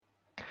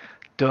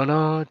Dun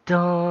dun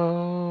dun.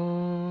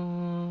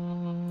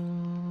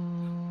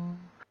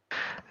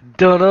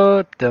 Dun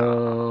dun dun.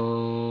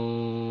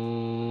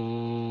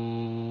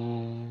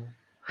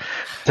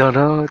 Dun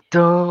dun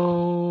dun.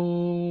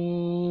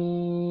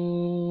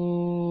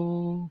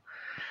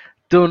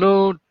 Dun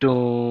dun dun.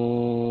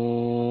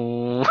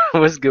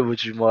 What's good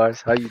with you,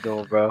 Mars? How you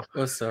doing, bro?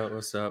 What's up?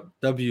 What's up?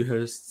 W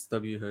host,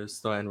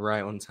 starting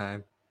right on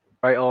time.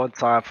 Right on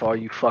time for all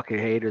you fucking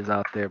haters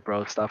out there,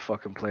 bro. Stop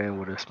fucking playing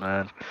with us,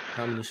 man.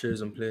 How many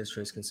shows on Players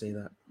Trace can say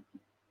that?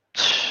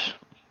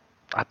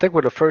 I think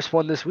we're the first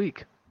one this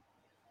week.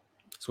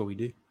 That's what we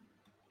do.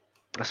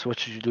 That's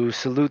what you do.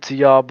 Salute to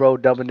y'all, bro.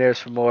 Debonaires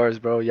from Mars,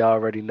 bro. Y'all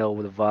already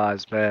know the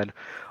vibes, man.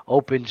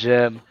 Open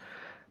gym.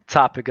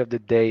 Topic of the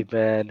day,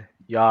 man.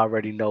 Y'all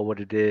already know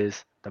what it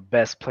is. The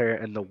best player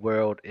in the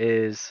world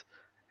is,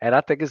 and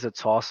I think it's a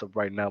toss up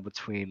right now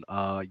between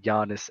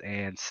Giannis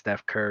and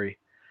Steph Curry.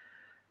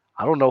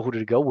 I don't know who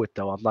to go with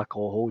though. I'm not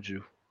gonna hold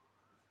you.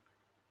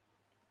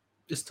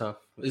 It's tough.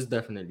 It's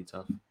definitely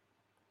tough.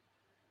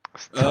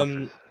 It's tough.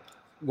 Um,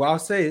 well, I'll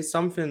say it's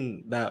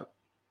something that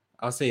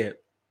I'll say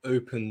it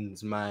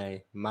opens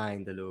my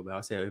mind a little bit.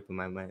 I'll say it opened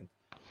my mind.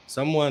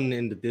 Someone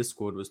in the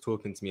Discord was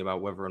talking to me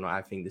about whether or not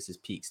I think this is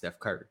peak Steph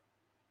Curry.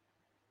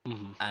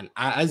 Hmm. And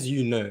as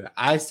you know,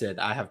 I said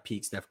I have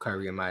peak Steph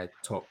Curry in my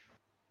top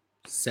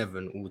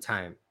 7 all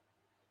time.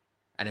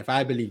 And if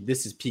I believe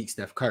this is peak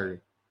Steph Curry,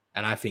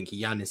 and I think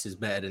Giannis is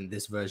better than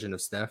this version of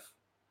Steph,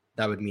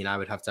 that would mean I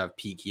would have to have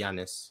peak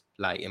Giannis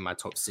like in my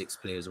top 6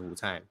 players of all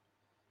time,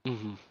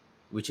 Hmm.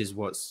 which is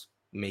what's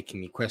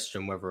making me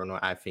question whether or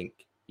not I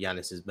think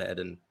Giannis is better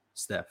than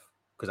Steph,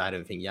 because I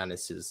don't think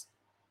Giannis is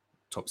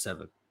top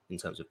 7 in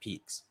terms of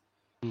peaks.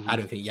 I Hmm.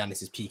 don't think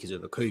Giannis's peak is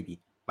over Kobe,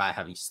 but I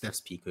have Steph's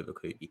peak over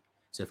Kobe.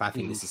 So if I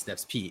think Hmm. this is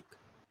Steph's peak,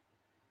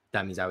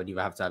 that means I would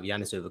either have to have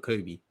Giannis over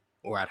Kobe,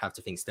 or I'd have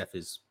to think Steph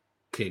is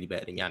clearly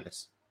better than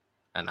Giannis.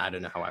 And I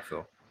don't know how I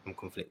feel. I'm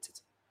conflicted.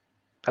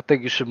 I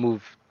think you should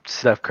move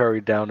Steph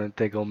Curry down and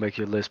think it'll make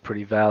your list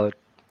pretty valid.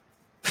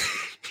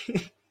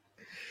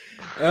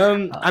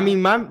 I Uh,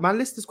 mean, my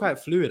list is quite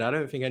fluid. I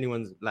don't think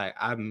anyone's like,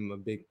 I'm a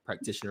big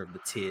practitioner of the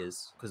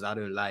tiers because I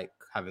don't like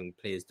having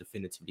players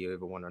definitively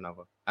over one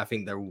another. I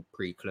think they're all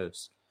pretty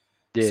close.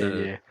 yeah, So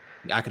yeah.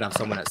 I could have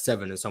someone at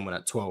 7 and someone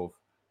at 12.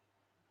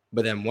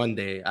 But then one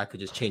day I could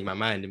just change my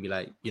mind and be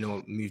like, you know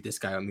what, move this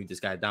guy or move this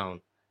guy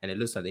down. And it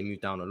looks like they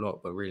moved down a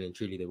lot, but really and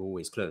truly they were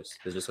always close.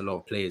 There's just a lot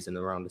of players in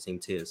around the same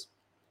tiers.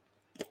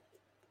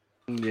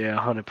 Yeah,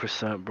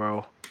 100%,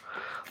 bro.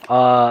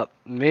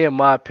 Me and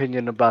my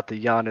opinion about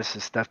the Giannis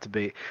and Steph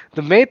debate.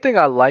 The main thing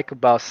I like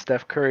about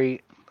Steph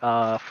Curry,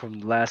 from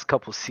the last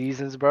couple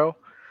seasons, bro.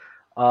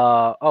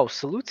 Oh,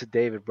 salute to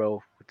David,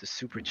 bro, with the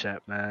super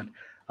chat, man.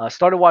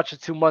 Started watching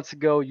 2 months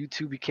ago.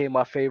 YouTube became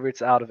my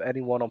favorites out of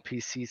anyone on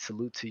PC.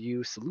 Salute to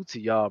you. Salute to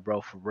y'all,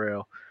 bro, for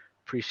real.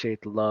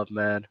 Appreciate the love,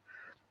 man.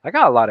 I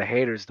got a lot of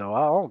haters though.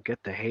 I don't get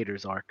the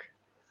haters arc.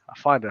 I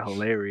find it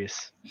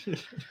hilarious.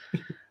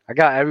 I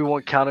got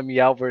everyone counting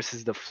me out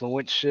versus the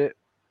fluent shit.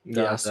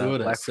 Yeah, I The saw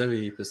that like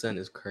 70%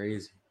 is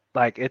crazy.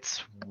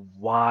 it's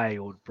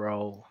wild,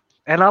 bro.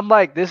 And I'm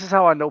like, this is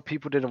how I know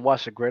people didn't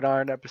watch the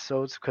Gridiron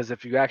episodes. Because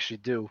if you actually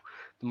do,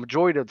 the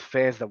majority of the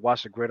fans that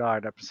watch the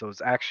Gridiron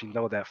episodes actually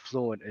know that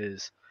Fluent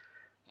is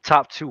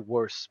top two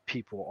worst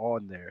people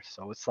on there.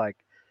 So it's like,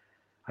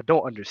 I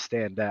don't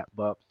understand that.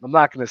 But I'm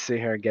not going to sit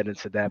here and get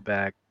into that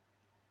bag.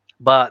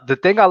 But the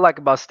thing I like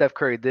about Steph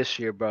Curry this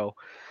year, bro,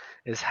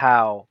 is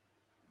how,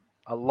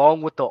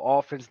 along with the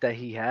offense that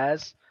he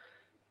has,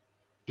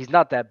 he's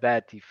not that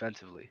bad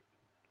defensively.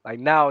 Like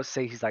now,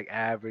 say he's like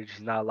average.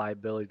 He's not a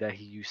liability that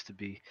he used to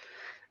be,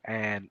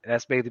 and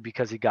that's mainly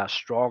because he got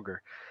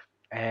stronger.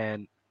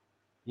 And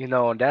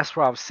and that's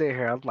where I'm sitting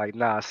here. I'm like,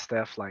 nah,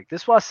 Steph. Like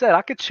this, is what I said.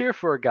 I could cheer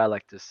for a guy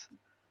like this.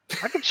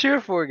 I could cheer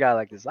for a guy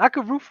like this. I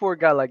could root for a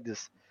guy like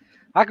this.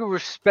 I could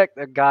respect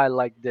a guy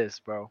like this,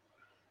 bro.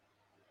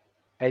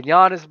 And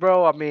Giannis,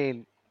 bro. I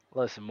mean,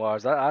 listen,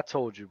 Mars. I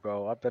told you,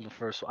 bro. I've been the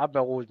first. I've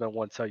been always been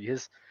one to tell you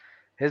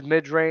his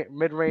mid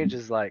range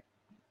is like,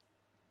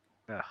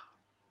 ugh,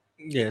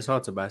 Yeah, it's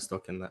hard to buy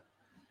stock in that.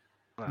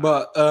 ugh.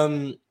 But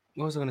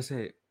what was I gonna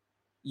say?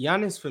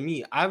 Giannis for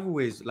me, I've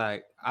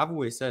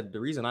always said the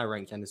reason I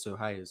rank Giannis so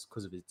high is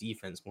because of his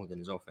defense more than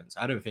his offense.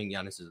 I don't think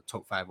Giannis is a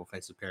top 5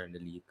 offensive player in the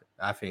league.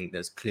 I think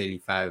there's clearly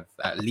five,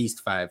 at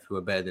least five, who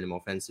are better than him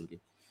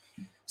offensively.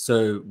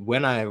 So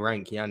when I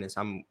rank Giannis,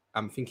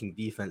 I'm thinking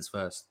defense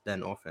first,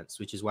 then offense,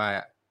 which is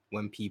why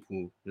when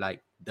people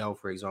like Dell,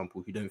 for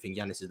example, who don't think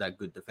Giannis is that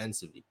good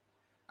defensively,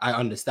 I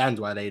understand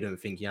why they don't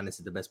think Giannis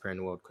is the best player in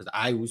the world, because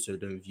I also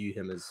don't view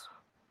him as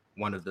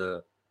one of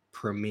the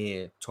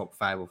premier top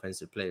 5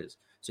 offensive players.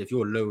 So if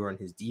you're lower on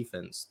his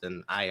defense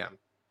than I am,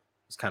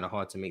 it's kind of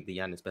hard to make the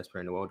Giannis best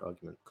player in the world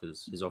argument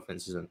because his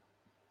offense isn't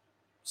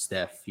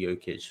Steph,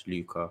 Jokic,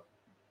 Luka,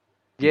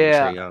 even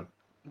Yeah, Trey Young,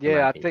 in my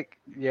yeah. I opinion. think,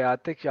 yeah, I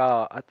think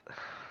y'all.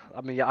 I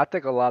mean, yeah, I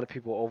think a lot of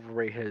people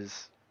overrate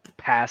his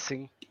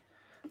passing.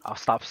 I'll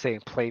stop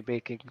saying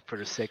playmaking for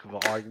the sake of an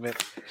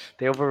argument.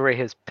 They overrate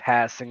his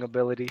passing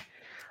ability.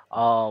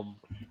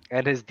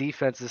 And his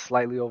defense is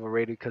slightly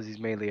overrated because he's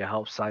mainly a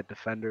help side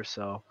defender.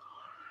 So,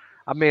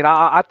 I mean,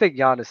 I think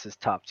Giannis is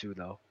top 2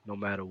 though, no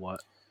matter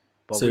what.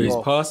 But So we his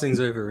go passing's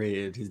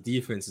overrated, his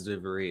defense is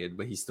overrated,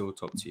 but he's still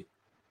top 2.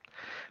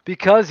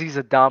 because he's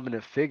a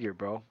dominant figure,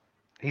 bro.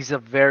 He's a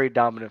very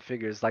dominant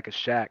figure. It's like a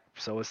Shaq.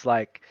 So it's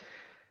like,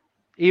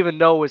 even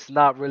though it's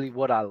not really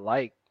what I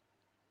like,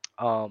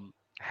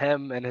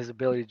 him and his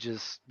ability to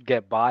just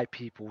get by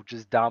people,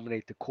 just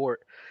dominate the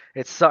court,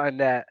 it's something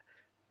that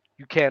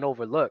you can't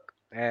overlook,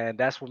 and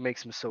that's what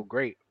makes him so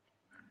great.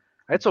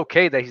 It's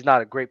okay that he's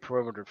not a great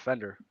perimeter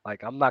defender.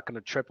 Like, I'm not gonna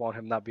trip on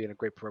him not being a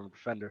great perimeter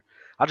defender.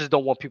 I just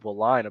don't want people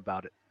lying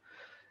about it.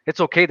 It's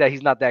okay that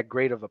he's not that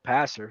great of a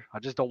passer. I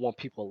just don't want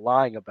people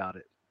lying about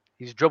it.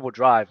 He's dribble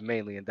drive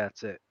mainly, and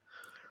that's it.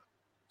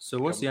 So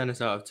what's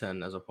Giannis out of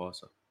 10 as a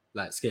passer?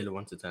 Like scale of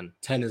 1 to 10.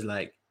 10 is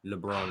like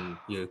LeBron,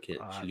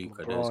 Jokic,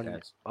 Luka, those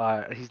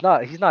guys. He's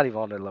not even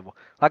on that level.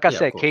 Like I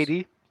said,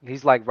 KD,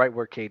 he's like right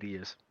where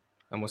KD is.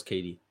 And what's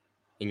KD,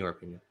 in your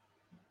opinion?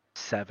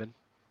 7.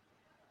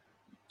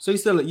 So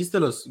he's still a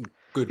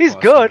good. He's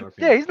good.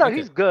 Yeah, he's not. Okay.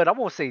 He's good. I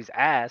won't say he's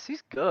ass.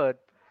 He's good.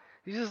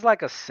 He's just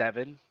like a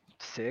 7,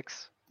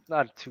 6.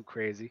 Not too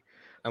crazy.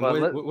 And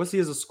what's he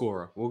as a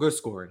scorer? We'll go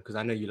scoring because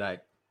I know you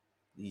like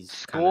these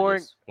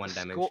scoring one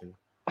dimension.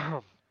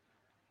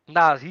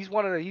 Nah, he's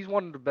one of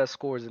the best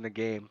scorers in the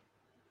game,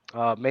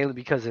 mainly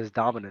because of his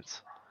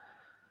dominance.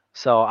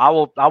 So I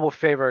will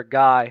favor a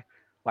guy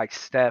like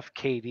Steph,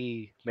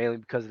 KD, mainly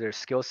because of their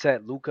skill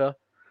set, Luka.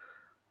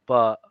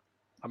 But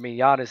I mean,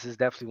 Giannis is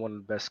definitely one of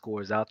the best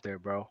scorers out there,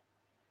 bro.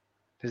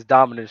 His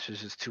dominance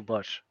is just too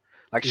much.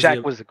 Like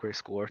Shaq was a great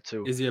scorer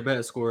too. Is he a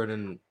better scorer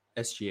than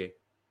SGA?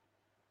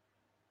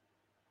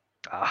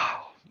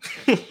 Oh.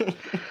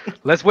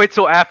 Let's wait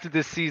till after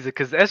this season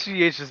because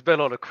SGA's just been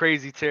on a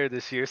crazy tear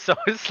this year. So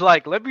it's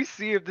like, let me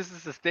see if this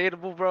is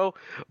sustainable, bro.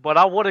 But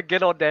I want to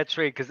get on that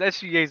train because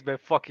SGA's been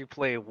fucking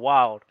playing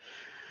wild.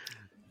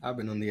 I've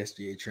been on the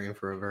SGA train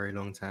for a very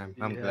long time.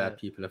 I'm glad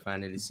people are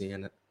finally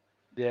seeing it.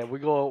 Yeah, we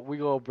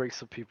gonna bring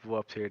some people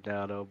up here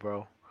now, though,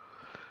 bro.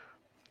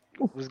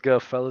 What's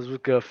good, fellas?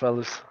 What's good,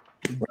 fellas?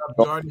 You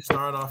already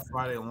started off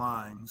Friday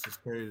lying. This is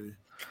crazy.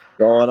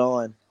 Going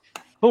on.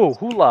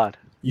 Who lied?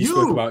 You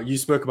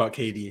spoke about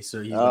KD,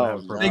 so he's gonna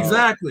have a problem.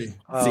 Exactly.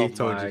 Oh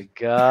my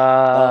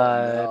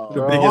god!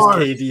 The biggest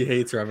KD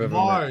hater I've ever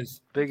met.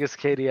 Biggest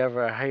KD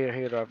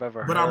hater I've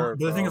ever heard.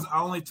 But the thing is,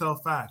 I only tell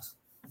facts.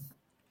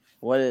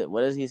 What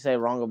does he say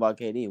wrong about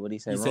KD? What did he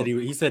say wrong?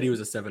 He said he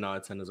was a 7 out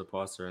of 10 as a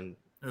passer, and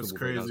it's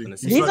crazy.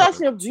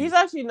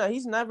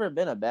 He's never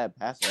been a bad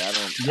passer.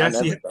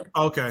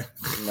 Okay.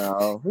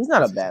 No, he's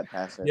not a bad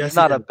passer. Yes, he's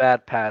not a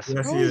bad passer.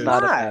 Yes, he is.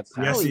 Not a bad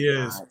passer. Yes, he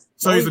is.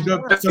 So he's a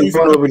good. He's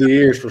gone over the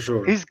years for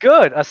sure. He's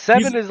good. A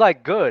 7 is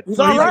like good. He's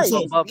all right.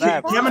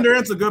 Kevin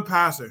Durant's a good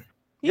passer.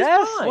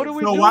 Yes. What are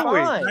we doing?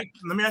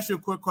 Let me ask you a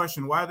quick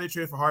question. Why did they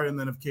trade for Harden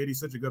then if KD's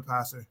such a good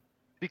passer?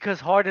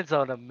 Because Harden's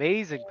an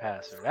amazing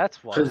passer.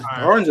 That's why. Because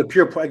Harden's a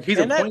pure point. He's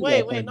a point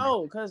guard. Wait,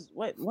 no. Because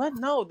what?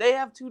 No, they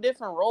have 2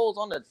 different roles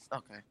on the.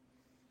 Okay.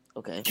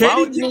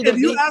 KD, if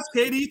you ask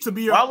KD to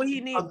be, why would he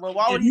need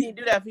to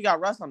do that if he got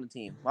Russ on the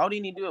team? Why would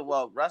he need to do it?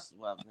 Well, Russ.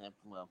 Well,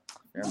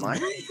 never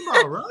mind. We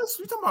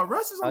talking about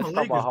Russ is on the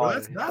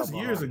Lakers, bro. That's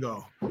years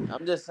ago.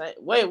 I'm just saying.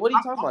 Wait, what are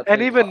you talking about?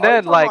 And even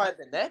then, like,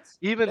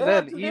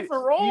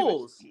 different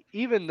roles.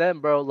 Even then,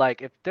 bro,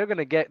 like, if they're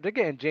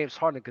getting James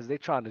Harden because they're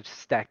trying to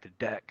stack the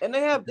deck, and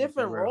they have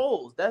different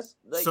roles. That's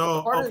like,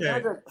 so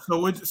okay.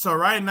 So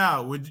right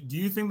now, do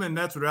you think the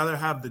Nets would rather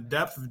have the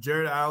depth of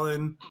Jared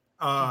Allen?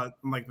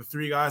 Like the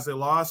 3 guys they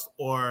lost,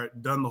 or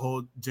done the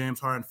whole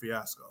James Harden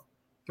fiasco?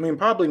 I mean,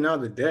 probably now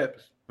the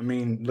depth. I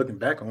mean, looking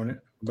back on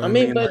it. But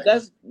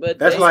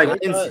that's like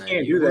you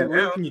can't do that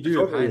now. What can you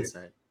do with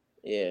hindsight?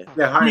 Yeah.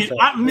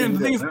 I mean, the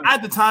thing is,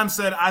 at the time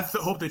said I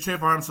hope they trade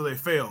for Harden so they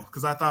fail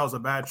because I thought it was a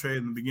bad trade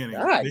in the beginning.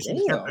 God, they should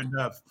have kept their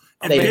depth.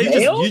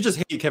 You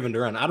just hate Kevin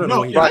Durant. I don't know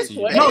what he does to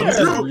you.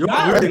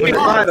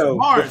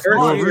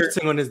 You're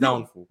rooting on his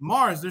downfall.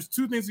 Mars, there's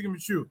 2 things that can be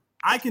true.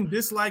 I can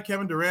dislike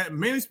Kevin Durant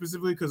mainly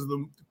specifically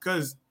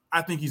because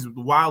I think he's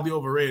wildly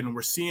overrated, and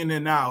we're seeing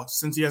it now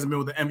since he hasn't been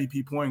with the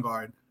MVP point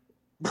guard.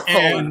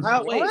 And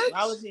how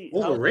is he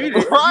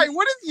overrated? Right?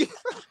 What is he?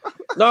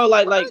 No,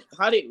 like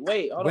how did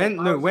wait? Hold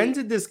on. When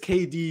did this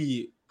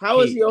KD? How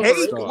is he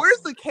overrated?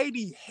 Where's the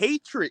KD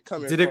hatred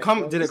coming? Did it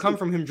come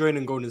from him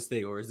joining Golden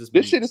State, or is this?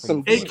 This shit is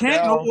some. It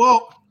can't.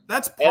 Well,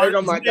 that's part.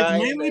 It's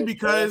mainly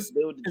because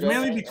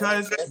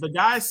the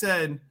guy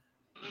said.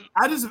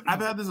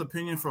 I've had this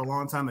opinion for a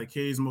long time that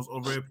KD is the most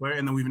overrated player,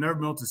 and then we've never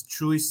been able to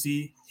truly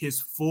see his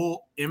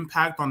full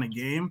impact on the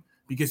game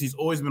because he's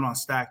always been on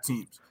stacked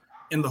teams.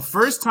 And the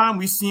first time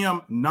we see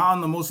him not on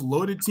the most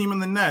loaded team in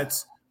the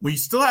Nets, where he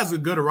still has a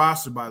good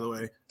roster, by the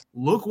way,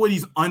 look what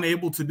he's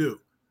unable to do.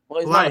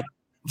 Well,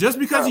 just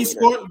because he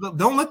scored,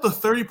 don't let the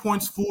 30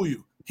 points fool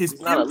you. His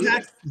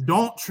impact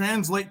don't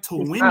translate to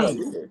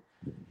winning.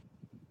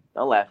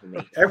 Don't laugh at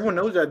me. Everyone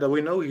knows that, though.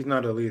 We know he's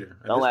not a leader.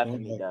 Don't laugh at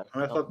me, Doug.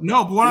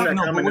 No, but what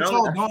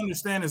y'all don't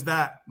understand is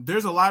that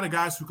there's a lot of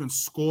guys who can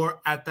score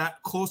at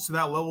that close to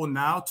that level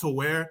now, to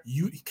where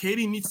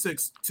KD needs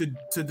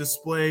to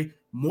display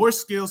more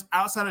skills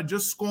outside of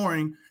just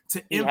scoring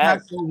to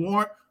impact the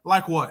war.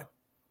 Like what?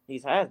 He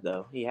has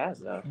though.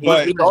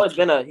 But he's always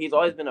been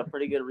a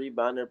pretty good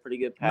rebounder, pretty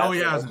good passer. No,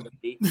 he hasn't.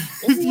 He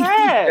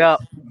has.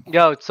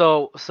 Yo,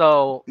 so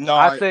no,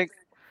 I think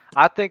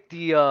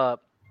the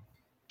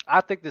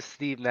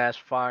Steve Nash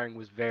firing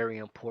was very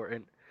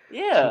important to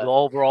the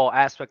overall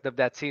aspect of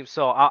that team.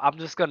 So I'm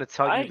just gonna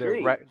tell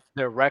you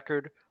their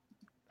record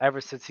ever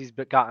since he's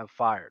gotten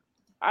fired.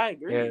 I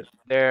agree.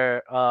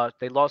 They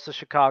lost to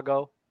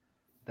Chicago,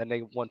 then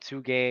they won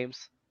 2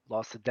 games,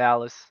 lost to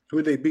Dallas.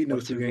 Who they beat in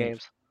those 2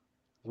 games?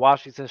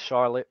 Washington,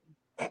 Charlotte.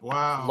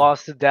 Wow.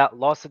 Lost to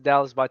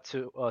Dallas by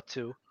 2.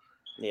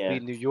 Yeah.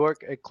 Beat New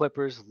York and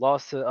Clippers.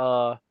 Lost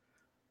to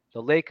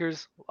the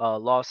Lakers.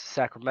 Lost to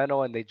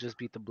Sacramento, and they just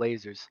beat the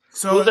Blazers.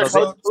 So they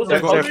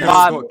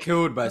got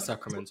killed by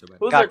Sacramento.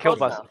 Got killed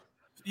by.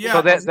 Yeah.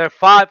 So they're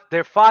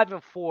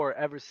 5-4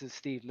 ever since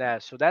Steve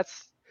Nash. So to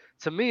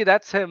me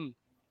that's him.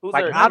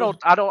 Like I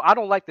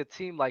don't like the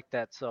team like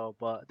that. So,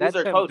 but that's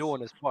him doing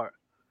his part.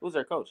 Who's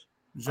their coach?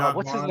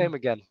 What's his name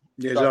again?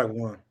 Yeah, Jacques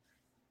Vaughn.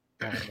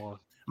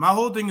 My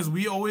whole thing is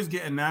we always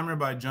get enamored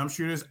by jump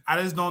shooters.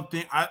 I just don't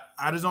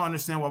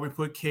understand why we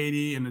put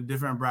KD in a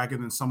different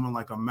bracket than someone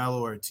like a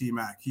Melo or a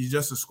T-Mac. He's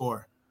just a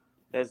scorer.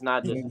 That's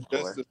not just a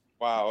scorer.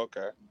 Wow,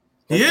 okay.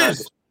 He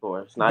is.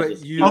 It's not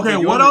just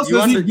what else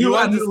does he do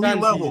at the elite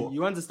level?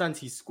 You understand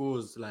he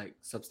scores like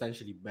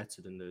substantially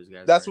better than those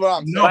guys. That's what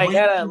I'm saying.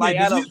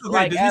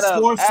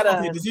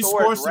 Does he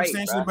score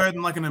substantially better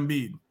than like an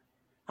Embiid?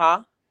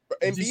 Huh?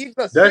 Embiid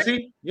does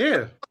he?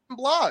 Yeah.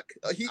 Block.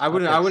 I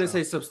wouldn't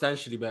say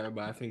substantially better,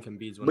 but I think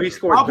Embiid's one.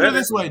 I'll put it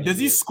this way: does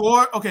he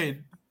score? Okay,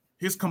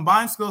 his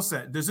combined skill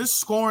set. Is this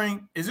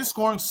scoring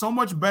so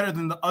much better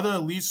than the other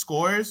elite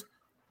scorers?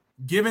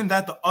 Given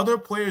that the other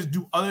players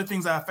do other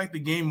things that affect the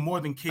game more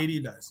than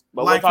KD does.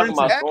 But like, for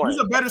instance, he's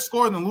a better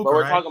scorer than Luka, But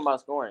we're talking about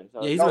scoring.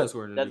 So he's better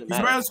scorer than Luka.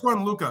 He's better scorer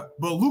than Luka.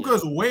 But Luka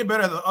is way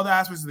better than other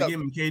aspects of the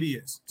game than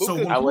KD is.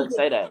 So I wouldn't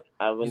say that.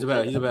 He's a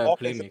better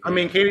playmaker. I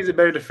mean, KD's a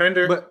better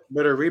defender,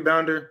 better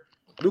rebounder.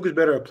 Luka's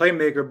better a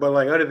playmaker, but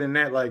like other than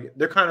that, like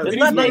they're kind of.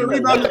 He's better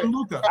rebounder than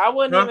Luka. I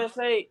wouldn't even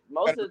say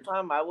most of the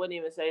time. I wouldn't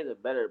even say the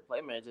better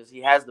playmaker. Just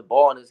he has the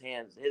ball in his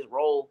hands. His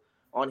role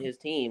on his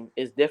team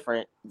is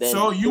different than.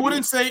 So you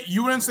wouldn't say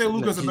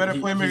Luka's a better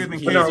playmaker than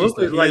KD? No,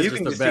 Luka's like you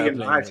can just see it in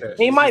the eye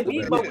test. He might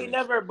be, but we've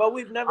never.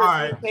 Mars.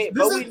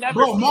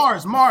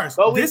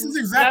 This is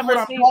exactly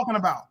what I'm talking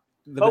about.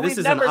 But this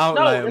is an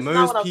outlier.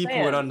 Most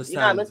people would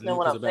understand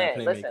Luka's a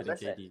better playmaker than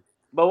KD.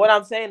 But what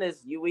I'm saying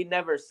is, we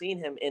never seen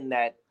him in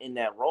that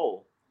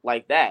role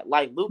like that,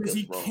 like Luka's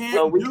role.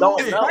 So we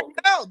don't know.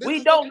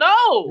 We don't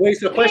know. Wait,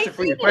 so question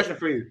for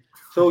you.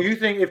 So you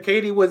think if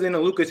KD was in a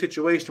Luka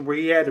situation where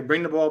he had to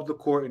bring the ball up the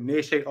court,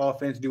 initiate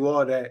offense, do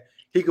all that,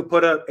 he could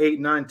put up 8,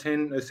 9,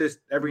 10 assists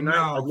every night?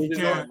 No, he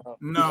can't.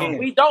 No,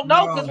 we don't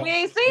know because we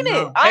ain't seen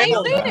it. I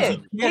ain't seen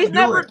it. He's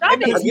never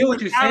done it. I get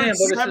what you're saying,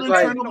 but it's just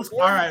like, all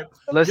right.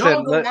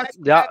 Listen,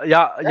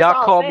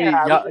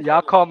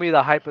 y'all call me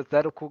the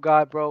hypothetical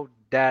guy, bro.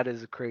 That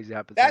is a crazy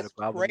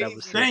hypothetical. I would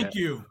never say Thank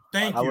you.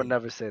 I would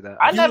never say that.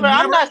 I'm not even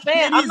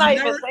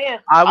saying.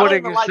 I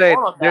wouldn't even say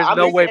there's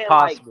no way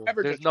possible.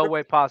 There's no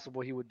way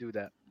possible he would do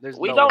that.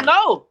 We don't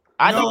know.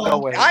 I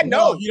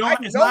know.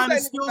 It's not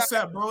his skill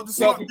set, bro.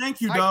 Thank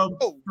you, Doug,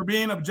 for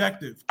being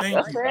objective.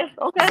 Thank you.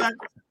 Okay.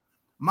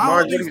 Mark,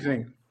 what do you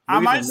think? I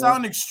might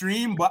sound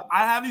extreme, but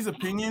I have these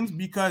opinions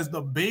because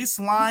the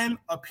baseline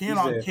opinion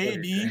on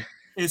KD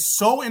is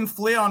so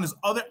inflated on his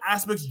other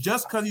aspects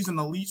just because he's an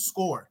elite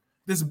scorer.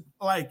 This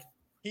y'all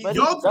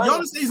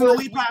just say he's an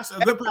elite passer,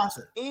 a good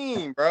passer.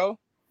 Bro.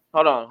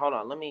 Hold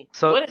on. Let me.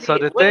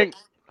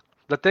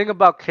 The thing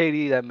about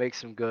KD that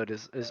makes him good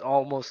is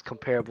almost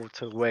comparable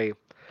to the way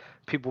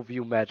people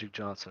view Magic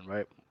Johnson,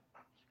 right?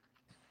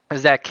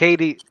 Is that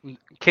KD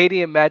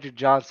and Magic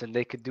Johnson,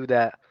 they could do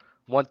that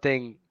one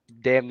thing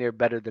damn near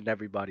better than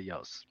everybody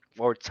else,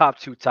 or top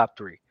 2, top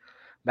 3.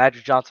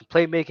 Magic Johnson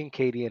playmaking,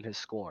 KD and his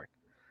scoring.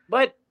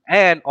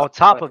 And on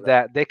top of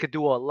that, they could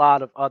do a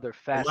lot of other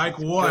facets. Like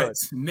what?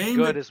 Name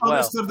the other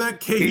stuff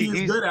that KD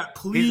is good at,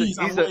 please.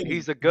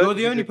 He's a good. You're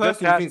the only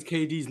person who thinks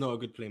KD's not a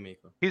good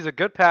playmaker. He's a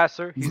good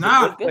passer. He's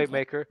not a good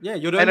playmaker. Yeah,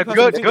 you're the only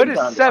person. Good is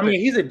 7. I mean,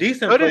 he's a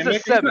decent good playmaker. Is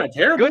a 7.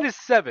 Good is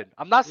 7.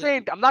 I'm not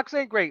saying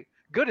great.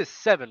 Good is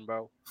 7,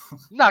 bro.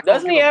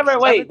 Doesn't he ever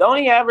don't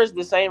he average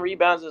the same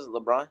rebounds as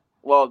LeBron?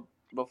 Well,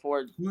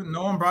 before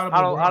no one brought up.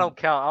 I don't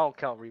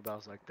count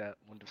rebounds like that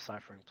when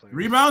deciphering players.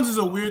 Rebounds is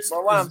a weird.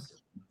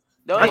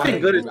 I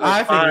think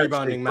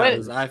rebounding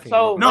matters.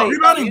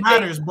 Rebounding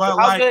matters, but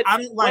I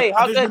don't like.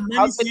 There's been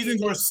many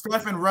seasons where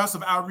Steph and Russ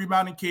have out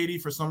rebounding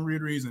KD for some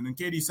weird reason, and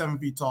KD's 7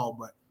 feet tall.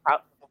 But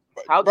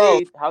how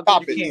good do you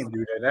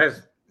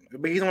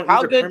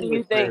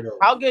think?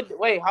 How good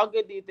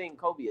do you think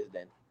Kobe is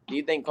then? Do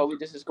you think Kobe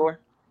just a scorer?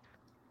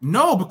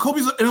 No, but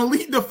Kobe's an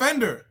elite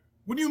defender.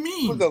 What do you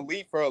mean? He was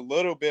elite for a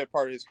little bit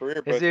part of his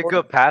career. Is he a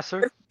good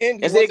passer?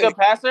 Is he a good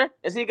passer?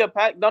 Is he a good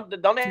pass? Don't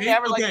they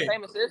average like the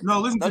same assist? No,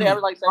 listen to me.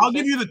 I'll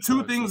give you the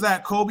two things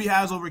that Kobe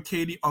has over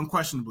KD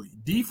unquestionably: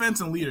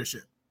 defense and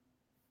leadership.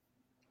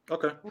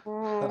 Okay.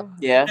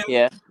 Yeah.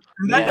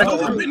 I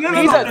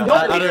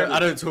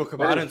don't talk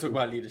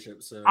about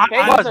leadership. So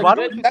why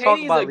don't you talk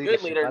about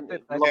leadership?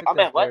 I think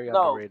that's very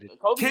underrated.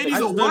 KD's I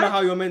don't know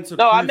how you're meant to.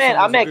 No, I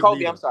meant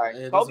Kobe. I'm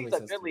sorry. Kobe's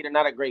a good leader,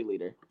 not a great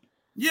leader.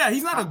 Yeah,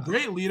 he's not a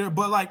great leader,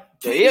 but like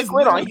he'll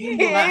quit on you.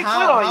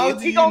 How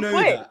do you know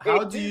that?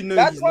 How do you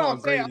know he's not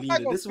a great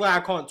leader? This is why I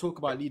can't talk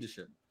about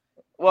leadership.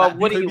 Well,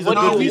 what do you?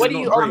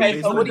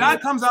 Okay, so when a guy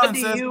comes out and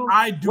says,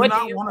 "I do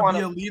not want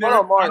to be a leader,"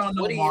 I don't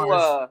know,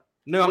 Mars.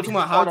 No, I'm talking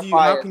about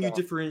how can you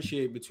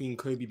differentiate between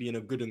Kobe being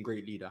a good and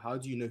great leader? How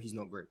do you know he's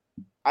not great?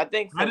 I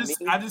think I've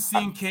just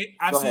seen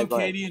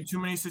KD in too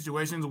many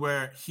situations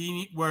where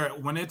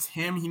when it's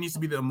him, he needs to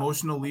be the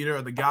emotional leader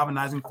or the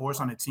galvanizing force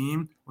on a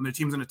team when their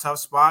team's in a tough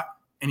spot,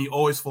 and he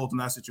always folds in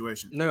that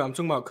situation. No, I'm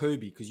talking about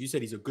Kobe because you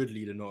said he's a good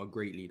leader, not a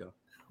great leader.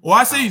 Well,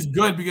 I say he's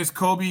good because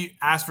Kobe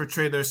asked for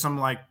trade. There's some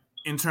like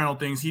internal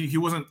things. He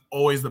wasn't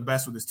always the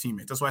best with his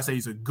teammates. That's why I say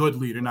he's a good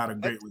leader, not a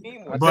great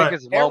leader. I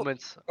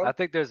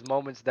think there's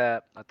moments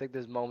that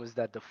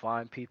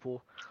define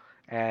people,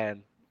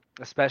 and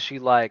especially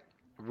like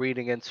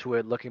reading into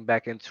it, looking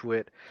back into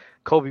it.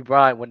 Kobe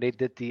Bryant, when they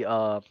did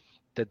the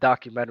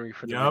documentary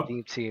for the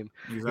Redeem team,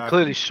 it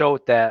clearly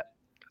showed that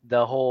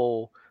the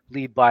whole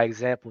lead by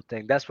example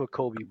thing. That's what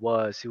Kobe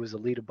was. He was a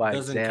leader by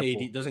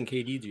example. Doesn't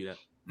KD do that?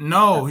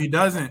 No, he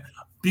doesn't.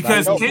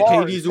 Because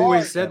KD's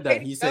always said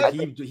that. He said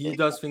he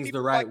does things the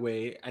right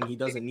way and he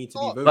doesn't need to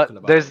be vocal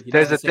about it.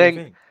 There's a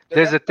thing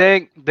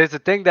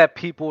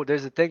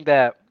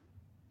that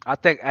I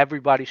think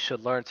everybody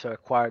should learn to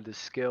acquire this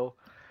skill,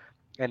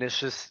 and it's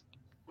just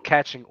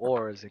catching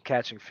auras and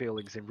catching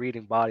feelings and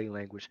reading body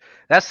language.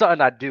 That's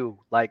something I do.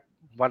 Like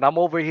when I'm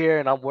over here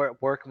and I'm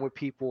working with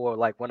people, or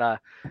like when I'm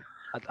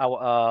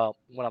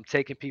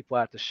taking people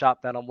at the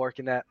shop that I'm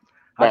working at,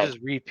 I just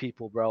read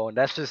people, bro. And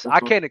that's just,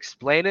 I can't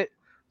explain it.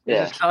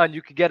 It's just something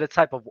you can get a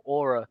type of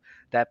aura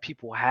that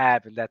people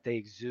have and that they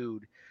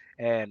exude.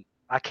 And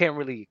I can't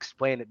really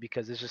explain it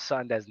because it's just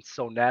something that's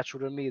so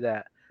natural to me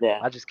that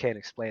I just can't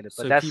explain it.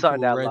 But so that's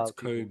something that read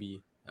Kobe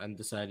and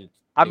decided.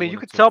 I mean, you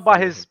can tell by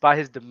his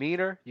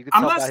demeanor. You can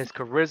tell by his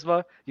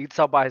charisma. You can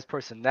tell by his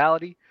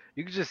personality.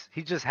 He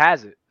just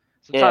has it.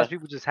 Sometimes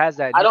people just has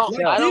that.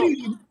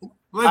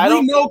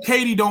 We know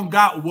KD don't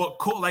got what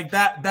like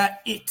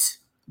that it.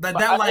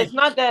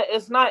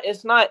 It's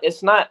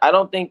not. I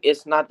don't think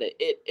it's not the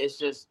it. It's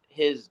just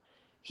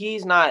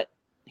he's not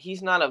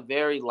a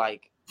very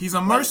like. He's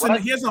a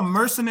mercenary. He has a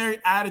mercenary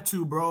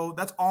attitude, bro.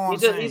 That's all I'm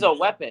saying. He's a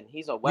weapon.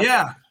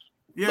 Yeah.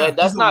 But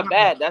that's not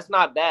bad. That's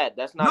not bad.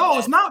 No,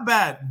 it's not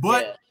bad.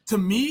 But to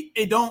me,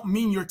 it don't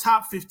mean you're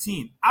top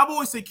 15. I've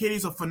always said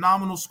KD's a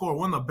phenomenal scorer,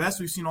 one of the best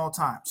we've seen all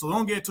time. So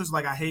don't get it twisted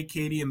like I hate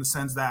KD in the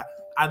sense that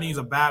I think he's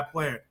a bad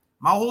player.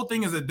 My whole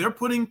thing is that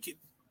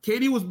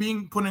KD was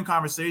being put in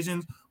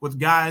conversations with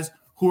guys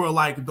who are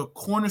like the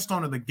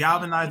cornerstone of the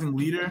galvanizing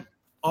leader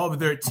of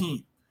their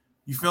team.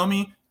 You feel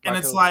me? And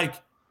it's like,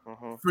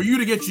 for you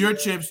to get your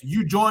chips,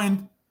 you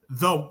joined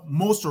the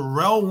most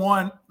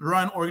run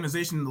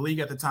organization in the league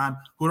at the time,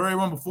 who had already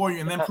won before you,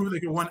 and then proved they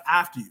could win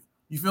after you.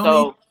 You feel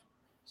me?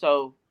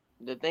 So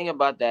the thing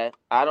about that,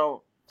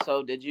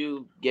 So did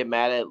you get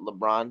mad at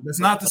LeBron? It's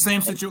not the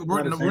same situation.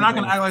 We're not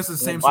going to act like it's the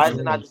same situation. Why is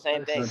it not the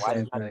same thing? Why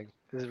is it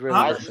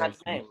not the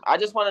same? I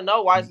just want to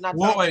know why it's not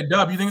the same. Wait,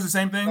 Dub, you think it's the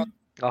same thing?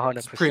 100%.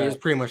 It's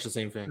pretty much the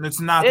same thing. It's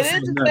not the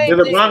same thing.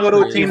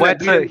 He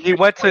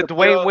went to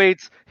Dwayne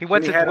Wade's. He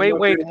went to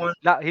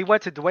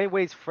Dwayne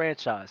Wade's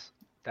franchise.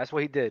 That's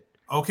what he did.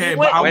 Okay,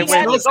 but I would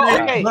still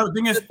say. The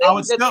thing is, I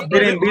would still.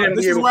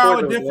 This is where I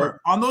would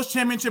differ on those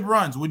championship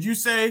runs. Would you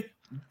say?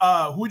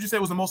 Who would you say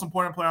was the most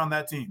important player on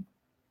that team?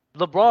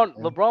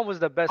 LeBron was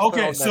the best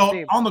player on that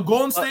team. On the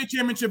Golden State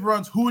championship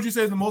runs, who would you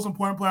say is the most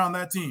important player on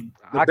that team?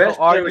 I could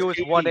argue it's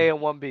 1A and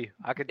 1B.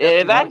 I could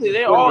exactly.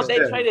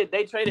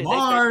 They traded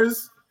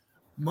Mars.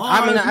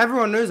 I mean,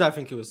 everyone knows. I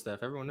think it was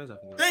Steph.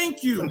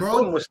 Thank you,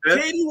 bro.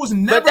 KD was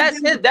never.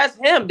 But that's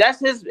him. That's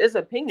his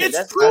opinion.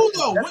 It's true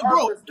though,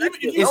 bro.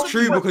 It's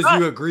true because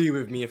you agree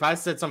with me. If I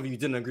said something you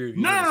didn't agree with,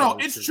 no.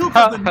 It's true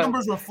because the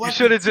numbers reflect. You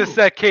should have just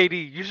said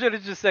KD. You should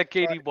have just said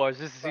KD bars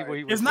just to see what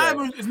he was.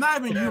 It's not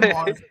even you,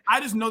 Mars.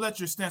 I just know that's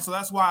your stance, so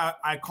that's why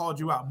I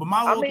called you out. But my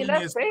whole thing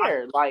that's is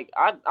fair.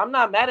 I'm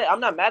not mad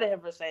at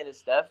him for saying it's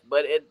Steph,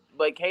 but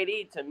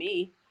KD to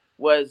me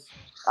was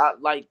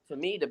to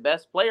me the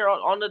best player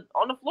on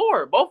the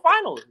floor, both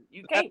finals.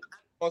 You can't.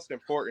 That's most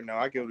important now.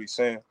 I get what he's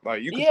saying. I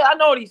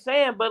know what he's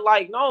saying, but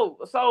no.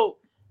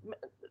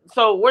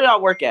 So where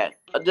y'all work at?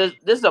 This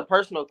is a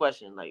personal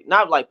question,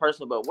 not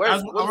personal, but where?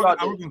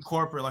 I work in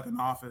corporate, like an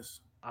office.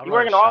 You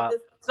work in an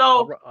office?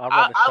 So I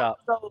run a shop.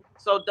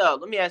 So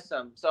Doug, let me ask you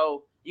something.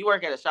 So you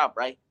work at a shop,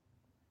 right?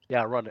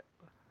 Yeah, I run it.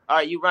 All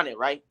right, you run it,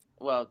 right?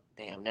 Well,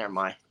 damn, never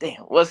mind.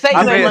 Damn. Well, say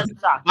I you ain't mean, working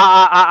a job.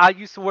 I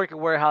used to work in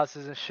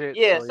warehouses and shit.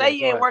 Yeah, so, say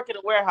you go ain't ahead. working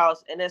a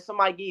warehouse, and then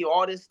somebody give you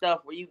all this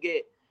stuff where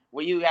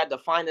you had the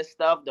finest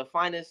stuff, the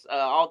finest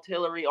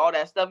artillery, all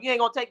that stuff. You ain't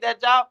gonna take that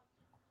job.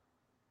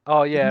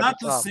 Oh yeah, it's not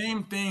the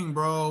same thing,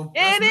 bro.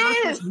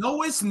 It is.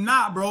 No, it's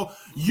not, bro.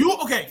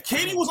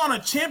 KD was on a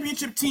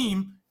championship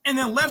team and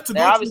then left to They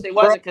go. obviously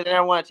wasn't because they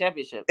never won a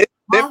championship. It's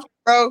different,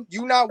 bro.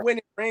 You not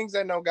winning rings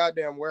at no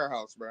goddamn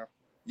warehouse, bro.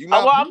 You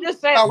not. Well, I'm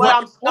just saying. What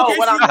I'm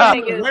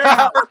saying is, you're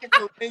not working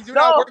for rings. You're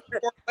not working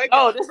for Lakers.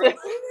 No, this is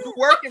you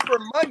working for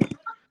money.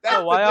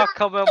 Yo, why y'all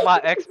come at my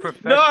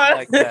ex-profession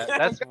like that?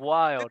 That's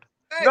wild.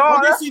 No,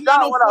 that's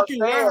not what I'm saying.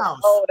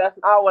 No, that's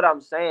not what I'm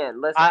saying.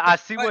 Listen, I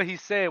see what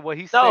he's saying. What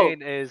he's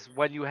saying is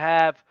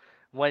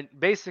when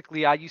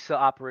basically I used to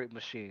operate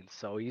machines.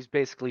 So he's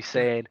basically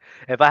saying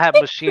if I have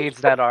machines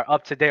that are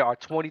up to date, are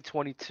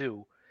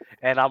 2022,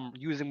 and I'm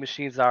using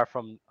machines that are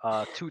from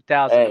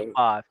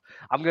 2005,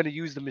 I'm gonna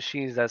use the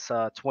machines that's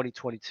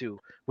 2022,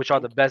 which are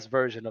the best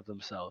version of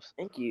themselves.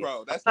 Thank you,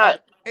 bro. That's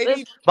not.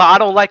 But I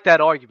don't like that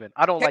argument.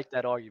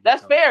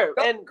 That's fair.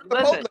 And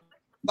listen.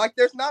 Like,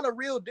 there's not a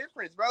real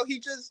difference, bro.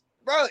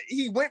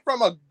 He went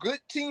from a good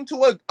team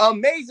to an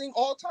amazing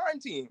all-time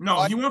team.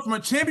 No, he went from a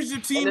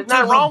championship team to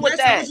the wrong with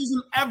that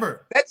season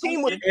ever. That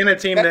team was in a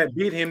team that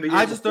beat him.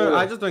 I just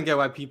don't get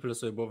why people are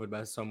so bothered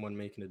by someone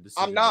making a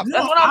decision. I'm not.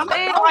 That's what I'm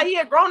saying. Why he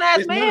a grown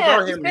ass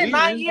man? He spent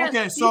 9 years.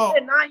 Okay, he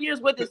spent 9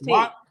 years with his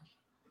team,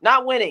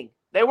 not winning.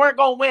 They weren't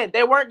gonna win.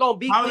 They weren't gonna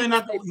beat. How they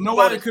not?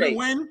 Nobody couldn't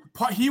win.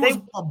 He was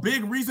a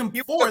big reason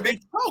for it.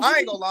 I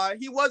ain't gonna lie.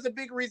 He was a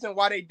big reason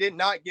why they did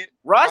not get.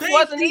 Russ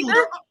wasn't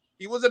either.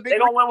 He was a big. They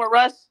gonna win with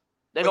Russ.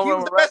 They're gonna win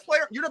with Russ. Best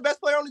player. You're the best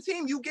player on the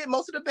team. You get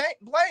most of the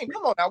blame.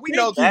 Come on now. We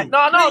know that. No.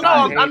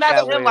 I'm not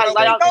at him like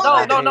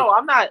no.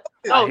 I'm not.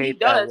 No, he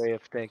does.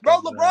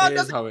 Bro, LeBron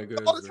does all the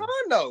time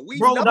though.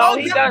 No,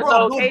 he does.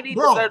 No, KD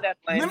deserves that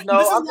blame.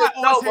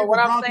 But what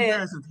I'm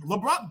saying,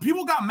 LeBron.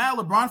 People got mad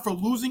at LeBron for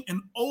losing in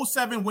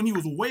 2007 when he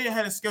was way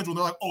ahead of schedule.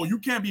 They're like, oh, you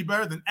can't be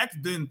better than X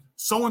than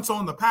so and so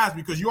in the past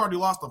because you already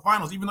lost the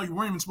finals, even though you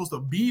weren't even supposed to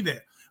be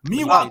there.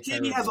 Meanwhile,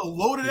 KD has a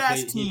loaded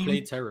ass team. He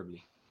played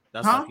terribly.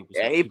 That's why people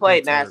say he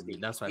played nasty.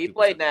 That's why he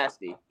played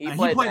nasty. He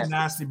played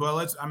nasty,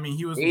 but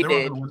he was. He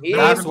did.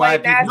 That's why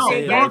people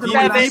say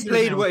if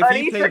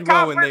he played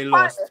well when they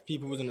lost,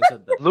 people wasn't have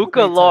said that.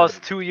 Luka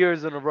lost 2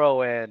 years in a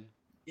row, and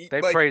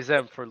they praise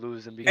him for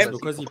losing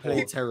because he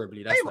played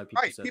terribly. That's why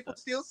people said people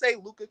still say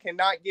Luka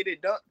cannot get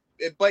it done,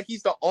 but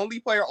he's the only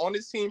player on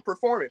his team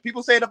performing.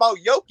 People say it about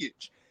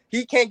Jokic.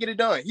 He can't get it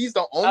done. He's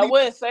the only. I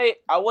wouldn't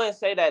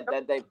say that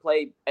they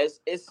play.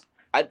 It's.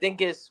 I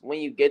think it's when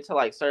you get to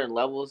like certain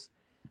levels.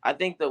 I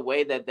think the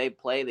way that they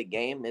play the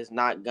game is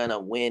not gonna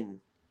win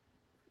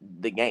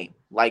the game.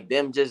 Like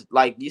them just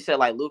like you said,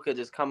 like Luka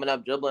just coming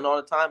up dribbling all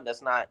the time.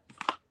 That's not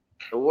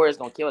the Warriors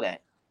gonna kill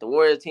that. The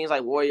Warriors teams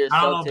like Warriors.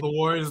 I don't know if the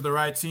Warriors are the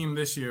right team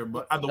this year,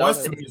 but the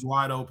West team is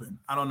wide open.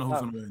 I don't know who's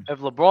gonna win. If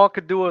LeBron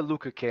could do it,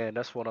 Luka can.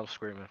 That's what I'm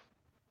screaming.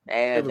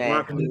 They're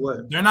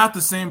not the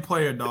same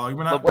player, dog.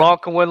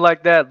 LeBron can win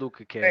like that.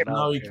 Luka can.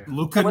 No,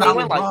 Luka not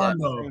win like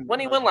that.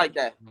 When he win like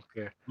that.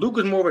 Okay.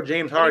 Luka's more of a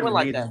James Harden.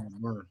 Like that.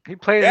 He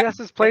plays. That's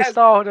his play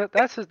style.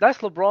 That's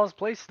LeBron's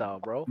play style,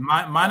 bro.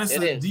 Minus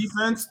the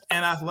defense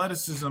and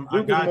athleticism.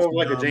 Luka's more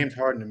like a James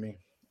Harden to me.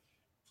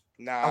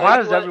 Nah. Why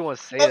does everyone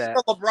say that?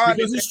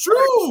 Because it's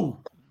true.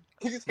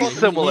 He's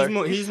similar.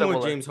 He's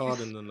more James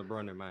Harden than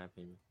LeBron, in my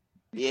opinion.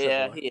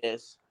 Yeah, he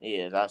is.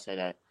 I'll say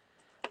that.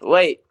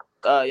 Wait.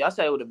 Y'all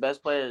say the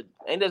best player.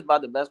 Ain't this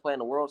about the best player in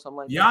the world? Something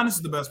like that. Giannis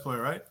is the best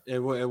player, right? It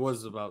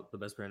was about the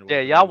best player in the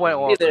world. Yeah, y'all went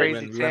on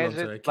crazy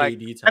tangent. Like,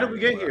 how did we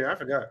get here? I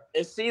forgot.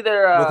 It's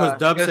either because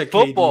Dub said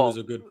football. KD was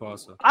a good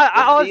passer.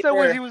 I said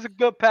was he was a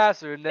good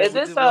passer. And then is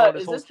this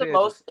the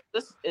most?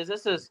 Is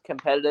this as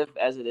competitive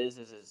as it is?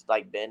 As it's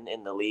like been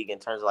in the league in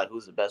terms of like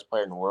who's the best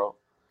player in the world?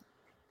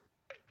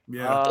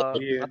 Yeah, I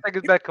think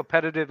it's been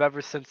competitive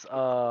ever since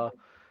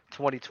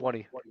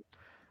 2020.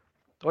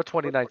 Or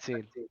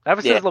 2019.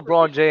 Ever since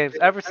LeBron James.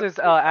 Ever since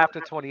after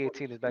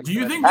 2018 is back. Do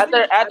you think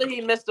after he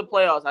missed the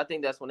playoffs? I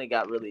think that's when it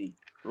got really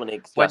when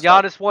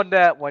Giannis won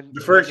that. When the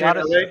first year in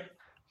LA.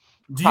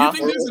 Do you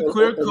think there's a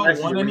clear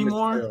cut one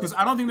anymore? Because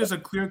I don't think there's a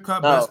clear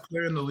cut best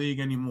player in the league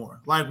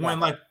anymore. Like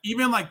when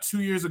even 2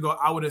 years ago,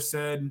 I would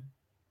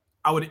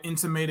have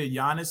intimated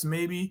Giannis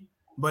maybe,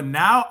 but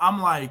now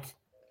I'm like,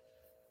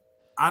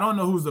 I don't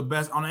know who's the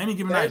best on any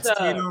given night.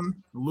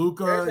 Tatum,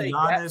 Luka,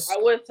 Giannis. I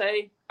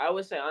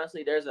would say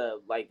honestly, there's a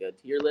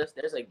tier list.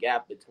 There's a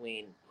gap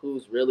between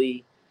who's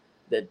really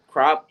the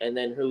crop and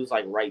then who's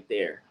like right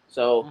there.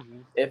 So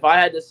if I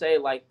had to say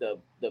like the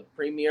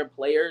premier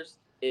players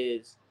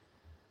is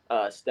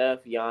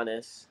Steph,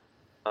 Giannis,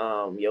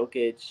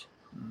 Jokic.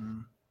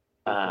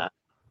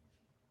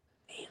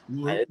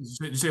 Did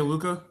you say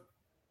Luka?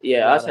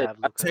 Yeah, I said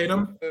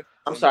Tatum.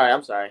 I'm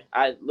sorry.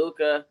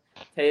 Luka,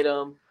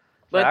 Tatum,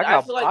 But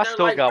I feel like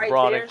still like got right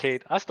Braun there. and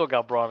Kate. I still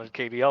got Braun and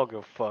KD. I don't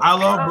give a fuck. I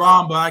love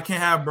Braun, but I can't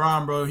have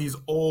Braun, bro. He's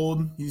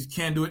old. He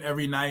can't do it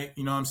every night.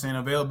 You know what I'm saying?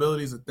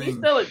 Availability is a thing. He's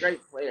still a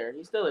great player.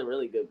 He's still a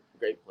really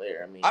great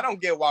player. I mean, I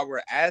don't get why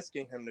we're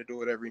asking him to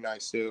do it every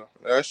night still.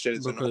 That shit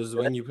is because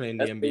when you play in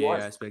the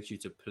NBA, I expect you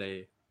to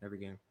play every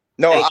game.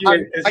 No,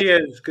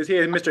 because he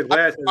has Mr.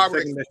 Glass as the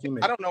second best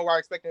teammate. I don't know why I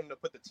expect him to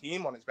put the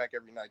team on his back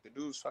every night. The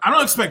dude's I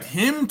don't expect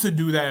him to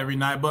do that every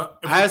night, but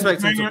I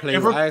expect him to play.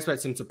 I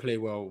expect him to play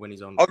well when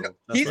he's on the floor.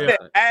 He's been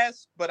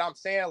ass, but I'm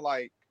saying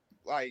like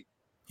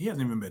he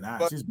hasn't even been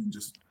ass. He's been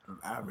just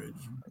average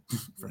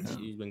for him.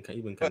 He's been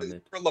kind of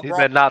mid. He's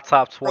been not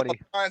top 20.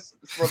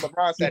 For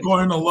LeBron, he's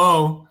going to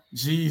low.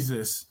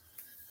 Jesus,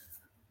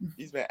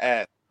 he's been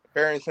ass.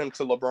 Comparing him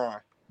to LeBron.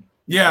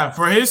 Yeah,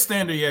 for his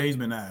standard, yeah, he's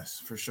been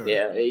ass for sure.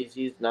 Yeah,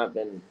 he's not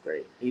been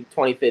great. He's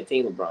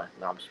 2015 LeBron.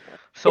 No, I'm just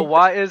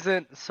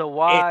playing. So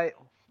why?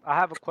 I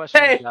have a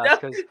question, guys.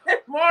 Because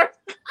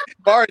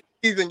Bar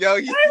season, yo.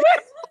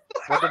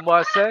 What did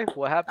Mar say?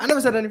 What happened? I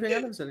never said anything.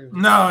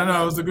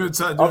 No, it was a good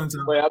time.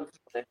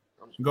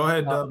 Go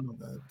ahead, Dub.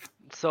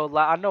 So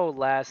I know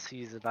last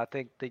season, I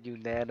think the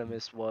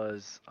unanimous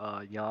was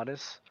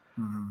Giannis.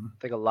 Mm-hmm. I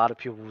think a lot of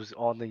people was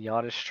on the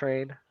Giannis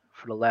train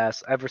for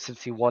ever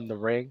since he won the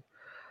ring.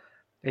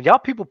 And y'all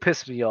people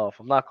piss me off.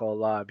 I'm not gonna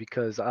lie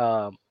because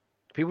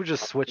people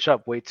just switch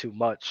up way too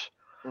much.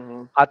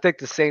 Mm-hmm. I think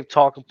the same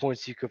talking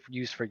points you could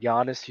use for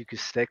Giannis, you could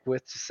stick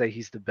with to say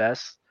he's the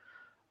best.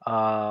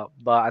 But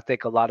I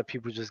think a lot of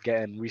people just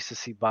getting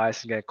recency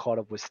bias and getting caught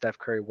up with Steph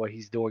Curry, what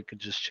he's doing, could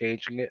just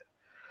changing it.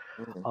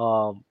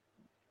 Mm-hmm.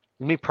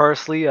 Me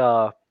personally,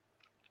 I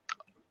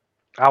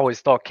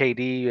always thought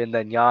KD and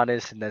then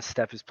Giannis and then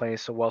Steph is playing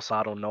so well, so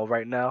I don't know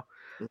right now.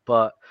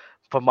 But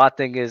my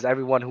thing is,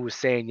 everyone who was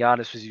saying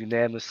Giannis was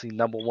unanimously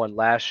number one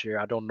last year,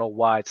 I don't know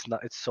why it's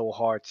so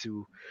hard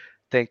to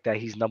think that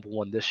he's number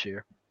one this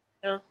year.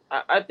 Yeah,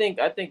 I think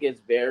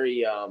it's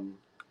very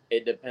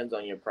it depends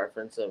on your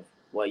preference of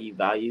what you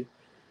value.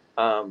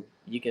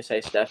 You can say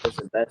Steph is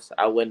the best.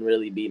 I wouldn't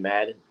really be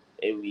mad.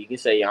 You can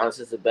say Giannis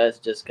is the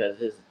best just because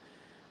his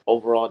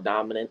overall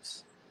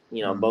dominance.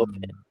 Both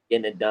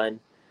getting it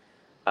done.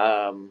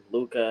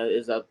 Luka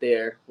is up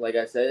there. Like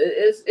I said,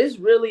 it's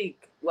really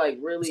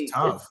it's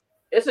tough.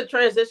 It's a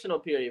transitional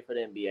period for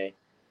the NBA.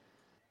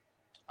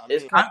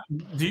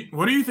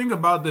 What do you think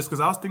about this? Because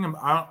I was thinking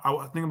about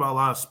a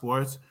lot of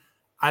sports.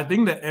 I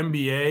think the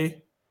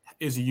NBA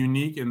is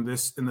unique in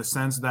the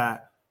sense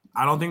that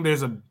I don't think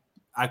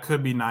I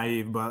could be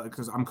naive, but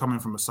because I'm coming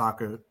from a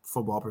soccer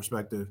football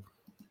perspective,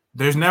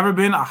 there's never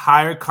been a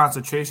higher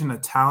concentration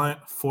of talent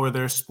for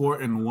their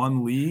sport in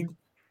one league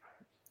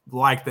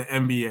like the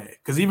NBA.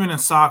 Because even in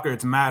soccer,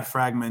 it's mad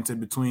fragmented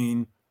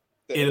between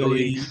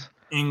Italy,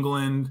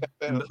 England,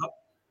 and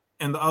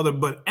the other.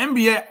 But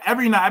NBA,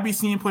 every night I be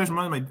seeing players from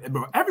like,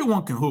 bro,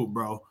 everyone can hoop,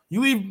 bro.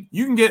 You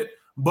can get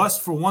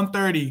bust for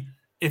 130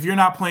 if you're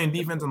not playing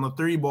defense on the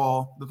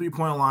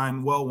 3-point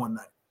line well one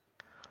night.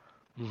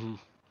 Mm-hmm.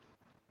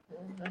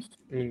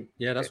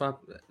 Yeah, that's why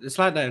it's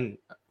like that in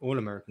all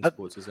American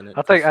sports, isn't it?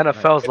 I think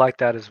NFL's like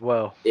that as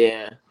well.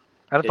 Yeah,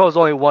 NFL's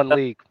only one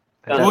league.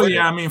 Oh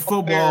yeah, I mean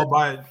football,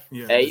 but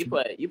yeah. Hey,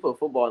 you put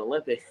football in the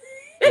Olympics.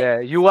 Yeah,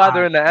 you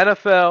either in the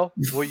NFL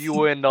or you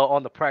were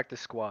on the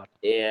practice squad.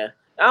 Yeah,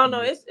 I don't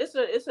know. It's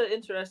an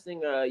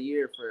interesting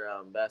year for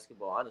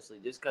basketball, honestly,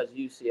 just because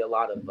you see a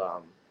lot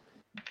of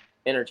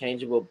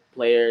interchangeable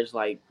players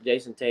like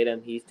Jason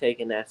Tatum. He's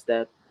taking that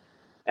step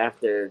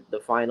after the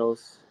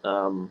finals.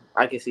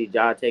 I can see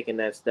Ja taking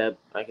that step.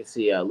 I can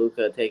see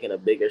Luka taking a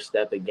bigger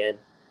step again.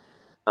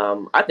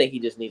 I think he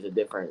just needs a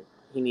different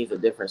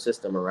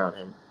system around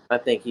him. I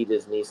think he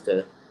just needs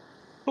to.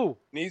 Who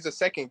needs a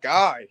second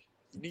guy?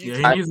 He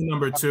needs a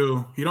number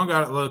two. He don't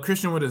got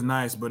Christian Wood is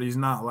nice, but he's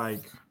not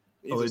like.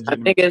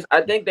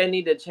 I think they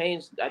need to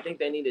change. I think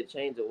they need to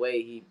change the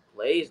way he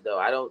plays,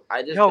 though.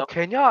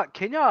 Can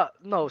y'all?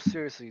 No,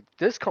 seriously,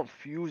 this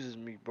confuses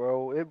me,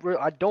 bro.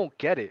 I don't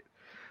get it.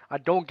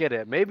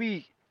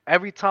 Maybe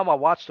every time I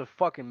watch the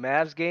fucking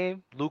Mavs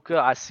game,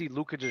 I see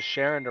Luka just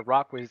sharing the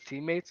rock with his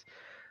teammates,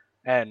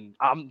 and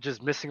I'm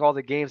just missing all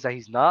the games that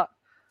he's not.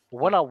 But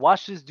when I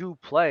watch this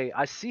dude play,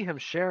 I see him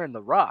sharing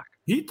the rock.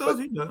 He does.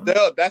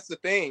 That's the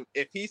thing.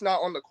 If he's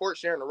not on the court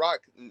sharing the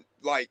rock,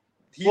 like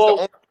he's the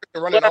only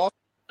person running off.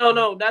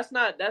 No, that's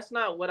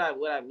not what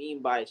I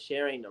mean by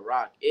sharing the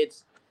rock.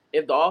 It's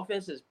if the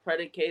offense is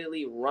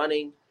predicatedly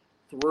running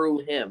through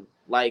him.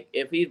 Like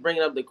if he's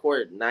bringing up the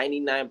court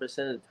 99% of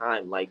the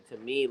time, like to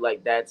me,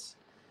 like that's.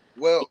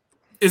 Well,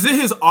 is it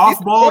his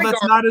off ball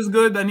that's not as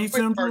good that needs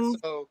to improve?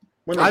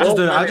 I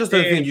just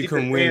don't think you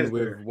can win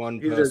with one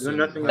person.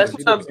 That's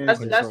what I'm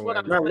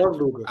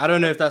saying. I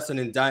don't know if that's an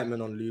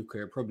indictment on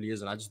Luka. It probably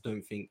isn't. I just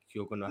don't think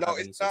you're gonna have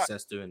any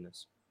success doing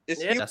this.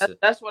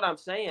 That's what I'm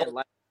saying.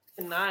 Like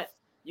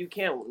you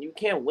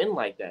can't win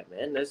like that,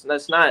 man.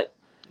 That's not.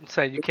 I'm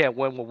saying you can't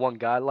win with one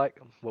guy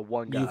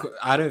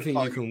I don't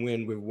think you can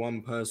win with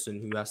one person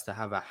who has to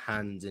have a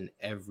hand in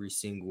every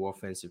single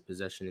offensive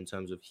possession in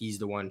terms of he's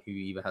the one who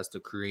either has to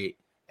create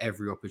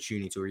every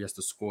opportunity or he has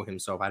to score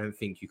himself. I don't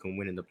think you can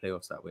win in the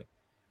playoffs that way.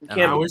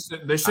 I wish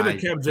they should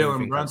have kept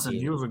Jalen Brunson.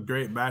 He was a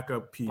great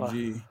backup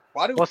PG.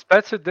 Well,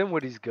 Spencer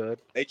Dinwiddie's good.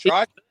 They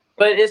tried,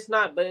 but it's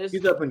not. But it's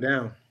he's up and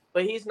down.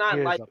 But he's not He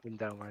is like up and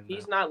down right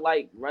he's now. not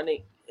like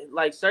running.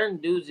 Like certain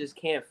dudes just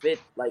can't fit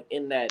like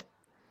in that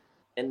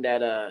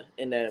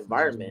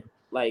environment.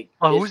 Like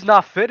who's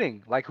not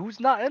fitting? Like who's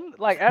not in?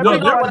 Like No,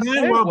 everybody's they're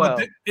playing playing well.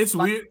 but it's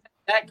weird.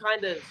 that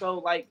kind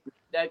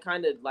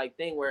of like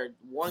thing where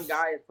one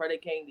guy is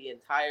predicating the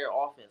entire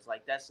offense.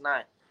 Like that's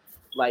not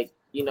like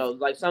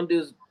like some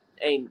dudes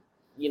ain't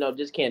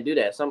just can't do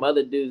that. Some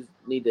other dudes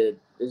need to.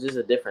 It's just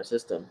a different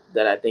system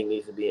that I think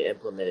needs to be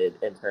implemented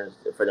in terms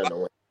for them to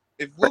win.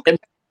 if Luke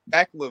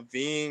back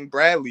Levine,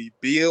 Bradley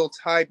Beal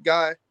type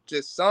guy,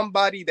 just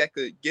somebody that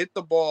could get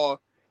the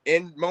ball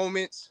in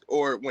moments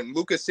or when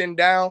Luka's sitting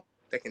down,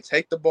 that can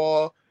take the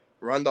ball,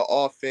 run the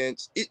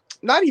offense. It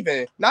not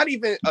even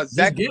a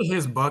Zach. Just get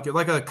his bucket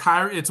like a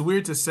Kyrie. It's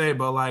weird to say,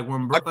 but like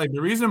when the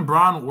reason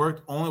Bron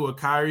worked only with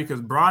Kyrie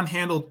because Bron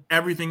handled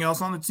everything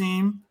else on the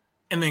team,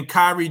 and then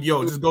Kyrie,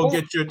 just go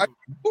get your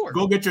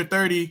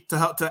 30 to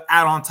help to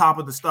add on top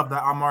of the stuff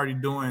that I'm already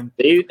doing.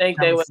 Do you think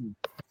they would?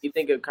 You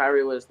think if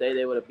Kyrie would have stayed,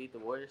 they would have beat the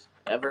Warriors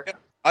ever?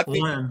 I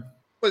think it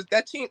was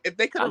that team. If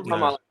they could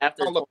have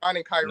after LeBron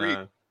and Kyrie.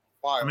 Nah.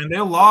 I mean, they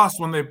lost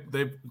when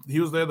he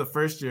was there the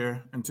first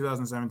year in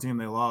 2017.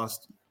 They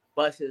lost.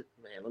 But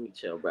man, let me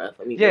chill, bro.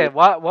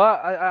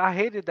 Why? I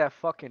hated that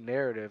fucking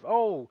narrative.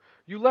 Oh,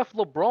 you left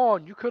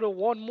LeBron. You could have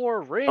won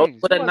more rings.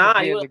 But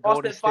he would have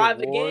lost in 5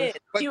 again.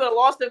 He would have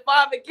lost in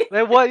 5 again.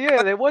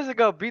 They wasn't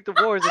gonna beat the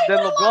Warriors, and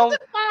then LeBron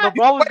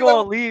was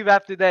gonna leave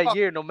after that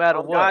year, no matter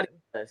what.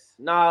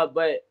 Nah,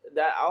 but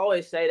that I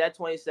always say that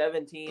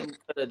 2017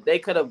 they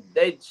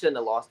shouldn't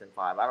have lost in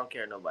 5. I don't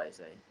care what nobody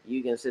say.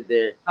 You can sit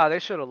there. Nah, they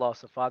should have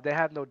lost in 5. They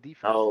had no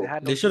defense. Oh,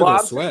 they should have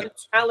got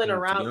swept. Talent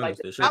around like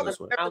I would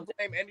never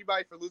blame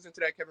anybody for losing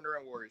to that Kevin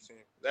Durant Warriors team.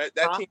 That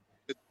team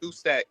is too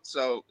stacked,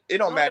 so it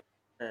don't matter.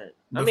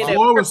 The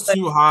floor was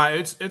too high.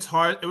 It's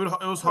hard. It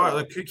was hard.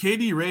 Like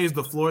KD raised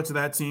the floor to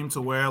that team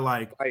to where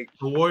like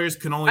the Warriors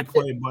can only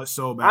play but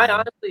so bad.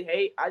 I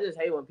just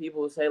hate when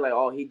people say like,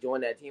 "Oh, he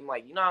joined that team."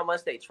 Like, you know how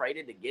much they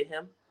traded to get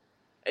him?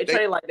 They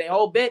traded like their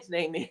whole bench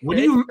named me. What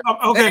do you?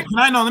 Okay,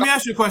 let me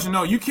ask you a question.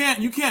 No, you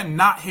can't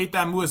not hate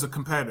that move as a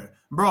competitor,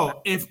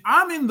 bro. If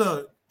I'm in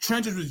the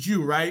trenches with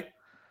you, right,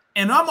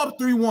 and I'm up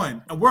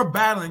 3-1 and we're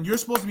battling, you're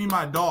supposed to be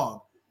my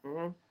dog.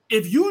 Mm-hmm.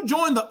 If you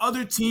join the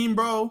other team,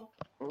 bro.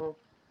 Mm-hmm.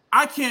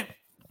 I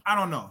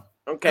don't know.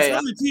 Okay.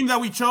 Especially the team that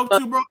we choked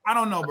to, bro. I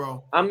don't know,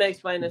 bro. I'm gonna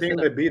explain this.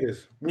 They beat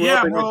us.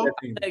 Yeah, bro.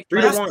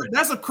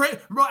 That's a crazy,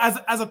 bro.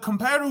 As a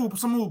competitor,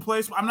 someone who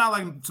plays, I'm not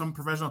like some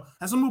professional.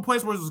 As someone who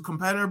plays sports as a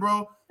competitor,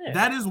 bro,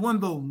 that is one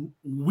of the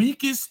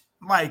weakest,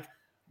 like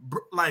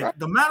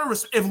the matter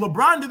of if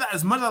LeBron did that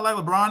as much as I like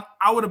LeBron,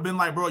 I would have been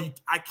like, bro,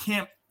 I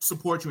can't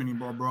support you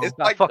anymore, bro. It's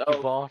like fuck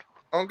you, Vaughn.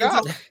 On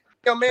God.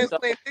 Your man's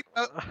playing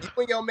pickup. You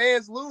and your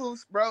man's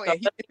lose, bro, and he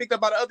get picked up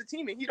by the other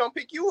team, and he don't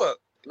pick you up.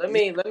 Let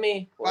me.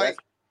 Like,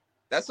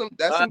 that's some.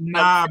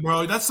 Nah,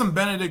 bro. That's some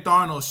Benedict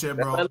Arnold shit,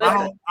 bro.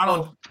 I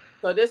don't.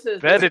 So this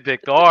is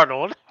Benedict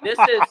Arnold. This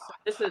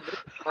is.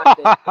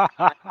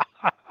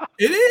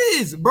 It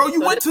is, bro.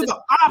 You went to the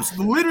ops,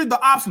 literally the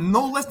ops,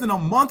 no less than a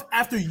month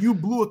after you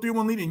blew a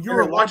 3-1 lead, and you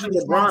were watching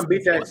LeBron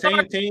beat that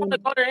same team.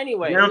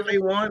 Anyway, round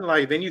 3-1,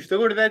 like then you still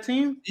go to that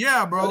team?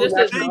 Yeah, bro. This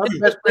is the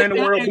best player in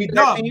the world beat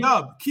that team.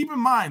 Dub, keep in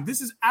mind,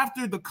 this is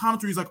after the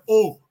commentary is like,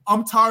 "Oh,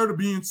 I'm tired of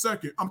being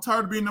second. I'm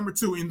tired of being number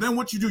 2." And then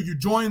what you do? You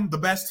join the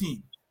best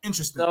team.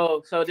 Interesting.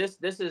 So this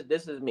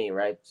is me,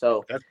 right?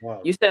 So that's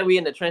wild. You said we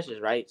in the trenches,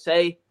 right?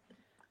 Say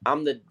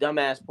I'm the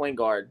dumbass point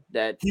guard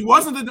that he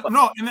wasn't the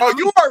no.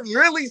 You are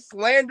really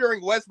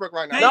slandering Westbrook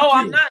right now. No,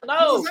 I'm not.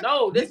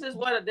 No. This is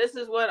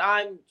what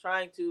I'm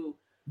trying to.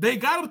 They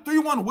got a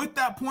 3-1 with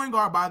that point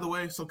guard, by the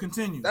way. So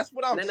continue. That's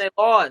what I'm. And then they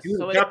lost. He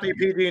was top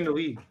PG in the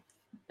league.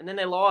 And then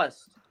they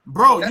lost.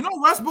 Bro, you know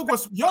Westbrook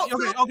was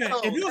okay.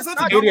 If you was such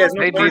a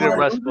they needed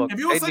Westbrook. If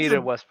you was they needed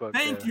Westbrook.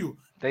 Thank you.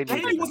 They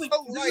KD wasn't.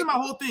 This is my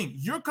whole thing.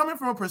 You're coming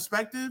from a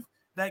perspective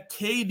that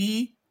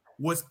KD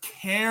was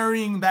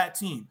carrying that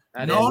team.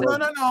 No.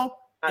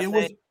 It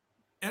was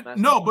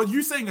no, but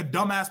you're saying a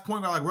dumbass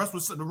point guard like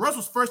Russ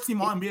was first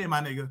team All NBA,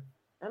 my nigga.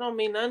 I don't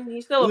mean nothing.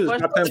 He's still a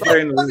first.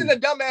 Wasn't a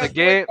dumbass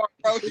game.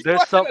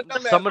 There's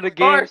some of the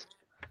games.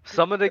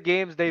 Some of the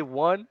games they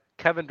won.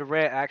 Kevin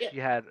Durant actually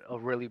had a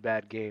really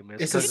bad game.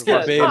 It's a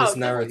Skip Bayless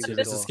narrative.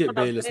 It's a Skip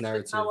Bayless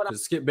narrative.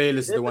 Because Skip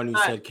Bayless is the one who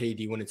said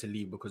KD wanted to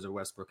leave because of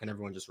Westbrook, and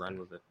everyone just ran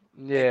with it.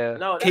 Yeah.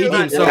 No, KD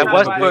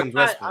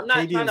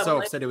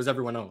himself said it was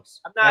everyone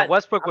else.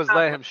 Westbrook was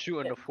letting him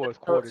shoot in the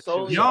fourth quarter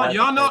too.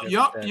 Y'all know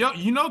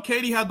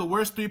KD had the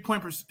worst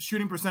 3-point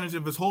shooting percentage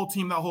of his whole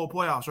team that whole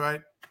playoffs,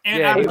 right?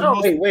 And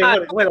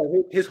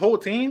wait. His whole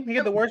team? He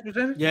had the worst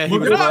percentage? Yeah,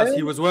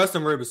 he was worse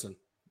than Roberson.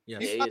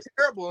 Yes. He's not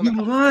terrible.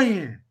 You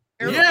lying.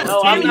 Yes,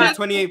 No, I'm not.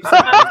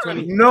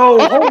 28%. No,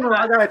 hold on.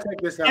 I gotta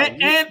check this out.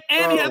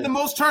 And he had the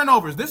most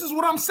turnovers. This is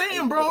what I'm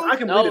saying, bro. I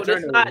can No, believe the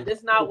that's turnovers. not.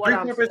 That's not what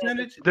I'm saying.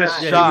 percentage.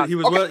 This Yeah, shock. he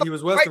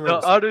was worse than The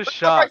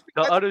Robinson.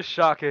 utter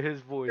shock in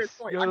his voice.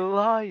 You're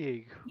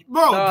lying.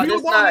 Bro, No,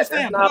 people that's don't not-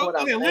 understand. that's not People- what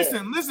I'm okay,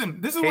 saying.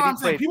 listen. This is KD what I'm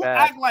saying. played People bad.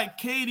 act like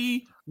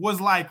KD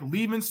was like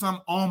leaving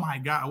some. Oh my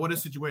god, what a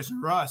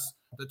situation, Russ.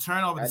 The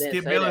turnover, I the didn't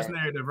Skip say Bayless that.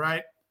 narrative,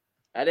 right?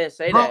 I didn't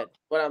say Bro.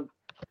 that.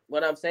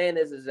 What I'm saying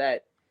is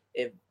that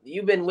if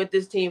you've been with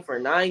this team for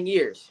 9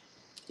 years,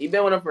 you've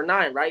been with them for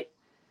 9, right?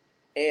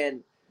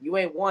 And you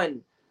ain't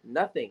won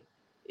nothing.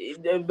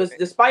 But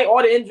despite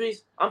all the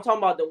injuries, I'm talking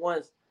about the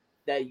ones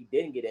that you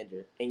didn't get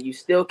injured and you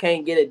still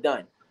can't get it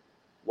done.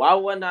 Why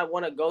wouldn't I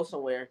want to go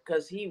somewhere?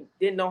 Because he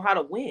didn't know how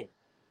to win.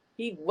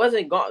 He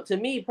wasn't gone. To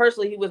me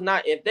personally, he was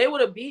not. If they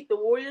would have beat the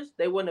Warriors,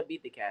 they wouldn't have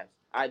beat the Cavs.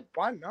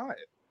 Why not?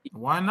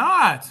 Why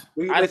not?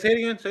 Wait, say it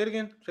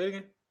again.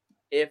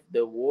 If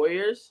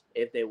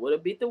they would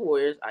have beat the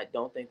Warriors, I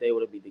don't think they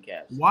would have beat the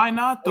Cavs. Why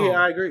not though?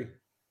 Yeah, I agree.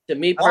 To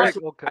me I think,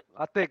 personally,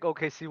 I think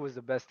OKC was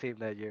the best team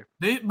that year.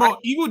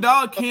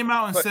 Iguodala came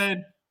out and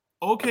said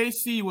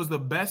OKC was the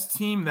best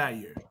team that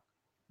year.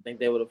 I think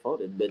they would have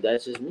folded, but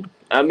that's just me.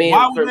 I mean,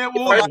 Why would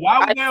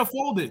they have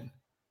folded?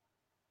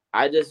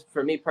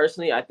 For me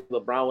personally, I think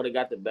LeBron would have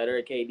got the better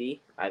of KD.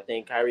 I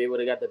think Kyrie would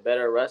have got the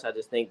better of Russ. I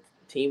just think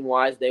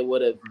team-wise, they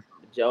would have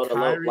gelled a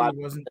Kyrie lot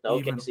wasn't than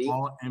even OKC.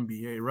 all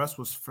NBA. Russ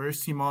was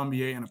first team all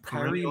NBA and a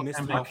Kyrie perennial missed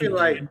MVP. half I feel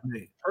like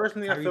NBA.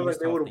 personally, I Kyrie feel like missed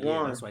they half would the have year,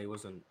 won. That's why he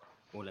wasn't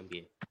all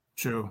NBA.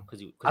 True.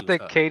 I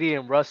think KD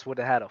and Russ would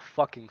have had a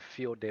fucking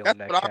field day on that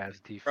That's what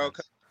Cavs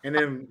defense. And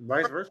then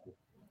vice versa.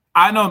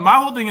 I know. My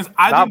whole thing is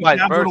I Not think the vice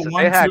Cavs would versa. have They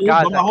won had too.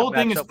 guys But that my whole could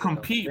thing match is up with them.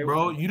 compete, They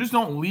bro. would. You just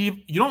don't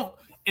leave. You don't.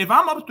 If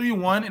I'm up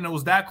 3-1 and it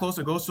was that close,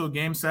 it goes to a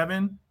game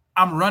 7.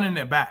 I'm running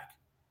it back.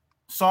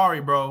 Sorry,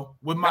 bro.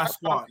 With my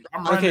squad,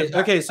 I'm running it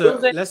back. Okay. So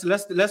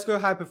let's go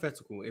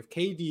hypothetical. If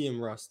KD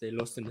and Russ they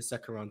lost in the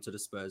second round to the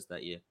Spurs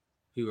that year,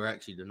 who were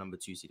actually the number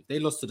 2 seed, if they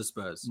lost to the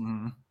Spurs,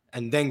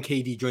 and then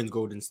KD joins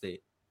Golden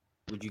State,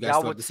 would you guys Y'all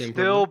still have would the same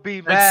still problem?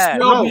 be mad.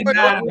 Still be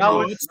mad, Y'all bro.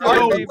 would It's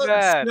still be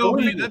mad. still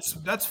be-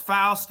 that's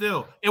foul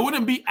still. It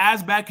wouldn't be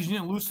as bad because you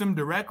didn't lose them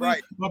directly.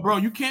 Right. But bro,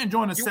 you can't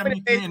join a You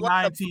 73 and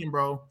would've 19,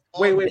 bro.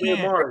 Wait,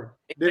 Man. Mark.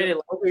 They Did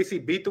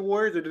OKC beat the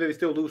Warriors or did they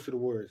still lose to the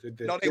Warriors?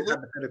 No, they lose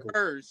to the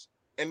Spurs,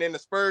 and then the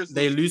Spurs.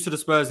 They lose to the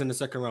Spurs in the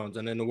second round,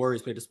 and then the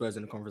Warriors play the Spurs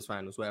in the conference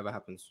finals. Whatever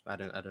happens, I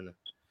don't know.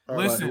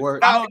 Listen,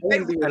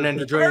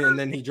 And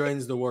then he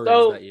joins the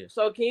Warriors that year.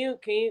 So can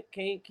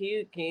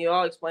you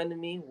all explain to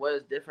me what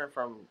is different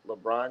from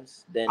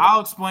LeBron's? Then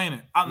I'll explain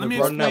it. Let me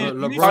explain it.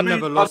 LeBron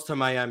never lost to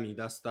Miami.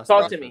 That's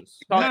talk to me.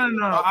 No.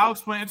 I'll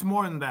explain. It's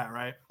more than that,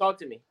 right? Talk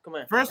to me. Come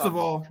on. First of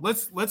all,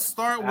 let's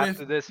start with.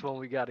 After this one,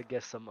 we got to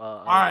get some.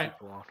 All right.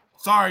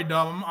 Sorry,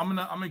 Dom. I'm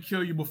gonna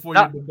kill you before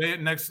you debate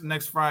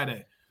next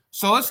Friday.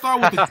 So let's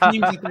start with the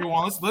teams that they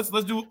want. Let's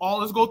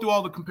go through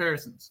all the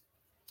comparisons.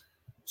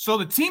 So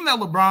the team that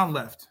LeBron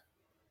left,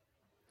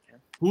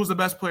 who was the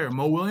best player?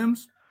 Mo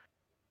Williams?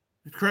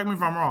 Correct me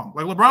if I'm wrong.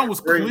 Like LeBron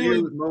was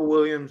clearly Mo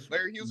Williams.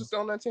 Larry Hughes was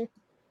still on that team.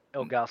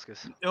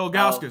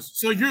 Ilgauskas.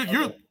 So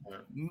you're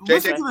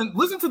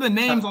listen to the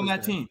names on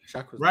that team,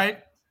 right?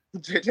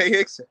 J.J.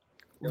 Hickson.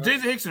 J.J.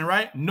 Hickson,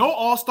 right? No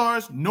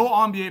All-Stars, no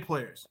NBA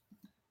players.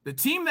 The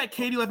team that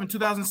KD left in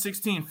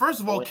 2016,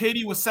 first of all,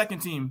 KD was second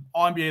team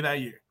All-NBA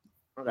that year.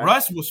 Okay.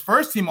 Russ was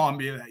first team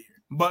All-NBA that year.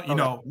 But,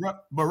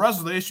 but Russ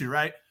was the issue,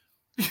 right?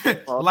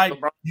 Like,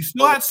 you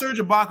still had Serge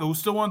Ibaka, who's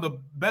still one of the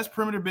best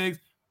perimeter bigs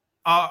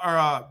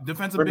or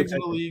defensive bigs in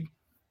the league.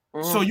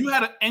 Mm-hmm. So you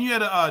had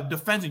a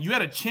defensive. You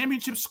had a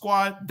championship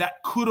squad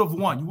that could have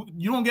won.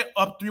 You don't get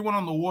up 3-1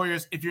 on the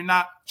Warriors if you're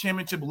not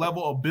championship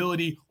level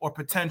ability or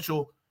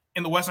potential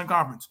in the Western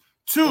Conference.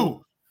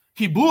 2,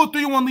 he blew a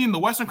 3-1 lead in the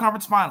Western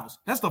Conference Finals.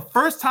 That's the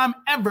first time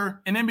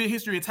ever in NBA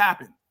history it's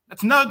happened.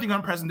 That's another thing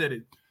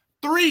unprecedented.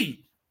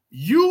 3,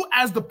 you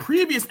as the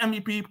previous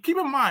MVP, keep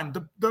in mind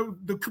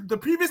the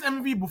previous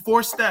MVP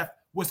before Steph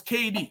was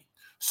KD.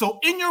 So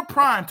in your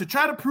prime, to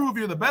try to prove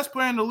you're the best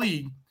player in the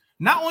league,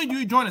 not only do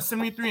you join a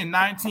 73 and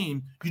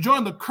 19, you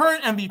join the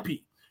current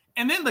MVP.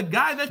 And then the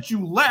guy that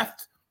you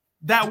left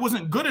that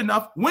wasn't good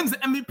enough wins the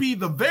MVP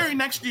the very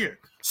next year.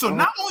 So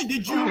not only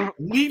did you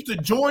leave to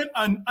join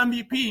an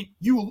MVP,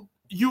 you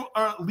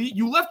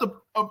left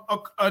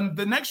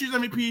the next year's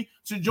MVP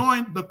to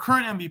join the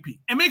current MVP.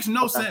 It makes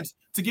no sense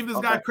to give this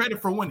guy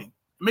credit for winning.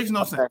 It makes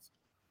no sense.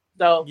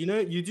 So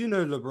you do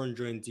know LeBron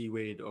joined D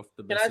Wade off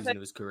the best season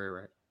of his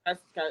career, right?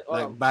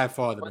 By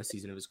far the best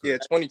season of his career.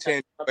 Yeah,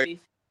 2010.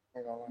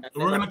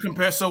 We're gonna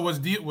compare. So was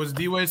D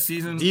Wade's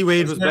season? D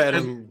Wade was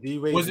better than D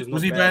Wade. Was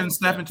he better than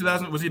Steph in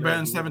 2000? Was he better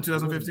than Steph in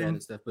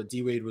 2015? But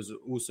D Wade was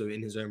also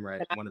in his own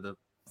right one of the.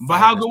 But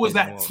how good was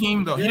that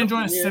team though? He didn't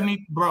join a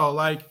 70, bro.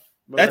 Like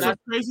that's a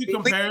crazy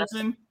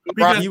comparison.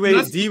 D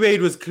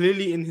Wade was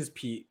clearly in his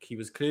peak. He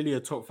was clearly a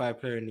top 5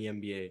 player in the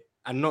NBA,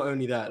 and not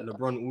only that,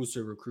 LeBron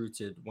also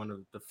recruited one of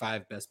the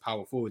 5 best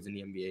power forwards in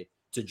the NBA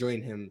to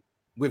join him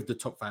with the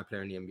top 5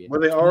 player in the NBA. Were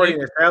they already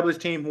an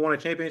established team who won a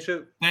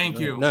championship? Thank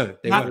you. No,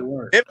 they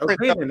weren't.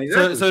 Exactly.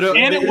 So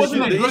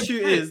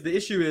the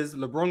issue is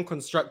LeBron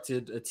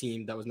constructed a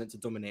team that was meant to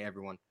dominate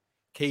everyone.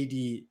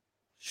 KD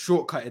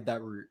shortcutted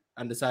that route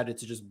and decided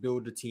to just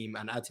build a team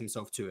and add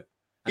himself to it.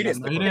 He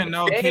didn't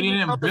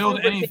build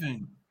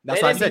anything.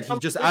 That's what I said. He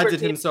just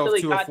added himself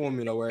to a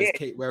formula,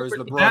 whereas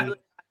LeBron.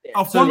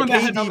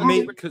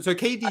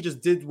 KD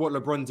just did what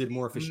LeBron did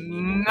more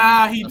efficiently.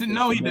 Nah, he didn't.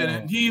 No, he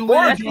didn't. He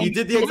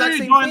did the exact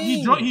same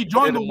thing. He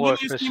joined the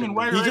Williams team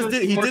and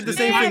he did the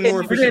same thing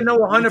more efficiently. We didn't know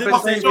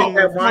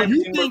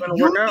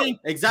 100%.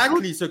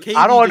 Exactly. So KD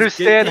I don't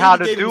understand how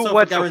the dude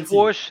went to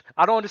 4.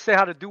 I don't understand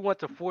how the dude went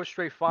to 4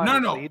 straight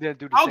finals. No. He didn't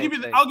do the I'll same give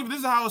you. thing. I'll give you.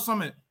 This is how I'll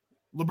sum it.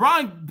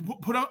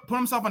 LeBron put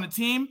himself on a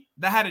team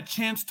that had a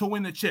chance to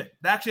win the chip.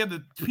 They actually had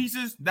the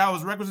pieces that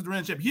was requisite to win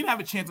the chip. He didn't have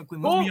a chance in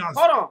Cleveland. Let's be honest.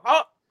 Hold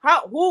on.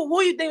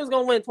 Who you think was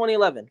gonna win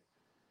 2011?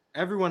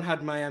 Everyone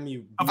had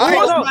Miami. Of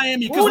course,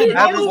 Miami. Because in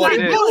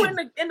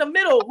the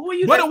middle. Who are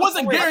you? But it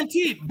wasn't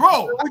guaranteed,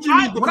 bro. What do you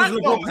mean? Because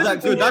LeBron was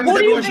that good. That means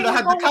everyone should have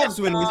had the Cavs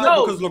win. It's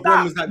not because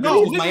LeBron was that good.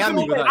 It was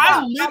Miami with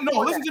that.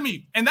 Listen to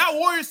me. And that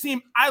Warriors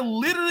team, I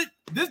literally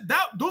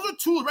those are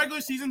 2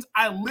 regular seasons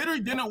I literally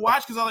didn't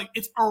watch because I like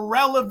it's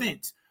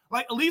irrelevant.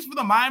 Like at least for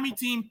the Miami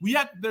team,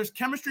 there's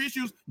chemistry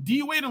issues.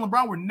 D Wade and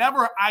LeBron were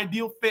never an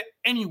ideal fit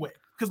anyway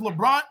because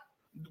LeBron.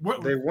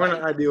 They weren't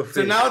an ideal fit.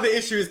 So now the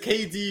issue is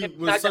KD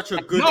was such a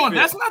good fit.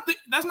 That's not.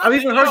 I've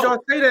even heard y'all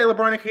say that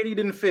LeBron and KD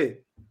didn't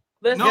fit.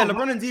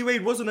 LeBron and D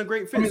Wade wasn't a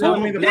great fit. So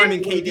I'm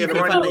blaming KD for the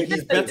fact that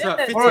he's better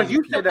at fitting.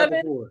 You said that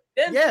before.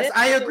 Yes,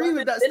 I agree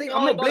with that statement.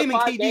 I'm not blaming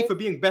KD for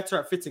being better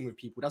at fitting with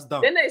people. That's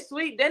dumb. Then they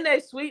sweep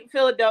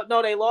Philadelphia.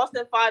 No, they lost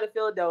in 5 to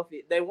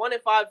Philadelphia. They won in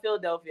 5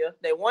 Philadelphia.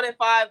 They won in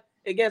 5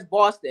 against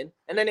Boston,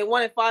 and then they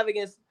won in 5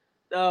 against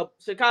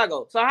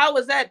Chicago. So how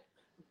was that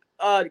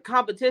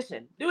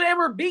competition? Dude, they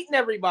were beating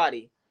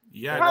everybody.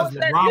 Yeah, because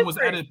LeBron was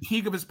at a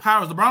peak of his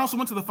powers. LeBron also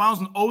went to the finals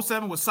in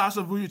 2007 with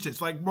Sasha Vujacic.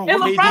 Like, bro,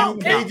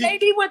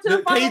 KD went to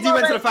the finals. KD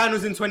went to the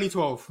finals in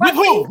 2012. With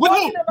who? With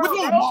who,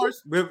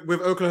 Mars?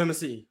 With Oklahoma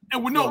City.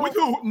 And with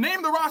who?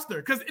 Name the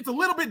roster, because it's a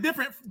little bit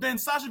different than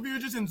Sasha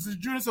Vujacic and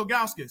Zydrunas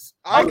Ilgauskas.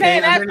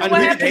 Okay, that's what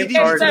happened. Who did KD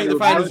beat to make the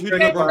finals? Who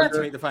did LeBron beat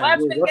to make the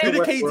finals? Who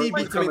did KD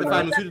beat to make the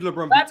finals? Who did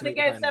LeBron beat to make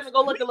the finals?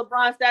 Go look at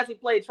LeBron's stats. He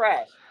played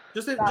trash.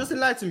 Just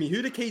lie to me.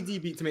 Who did KD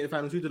beat to make the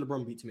finals? Who did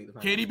LeBron beat to make the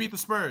finals? KD beat the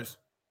Spurs.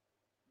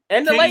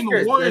 And the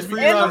Lakers. There's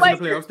 3 rounds in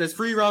the playoffs. There's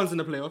 3 rounds in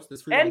the playoffs.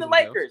 And the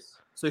Lakers.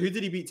 So who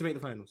did he beat to make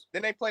the finals?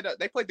 Then they played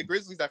the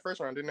Grizzlies that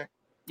first round, didn't they?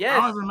 Yes. I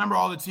don't even remember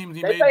all the teams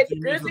he made. They played the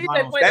Grizzlies,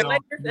 they played the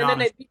Lakers, and then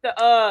they beat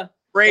the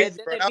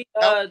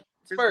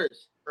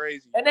Spurs.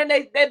 Crazy. And then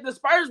the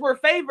Spurs were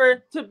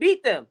favored to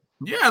beat them.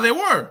 Yeah, they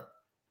were.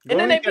 And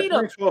then they beat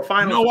them. You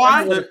know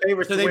why? So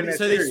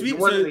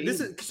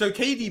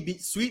KD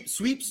beat sweeps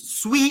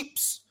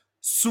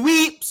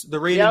the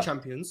reigning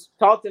champions.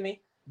 Talk to me.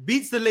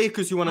 Beats the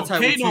Lakers who won a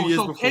title 2 years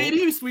before.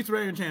 KD sweeps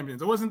reigning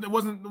champions. It wasn't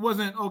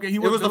okay.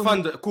 It was the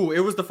Thunder. Cool. It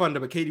was the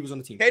Thunder, but KD was on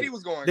the team. KD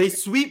was going. They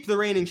sweep the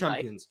reigning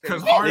champions. They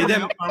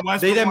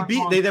then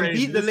beat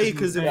the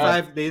Lakers in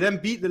 5. They then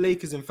beat the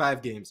Lakers in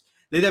 5 games.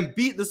 They then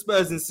beat the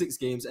Spurs in 6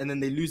 games, and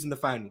then they lose in the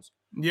finals.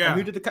 Yeah. And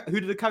who did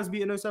the Cavs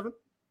beat in 2007?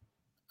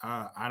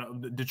 I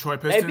don't. Detroit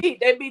Pistons.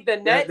 They beat the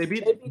Nets. They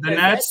beat the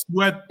Nets.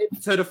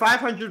 So the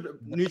 500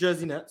 New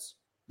Jersey Nets.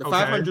 The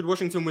 500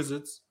 Washington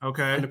Wizards,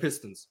 and the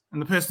Pistons.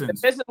 The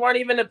Pistons weren't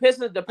even the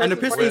Pistons. The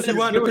Pistons who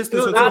won the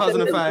Pistons in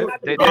 2005.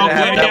 They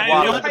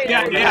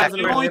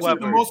only took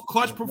the most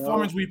clutch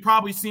performance we've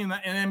probably seen in the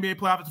NBA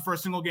playoffs the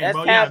first single game.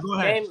 Go ahead.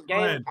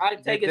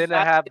 They didn't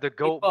have the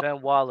GOAT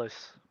Ben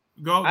Wallace.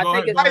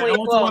 I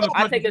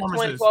take it's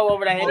 2012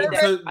 over that any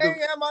day.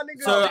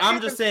 So I'm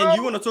just saying,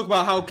 you want to talk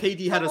about how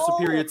KD had a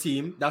superior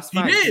team? That's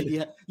fine. He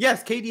did.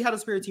 Yes, KD had a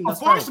superior team.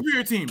 That's fine.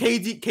 Superior team.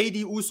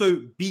 KD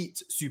also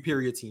beat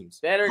superior teams.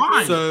 Better.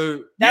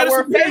 So that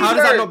were favored. How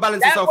does that not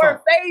balance itself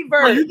out?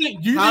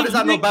 How does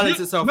that not balance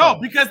itself out?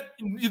 No, because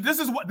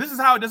this is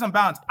how it doesn't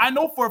balance. I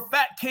know for a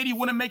fact KD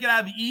wouldn't make it out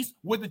of the East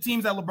with the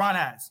teams that LeBron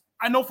has.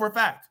 I know for a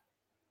fact.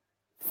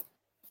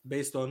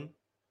 Based on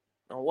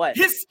what?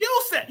 His skill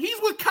set. He's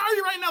with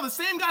Kyrie right now, the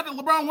same guy that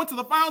LeBron went to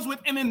the finals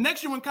with, and then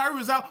next year when Kyrie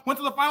was out, went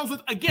to the finals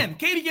with again.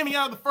 KD getting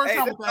out of the first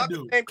time with that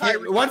dude.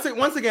 Once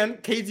again,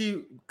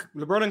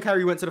 LeBron and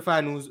Kyrie went to the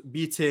finals,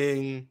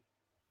 beating.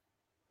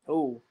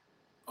 Oh.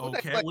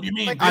 Okay, what do you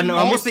mean? I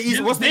know. What's the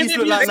East look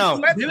like now?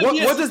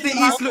 What does the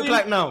East look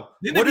like now?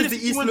 What does the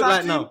East look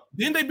like now?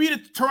 Didn't they beat a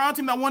Toronto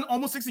team that won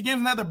almost 60 games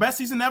and had their best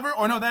season ever?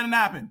 Or no, that didn't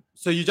happen.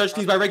 So you judge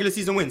teams by regular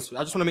season wins.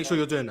 I just want to make sure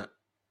you're doing that.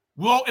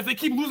 Well, if they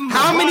keep losing,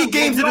 how many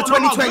games did the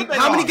 2010?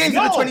 How many games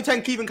did the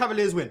 2010 Cleveland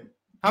Cavaliers win?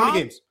 How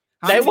many games?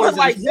 They won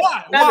like 7.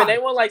 They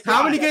won like 7.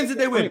 How many games did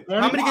they win?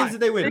 How many games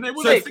did they win?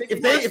 So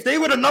if they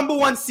were the number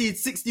 1 seed,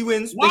 60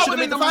 wins, they should have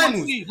made the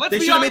finals. They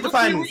should have made the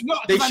finals.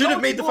 They should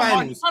have made the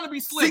finals.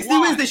 60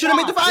 wins, they should have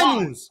made the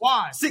finals.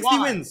 Why? 60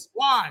 wins.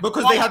 Why?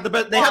 Because they had the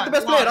best. They had the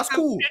best player. That's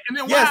cool.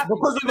 Yes,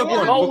 because of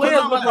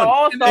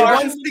LeBron. They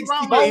won 60 games.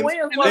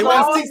 They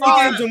won 60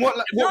 games, and where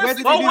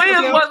did they lose?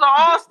 Williams was an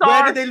all-star.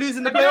 Where did they lose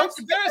in the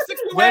playoffs?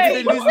 Where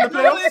did they lose in the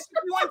playoffs?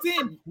 61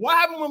 team. What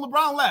happened when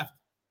LeBron left?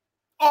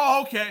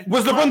 Oh, okay.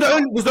 Was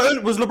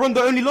LeBron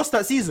the only loss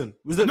that season?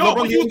 Was it no,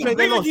 LeBron the only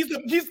they lost?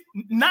 He's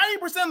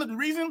 90% of the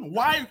reason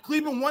why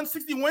Cleveland won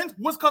 60 wins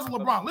was because of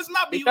LeBron. Let's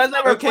not be because they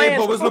were okay,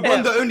 but was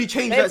LeBron the only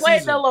change that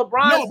season? The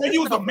LeBron no, but he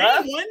was the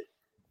main one.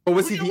 Or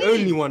was he the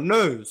only one?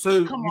 No. So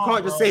you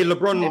can't just say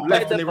LeBron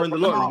left and they were in the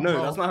lottery.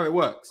 No, that's not how it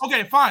works.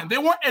 Okay, fine. They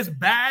weren't as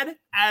bad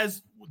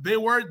as they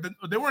were.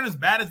 They weren't as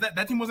bad as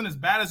that team wasn't as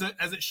bad as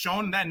it's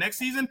shown in that next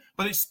season,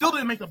 but they still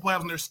didn't make the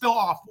playoffs and they're still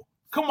awful.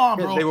 Come on,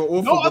 bro. They were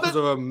awful because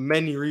of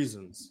many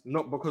reasons,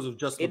 not because of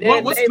just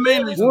what's the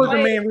main reason? What was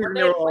the main reason?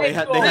 They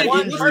had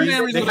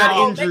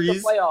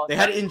injuries. They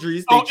had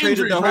injuries. They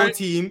traded the whole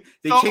team.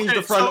 They changed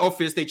the front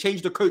office. They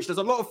changed the coach. There's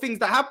a lot of things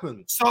that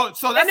happened. So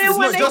that's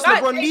not just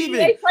LeBron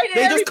leaving.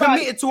 They just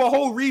committed to a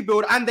whole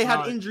rebuild and they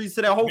had injuries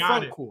to their whole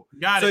front court.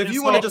 So if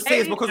you want to just say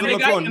it's because of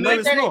LeBron, no,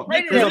 it's not.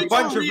 There's a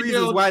bunch of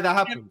reasons why that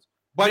happened.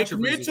 They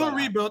committed to a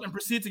rebuild and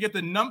proceed to get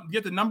the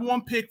number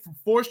one pick for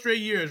 4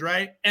 straight years,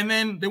 right? And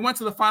then they went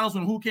to the finals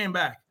when who came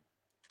back?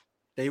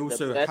 They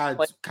also had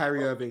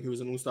Kyrie Irving, who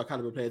was an all-star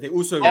caliber player. They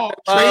also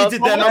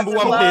traded their number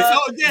one pick.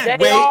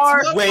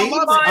 Wait,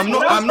 I'm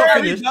not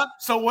finished.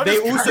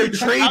 They also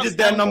traded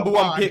their number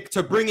one pick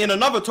to bring in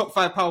another top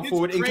 5 power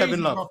forward in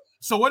Kevin Love.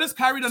 So what is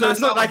Kyrie done? So it's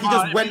not like he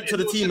just went to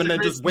the team and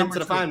then just went to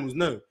the finals.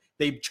 No,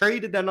 they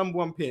traded their number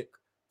one pick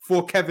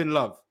for Kevin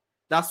Love.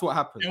 That's what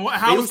happened.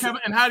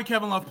 And how did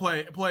Kevin Love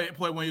play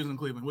when he was in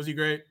Cleveland? Was he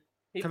great?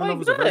 Kevin Love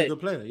was a very good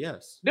player,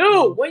 yes.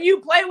 Dude, when you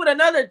play with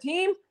another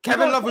team,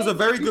 Kevin Love was a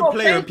very good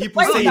player, and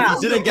people say if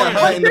he didn't get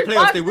hurt in the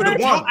playoffs, they would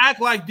have won.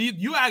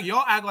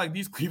 Y'all act like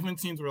these Cleveland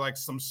teams were like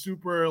some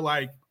super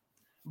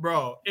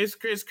bro.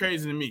 It's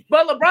crazy to me.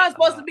 But LeBron's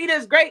supposed to be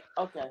this great.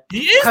 Okay, he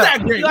is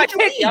that great. I'm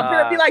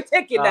gonna be like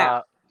Ticket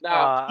now.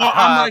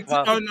 I'm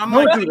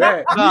not do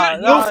that.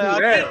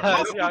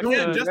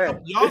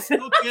 Y'all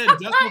still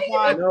can't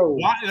justify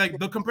why. Like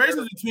the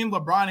comparisons between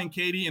LeBron and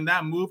KD in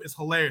that move is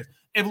hilarious.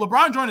 If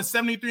LeBron joined a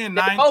 73 and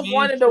 19, they both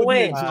wanted to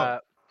win.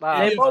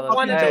 They both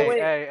wanted to win.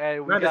 Hey,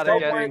 we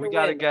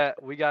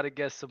gotta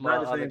get some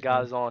other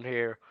guys on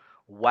here.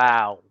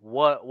 Wow,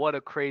 what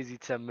a crazy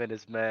 10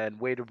 minutes, man.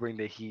 Way to bring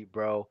the heat,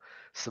 bro.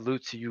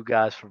 Salute to you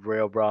guys for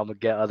real, bro. I'm gonna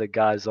get other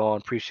guys on.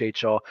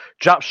 Appreciate y'all.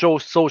 Drop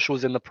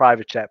socials in the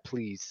private chat,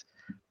 please.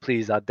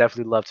 I'd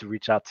definitely love to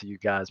reach out to you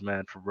guys,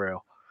 man, for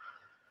real.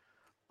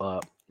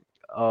 But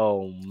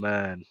oh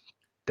man,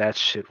 that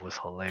shit was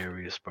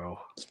hilarious, bro.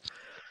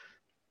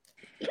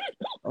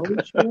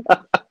 What's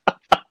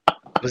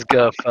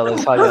good,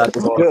 fellas? How y'all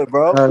doing? Good,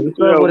 bro.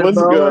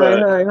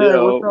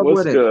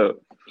 What's good?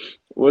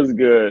 What's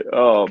good?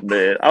 Oh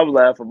man, I'm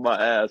laughing my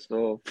ass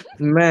off.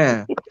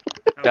 Man,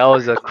 that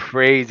was a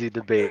crazy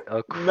debate.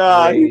 Nah. But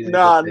I ain't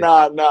gonna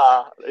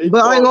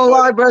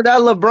lie, bro.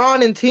 That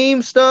LeBron and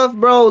team stuff,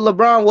 bro.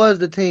 LeBron was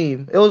the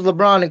team. It was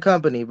LeBron and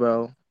company,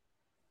 bro.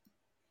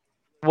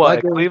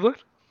 What, Cleveland?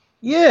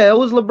 Yeah, it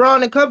was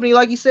LeBron and company.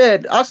 Like you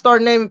said, I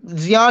started naming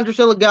Zandris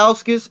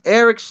Ilgauskas,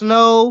 Eric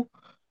Snow,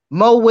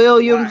 Mo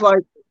Williams.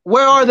 Like,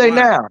 where are they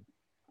now?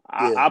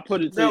 I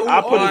put it to you.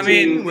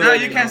 No,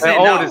 you can't say they're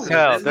old as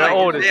hell. They're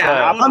old as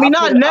hell. I mean,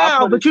 not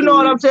now, but you know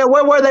what I'm saying.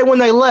 Where were they when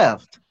they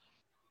left?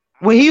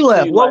 When he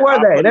left, what were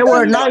they? They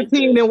were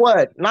 19 and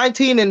what?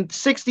 19 and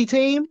 60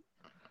 team.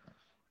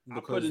 I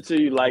put it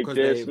to you like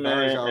this,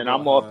 man, and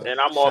I'm off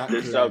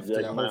this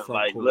subject, man.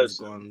 Like,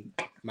 listen,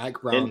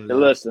 Mike Brown.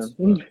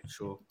 Listen,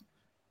 sure.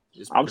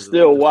 I'm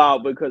still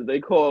wild because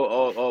they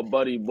call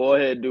buddy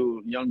boyhead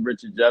dude young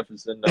Richard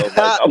Jefferson though.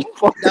 That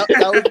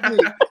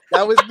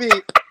was me.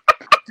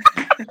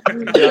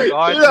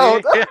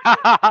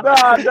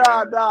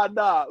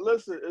 Nah.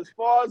 Listen, as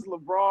far as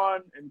LeBron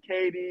and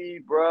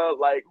KD, bro,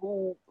 like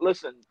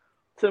listen,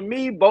 to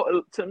me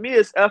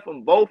it's F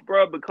them both,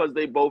 bro, because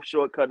they both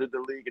shortcutted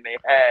the league and they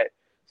had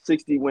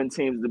 60-win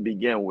teams to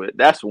begin with.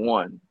 That's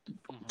one.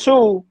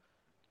 Two,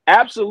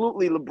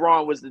 absolutely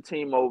LeBron was the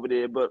team over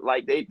there, but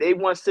like they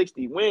won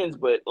 60 wins,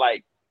 but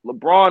like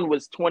LeBron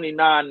was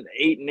 29,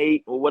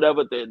 8-8 or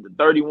whatever, the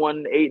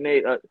 31,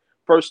 8-8.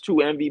 First 2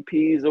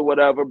 MVPs or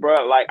whatever,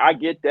 bro. Like, I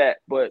get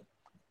that, but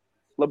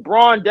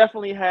LeBron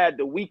definitely had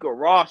the weaker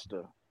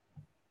roster.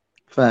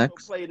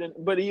 Facts.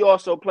 But he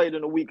also played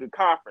in a weaker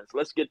conference.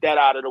 Let's get that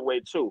out of the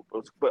way too.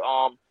 But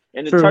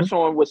and to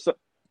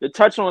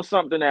touch on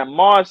something that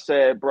Mars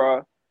said, bro.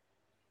 KD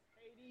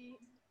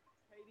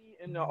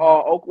in the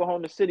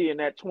Oklahoma City in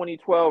that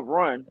 2012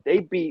 run, they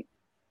beat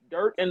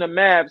Dirk and the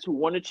Mavs, who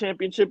won the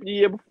championship the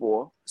year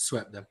before.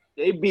 Swept them.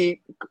 They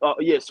beat,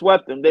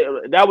 swept them.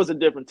 That was a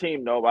different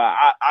team, though.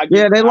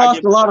 They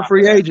lost a lot of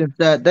free agents.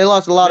 They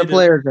lost a lot of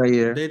players that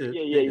year. They did.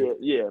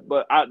 Yeah.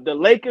 But the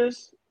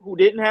Lakers, who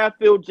didn't have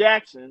Phil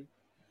Jackson,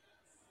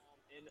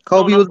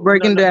 Kobe was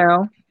breaking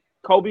down.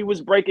 Kobe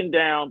was breaking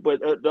down, but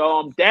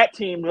that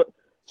team,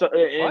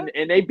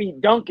 and they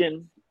beat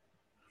Duncan.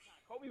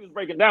 Kobe was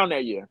breaking down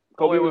that year.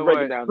 Kobe was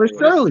breaking down. For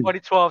sure.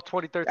 2012,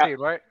 2013,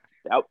 right?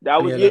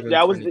 That was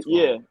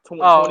 2011,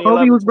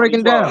 Kobe was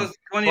breaking down.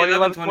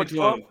 2011,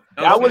 2012.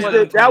 That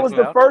was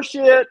the first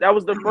year. That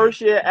was the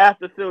first year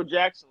after Phil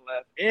Jackson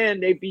left,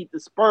 and they beat the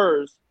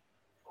Spurs,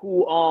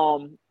 who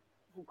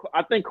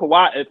I think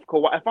Kawhi.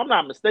 If I'm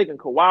not mistaken,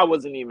 Kawhi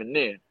wasn't even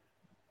there.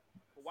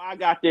 Kawhi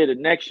got there the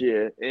next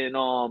year, and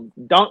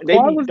they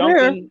beat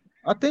Duncan.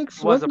 I think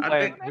he wasn't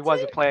playing. He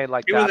wasn't playing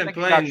like that. I think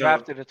he got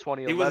drafted in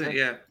 2011. He wasn't.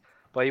 Yeah.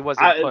 But he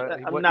wasn't.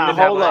 Hold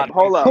up.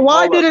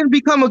 Kawhi didn't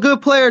become a good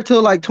player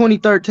till like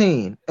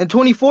 2013. In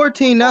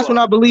 2014, that's when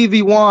I believe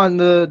he won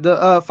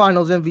the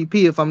Finals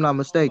MVP, if I'm not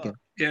mistaken.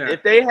 Yeah.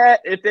 If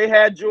they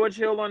had George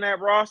Hill on that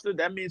roster,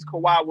 that means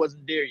Kawhi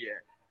wasn't there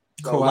yet.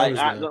 So,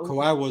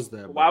 Kawhi was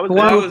there.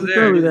 Kawhi was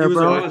there,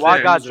 bro.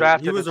 Kawhi got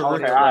drafted. He was a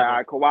rookie. All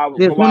right. Kawhi.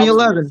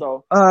 2011.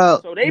 So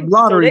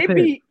Lottery pick. They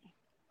beat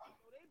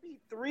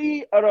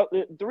three of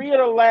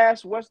the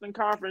last Western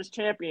Conference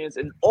champions,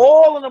 and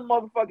all of them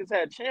motherfuckers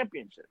had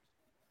championships.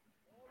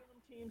 All of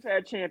them teams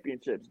had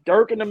championships.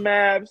 Dirk and the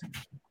Mavs,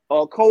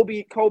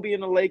 Kobe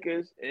and the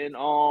Lakers, and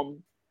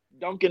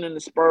Duncan and the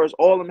Spurs.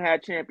 All of them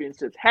had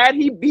championships. Had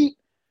he beat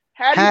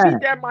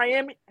that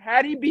Miami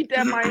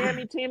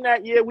team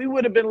that year, we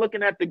would have been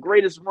looking at the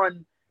greatest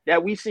run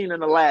that we've seen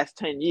in the last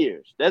 10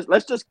 years.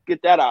 Let's just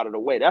get that out of the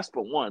way. That's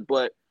for one.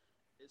 But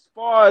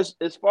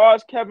as far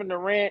as Kevin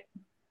Durant.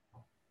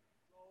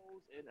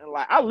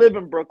 Like, I live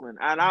in Brooklyn,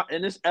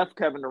 and it's F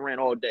Kevin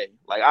Durant all day.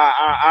 Like,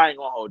 I ain't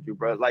gonna hold you,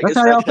 bro. Like, that's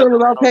how y'all feel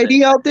about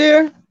KD out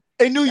there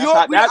in New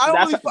York.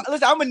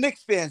 Listen, I'm a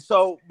Knicks fan,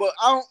 but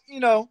I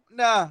don't,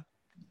 nah.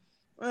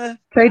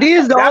 KD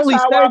is the only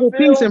stable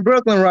piece in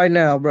Brooklyn right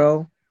now,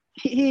 bro.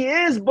 He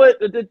is, but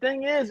the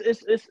thing is,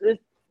 it's the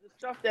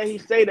stuff that he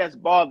say that's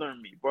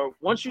bothering me, bro.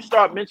 Once you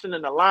start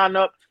mentioning the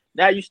lineup,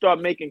 now you start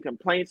making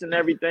complaints and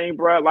everything,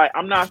 bro. Like,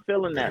 I'm not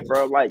feeling that,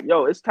 bro. Like,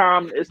 yo, it's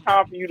time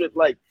for you to,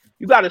 like,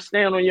 you got to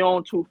stand on your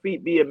own 2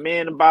 feet, be a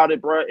man about it,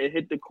 bro, and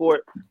hit the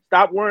court.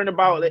 Stop worrying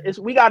about it.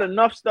 We got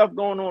enough stuff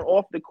going on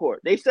off the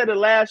court. They said it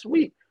last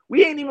week.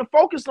 We ain't even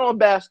focused on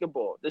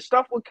basketball. The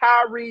stuff with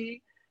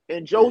Kyrie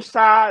and Joe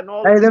Tsai and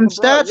all that. Hey, them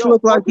stats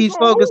look like he's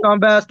focused on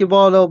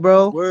basketball, though,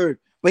 bro. Word.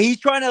 But he's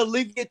trying to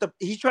alleviate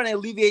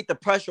the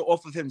pressure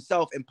off of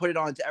himself and put it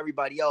on to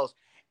everybody else.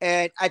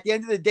 And at the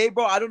end of the day,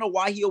 bro, I don't know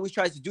why he always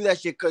tries to do that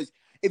shit, because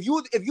if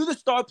you're the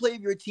star player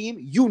of your team,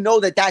 you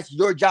know that's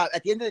your job.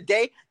 At the end of the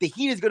day, the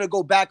heat is going to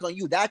go back on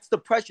you. That's the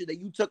pressure that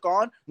you took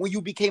on when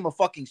you became a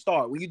fucking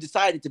star, when you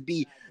decided to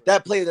be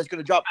that player that's going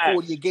to drop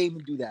 40 a game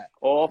and do that.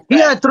 He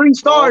had 3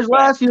 stars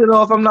last year,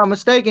 though, if I'm not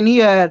mistaken. He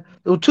had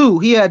 2.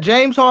 He had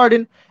James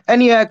Harden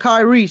and he had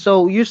Kyrie.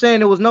 So you're saying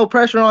there was no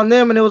pressure on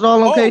them and it was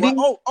all on KD?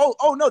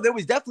 No, there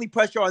was definitely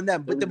pressure on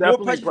them. But the more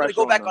pressure is going to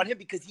go back on him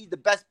because he's the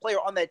best player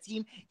on that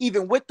team,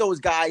 even with those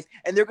guys.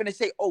 And they're going to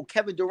say, oh,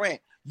 Kevin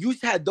Durant, you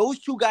had those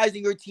 2 guys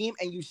in your team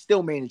and you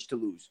still managed to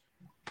lose.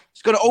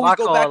 It's going to always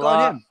go back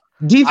on him.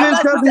 Defense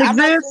doesn't exist. I'm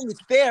not saying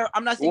it's fair.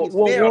 I'm not saying it's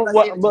fair. I'm not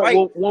saying it's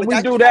right. When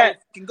we do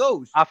that, it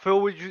goes. I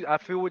feel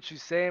what you're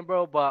saying,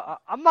 bro. But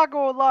I'm not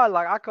gonna lie.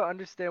 Like, I could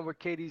understand where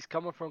KD's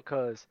coming from,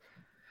 cause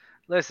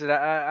listen,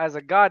 as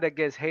a guy that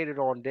gets hated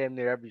on damn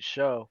near every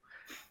show,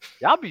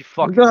 y'all be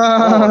fucking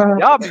annoying.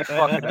 Y'all be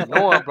fucking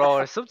annoying, bro.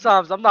 And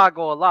sometimes I'm not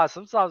gonna lie.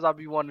 Sometimes I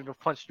be wanting to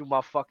punch through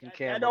my fucking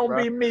camera. That don't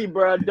bro. be me,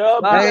 bro.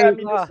 Dub had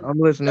me. I'm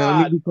listening.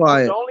 Let me be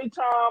quiet.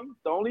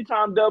 The only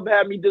time Dub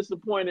had me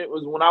disappointed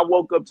was when I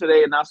woke up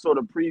today and I saw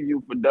the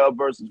preview for Dub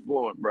versus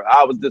Fluent, bro.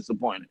 I was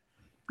disappointed.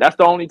 That's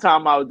the only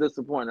time I was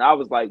disappointed. I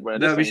was like, bro,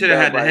 we should have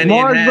had the Henny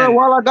Mars, bro,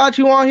 while I got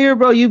you on here,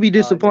 bro, you be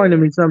disappointing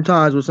me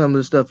sometimes with some of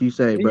the stuff you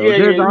say, bro.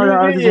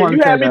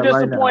 You had me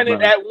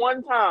disappointed at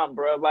one time,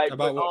 bro. Like,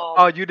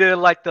 you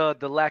didn't like the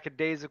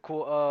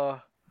lackadaisical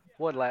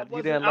what lad?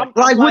 You didn't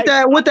like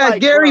with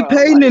that Gary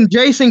Payton and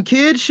Jason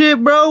Kidd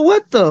shit, bro.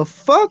 What the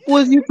fuck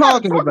was you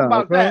talking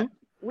about, bro? That.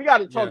 We got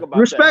to talk about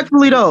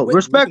respectfully, that. though.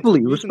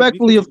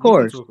 Respectfully, of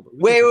course.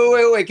 Wait.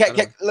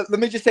 Let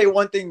me just say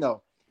one thing,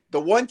 though. The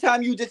one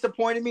time you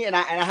disappointed me, and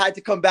I had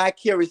to come back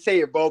here and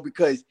say it, bro,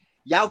 because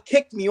y'all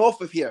kicked me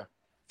off of here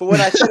for what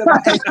I said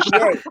about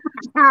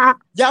SGA.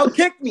 Y'all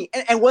kicked me,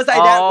 and was I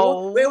that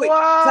wrong? Wait.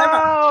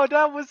 Wow,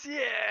 that was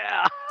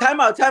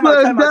Time out. I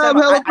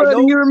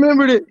know you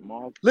remembered it.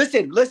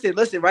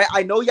 Listen, right?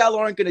 I know y'all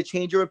aren't gonna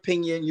change your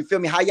opinion. You feel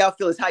me? How y'all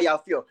feel is how y'all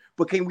feel.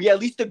 But can we at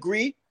least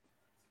agree?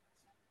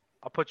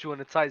 I'll put you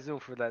in a tight Zoom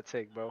for that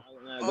take, bro.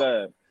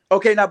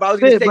 Okay, now, but I was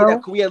gonna say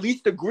that. Can we at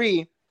least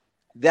agree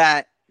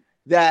that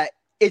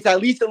it's at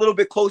least a little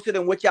bit closer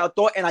than what y'all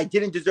thought, and I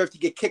didn't deserve to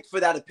get kicked for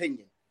that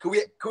opinion? Can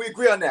we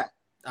agree on that?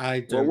 I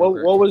do.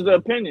 What was the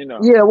opinion, though?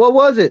 Yeah, what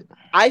was it?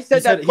 I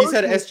said he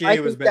said SGA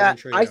was better than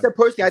Trae Young. I said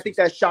personally, I think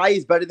that Shai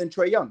is better than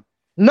Trae Young.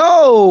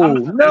 No.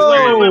 Wait,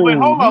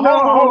 hold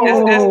on.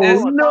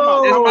 It's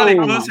probably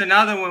closer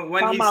now than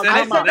when he said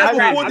it. That's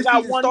before the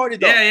season started,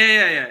 though.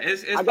 Yeah.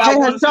 It's probably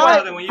closer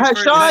now than when you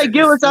first said it. Has Shai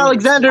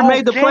Gilgeous-Alexander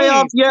made the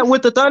playoffs yet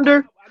with the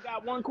Thunder? I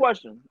got one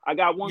question.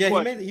 Yeah,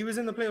 he was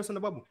in the playoffs in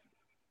the bubble.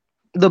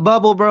 The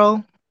bubble,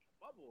 bro.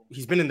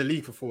 He's been in the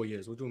league for 4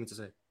 years. What do you want me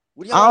to say?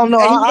 I don't know.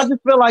 I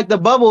just feel like the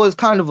bubble is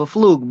kind of a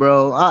fluke,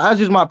 bro. That's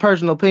just my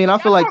personal opinion. I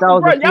feel like that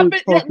was a fluke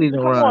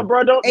postseason run. Come on,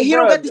 bro. And he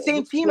don't got the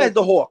same team as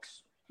the Hawks.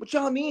 What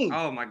y'all mean?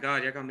 Oh my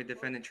God, y'all got me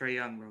defending Trae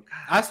Young, bro. God.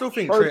 I still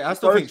think Trae's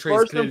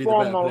clearly the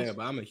better player,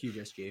 but I'm a huge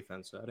SGA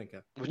fan, so I don't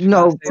care.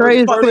 No, Trae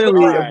is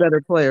clearly a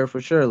better player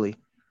for surely.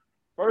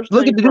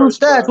 Look at the dude's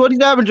stats. What he's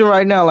averaging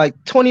right now, like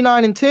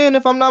 29 and 10,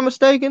 if I'm not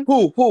mistaken.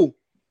 Who?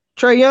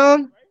 Trae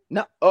Young?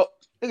 No. Oh,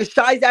 nigga,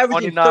 Shai's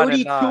averaging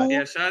 32.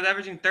 Yeah, Shai's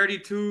averaging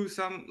 32,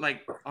 some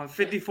like on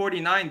 50,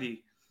 40,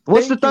 90.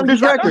 What's the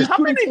Thunder's record? How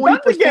many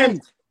Thunder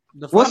games?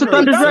 What's the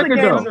Thunder's record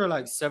though? Thunder are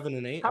like 7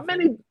 and 8. How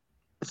many?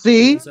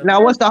 See,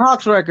 now what's the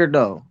Hawks record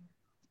though?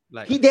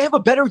 Like they have a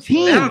better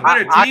team. They have a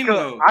better team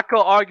though. I could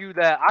argue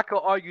that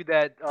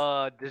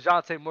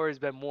DeJounte Murray's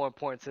been more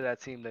important to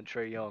that team than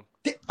Trae Young.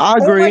 I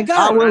agree.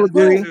 I will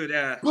agree.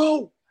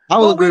 Bro, I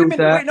will agree with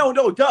that. Wait, no,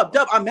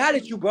 Dub, I'm mad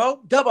at you,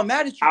 bro. Dub, I'm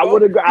mad at you. Bro.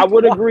 I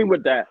would agree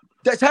with that.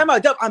 Time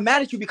out, Dub. I'm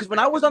mad at you because when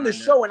I was on the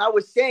show and I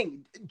was saying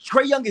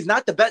Trae Young is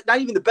not the best,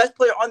 not even the best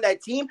player on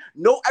that team.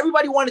 No,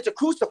 everybody wanted to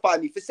crucify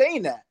me for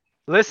saying that.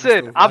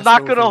 Listen, I'm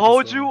not gonna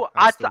hold you.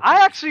 I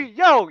actually,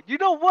 you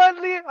know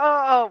what, Lee?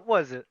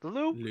 Was it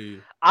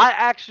Lou? I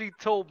actually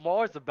told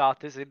Mars about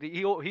this, and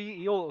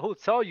he'll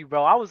tell you,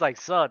 bro. I was like,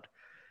 son,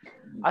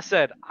 I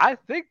said, I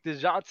think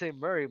DeJounte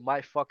Murray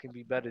might fucking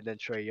be better than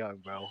Trae Young,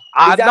 bro.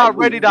 I'm not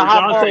ready to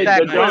hop off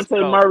that.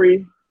 DeJounte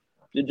Murray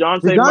is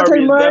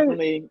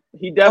definitely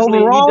he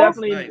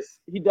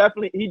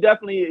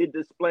definitely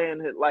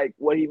displaying like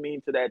what he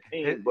means to that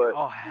team. But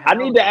I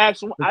need to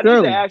ask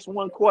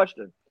one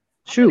question.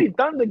 Shoot.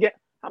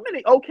 How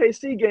many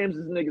OKC games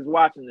is niggas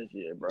watching this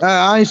year, bro?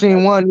 I ain't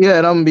seen one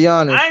yet. I'm gonna be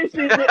honest. I ain't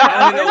seen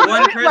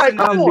one person.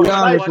 I'm gonna be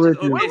honest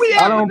with you.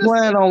 I don't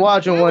plan on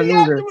watching one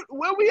either.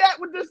 Where we at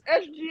with this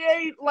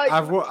SGA? Like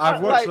I've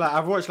watched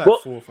like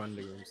 4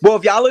 Thunder games. Well,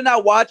 if y'all are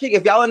not watching,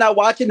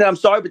 then I'm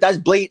sorry, but that's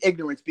blatant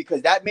ignorance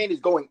because that man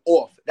is going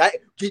off. That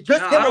just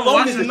him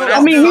alone is.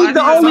 I mean, he's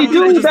the only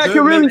dude that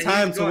can really.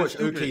 Time to watch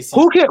OKC.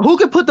 Who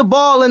can put the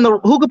ball in the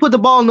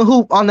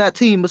hoop on that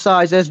team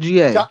besides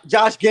SGA?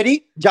 Josh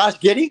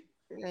Giddey.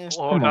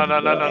 Oh no!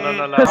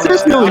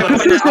 Consistently. Come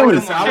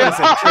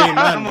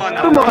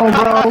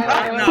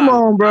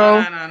on, bro.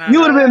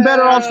 You would have been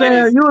better off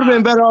saying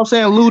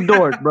Lou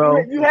Dort, bro.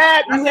 You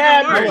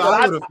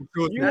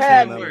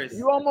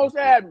almost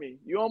had me.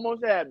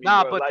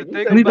 Nah, bro. but like,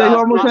 the thing about you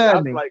almost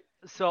had me.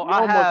 So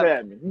I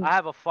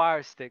have a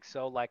fire stick.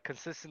 So like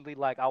consistently,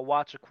 like I'll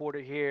watch a quarter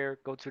here,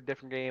 go to a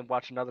different game,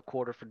 watch another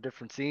quarter for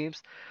different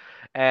teams.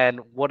 And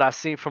what I've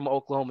seen from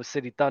Oklahoma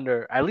City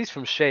Thunder, at least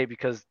from Shea,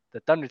 because the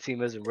Thunder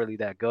team isn't really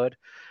that good.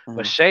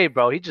 But Shea,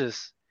 bro, he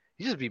just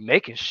be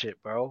making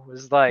shit, bro.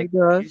 It's like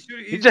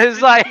he just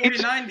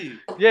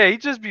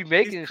be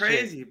making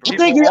crazy, shit. Bro. I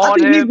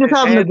think he's just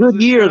having a good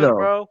year though.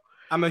 Bro.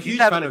 I'm a huge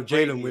fan of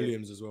Jalen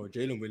Williams as well.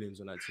 Jalen Williams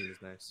on that team is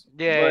nice.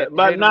 Yeah,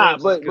 but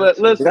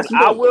listen,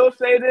 I will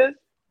say this.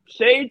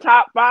 Shea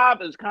top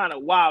 5 is kind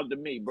of wild to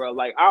me, bro.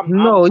 Like he's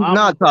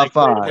not top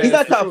 5. He's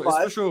not top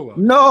 5. Sure.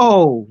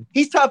 No,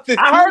 he's top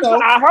 15. I heard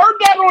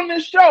that on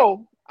this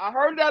show. That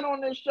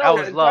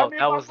was low.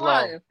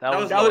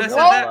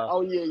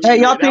 Oh yeah.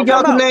 Hey, y'all think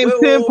y'all can name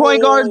 10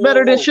 point guards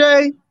better than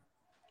Shea?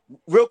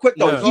 Real quick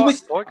though,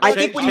 I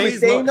think what he was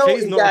saying though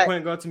is not that a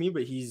point guard to me,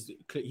 but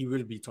he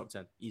will be top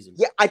 10 easily.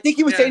 Yeah, I think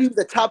he was saying he was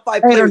the top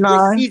 5 player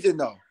this season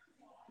though,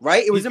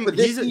 right? It was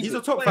he's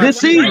a top 5 this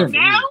season.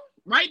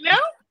 Right now.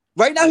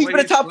 Right now, he's been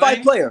a top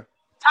 5 player.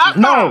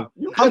 No,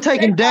 I'm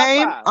taking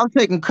Dame. I'm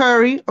taking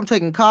Curry. I'm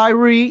taking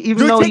Kyrie.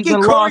 Even though he's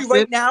been lost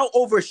right now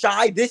over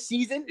Shai this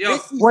season.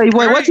 Wait,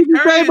 what you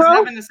say, bro?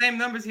 Having the same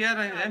numbers he had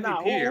in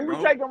MVP,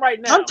 bro. Taking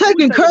right now? I'm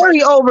taking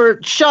Curry over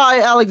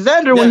Shai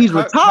Alexander when he's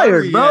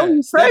retired, bro.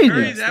 He's crazy.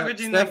 Curry's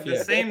averaging like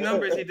the same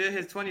numbers he did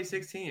his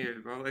 2016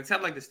 years, bro.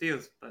 Except like the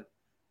steals, but.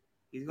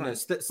 He's gonna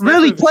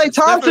really, Klay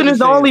Thompson is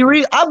the only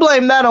reason. I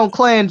blame that on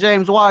Klay and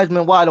James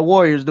Wiseman why the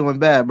Warriors doing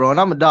bad, bro.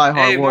 And I'm a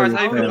diehard Warriors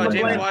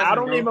fan. I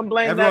don't even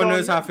blame that. Everyone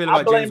knows how I feel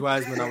about James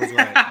Wiseman. I was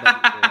right.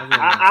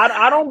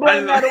 I don't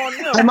blame that on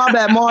them. Hey, my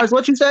bad, Mars.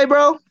 What you say,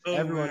 bro?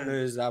 Everyone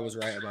knows I was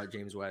right about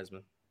James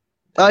Wiseman.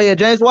 Oh yeah,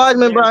 James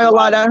Wiseman, bro. A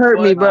lot that hurt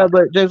me, bro.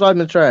 But James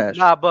Wiseman trash.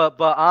 Nah, but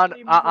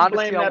honestly, I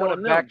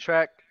want to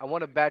backtrack. I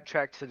want to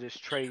backtrack to this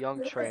Trae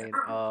Young train.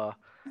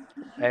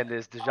 And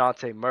this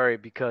DeJounte Murray,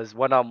 because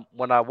when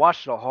I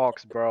watch the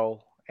Hawks,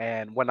 bro,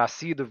 and when I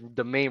see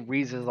the main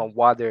reasons on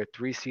why they're a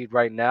 3 seed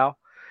right now,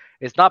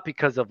 it's not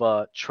because of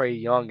Trae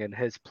Young and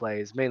his play.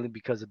 It's mainly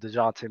because of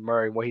DeJounte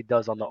Murray, what he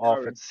does on the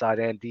offensive side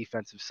and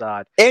defensive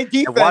side. And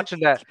defense. And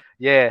watching that,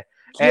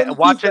 and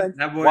watching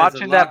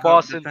that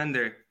Boston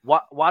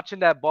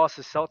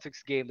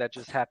Celtics game that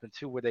just happened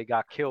too, where they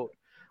got killed.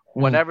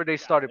 Whenever they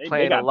started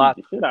playing a lot,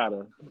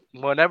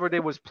 whenever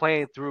they was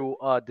playing through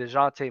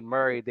DeJounte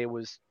Murray, they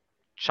was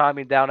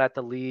chiming down at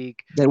the league.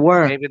 They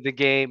were making the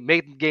game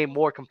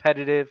more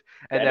competitive.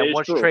 And then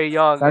once true. Trae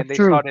Young That's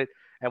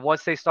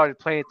once they started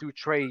playing through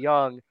Trae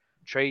Young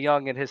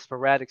and his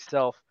sporadic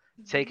self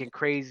taking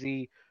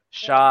crazy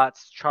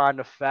shots, trying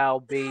to foul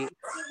bait.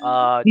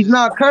 He's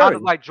not Curry. Kind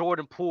of like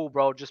Jordan Poole,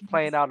 bro, just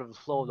playing out of the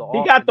flow of the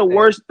offense. He got the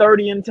worst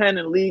 30-10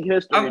 in league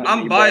history.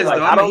 I'm biased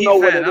though. I don't know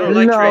what it is. I don't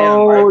like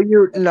Trae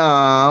Young.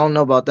 I don't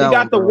know about that. He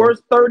got the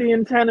worst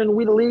 30-10 in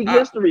league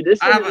history.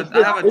 I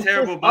have a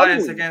terrible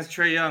bias against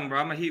Trae Young, bro.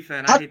 I'm a Heat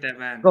fan. I hate that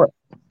man.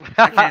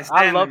 I can't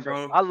stand him,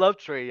 bro. I love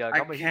Trae Young.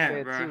 I'm a Heat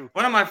fan too.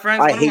 One of my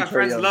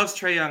friends loves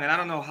Trae Young, and I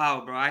don't know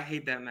how, bro. I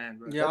hate that man,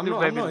 bro. Yeah, I'm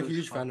not a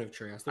huge fan of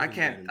Trae. I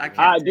can't. I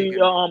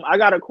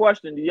got a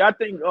question. Do y'all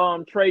think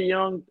Trae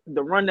Young,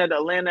 the run that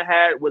Atlanta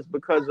had was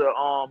because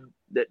of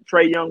that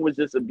Trae Young was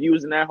just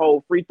abusing that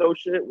whole free throw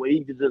shit where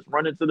he could just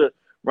run into the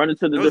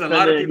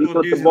defender and he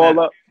put the ball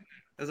up?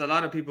 There's a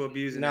lot of people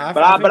abusing that.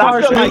 But I feel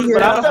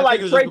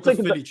like Trae took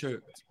Philly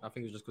choked. I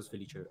think it was just because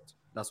Philly choked.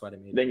 That's why they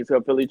made it. Think it's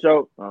because Philly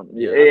choked?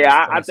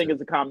 I think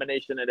it's a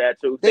combination of that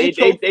too. They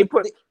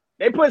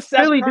put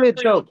Seth Philly Curry did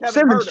choke. Kevin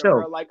Simmons Huerter, choked.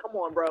 bro. Like, come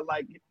on, bro.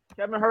 Like,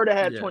 Kevin Huerter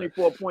had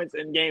 24 points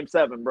in Game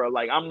 7, bro.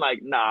 Like, I'm like,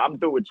 nah, I'm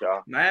through with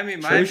y'all. Miami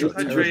put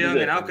Trae Young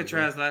and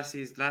Alcatraz last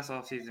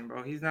offseason,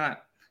 bro. He's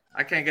not.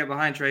 I can't get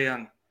behind Trae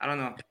Young. I don't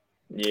know.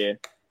 Yeah.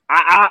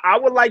 I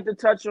would like to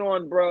touch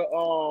on,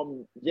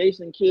 bro,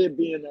 Jason Kidd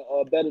being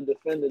a better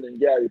defender than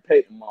Gary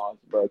Payton, Mars,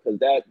 bro, because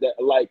that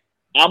like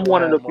I'm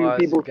one of the few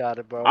people. Got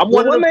it, bro.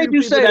 What made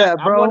you say that,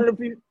 bro? I'm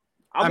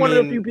one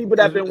of the few people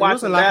that have been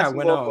watching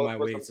basketball. I went out of my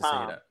way to say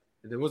that.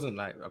 There wasn't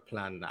like a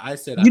plan. I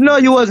said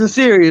you wasn't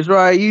serious,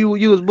 right? You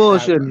was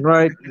bullshitting,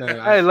 right? No,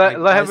 hey, let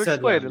him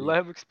explain it. Let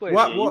him explain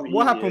it.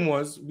 What happened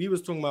was we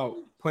was talking about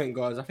point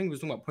guards. I think we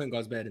was talking about point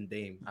guards better than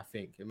Dame. I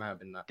think it might have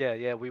been that.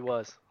 Yeah, we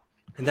was.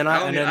 And then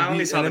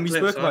we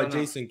spoke about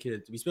Jason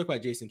Kidd. We spoke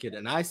about Jason Kidd,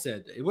 and I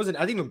said it wasn't. I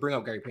didn't even bring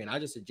up Gary Payton. I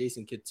just said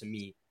Jason Kidd to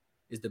me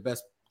is the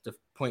best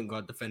point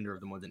guard defender of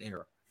the modern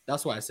era.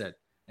 That's what I said.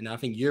 And I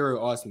think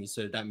Euro asked me,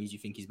 so that means you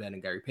think he's better than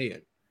Gary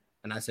Payton?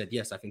 And I said,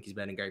 yes, I think he's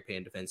better than Gary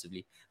Payton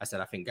defensively. I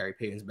said I think Gary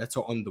Payton's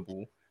better on the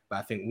ball, but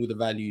I think all the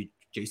value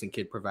Jason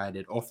Kidd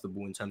provided off the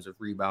ball in terms of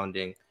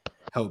rebounding,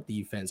 help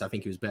defense, I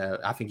think he was better.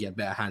 I think he had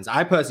better hands.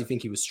 I personally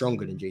think he was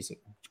stronger than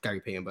Gary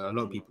Payton, but a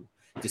lot of people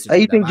disagree.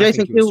 You think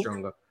Jason Kidd was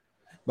stronger?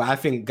 But I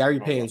think Gary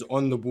Payton's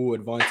on the ball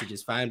advantage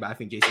is fine, but I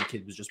think Jason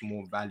Kidd was just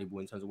more valuable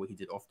in terms of what he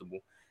did off the ball.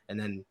 And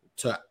then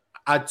to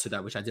add to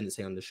that, which I didn't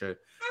say on the show,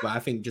 but I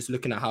think just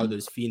looking at how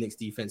those Phoenix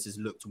defenses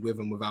looked with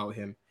and without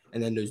him,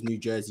 and then those New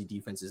Jersey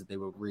defenses, they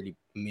were really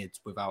mid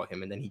without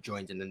him. And then he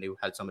joined, and then they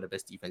had some of the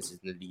best defenses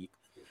in the league.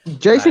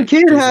 Jason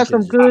Kidd has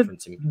some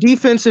good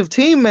defensive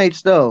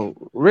teammates, though.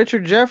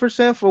 Richard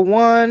Jefferson, for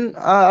one.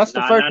 That's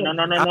the first. No. I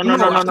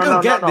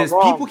don't get this.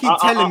 People keep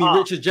telling me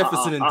Richard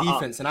Jefferson in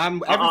defense, and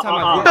I'm every time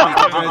I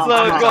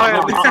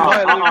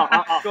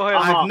go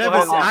ahead. I've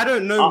never seen. I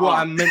don't know what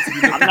I'm meant to be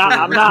looking for.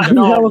 I'm not.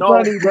 No.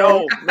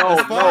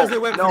 As far as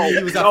it went for me,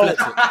 he was athletic.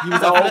 He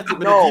was athletic, but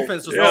the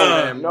defense was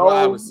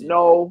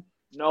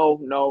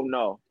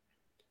No.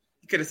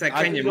 You could have said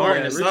Kenyon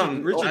Martin or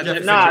something.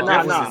 Richard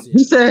Jefferson.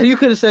 He said you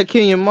could have said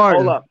Kenyon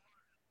Martin. Hold up.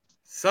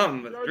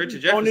 Something.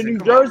 Richard Jefferson. On the New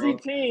Jersey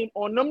team,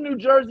 on them New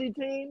Jersey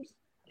teams,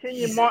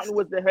 Kenyon Martin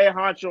was the head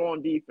honcho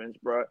on defense,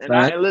 bro.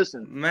 And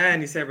listen.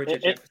 Man, he said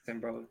Richard Jefferson,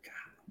 bro. God.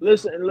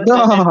 Listen.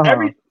 No.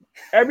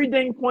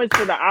 Everything points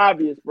to the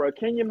obvious, bro.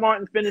 Kenyon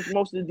Martin finished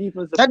most of the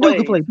defensive plays. That dude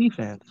could play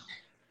defense.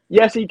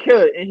 Yes, he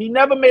could. And he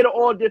never made an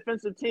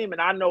all-defensive team, and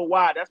I know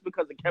why. That's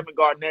because of Kevin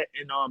Garnett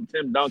and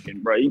Tim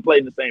Duncan, bro. He played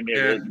in the same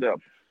area as them.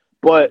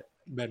 But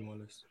Ben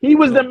Wallace. He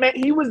was the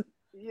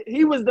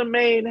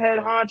main head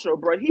honcho,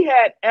 bro. He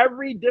had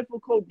every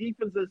difficult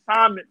defensive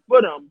assignment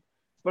for them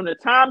from the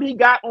time he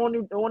got on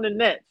the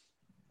Nets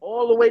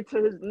all the way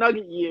to his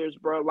Nugget years,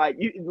 bro. Like,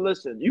 you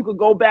could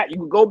go back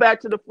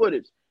to the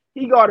footage.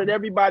 He guarded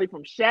everybody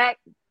from Shaq,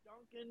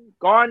 Duncan,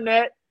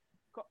 Garnett,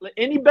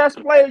 any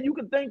best player you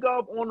could think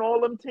of on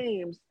all them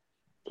teams.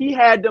 He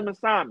had them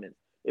assignments.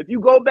 If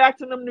you go back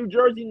to them New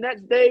Jersey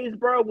Nets days,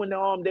 bro, when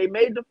they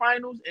made the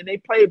finals and they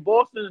played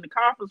Boston in the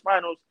conference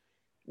finals,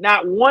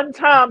 not one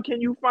time can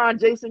you find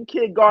Jason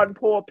Kidd guarding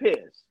Paul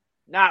Pierce.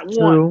 Not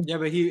one. Yeah,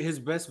 but his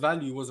best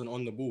value wasn't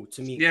on the ball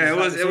to me. Yeah, it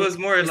was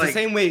more like the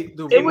same way.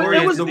 It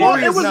was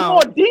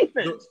more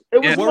defense.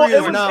 The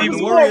Warriors now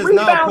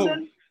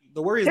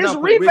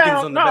put Wiggins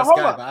on the best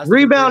guy.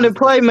 Rebound and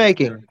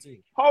playmaking.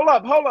 Hold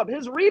up.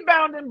 His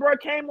rebounding, bro,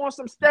 came on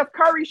some Steph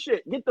Curry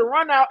shit. Get the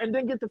run out and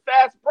then get the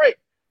fast break.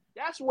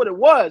 That's what it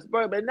was,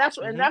 bro. And that's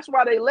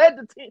why they led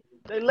the team.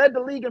 They led the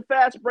league in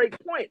fast break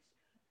points.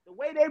 The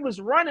way they was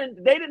running,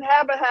 they didn't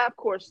have a half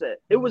court set.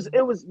 It was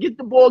get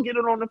the ball, get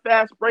it on the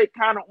fast break,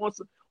 kind of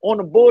on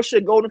the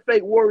bullshit Golden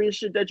State Warriors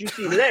shit that you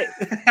see today.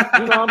 You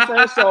know what I'm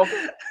saying? So,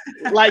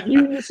 like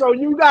you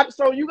got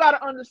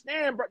to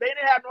understand, bro. They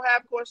didn't have no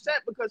half court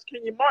set because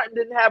Kenyon Martin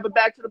didn't have a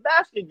back to the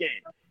basket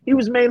game. He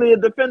was mainly a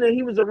defender.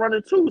 He was a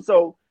runner too.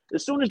 So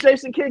as soon as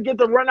Jason Kidd get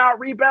the run out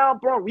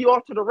rebound, bro, we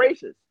off to the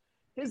races.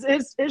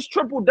 His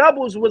triple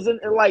doubles was a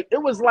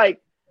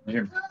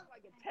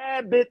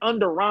tad bit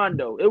under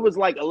Rondo. It was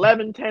like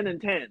 11, 10,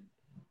 and 10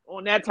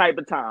 on that type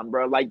of time,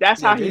 bro. Like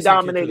that's how he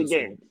dominated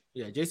games.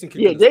 Yeah, Jason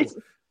Kidd.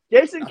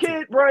 Jason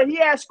Kidd, bro, he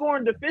had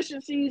scoring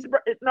deficiencies. Bro.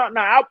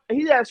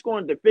 He had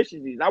scoring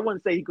deficiencies. I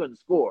wouldn't say he couldn't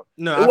score.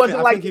 No,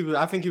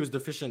 I think he was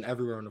deficient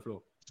everywhere on the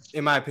floor.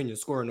 In my opinion,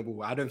 scoring the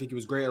ball. I don't think he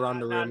was great around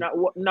the rim.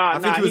 I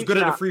think he was good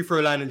at the free throw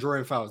line and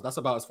drawing fouls. That's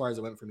about as far as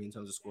it went for me in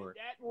terms of scoring.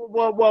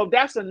 Well,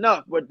 that's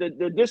enough. But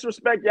the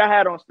disrespect y'all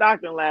had on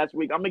Stockton last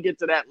week, I'm gonna get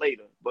to that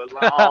later. But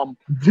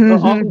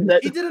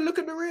he didn't look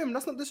at the rim.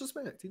 That's not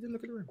disrespect. He didn't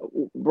look at the rim.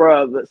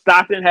 Bro,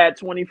 Stockton had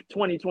 20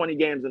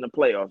 games in the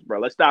playoffs, bro.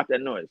 Let's stop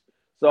that noise.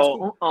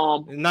 So,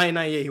 in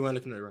 1998, he wasn't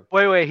looking at the rim.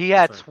 Wait, he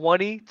had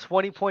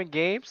 20-point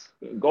games.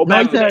 Go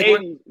back to the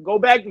 80s. Go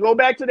back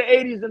to the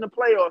 80s in the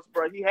playoffs,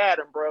 bro. He had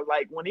him, bro.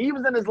 Like when he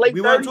was in his late 30s.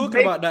 We weren't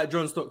talking about that,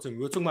 John Stockton.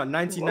 We were talking about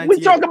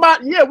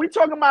 1998. We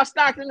talking about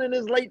Stockton in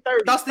his late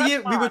 30s. That's the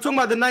year we were talking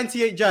about the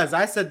 98 Jazz.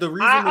 I said the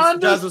reason the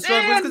Jazz was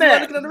struggling is because he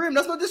wasn't looking at the rim.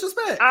 That's not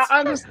disrespect. I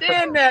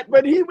understand that,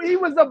 but he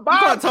was a bomb.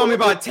 You can't tell me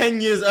about 10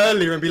 years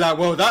earlier and be like,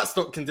 well, that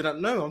Stockton didn't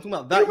know. I'm talking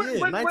about that year,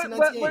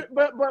 1998.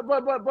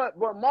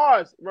 But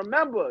Mars,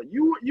 remember,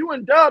 you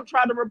and Dub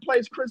tried to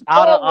replace Chris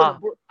Paul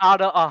out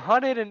of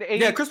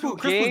 182 yeah, Chris Paul's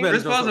better.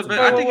 Chris Paul's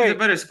I think he's a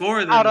better scorer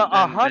than out of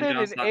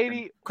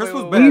 180. Chris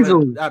Paul's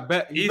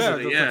better.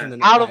 Easily, yeah.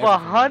 Out of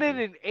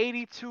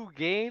 182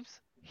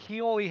 games,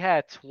 he only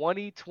had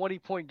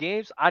 20-point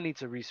games. I need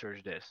to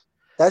research this.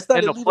 That's not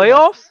in the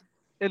playoffs.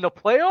 In the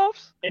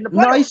playoffs?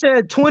 No, he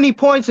said 20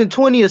 points and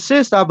 20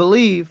 assists, I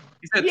believe.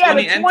 He had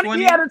a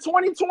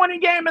 20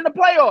 game in the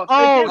playoffs.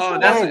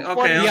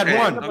 Okay. He had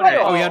one.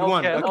 He had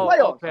one.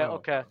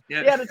 Okay. He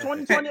had a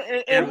 20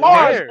 in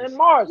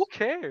Mars. Who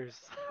cares?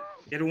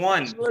 It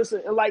won.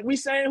 Listen, like we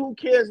saying who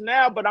cares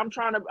now, but I'm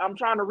trying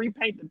to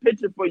repaint the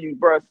picture for you,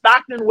 bro.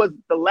 Stockton was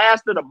the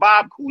last of the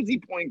Bob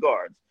Cousy point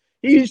guards.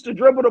 He used to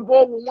dribble the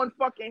ball with one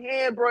fucking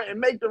hand, bro, and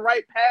make the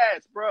right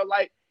pass, bro.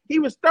 Like he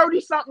was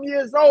 30-something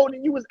years old,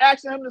 and you was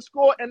asking him to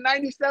score in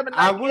 97, 98.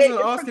 I wasn't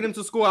asking him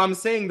to score. I'm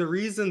saying the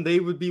reason they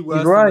would be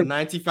worse than the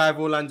 95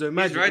 Orlando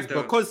Magic is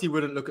because he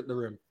wouldn't look at the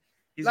rim.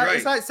 He's right.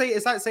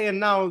 It's like saying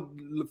now,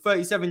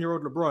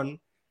 37-year-old LeBron,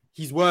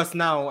 he's worse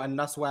now, and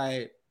that's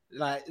why.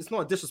 Like it's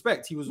not a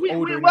disrespect. He was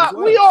older. We all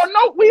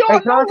know.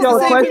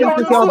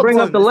 Y'all bring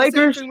up the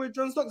Lakers. I'm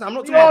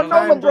not we all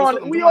know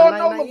LeBron. We all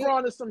know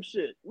LeBron is some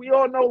shit. We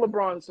all know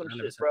LeBron is some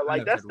shit, bro.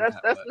 Like that's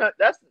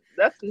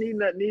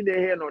neither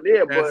here nor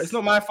there. But it's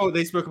not my fault.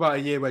 They spoke about a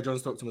year where John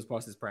Stockton was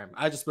past his prime.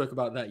 I just spoke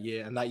about that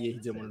year, and that year he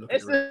didn't want to look.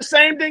 It's the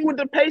same thing with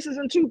the Pacers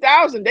in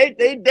 2000. They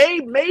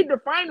made the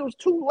finals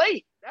too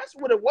late. That's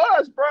what it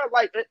was, bro.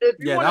 Like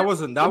that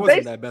wasn't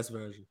their best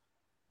version.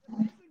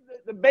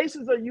 The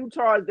basis of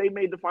Utah is they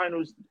made the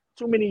finals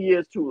too many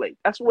years too late.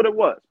 That's what it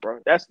was, bro.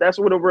 That's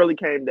what it really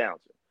came down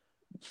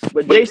to.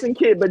 But Jason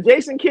Kidd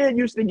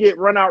used to get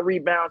run out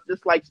rebounds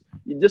just like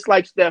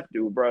Steph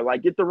do, bro.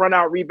 Like get the run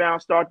out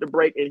rebound, start the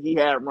break, and he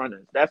had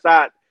runners. That's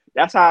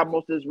how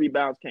most of his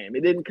rebounds came.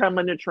 It didn't come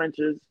in the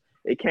trenches.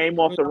 It came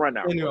off the run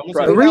out.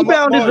 The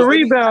rebound is a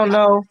rebound,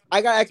 though.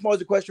 I gotta ask Mars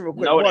a question real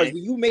quick. Mars,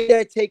 when you made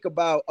that take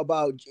about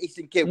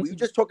Jason Kidd, were you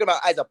just talking about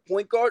as a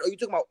point guard, or you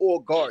talking about all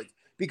guards?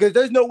 Because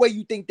there's no way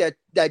you think that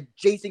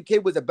Jason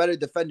Kidd was a better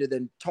defender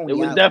than Tony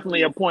Allen. It was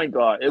definitely a point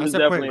guard. It was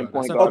definitely a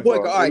point guard.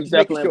 All right,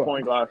 definitely a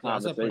point guard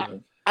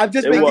conversation. I'm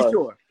just making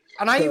sure.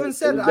 And I even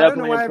said, I don't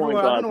know why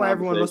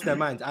everyone lost their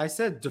mind. I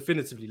said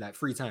definitively like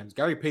 3 times.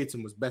 Gary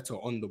Payton was better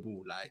on the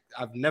ball. Like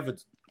I've never.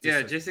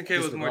 Yeah, Jason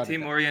Kidd was more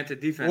team-oriented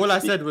defense. All I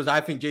said was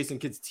I think Jason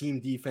Kidd's team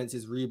defense,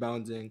 his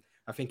rebounding,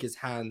 I think his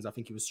hands, I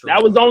think he was strong.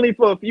 That was only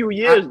for a few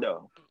years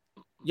though.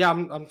 Yeah,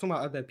 I'm talking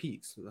about at their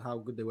peaks, how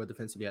good they were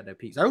defensively at their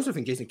peaks. I also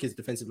think Jason Kidd's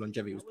defensive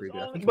longevity was pretty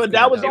good. But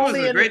that was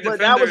only a great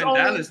defender in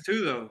Dallas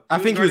too, though. I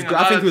think he was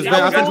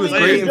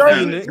great in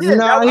Phoenix.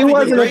 No, he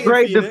wasn't a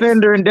great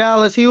defender in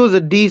Dallas. He was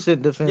a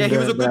decent defender. Yeah, he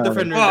was a good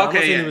defender. Oh,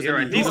 okay, yeah, you're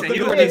right. Decent.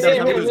 He was great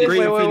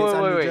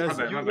in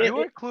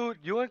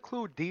Phoenix. You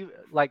include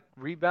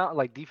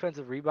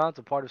defensive rebounds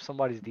a part of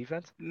somebody's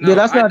defense? Yeah,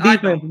 that's not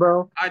defense,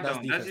 bro. I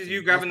don't. That's just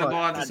you grabbing the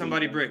ball after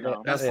somebody brick.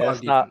 That's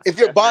not. If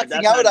you're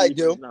boxing out, I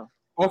do.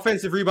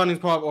 Offensive rebounding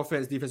is part of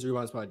offense. Defensive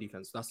rebound is part of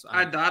defense.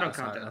 I don't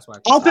count that. That's why.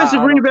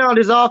 Offensive rebound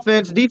is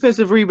offense.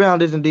 Defensive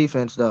rebound isn't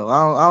defense, though.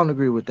 I don't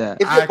agree with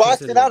that. If you're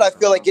boxing out, I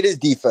feel like it is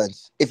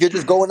defense. If you're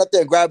just going up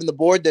there and grabbing the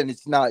board, then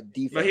it's not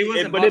defense. But he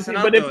wasn't boxing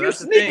out, though. That's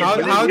the thing. How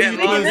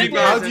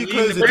do you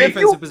close the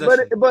defensive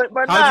possession? But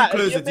not.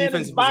 If your man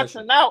is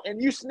boxing out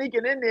and you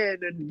sneaking in there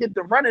and get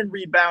the running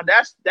rebound,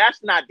 that's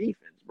not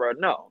defense, bro.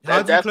 No.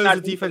 How do you close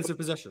the defensive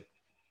possession?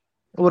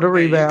 With a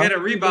rebound. You get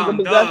a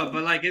rebound,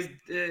 but like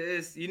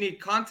it's you need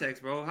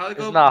context, bro. How to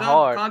go? It's not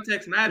hard.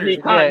 Context matters.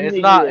 It's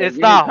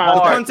not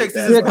hard. The context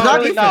is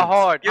not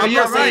hard. I'm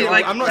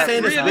not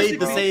saying it's made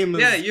the same.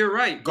 Yeah, you're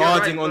right.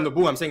 Guarding on the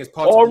ball. I'm saying it's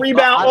part all of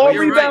rebound. All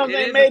rebounds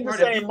ain't made the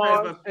same,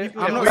 Mark. I'm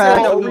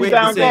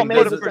not saying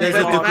there's a degree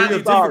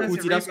of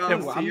difficulty. That's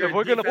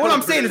all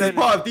I'm saying is it's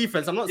part of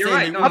defense. I'm not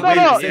saying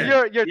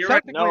you're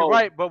technically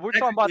right, but we're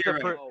talking about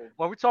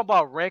when we talk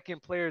about ranking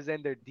players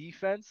and their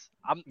defense,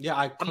 I'm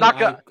not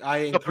gonna.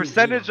 The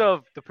percentage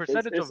of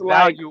like,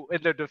 value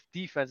in their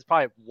defense is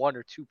probably 1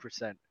 or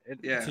 2%.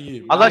 Yeah. To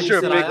you. Unless you're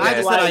a big I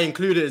just man. said I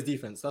included his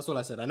defense. That's all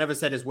I said. I never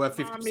said it's worth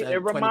 50%. It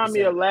reminded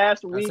me of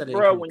last week,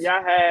 bro, when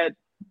y'all had.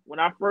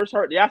 When I first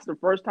heard, that's the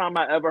first time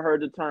I ever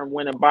heard the term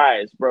winning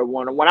bias, bro.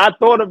 When I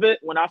thought of it,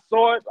 when I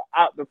saw it,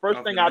 the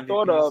first thing I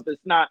thought of is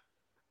not.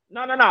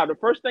 No. The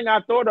first thing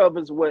I thought of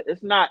is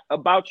it's not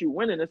about you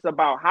winning. It's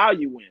about how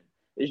you win.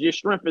 It's your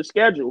strength of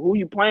schedule. Who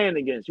you playing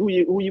against? Who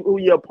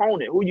your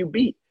opponent? Who you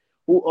beat?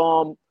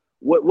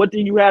 What do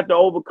you have to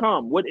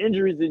overcome? What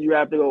injuries did you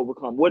have to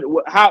overcome?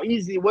 How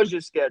easy was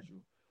your schedule?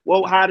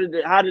 Well, how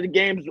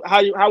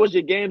was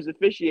your games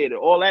officiated?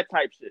 All that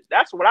type shit.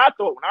 That's what I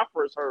thought when I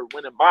first heard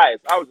winning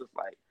bias. I was just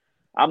like,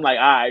 all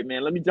right,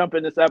 man, let me jump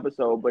in this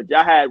episode. But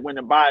y'all had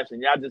winning bias,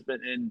 and y'all just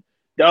been in.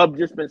 Dub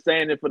just been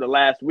saying it for the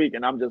last week,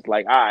 and I'm just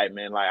like, all right,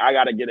 man, like I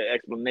gotta get an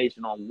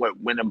explanation on what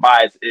winning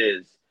bias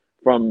is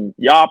from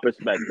y'all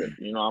perspective.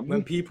 You know,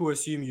 when people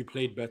assume you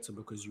played better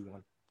because you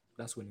won,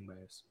 that's winning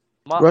bias.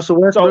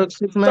 Russell Westbrook,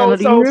 sixth man of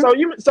the year. All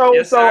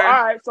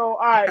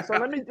right. So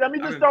let me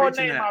just throw a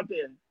name out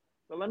there.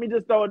 So let me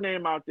just throw a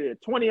name out there.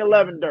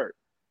 2011 Dirk.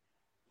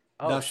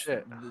 Oh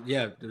shit.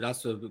 Yeah,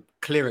 that's a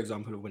clear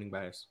example of winning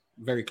bias.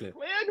 Very clear.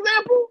 Clear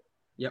example?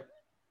 Yep.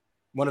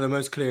 One of the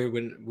most clear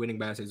winning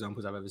bias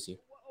examples I've ever seen.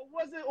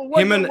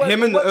 Him and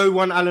the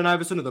 01 Allen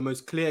Iverson are the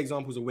most clear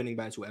examples of winning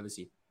bias you'll ever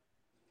see.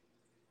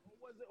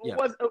 Yeah.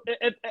 But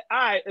if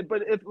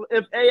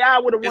AI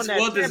would have won that,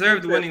 it's well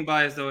deserved winning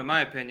bias though, in my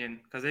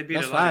opinion, because they beat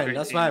a lot of great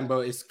teams. Fine,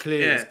 but it's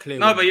clear. Yeah. It's clear.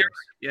 No, but you're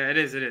right. Yeah, it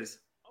is. Okay,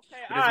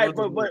 all right,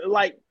 but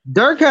like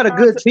Dirk had a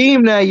good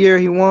team that year.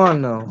 He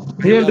won though.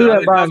 He didn't do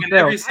that by himself.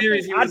 Every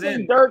series he was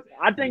in.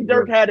 I think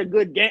Dirk had a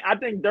good game. I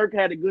think Dirk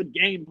had a good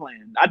game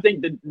plan. I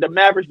think the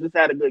Mavericks just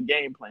had a good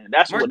game plan.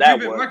 That's what that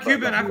was. Mark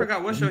Cuban, I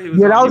forgot what show he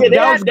was on.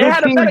 That was they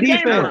had a better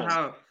game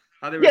plan.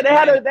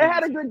 They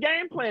had a good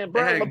game plan,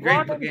 bro. They had a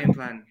great game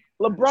plan.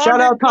 LeBron shout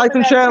out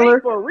Tyson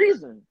Chandler for a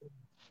reason.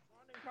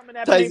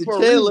 Tyson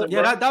Chandler,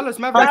 yeah, that Dallas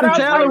Mavericks.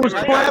 Tyson Chandler was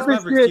clapping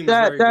shit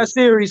that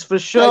series for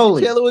sure.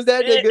 Tyson Chandler was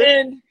that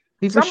nigga.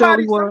 And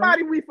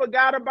somebody we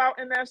forgot about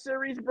in that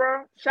series,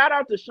 bro. Shout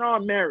out to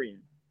Sean Marion.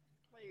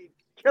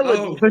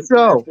 Killer for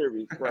sure.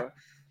 Series, bro.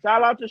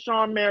 Shout out to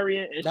Sean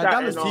Marion. And that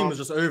Dallas team was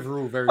just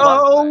overall very.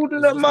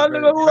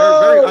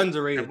 Very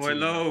underrated. Boy,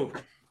 Low.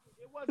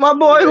 My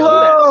boy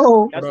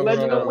Low. That's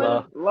legend of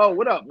winning. Low,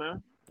 what up,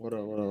 man? What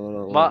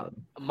up?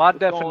 My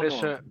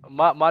definition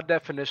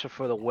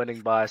for the winning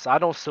bias. I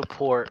don't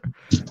support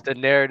the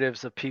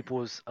narratives of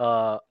people's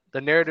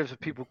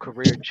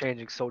career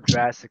changing so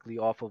drastically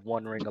off of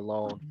one ring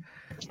alone.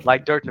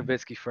 Like Dirk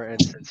Nowitzki, for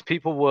instance,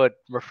 people would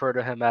refer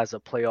to him as a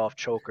playoff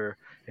choker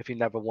if he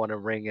never won a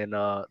ring in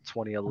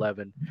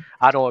 2011.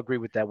 I don't agree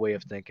with that way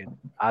of thinking.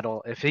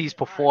 If he's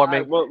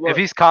performing, if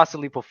he's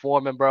constantly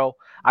performing, bro,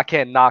 I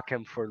can't knock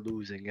him for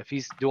losing. If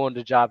he's doing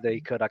the job that he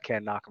could, I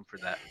can't knock him for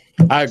that.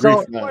 I agree.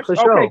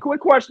 Okay,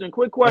 quick question.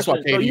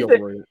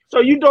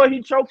 So you thought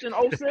he choked in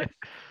 06?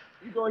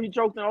 You thought he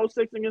choked in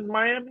 06 against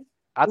Miami?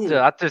 I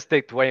just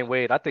think Dwayne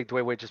Wade. I think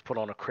Dwayne Wade just put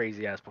on a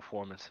crazy ass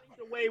performance.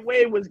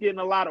 Wade was getting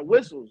a lot of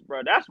whistles,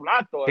 bro. That's what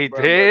I thought. He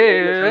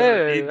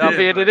did. I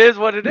mean, it is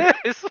what it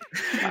is.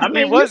 I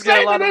mean, you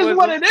saying it is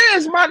what it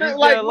is, man.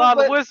 Like a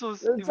lot of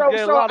whistles. So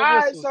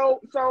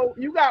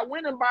you got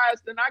winning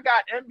bias, then I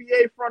got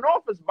NBA front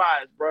office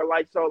bias, bro.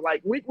 Like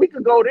we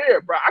could go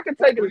there, bro. I could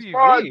take it as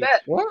far as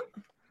that. What?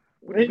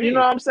 You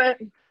know what I'm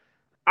saying?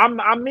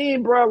 I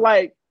mean, bro,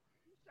 like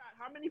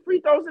how many free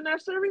throws in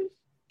that series?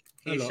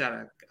 He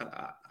shot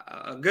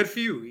a good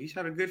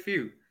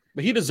few.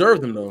 But he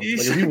deserved them though. Like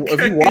if you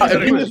watch,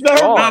 obviously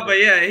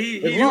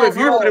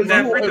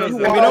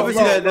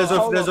there's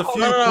a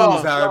few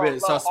calls that are a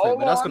bit suspect,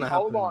 but that's gonna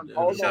happen. He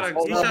shot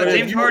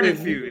James Harden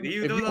few. If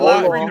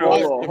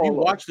you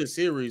watch the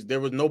series, there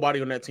was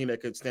nobody on that team that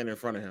could stand in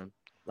front of him.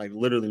 Like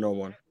literally no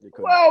one.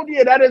 Well,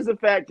 yeah, that is a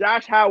fact.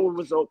 Josh Howard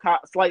was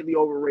slightly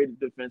overrated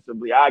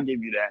defensively. I'll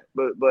give you that.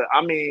 But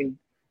I mean,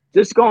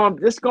 just going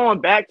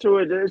back to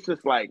it, it's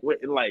just like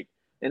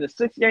in a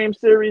 6-game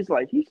series,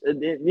 like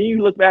then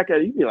you look back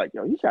at it, you be like,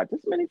 yo, he shot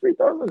this many free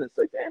throws in a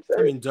 6-game series.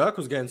 I mean, Dirk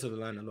was getting to the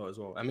line a lot as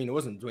well. I mean, it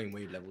wasn't Dwayne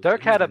Wade level.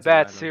 Dirk had a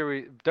bad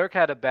series. Dirk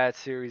had a bad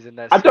series in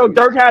that. I thought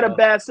Dirk had a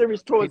bad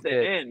series towards the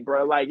end,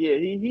 bro. Like, yeah,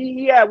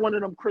 he had one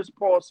of them Chris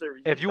Paul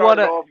series. If you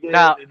want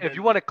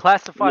to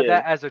classify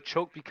that as a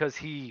choke because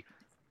he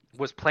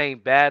was playing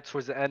bad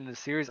towards the end of the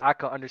series, I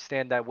can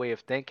understand that way of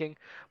thinking.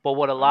 But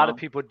what a lot of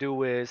people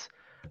do is,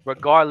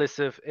 regardless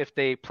of if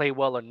they play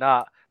well or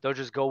not, they'll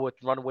just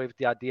run away with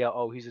the idea,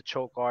 oh, he's a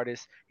choke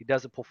artist. He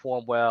doesn't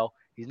perform well.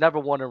 He's never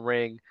won a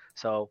ring.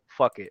 So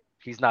fuck it.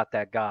 He's not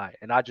that guy.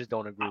 And I just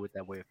don't agree with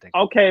that way of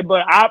thinking. Okay,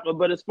 but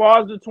as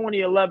far as the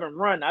 2011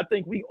 run, I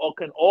think we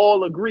can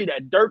all agree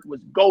that Dirk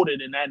was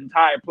goated in that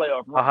entire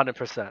playoff run.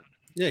 100%.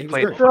 Yeah, he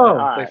played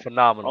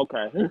phenomenal.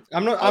 Okay.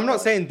 I'm not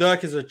saying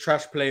Dirk is a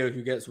trash player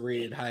who gets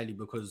rated highly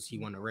because he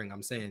won a ring.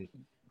 I'm saying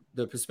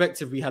the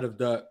perspective we had of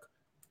Dirk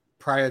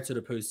prior to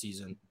the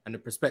postseason and the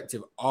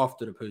perspective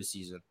after the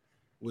postseason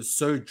was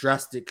so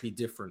drastically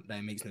different that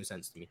it makes no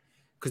sense to me.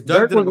 Because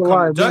Dirk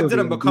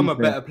didn't become a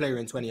better player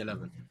in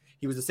 2011.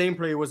 He was the same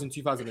player he was in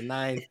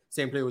 2009,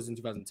 same player was in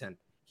 2010.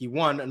 He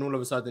won, and all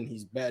of a sudden,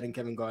 he's better than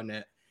Kevin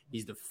Garnett.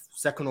 He's the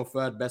second or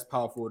third best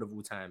power forward of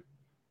all time.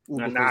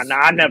 Nah,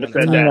 I never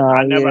said that.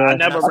 I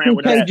never ran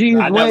with that. KG is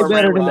way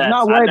better than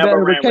not way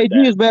better, but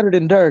KG is better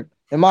than Dirk,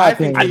 in my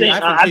opinion. I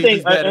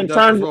think in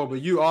terms as well,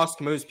 but you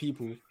ask most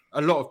people,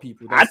 a lot of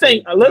people. I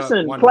think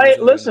listen,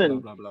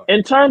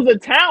 in terms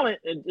of talent,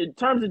 in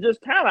terms of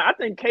just talent, I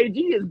think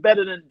KG is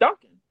better than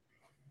Duncan.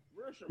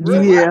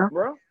 Yeah,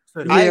 bro.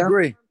 I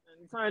agree.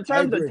 In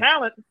terms of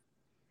talent,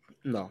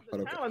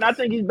 talent, I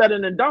think he's better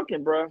than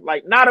Duncan, bro.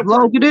 Like not a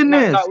low, get in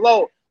this.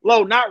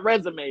 Low, not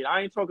resume.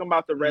 I ain't talking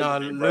about the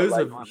resume. No, Lowe's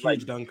a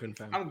huge Duncan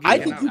fan. I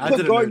think you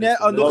put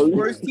Garnett on those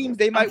Spurs teams,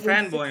 they might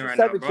win fanboying right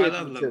now, bro. I love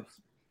championships.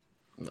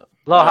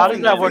 Lo, how does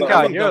that work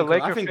out? You're a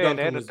Laker fan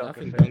and a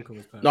Duncan fan.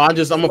 No,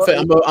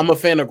 I'm a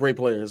fan of great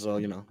players, so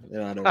you know.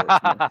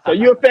 So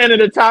you're a fan of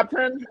the top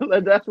 10?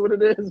 That's what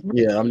it is. Bro.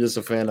 Yeah, I'm just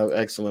a fan of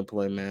excellent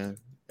play, man.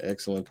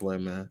 Excellent play,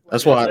 man.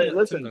 That's why.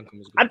 Listen,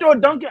 I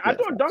thought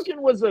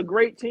Duncan was a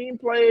great team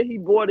player. He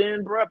brought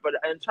in, bro. But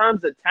in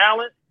terms of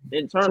talent,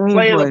 in terms of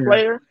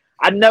player,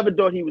 I never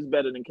thought he was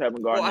better than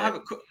Kevin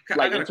Garnett.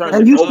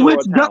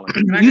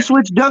 You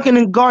switch Duncan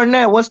and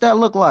Garnett. What's that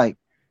look like?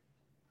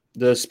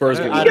 The Spurs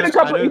get a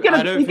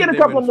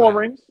couple more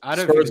rings.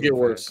 Spurs get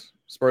worse.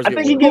 I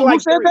think he get like who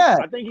said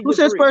that? Who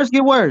said Spurs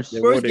get worse?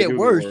 Spurs get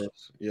worse.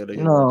 Yeah, they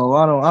no,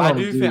 I don't. I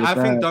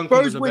think Duncan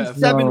Spurs win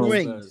 7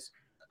 rings.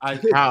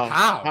 How?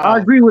 I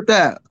agree with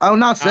that. Oh,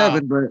 not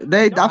 7, but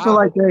they. I feel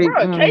like they.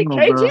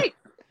 KG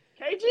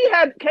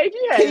had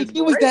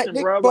KG was that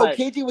bro.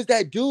 KG was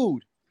that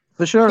dude.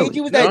 For sure.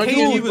 KG was that dude.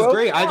 KG was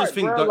great. I just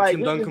think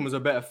Duncan was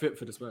a better fit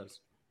for the Spurs.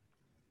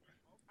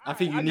 I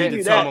think you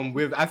needed someone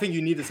with. I think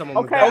you needed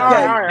someone with. Okay.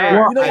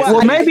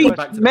 Well,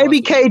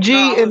 maybe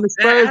KG and the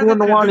Spurs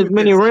wouldn't want as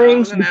many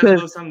rings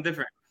because something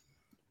different.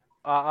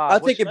 I'll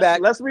take it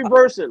back. Let's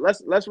reverse it.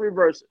 Let's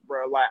reverse it,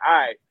 bro. Like, all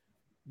right.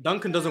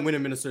 Duncan doesn't win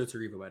in Minnesota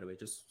either, by the way.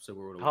 Just so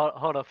we're all.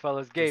 Hold up,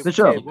 fellas. Gabe,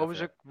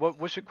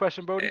 what's your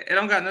question, Brody? It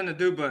don't got nothing to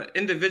do, but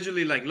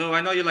individually, like Lo,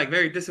 I know you're like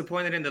very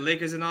disappointed in the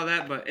Lakers and all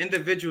that, but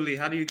individually,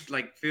 how do you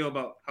like feel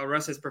about how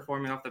Russ is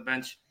performing off the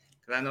bench?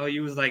 Because I know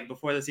you was like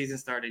before the season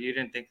started, you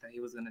didn't think that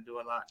he was gonna do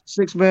a lot.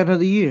 6th man of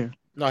the year.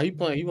 No, he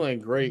playing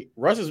great.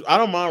 I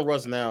don't mind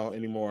Russ now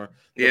anymore.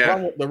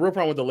 The real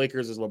problem with the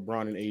Lakers is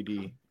LeBron and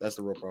AD. That's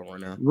the real problem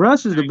right now.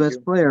 Russ is the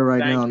best player right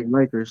now in the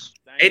Lakers.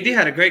 AD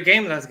had a great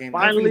game last game.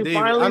 Finally,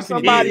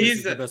 somebody.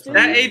 That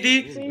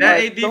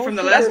AD from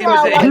the last game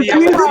was the AD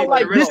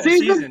this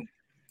season.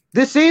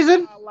 This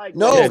season?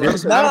 No,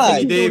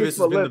 Anthony Davis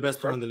has been the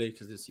best player on the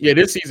Lakers this year. Yeah,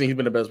 this season he's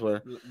been the best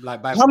player.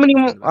 How many?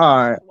 All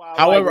right.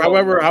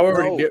 However,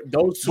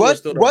 those two are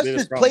still the Russ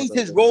biggest just plays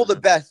his role the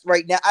best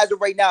right now. As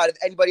of right now, out of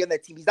anybody on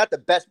that team, he's not the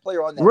best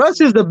player on that. Russ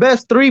is the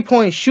best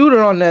 3-point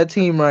shooter on that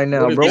team right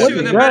now, bro. He's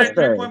shooting a better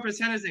 3-point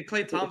percentage than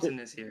Klay Thompson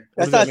this year.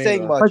 That's not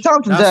saying much. Klay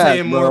Thompson's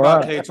saying more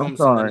about Klay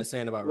Thompson than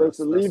saying about Russ.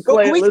 Can we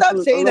stop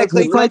saying that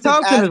Klay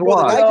Thompson is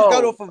wild? I just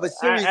got off of a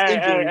serious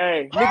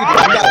injury. Bro,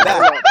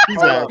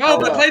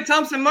 but Klay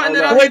Thompson,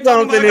 Klay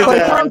Thompson is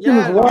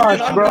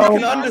washed, bro. You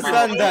can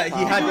understand that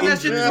he had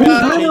injuries.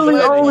 He's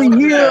literally only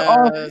here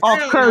off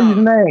Curry's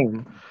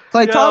name.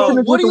 Klay Thompson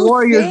is with the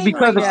Warriors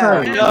because of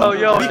Curry. We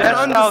can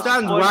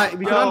understand why.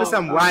 We can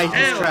understand why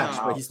he's trash,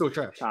 but he's still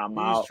trash.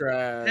 He's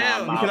trash.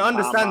 You can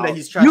understand that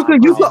he's trash. You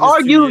could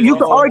argue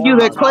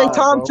that Klay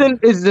Thompson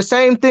is the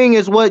same thing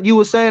as what you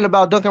were saying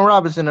about Duncan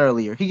Robinson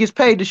earlier. He gets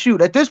paid to shoot.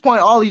 At this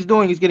point, all he's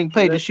doing is getting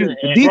paid to shoot.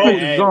 The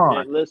defense is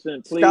gone.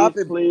 Listen,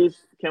 please.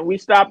 Can we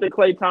stop the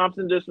Klay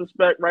Thompson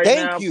disrespect right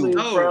now? Thank you. Please,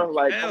 bro.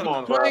 Like, come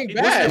on, bro.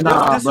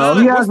 Nah, bro.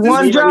 He has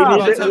one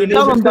job. Tell him,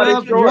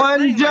 Dub,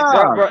 one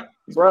job.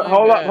 Bro,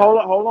 hold on.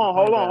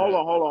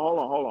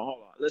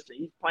 Listen,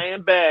 he's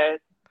playing bad.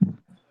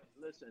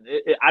 Listen,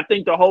 I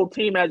think the whole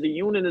team as a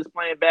unit is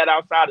playing bad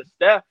outside of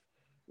Steph.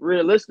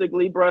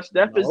 Realistically, bro,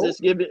 Steph is just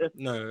giving.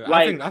 No,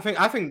 I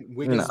think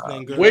Wiggins is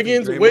playing good.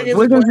 Wiggins is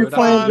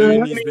playing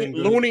good.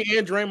 Looney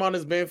and Draymond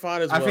has been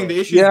fine as well. I think the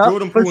issue is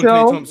Jordan Poole and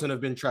Klay Thompson have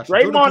been trash.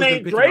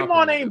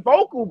 Draymond ain't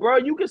vocal, bro.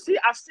 You can see.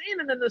 I seen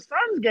it in the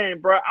Suns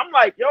game, bro. I'm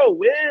like, yo,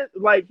 where?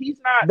 Like,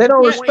 he's not. They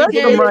don't respect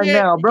him right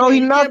now, bro.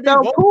 He knocked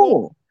out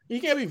Poole. He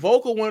can't be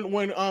vocal when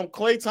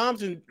Klay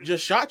Thompson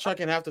just shot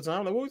chucking half the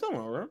time. Like, what are we talking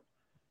about, bro?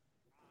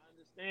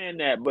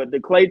 That, but the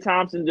Klay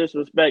Thompson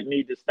disrespect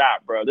need to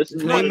stop, bro. This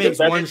is one of the best.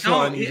 One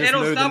shot and you just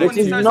know that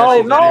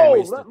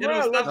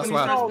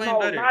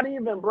not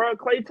even, bro.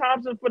 Klay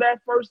Thompson for that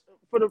first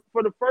for the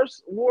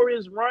first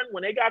Warriors run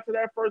when they got to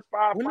that first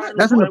 5 finals.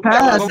 That's in the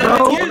past,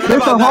 bro.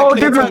 It's a whole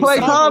different Klay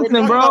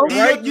Thompson, bro.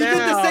 You did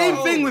the same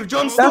thing with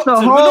John Stockton.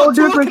 That's a whole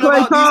different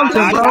Klay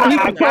Thompson, bro. He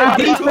can play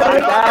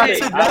defense.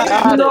 You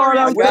know what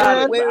I'm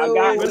saying?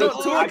 We're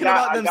not talking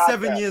about them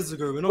 7 years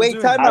ago. Wait,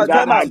 time out.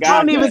 I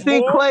don't even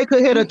think Klay could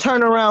hit a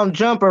turnaround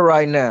jumper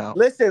right now.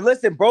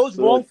 Listen, bro's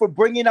wrong for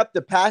bringing up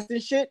the past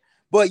and shit.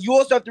 But you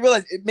also have to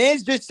realize,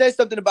 Mans just said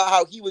something about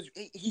how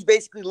he's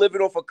basically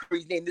living off of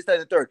Curry's name, this, that,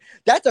 and the third.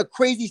 That's a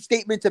crazy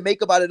statement to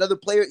make about another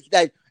player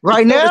that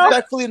right now,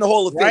 respectfully in the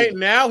Hall of Fame. Right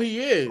now, he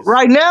is.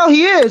 Right now,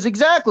 he is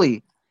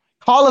exactly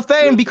Hall of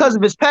Fame because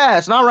of his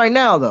past. Not right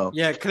now, though.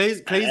 Yeah,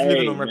 Clay's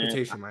living on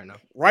reputation right now.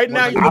 Right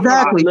now,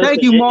 exactly.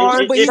 Thank you,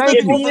 Mark. But he's Thank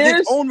living you. off of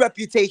his own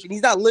reputation.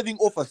 He's not living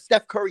off of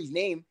Steph Curry's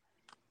name.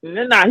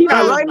 Nah, he's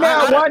not. Right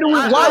now, why do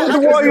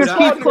the Warriors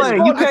keep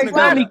playing? You can't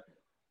tell me.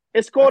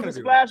 It's called the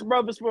Splash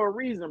Brothers for a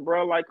reason,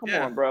 bro. Like, come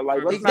on, bro.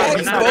 Like, let's When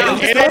was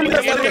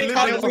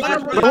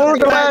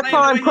the last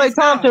time Klay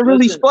Thompson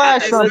really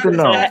splashed something,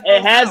 though?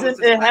 It hasn't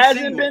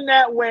been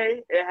that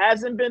way. It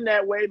hasn't been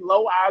that way.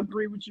 Low, I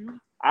agree with you.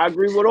 I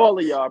agree with all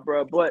of y'all,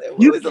 bro. But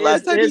when was the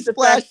last time he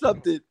splashed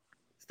something?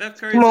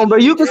 Come on, bro.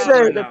 You could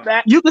say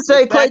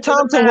Klay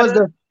Thompson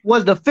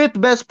was the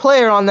fifth best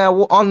player on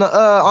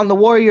the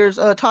Warriors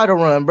title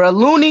run, bro.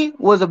 Looney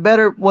was a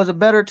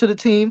better to the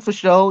team for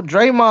sure.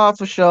 Draymond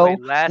for sure.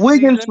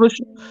 Wiggins for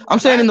sure. I'm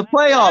saying in the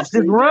playoffs,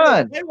 this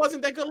run. It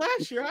wasn't that good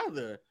last year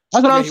either.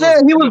 That's what I'm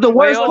saying. He was the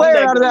worst player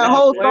out of that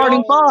whole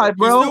starting five,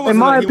 bro. In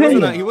my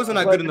opinion, he wasn't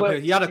that good in the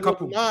playoffs. He had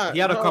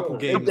a couple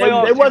games.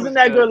 They wasn't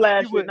that good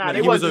last year. Nah,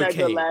 they wasn't that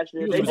good last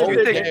year.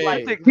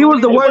 He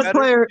was the worst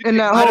player in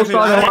that whole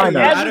starting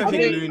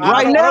lineup.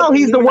 Right now,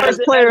 he's the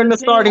worst player in the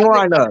starting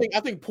lineup.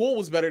 I think Poole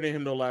was better than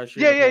him though last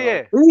year.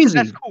 Yeah. Easy.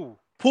 That's cool.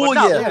 Poole,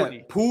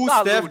 Poole,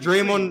 Steph,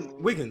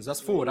 Draymond, Wiggins.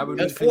 That's four.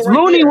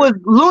 Looney was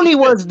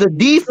the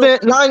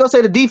defense. No, I ain't gonna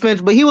say the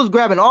defense, but he was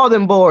grabbing all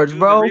them boards,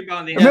 bro.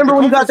 Remember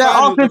when he got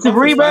that offensive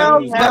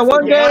rebound that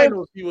one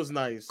game? He was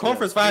nice.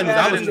 Conference finals.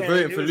 I was just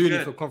voting for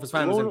Looney for conference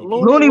finals.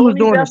 Looney was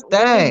doing his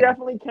thing. He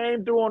definitely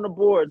came through on the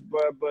boards,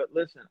 bro. But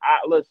listen. I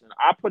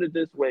put it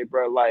this way,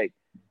 bro. Like,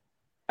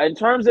 in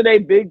terms of they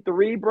big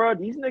three, bro,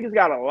 these niggas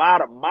got a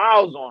lot of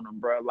miles on them,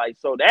 bro. Like,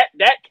 so that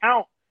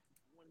count.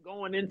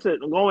 Going into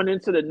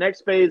the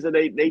next phase of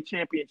they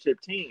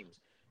championship teams.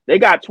 They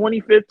got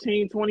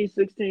 2015,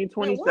 2016,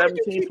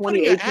 2017,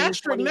 2018,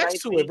 asterisk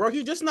next to it, bro.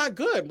 He's just not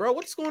good, bro.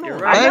 What's going on?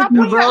 Thank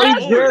you, bro.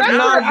 He's just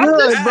not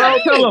good, bro.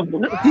 Tell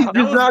him he's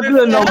just not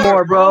good no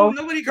more, bro.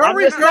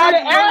 It's not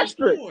an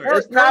asterisk.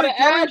 It's not an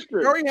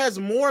asterisk. Curry has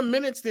more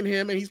minutes than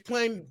him, and he's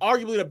playing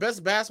arguably the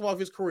best basketball of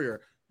his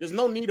career. There's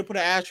no need to put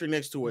an asterisk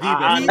next to it. Hey,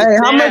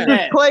 how much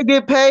does Klay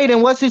get paid,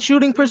 and what's his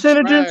shooting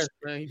percentages?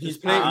 He's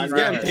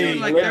getting paid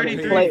like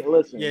 33.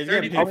 Listen, yeah, he's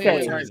getting paid.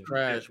 Okay.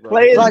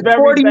 Klay is like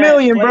 40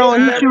 million, bro,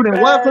 and he's shooting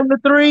what from the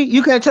three?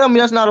 You can't tell me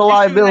that's not a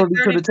liability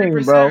to the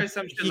team, bro. He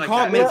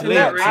can't make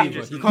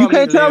layups. You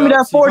can't tell me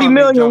that 40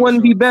 million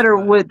wouldn't be better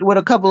with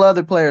a couple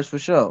other players for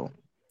sure.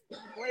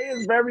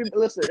 Is very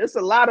it's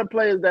a lot of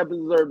players that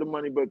deserve the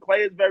money, but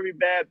Klay is very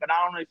bad. But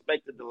I don't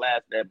expect it to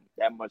last that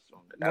much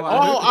longer. I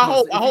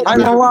hope. I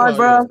know why,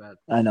 bro.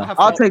 I know.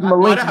 I'll take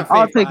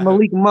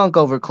Malik Monk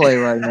over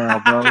Klay right now,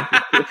 bro.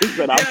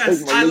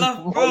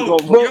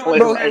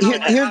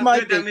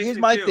 Here's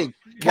my thing.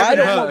 Why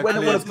don't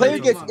when a player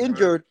gets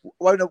injured,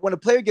 when a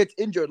player gets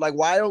injured, like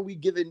why don't we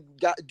give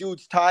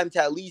dudes time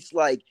to at least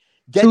like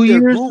get their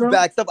groove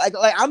back, stuff like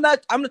I'm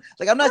not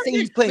saying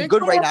he's playing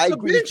good right now. I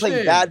agree he's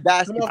playing bad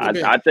basketball. I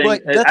think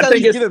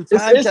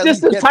it's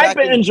just the type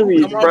of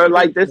injuries, bro.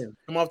 Like this,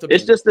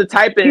 it's just the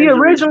type of. He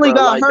originally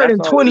got hurt in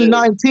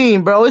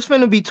 2019, bro. It's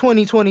finna be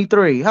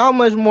 2023. How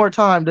much more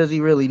time does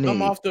he really need?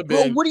 Come off the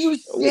bench. Bro, what are you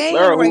saying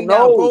right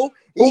now, bro?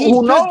 He's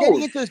just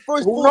getting into his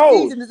first full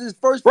season. This is his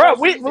first. Bro,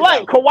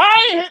 like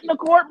Kawhi ain't hitting the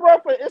court, bro.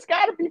 It's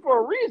got to be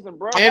for a reason,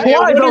 bro.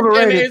 Kawhi's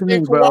overrated to me,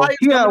 bro.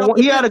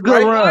 He had a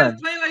good run.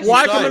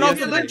 Kawhi coming off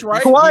the bench,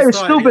 right? Kawhi is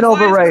stupid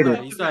overrated.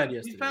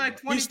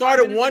 He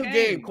started one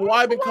game.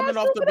 Kawhi been coming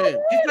off the bench.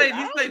 He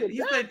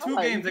played 2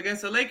 games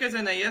against the Lakers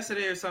and then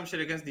yesterday or some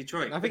shit against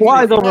Detroit.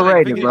 Kawhi's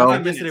overrated, bro.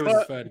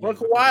 But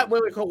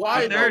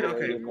Kawhi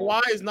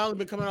has not only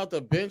been coming off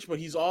the bench, but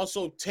he's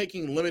also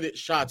taking limited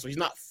shots, so he's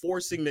not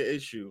forcing the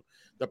issue.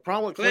 The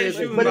problem with Klay is,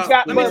 but it's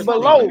got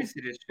below.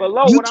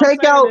 You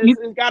take out.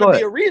 It's got to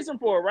be a reason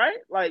for it, right?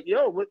 Like,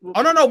 yo.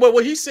 No. But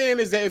what he's saying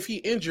is that if he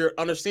injured,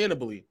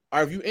 understandably,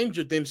 or if you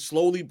injured, then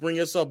slowly bring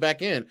yourself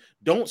back in.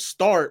 Don't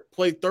start,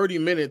 play 30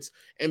 minutes,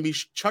 and be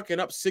chucking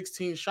up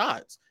 16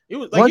 shots. It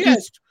was like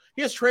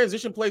he has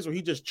transition plays where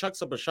he just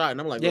chucks up a shot, and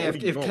I'm like, if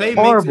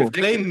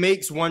Klay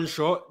makes one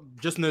shot,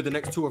 just know the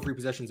next 2 or 3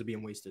 possessions are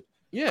being wasted.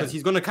 Yeah, because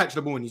he's gonna catch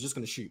the ball and he's just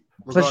gonna shoot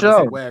for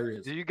sure. Of where he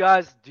is.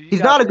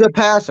 He's not a good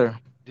passer.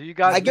 Do you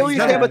guys? I get what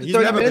you're saying about the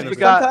 30 minutes, but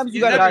sometimes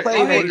you gotta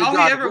play. All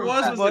he ever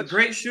was a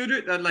great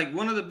shooter, like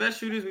one of the best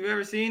shooters we've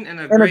ever seen, and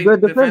a great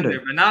defender.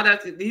 But now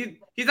that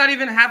he's not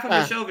even half of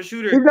a shell of a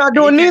shooter. He's not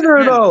doing neither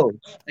of those.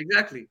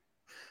 Exactly.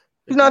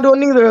 He's not doing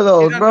neither of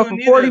those, bro. For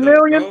 40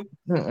 million.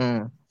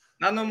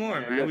 Not no more,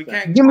 man. We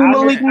can't give me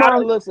Malik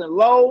Monk. Listen,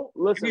 Low.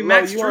 Give me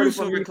Max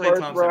Strus over Klay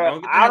Thompson, bro.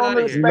 I don't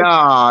expect.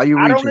 Nah, you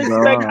reaching,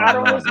 bro. I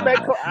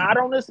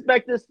don't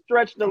expect this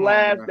stretch to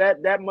last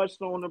that much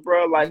sooner,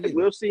 bro. Like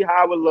we'll see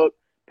how it look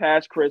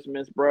past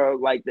Christmas, bro.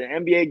 Like the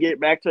NBA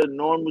get back to the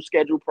normal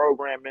schedule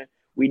programming.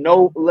 We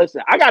know.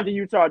 Listen, I got the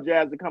Utah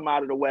Jazz to come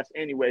out of the West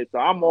anyway, so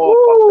I'm all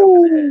fucked up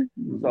in the head.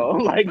 So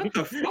like, what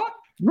the fuck?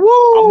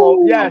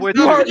 Woo! Yes, with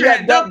Dub, you. put your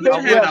hand up, I'm bro.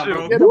 with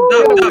Bro, Get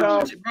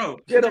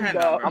put your him, hand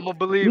dog. up, bro. I'm a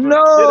believer.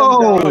 No.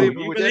 I'm a believer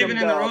You with believing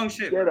you. in the wrong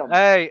shit, Get bro. him.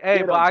 Hey,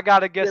 Get but him. I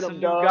gotta get Get some him,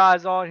 new dog.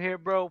 guys on here,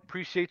 bro.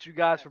 Appreciate you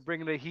guys for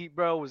bringing the heat,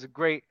 bro. It was a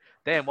great.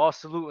 Damn, all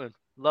saluting.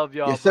 Love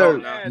y'all, Yes, bro. sir.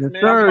 Yes, Yes,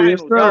 man. sir. Yes,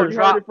 Finals. sir. You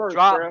heard it first,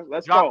 bro.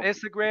 Let's Drop go. You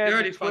Instagrams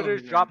already and follow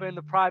Twitters. me, man. Drop it in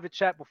the private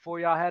chat before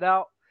y'all head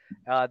out.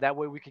 That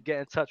way we can get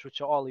in touch with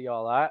all of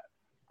y'all. All right.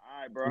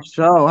 All right, bro.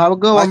 So have a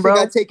good My one, shit bro.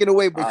 got taken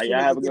away, but All right, as y'all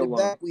soon as have we a get good it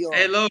one. back, we on.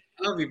 Hey, Lo,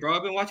 I love you, bro.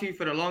 I've been watching you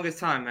for the longest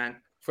time, man.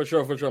 For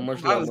sure. Much I love.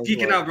 was Much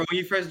geeking love. out, bro. When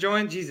you first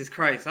joined, Jesus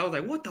Christ. I was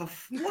like, what the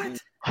what?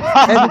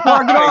 Hey, before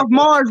I get off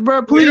Mars,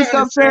 bro, please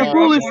stop saying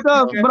foolish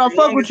stuff. But I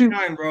fuck with you.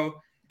 Time, bro.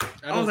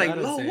 I was like,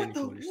 Lo, what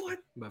the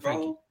what,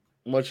 bro?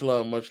 Much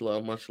love.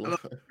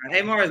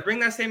 Hey, Mars, bring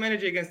that same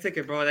energy against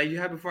Ticket, bro, that you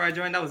had before I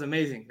joined. That was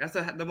amazing. That's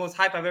the most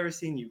hype I've ever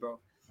seen you, bro.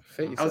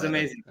 That was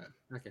amazing.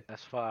 Okay.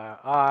 That's fire.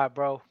 All right,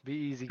 bro. Be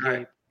easy, Gabe.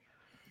 Right.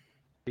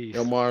 Peace.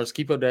 Yo, Mars,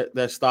 keep up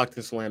that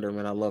Stockton slander,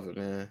 man. I love it,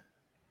 man.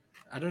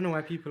 I don't know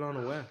why people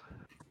aren't aware.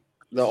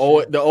 The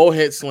old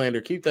head slander.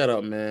 Keep that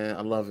up, man.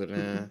 I love it,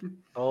 man.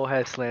 Old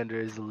head slander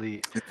is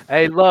elite.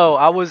 Hey, Lo,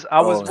 I was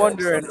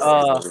wondering.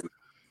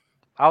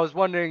 I was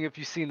wondering if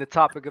you seen the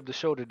topic of the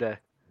show today.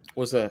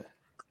 What's that?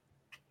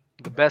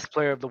 The best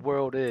player of the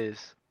world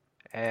is,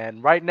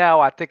 and right now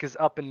I think it's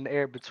up in the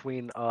air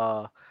between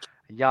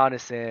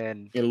Giannis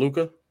and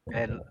Luka.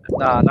 And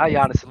nah, not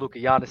Giannis and Luka.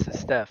 Giannis and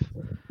Steph.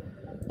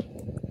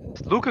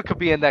 Luka could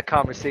be in that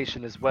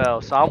conversation as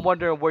well. So I'm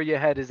wondering where your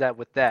head is at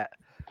with that.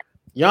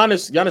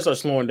 Giannis are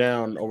slowing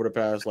down over the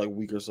past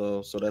week or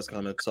so that's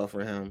kind of tough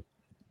for him.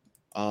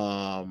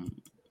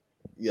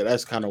 Yeah,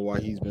 that's kind of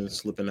why he's been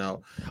slipping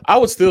out.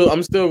 I'm still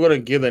gonna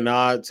give the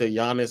nod to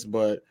Giannis,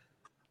 but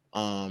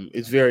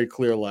it's very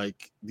clear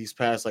these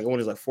past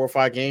only 4 or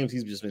 5 games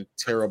he's just been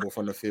terrible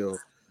from the field.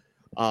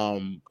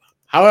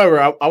 However,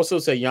 I would still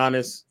say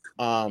Giannis.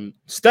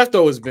 Steph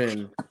though has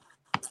been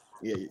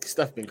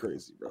Steph been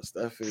crazy, bro.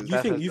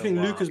 You think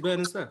Luka's better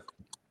than Steph?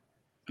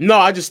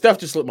 No, Steph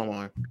just slipped my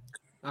mind.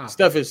 Ah.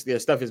 Steph is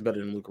better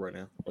than Luka right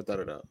now, without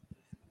a doubt.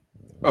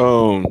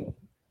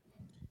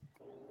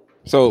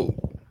 So,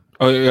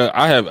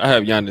 I have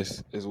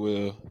Giannis as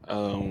well.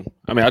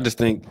 I mean, I just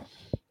think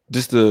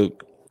he's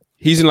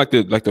in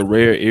the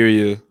rare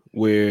area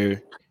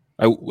where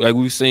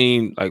we've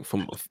seen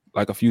from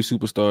a few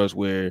superstars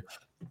where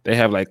they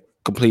have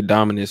complete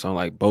dominance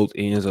on both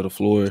ends of the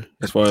floor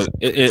as well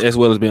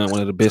as being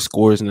one of the best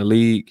scorers in the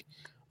league.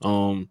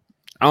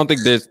 I don't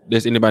think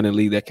there's anybody in the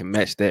league that can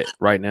match that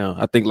right now.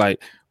 I think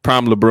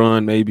prime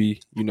LeBron,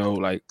 maybe,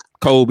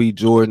 Kobe,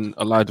 Jordan,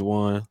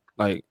 Olajuwon,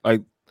 like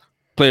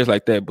players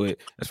like that. But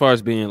as far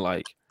as being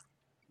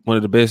one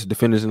of the best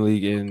defenders in the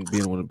league and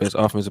being one of the best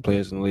offensive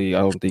players in the league, I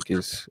don't think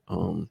it's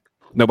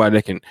nobody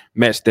that can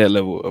match that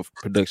level of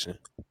production.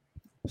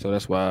 So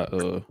that's why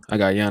I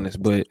got Giannis.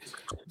 But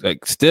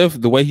Steph,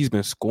 the way he's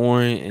been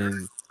scoring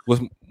and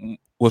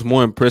what's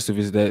more impressive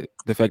is that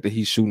the fact that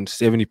he's shooting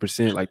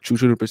 70%, true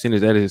shooting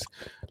percentage, that is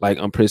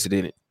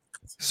unprecedented.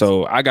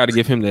 So I got to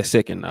give him that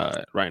second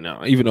right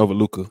now, even over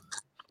Luka,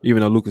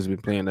 even though Luka's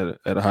been playing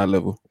at a high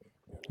level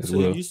as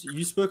well.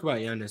 You spoke about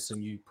Giannis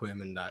and you put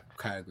him in that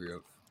category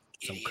of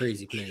some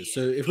crazy players. So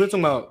if we're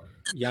talking about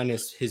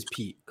Giannis, his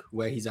peak,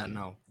 where he's at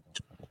now,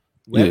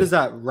 where does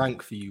that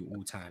rank for you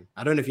all time?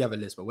 I don't know if you have a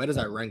list, but where does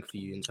that rank for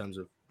you in terms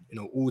of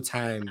all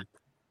time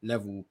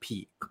level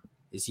peak?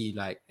 Is he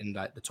in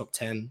the top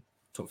 10,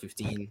 top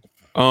 15?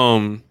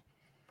 I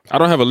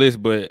don't have a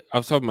list, but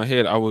off the top of my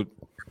head, I would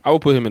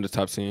put him in the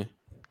top 10.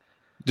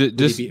 Would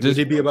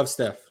he be above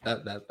Steph?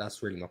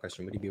 That's really my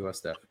question. Would he be above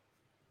Steph?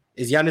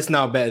 Is Giannis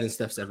now better than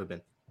Steph's ever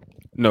been?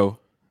 No,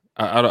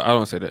 I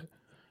don't say that.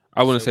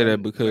 I wouldn't say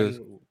that because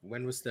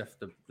when was Steph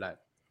the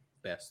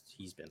best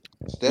he's been?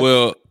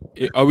 Well,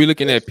 are we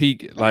looking at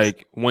peak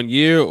 1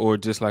 year or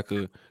just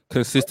a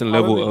consistent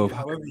level of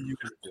however you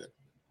can do it?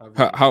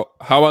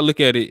 How I look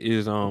at it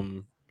is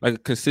a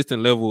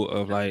consistent level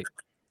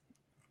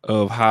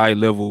of high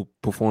level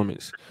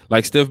performance.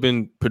 Steph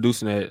been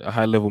producing at a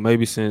high level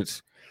maybe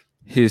since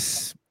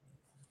his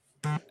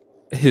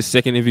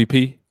second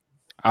MVP.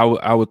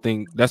 I would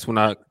think that's when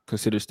I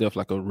consider Steph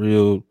a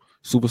real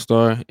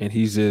superstar, and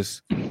he's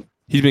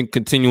been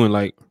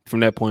continuing from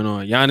that point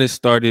on. Giannis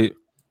started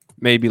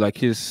maybe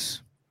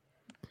his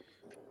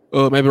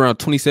maybe around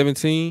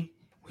 2017.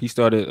 He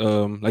started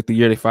the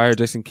year they fired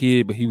Jason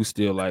Kidd, but he was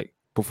still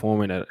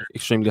performing at an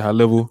extremely high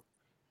level.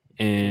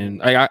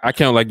 And I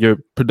count your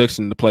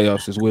production in the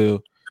playoffs as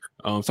well.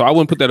 So I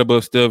wouldn't put that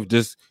above Steph.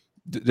 Just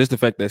the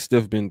fact that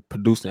Steph been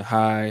producing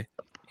high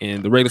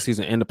in the regular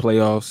season and the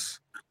playoffs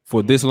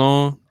for this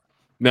long.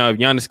 Now, if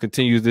Giannis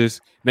continues this,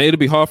 now it'll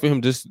be hard for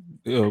him just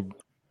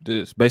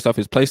based off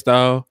his play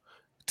style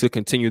to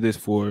continue this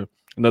for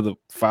another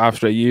 5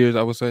 straight years,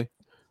 I would say.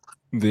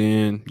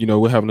 Then,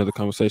 we'll have another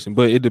conversation.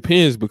 But it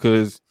depends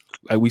because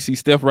we see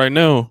Steph right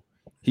now,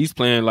 he's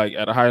playing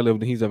at a higher level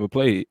than he's ever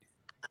played.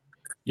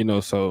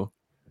 So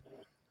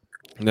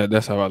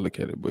that's how I look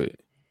at it. But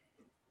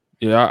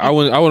yeah, I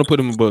want to put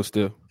him above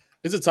Steph.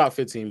 It's a top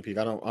 15 pick.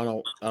 I don't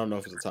know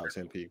if it's a top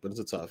 10 pick, but it's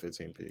a top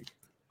 15 pick.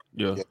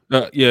 Yeah,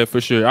 yeah,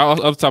 for sure. Off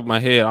the top of my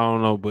head, I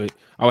don't know, but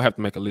I would have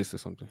to make a list or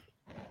something.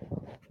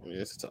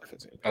 Yeah, it's a top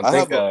 15. I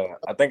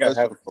think I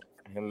have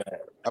him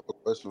at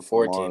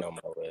 14 on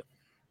my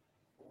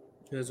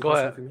list. Go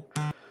ahead.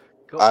 I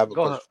have a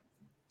Go ahead. question.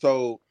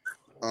 So,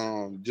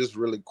 just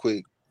really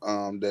quick,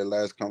 that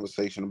last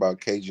conversation about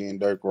KG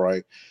and Dirk,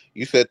 right?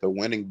 You said the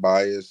winning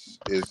bias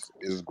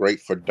is great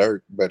for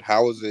Dirk, but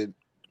how is it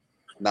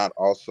not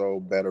also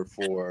better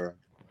for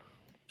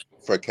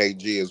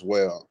KG as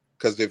well?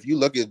 Because if you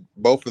look at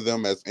both of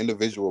them as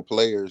individual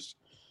players,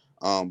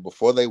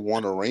 before they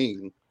won a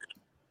ring,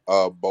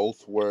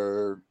 both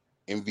were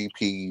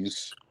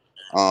MVPs.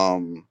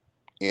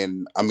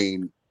 And I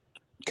mean,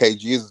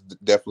 KG is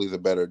definitely the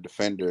better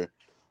defender.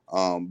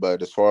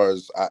 But as far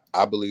as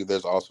I believe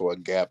there's also a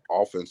gap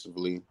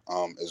offensively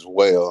as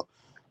well.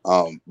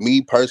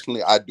 Me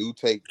personally, I do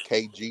take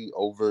KG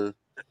over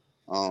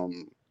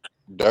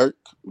Dirk,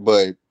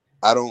 but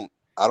I don't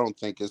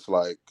think it's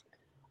like,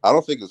 I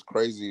don't think it's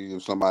crazy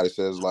if somebody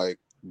says like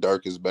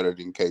Dirk is better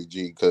than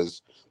KG,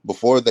 because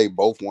before they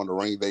both won the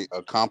ring, they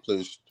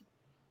accomplished,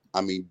 I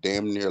mean,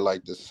 damn near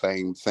like the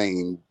same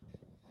thing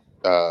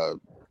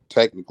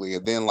technically.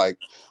 And then like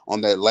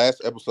on that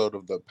last episode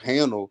of the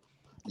panel,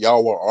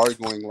 y'all were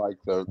arguing like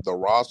the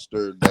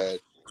roster that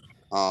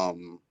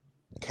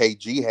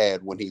KG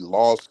had when he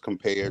lost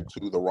compared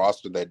to the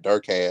roster that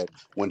Dirk had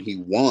when he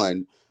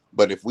won.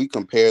 But if we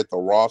compared the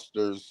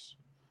rosters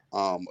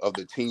of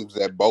the teams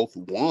that both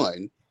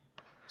won,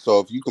 so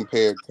if you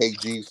compare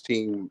KG's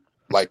team,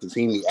 like the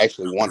team he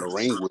actually won a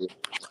ring with,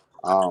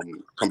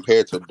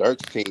 compared to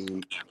Dirk's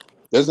team,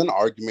 there's an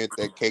argument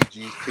that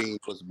KG's team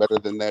was better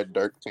than that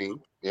Dirk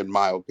team, in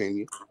my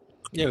opinion.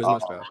 Yeah, it was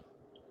much better.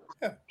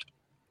 Yeah.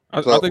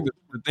 I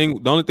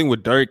think the only thing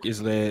with Dirk is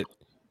that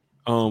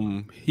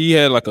he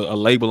had like a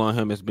label on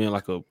him as being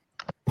like a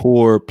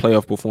poor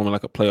playoff performer,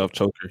 like a playoff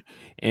choker,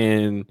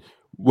 and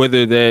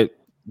whether that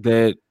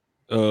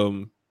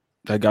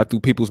got through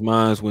people's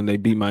minds when they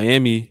beat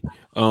Miami,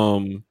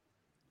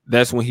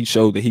 that's when he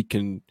showed that he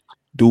can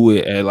do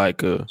it at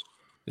like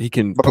he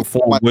can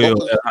perform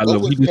well at high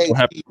level. He just don't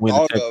have to win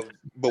the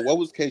but what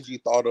was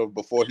KG thought of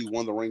before he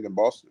won the ring in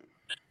Boston?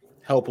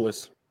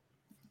 Helpless.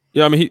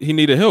 Yeah, I mean he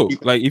needed help.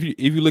 Like if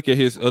you look at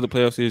his other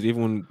playoff series,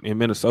 even when in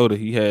Minnesota,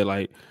 he had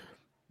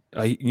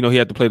he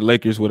had to play the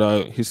Lakers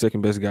without his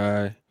second best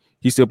guy.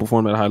 He still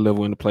performed at a high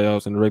level in the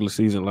playoffs in the regular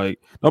season. Like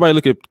nobody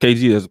look at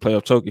KG as a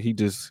playoff choker. He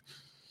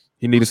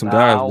needed some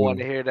guys. I don't want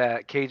to hear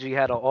that. KG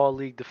had an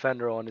all-league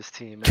defender on his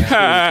team.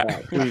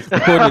 According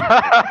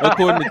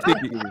to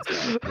Ticket.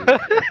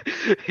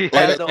 Hey,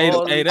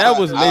 that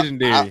was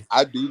legendary.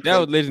 That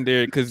was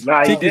legendary because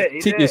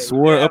Ticket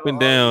swore up and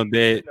down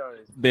that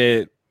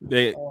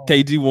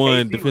KG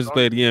won Defensive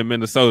Player of the Year in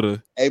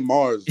Minnesota. Hey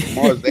Mars,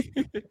 that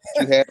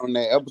you had on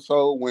that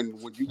episode when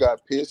you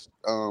got pissed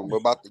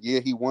about the year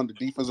he won the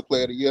Defensive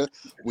Player of the Year.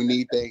 We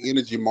need that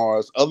energy,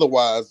 Mars.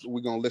 Otherwise,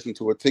 we're gonna listen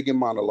to a Ticket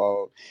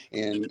monologue,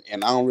 and I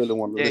don't really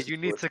want to. Yeah, you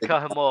need to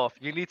cut him off.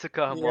 You need to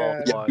cut him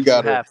off, Mars. You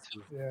have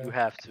to. Yeah. You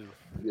have to.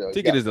 Yeah,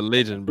 Ticket is a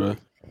legend, bro.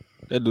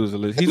 That dude's a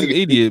legend. He's an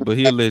idiot, but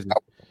he's a legend.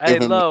 Hey,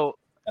 Lo.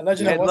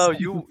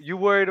 You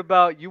worried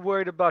about your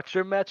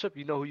matchup?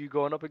 You know who you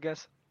going up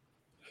against?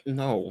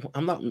 No,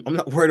 I'm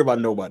not worried about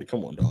nobody.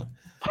 Come on, dog.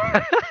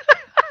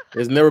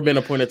 There's never been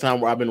a point in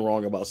time where I've been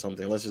wrong about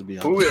something. Let's just be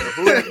honest.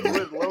 Who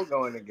is Lo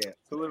going against?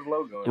 Who is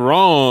Lo going?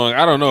 Wrong.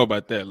 I don't know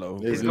about that, Lo.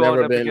 There's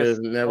never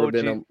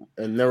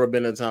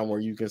been a time where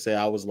you can say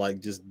I was like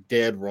just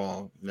dead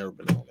wrong. Never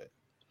been on it.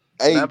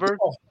 Hey, never.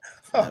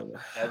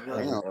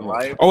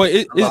 Oh,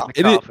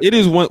 it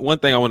is one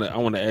thing I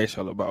want to ask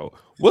y'all about.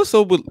 What's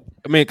up with?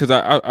 I mean, because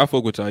I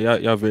fuck with y'all.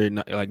 Y'all very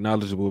like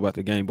knowledgeable about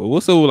the game. But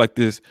what's up with like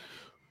this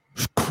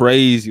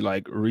crazy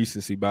like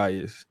recency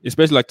bias,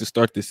 especially like to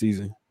start this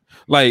season?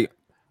 Like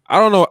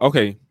I don't know.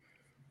 Okay,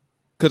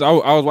 because I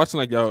was watching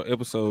like y'all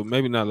episode,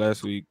 maybe not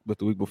last week, but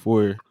the week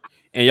before,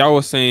 and y'all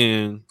was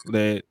saying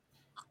that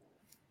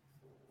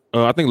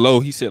I think Lo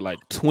he said like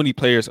 20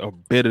 players are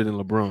better than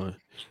LeBron.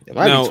 It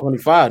might be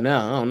 25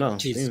 now. I don't know.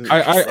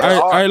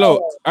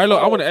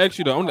 I want to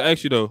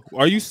ask you though.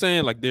 Are you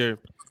saying like they're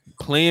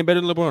playing better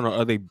than LeBron, or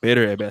are they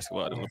better at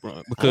basketball than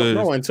LeBron? Because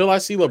no, until I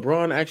see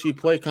LeBron actually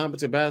play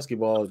competent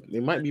basketball, they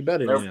might be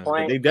better than him.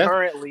 They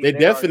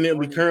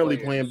definitely currently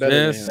playing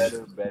better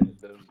than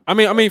him. I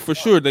mean, for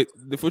sure they're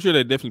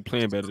definitely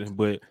playing better than him.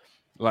 But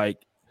like,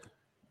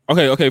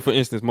 okay. For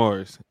instance,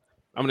 Mars,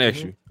 I'm gonna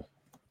ask you,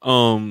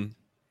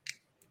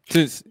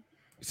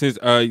 since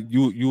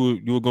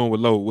you were going with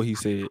Lo, what he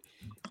said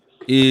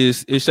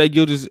is Shai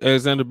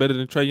Gilgeous-Alexander better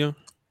than Trae Young?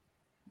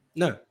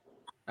 No,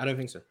 I don't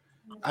think so.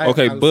 I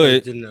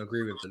didn't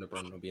agree with the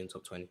LeBron not being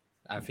top 20.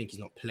 I think he's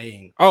not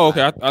playing. Oh,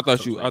 okay. I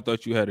thought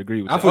you had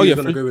agreed with. I thought he was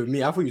going to agree with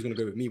me. I thought he was going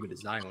to go with me with the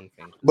Zion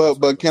thing. But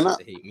can I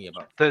hate me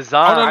about the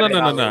Zion?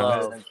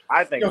 No.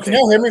 I think. Can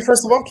y'all hear me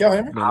first of all?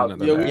 Can y'all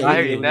hear me? I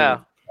hear you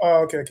now.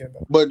 Oh, okay.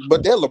 But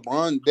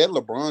that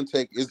LeBron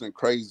take isn't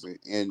crazy,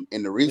 and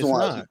the reason It's why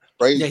not. he's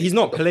crazy. Yeah, he's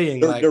not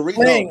playing. The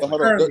reason,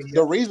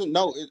 the reason,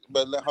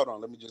 hold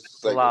on, let me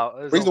just say.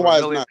 The reason why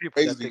it's not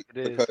crazy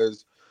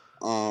because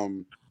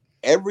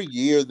every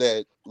year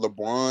that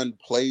LeBron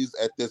plays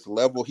at this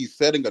level, he's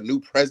setting a new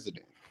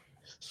precedent.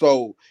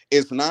 So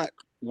it's not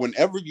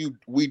whenever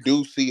we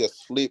do see a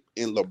slip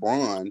in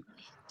LeBron,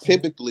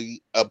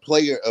 typically a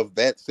player of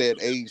that said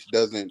age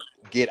doesn't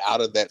get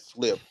out of that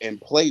slip and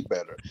play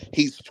better.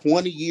 He's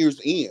 20 years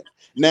in.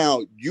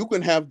 Now, you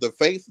can have the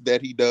faith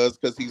that he does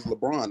because he's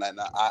LeBron, and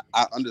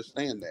I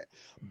understand that.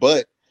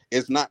 But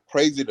it's not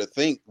crazy to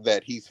think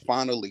that he's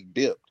finally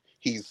dipped.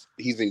 He's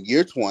in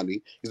year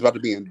 20. He's about to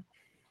be in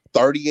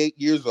 38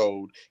 years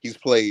old. He's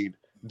played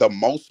the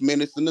most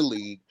minutes in the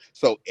league.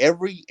 So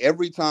every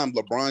time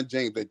LeBron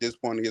James at this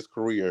point in his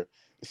career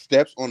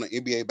steps on the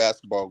NBA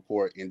basketball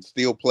court and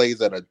still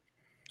plays at a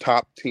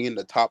top 10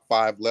 to top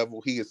 5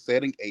 level, he is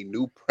setting a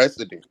new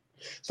precedent.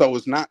 So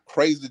it's not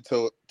crazy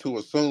to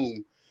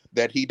assume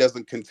that he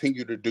doesn't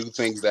continue to do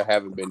things that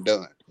haven't been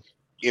done.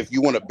 If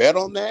you want to bet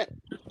on that,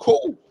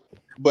 cool.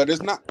 But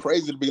it's not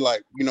crazy to be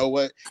like, you know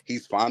what?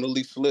 He's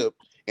finally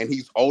slipped and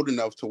he's old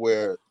enough to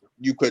where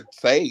you could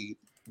say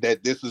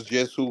that this is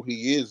just who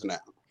he is now.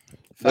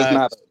 That's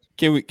not.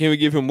 Can we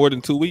give him more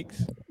than 2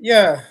 weeks?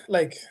 Yeah,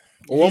 like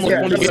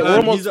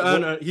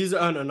he's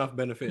earned enough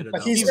benefit.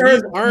 Like he's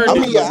earned.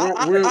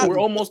 We're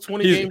almost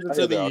 20 games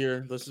into the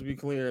year. Let's just be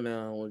clear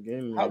now. We're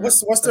getting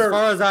what's as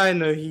far as I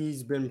know,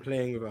 he's been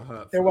playing with a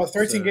hurt. They're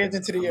 13 games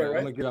into the year,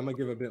 right? I'm gonna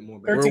give a bit more.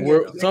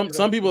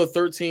 Some people are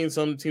 13,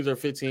 some teams are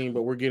 15,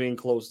 but we're getting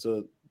close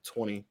to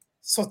 20.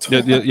 So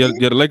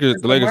the Lakers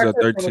are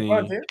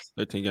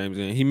 13 games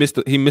in. He missed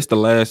the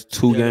last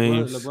 2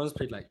 games. LeBron's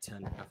played like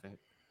 10, I think.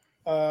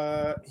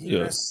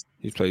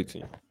 He's played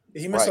 10.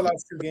 He missed the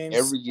last 2 games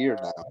every year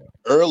now.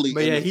 Early,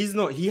 but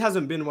he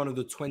hasn't been one of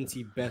the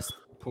 20 best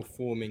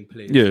performing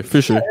players. Yeah,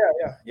 for sure.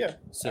 Yeah.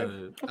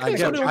 So I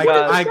get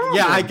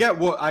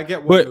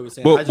what you were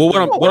saying. But what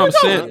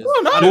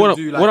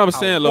I'm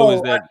saying,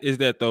 Lo, is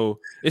that though,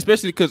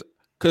 especially because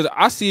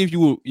I see if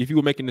you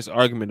were making this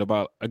argument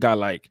about a guy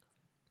like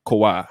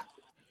Kawhi,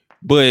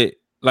 but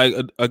like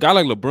a guy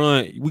like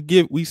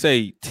LeBron, we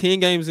say 10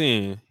 games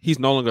in, he's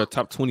no longer a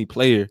top 20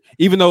 player,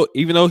 even though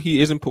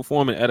he isn't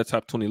performing at a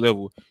top 20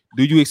 level.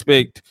 Do you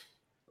expect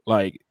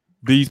like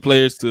these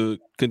players to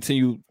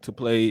continue to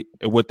play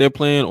at what they're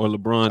playing, or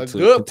LeBron to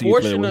good continue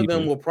portion playing of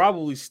them will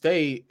probably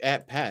stay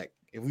at Pac?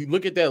 If we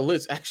look at that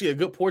list, actually a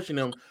good portion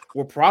of them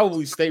will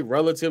probably stay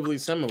relatively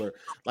similar.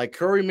 Like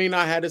Curry may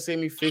not have the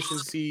same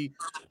efficiency.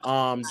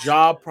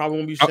 Ja probably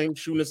won't be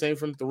shooting the same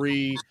from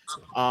 3.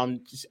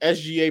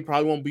 SGA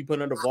probably won't be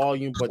putting under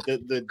volume. But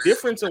the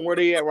difference in where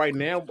they at right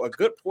now, a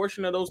good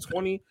portion of those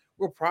 20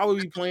 will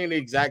probably be playing the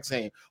exact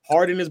same.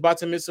 Harden is about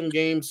to miss some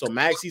games, so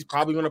Maxi's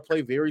probably going to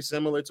play very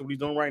similar to what he's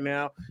doing right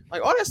now.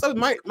 Like all that stuff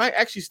might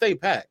actually stay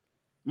Pac.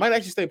 Now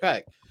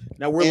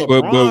we're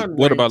LeBron.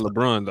 What about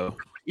LeBron though?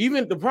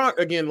 Even LeBron,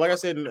 again, like I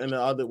said with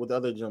the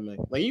other gentleman,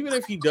 like even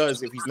if he's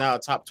now a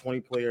top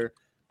 20 player,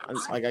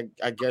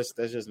 I guess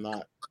that's just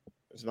not.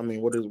 I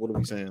mean, what are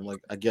we saying? Like,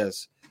 I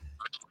guess,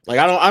 like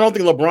I don't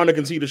think LeBron to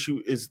continue to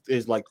shoot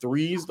is like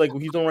threes like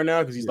what he's doing right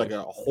now because he's like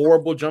a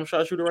horrible jump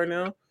shot shooter right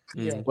now.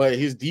 Yeah. But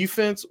his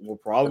defense will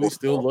probably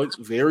still look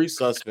very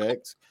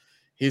suspect.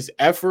 His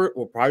effort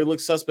will probably look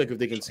suspect if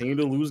they continue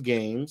to lose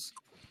games.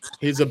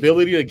 His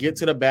ability to get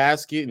to the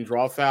basket and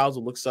draw fouls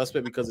will look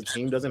suspect because the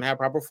team doesn't have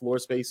proper floor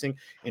spacing,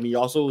 and he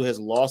also has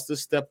lost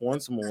his step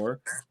once more.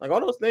 Like all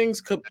those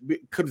things could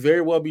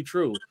very well be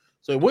true.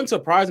 So it wouldn't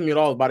surprise me at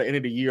all by the end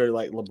of the year,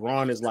 like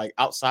LeBron is like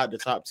outside the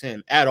top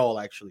 10 at all.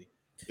 Actually,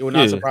 it would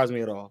not surprise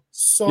me at all.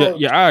 So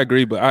I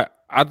agree, but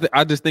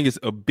I just think it's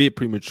a bit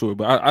premature.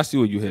 But I see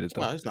where you headed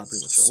though. No, it's not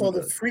premature. So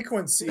the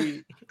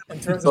frequency in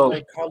terms of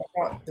like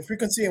the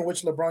frequency in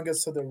which LeBron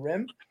gets to the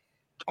rim,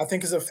 I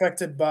think is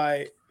affected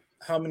by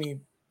how many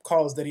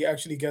calls that he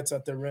actually gets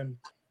at the rim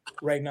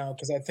right now.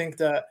 Because I think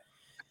that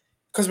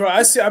I've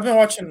watched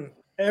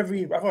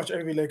every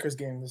Lakers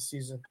game this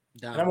season.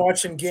 Damn. And I'm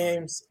watching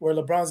games where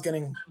LeBron's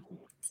getting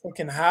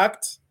fucking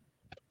hacked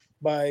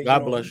by.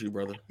 God bless you,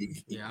 brother.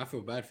 Yeah, I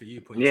feel bad for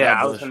you.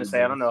 Yeah, I was gonna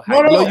say I don't know.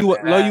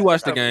 You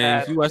watch the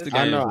games. You watch the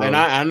games. I know, and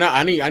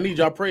I need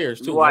y'all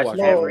prayers too. You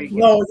definitely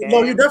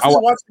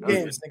watch the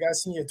games. Nigga, I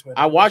seen your Twitter.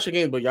 I watch the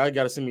games, but y'all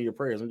gotta send me your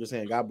prayers. I'm just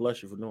saying, God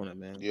bless you for doing it,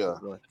 man. Yeah,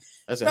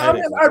 that's I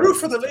root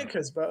for the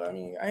Lakers, but I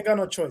mean, I ain't got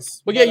no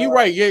choice. But yeah, you're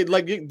right. Yeah,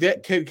 like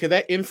that could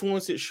that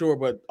influence it? Sure,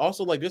 but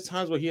also like there's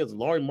times where he has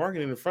Larry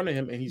marketing in front of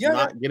him and he's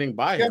not getting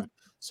by him.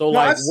 So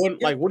what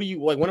do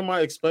you like? What am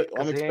I expecting?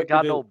 I'm expecting. He ain't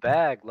got no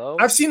bag, Lo.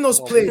 I've seen those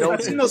plays. He don't,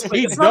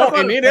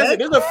 and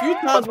there's a few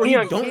times where he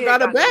don't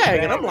got a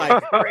bag, and I'm like,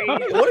 what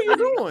are you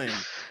doing?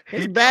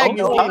 His bag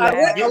is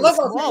I love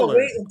how people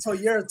wait until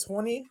year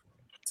 20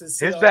 to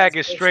see his bag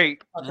is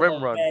straight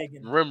rim run.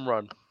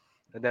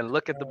 and then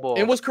look at the ball.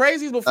 And what's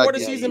crazy is before the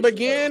season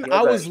began,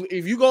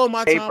 if you go on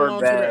my timeline on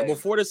Twitter,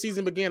 before the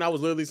season began, I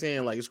was literally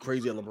saying like it's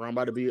crazy that LeBron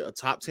about to be a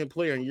top 10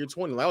 player in year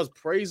 20. Like, I was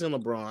praising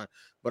LeBron,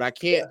 but I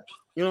can't.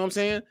 You know what I'm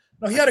saying?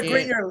 No, he had a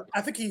great year.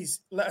 I think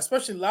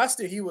especially last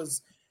year, he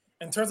was.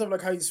 In terms of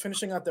like how he's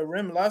finishing at the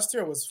rim last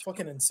year was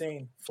fucking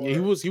insane.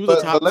 He was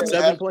a top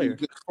 7 player.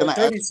 Can I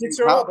ask you,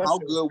 how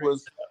good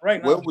was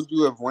right now? Where would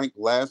you have ranked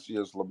last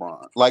year's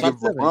LeBron? Like top if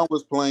LeBron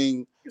was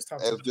playing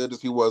as good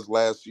as he was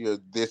last year,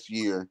 this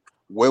year,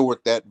 where would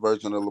that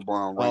version of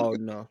LeBron rank? Oh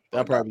no,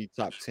 that'd probably be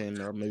top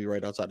 10 or maybe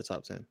right outside the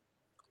top 10.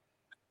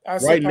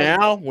 Right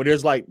now, when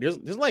there's like that's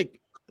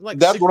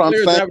what I'm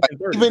saying.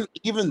 Like,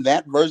 even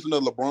that version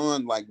of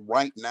LeBron, like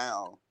right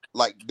now,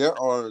 like there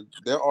are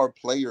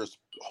players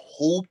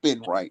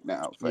hooping right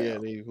now,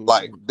 fam. Yeah,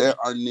 like there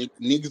are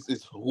niggas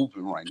is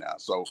hooping right now.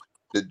 So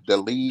the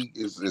league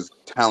is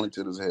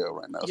talented as hell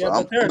right now. Yeah,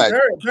 so but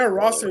their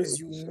roster is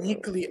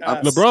uniquely.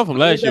 LeBron from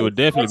last year would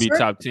definitely be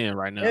top 10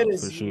 right now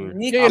for sure.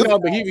 Yeah, no,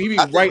 but he be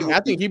right. I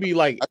think he'd be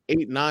like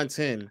 8, 9,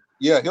 10.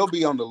 Yeah, he'll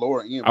be on the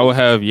lower end. I would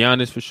have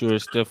Giannis for sure,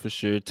 Steph for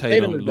sure,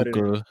 Tatum,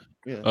 Luka,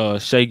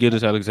 Shai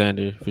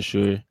Gilgeous-Alexander for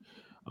sure,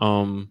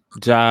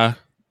 Ja.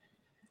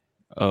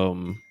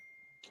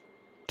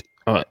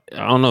 I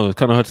don't know. It's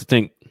kind of hard to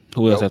think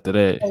who else after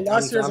that.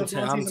 Last year's I'm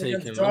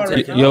taking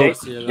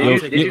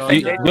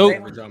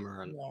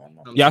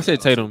I said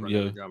Tatum.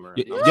 Yoke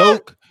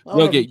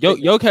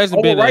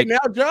hasn't been right now,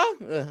 John.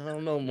 I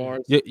don't know,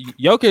 Mars.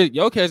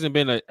 Yoke hasn't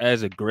been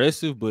as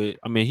aggressive, but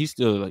I mean he's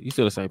still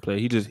the same player.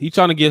 He's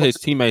trying to get his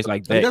teammates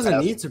like that. He doesn't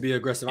need to be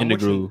aggressive. In the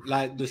groove.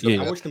 I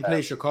watched him play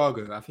in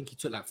Chicago. I think he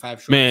took like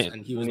 5 shots,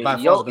 and he was by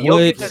far the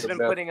Jokic has been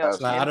putting up.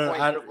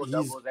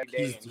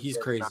 He's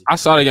crazy. I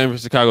saw the game for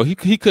Chicago.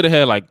 He could have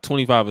had like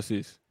 25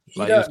 assists.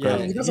 He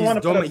doesn't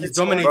want to. He's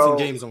dominating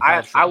games on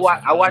 5 shots. I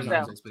watched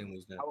that.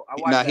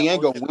 Now he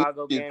ain't gonna win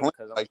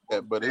like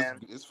that, but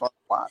it's fun to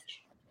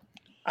watch.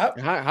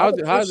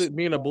 How's it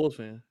being a Bulls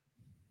fan?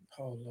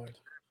 Oh Lord,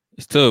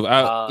 it's tough.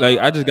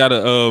 I just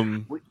gotta.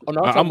 I'm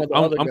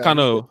kind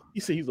of.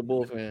 You say he's a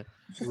Bulls fan.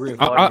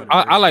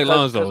 I like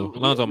Lonzo.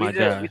 Lonzo, my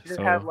guy. We just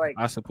so have like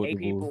I support 8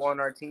 the Bulls. people on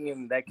our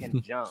team that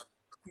can jump.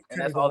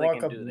 And that's all all they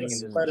can do. They can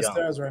just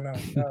jump. Right now.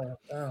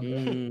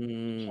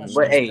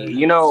 But hey,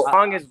 you know, as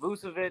long as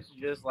Vucevic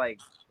just like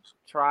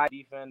try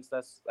defense,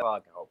 that's all I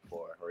can hope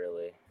for,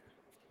 really.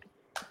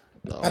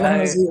 I don't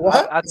know.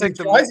 What? I think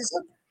what'd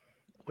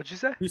you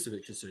say?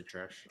 Vucevic is so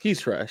trash. He's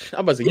trash.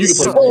 I'm about to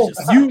say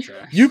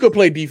you could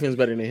play defense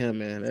better than him,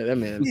 man. That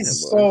man.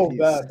 He's so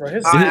bad, bro.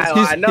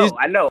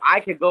 I know. I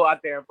could go out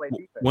there and play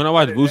defense. When I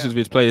watch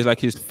Vucevic play, it's like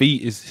his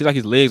feet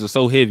his legs are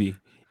so heavy.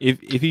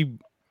 If you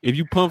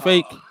pump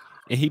fake.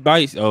 And he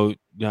bites. Oh,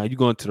 yeah, you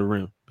going to the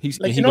rim. He's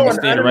like you know when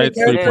anime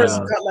characters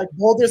got like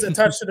boulders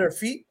attached to their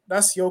feet.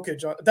 That's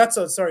Jokic. Not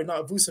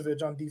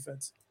Vucevic on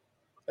defense.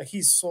 Like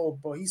he's so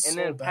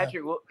then bad.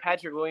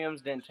 Patrick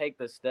Williams didn't take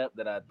the step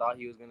that I thought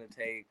he was going to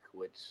take,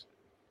 which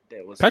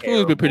was Patrick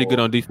Williams been pretty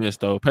good on defense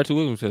though. Patrick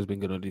Williams has been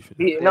good on defense.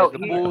 He's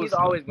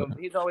always going to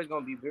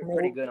be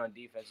pretty good on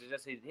defense. It's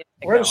just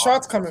where the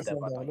shots coming from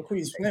though? Look who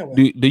he's playing with.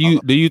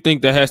 Do you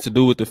think that has to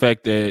do with the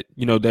fact that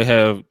they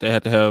have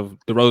to have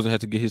DeRozan has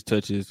to get his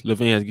touches,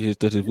 LaVine has to get his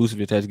touches,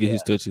 Vucevic has to get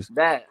his touches.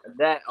 That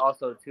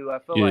also too. I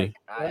feel like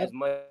as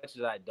much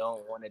as I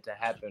don't want it to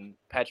happen,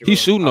 Patrick he's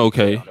shooting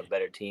okay on a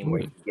better team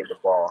where he can get the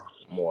ball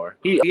more.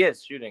 He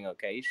is shooting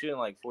okay. He's shooting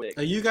like 40.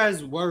 Are you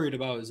guys worried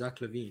about Zach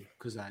LaVine?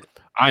 Because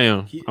I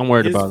am. I'm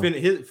worried about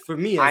him. For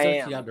me,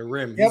 especially at the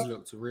rim, he's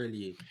looked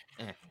really.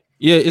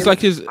 Yeah, it's like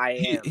he's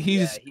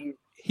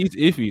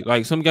iffy.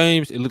 Like some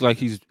games, it looked like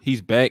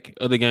he's back.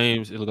 Other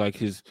games, it looked like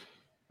his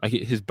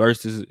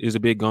burst is a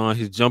bit gone.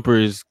 His jumper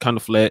is kind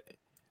of flat.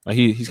 Like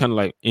he's kind of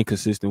like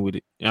inconsistent with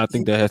it. And I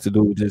think that has to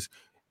do with just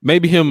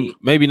maybe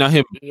not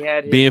him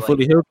being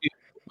fully healthy,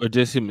 or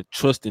just him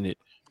trusting it.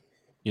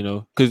 You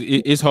know, because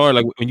it's hard.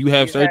 Like when you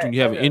have surgery, when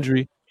you have an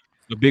injury,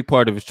 a big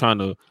part of it is trying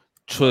to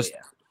trust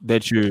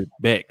that you're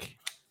back.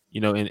 You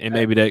know, and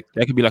maybe that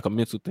could be like a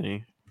mental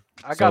thing.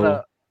 I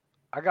got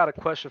a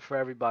question for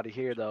everybody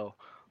here though.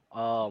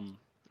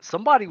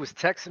 Somebody was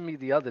texting me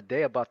the other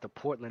day about the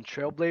Portland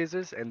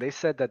Trailblazers, and they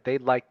said that they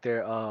like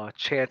their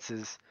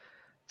chances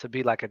to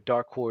be like a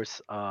dark horse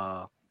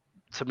to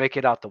make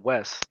it out the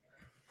West.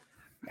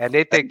 And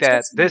they think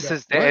that this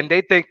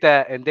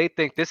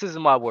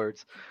isn't my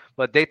words,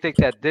 but they think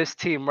that this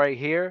team right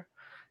here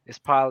is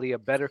probably a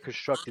better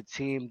constructed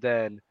team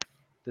than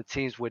the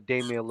teams with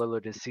Damian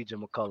Lillard and CJ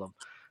McCollum.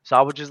 So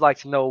I would just like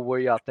to know where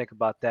y'all think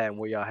about that and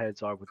where y'all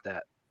heads are with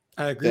that.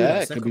 I agree.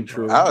 That could be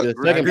true. I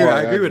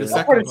agree with the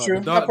second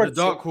part. The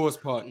dark horse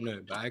part, no,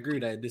 but I agree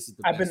that this is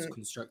the best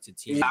constructed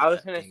team. Yeah, I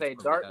was gonna say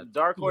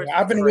dark horse.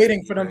 I've been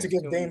waiting for them to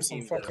give Dame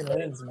some fucking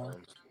wins, man.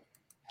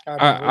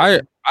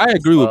 I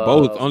agree with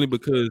both, only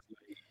because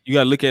you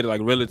gotta look at it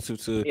like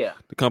relative to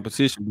the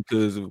competition,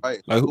 because of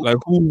like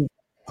who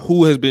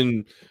has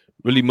been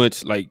really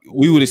much, like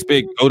we would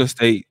expect Golden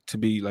State to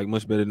be like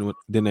much better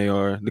than they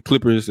are. The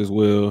Clippers as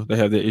well, they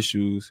have their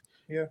issues.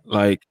 Yeah.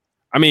 Like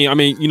I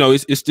mean, you know,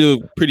 it's still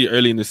pretty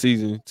early in the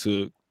season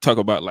to talk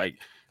about like,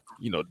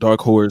 dark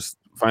horse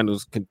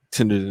finals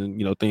contenders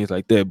and things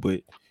like that.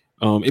 But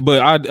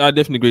I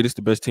definitely agree this is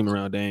the best team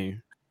around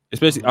Dame.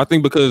 Especially I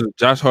think because of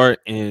Josh Hart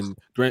and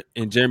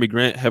Jeremy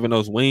Grant having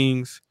those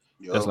wings.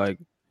 Yep. That's like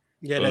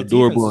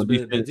durable on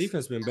defense. The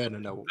defense been better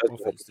than that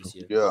offense this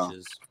year. Yeah. Which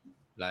is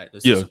like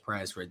that's a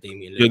surprise for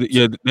Damian Lillard.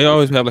 Yeah, they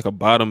always have like a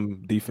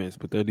bottom defense,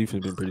 but their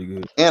defense been pretty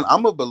good. And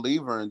I'm a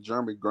believer in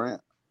Jeremy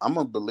Grant. I'm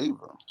a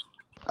believer.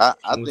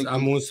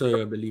 I'm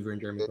also a believer in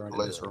Jeremy Grant.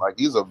 Like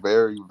he's a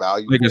very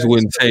valuable. Niggas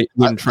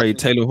wouldn't trade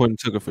Taylor Horton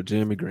Tucker for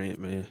Jeremy Grant,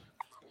 man.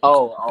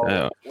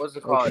 What's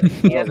it called?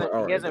 He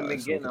hasn't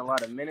been getting a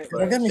lot of minutes.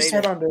 Don't get me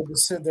started on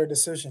their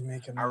decision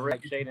making. I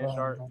read Shaedon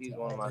Sharpe. He's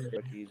one of my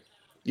rookies.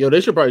 Yo,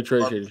 they should probably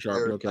trade Shaedon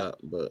Sharpe, no cap,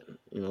 but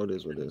it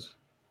is what it is.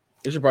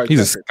 They should probably.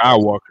 He's a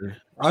Skywalker.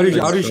 I'll do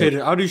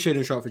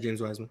Shaedon Sharpe for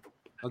James Wiseman.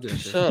 I'll do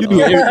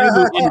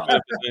that.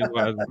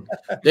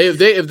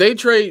 If they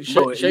trade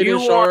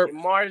Shaedon Sharpe,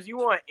 Mars, you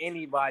want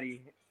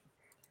anybody?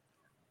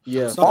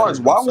 Yeah,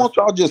 Mars. Why won't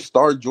y'all just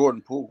start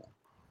Jordan Poole?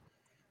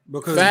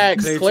 Because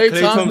facts. Klay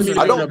Thompson.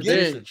 I don't get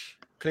it.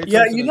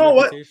 Yeah, you know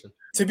what?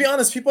 To be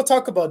honest, people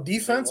talk about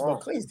defense,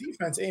 but Klay's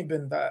defense ain't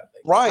been that.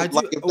 Right. I do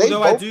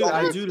like the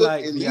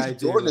idea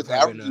Jordan of is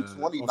having averaging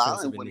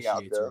 29 when he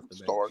out there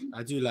starting.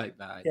 I do like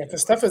that. Yeah,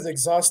 because Steph is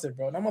exhausted,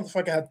 bro. That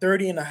motherfucker had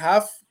 30 and a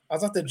half. I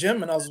was at the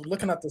gym and I was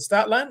looking at the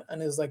stat line,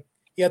 and it was like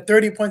he had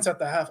 30 points at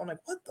the half. I'm like,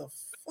 what the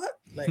fuck?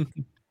 Like,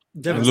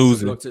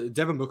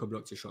 Devin Booker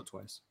blocked his shot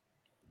twice.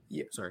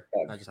 Yeah, sorry,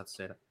 I just had to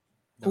say that.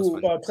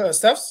 Who?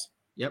 Steph's?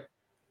 Yep.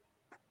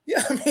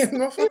 Yeah, I mean,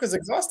 motherfucker's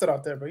exhausted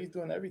out there, but he's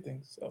doing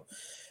everything. So,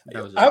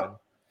 I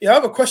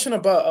have a question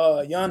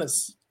about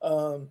Giannis.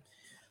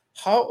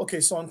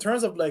 So in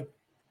terms of like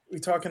we're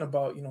talking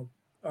about,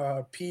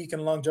 peak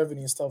and longevity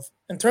and stuff.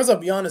 In terms of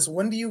Giannis,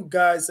 when do you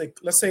guys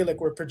let's say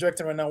we're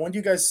projecting right now, when do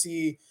you guys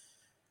see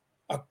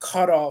a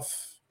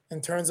cutoff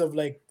in terms of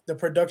like the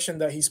production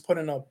that he's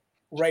putting up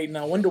right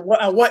now?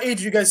 At what age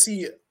do you guys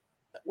see?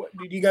 What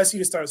do you guys see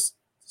to start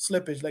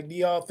slippage? Like, do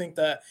y'all think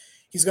that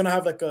he's gonna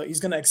have he's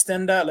gonna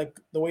extend that like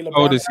the way LeBron?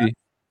 How old is he?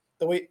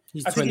 The way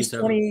I think he's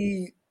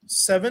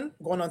 27,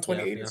 going on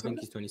 28. Yeah, I think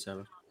he's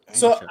 27.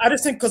 So I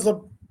just think because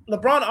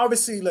LeBron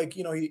obviously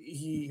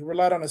he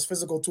relied on his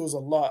physical tools a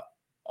lot,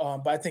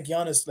 but I think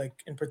Giannis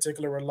in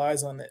particular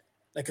relies on it.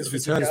 Like his he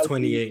turns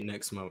 28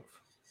 next month,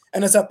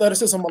 and his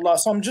athleticism a lot.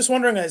 So I'm just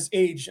wondering at his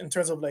age, in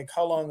terms of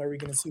how long are we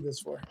going to see this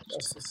for?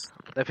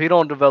 If he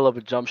don't develop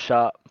a jump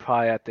shot,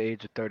 probably at the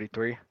age of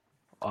 33.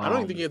 I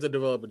don't think he has to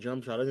develop a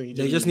jump shot. I think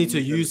they just need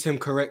to use him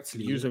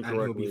correctly. And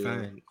he'll be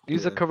fine.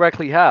 Use it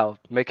correctly. How?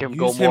 Make him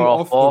go more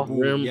off ball.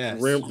 Rim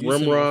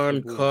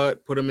run,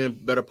 cut, put him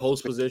in better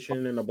post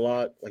position in the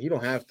block. Like, you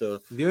don't have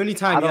to. The only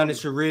time Giannis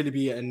should really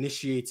be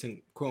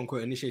initiating, quote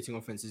unquote, initiating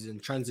offense is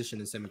in transition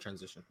and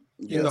semi-transition.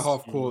 Yes. In the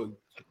half court,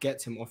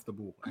 get him off the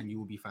ball, and you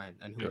will be fine,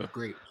 and he'll be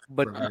great.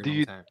 But do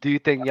you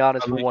think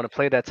Giannis will want to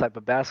play that type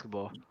of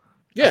basketball?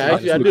 Yeah,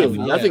 actually, I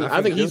do.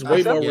 I think he's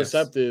way more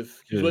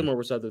receptive. He's way more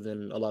receptive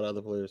than a lot of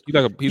other players.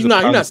 He's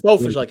not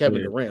selfish like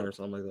Kevin Durant or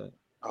something like that.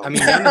 I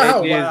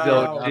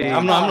mean,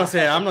 I'm not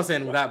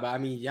saying that, but I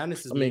mean,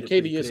 Giannis is.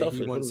 KD is selfish.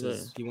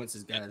 He wants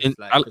his guys. And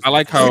I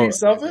like how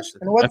selfish.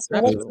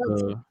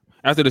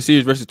 After the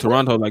series versus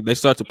Toronto, they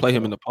start to play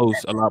him in the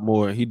post a lot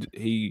more.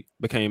 He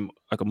became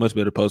a much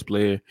better post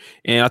player,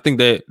 and I think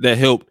that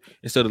helped.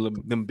 Instead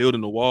of them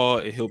building the wall,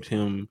 it helped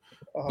him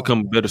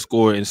become a better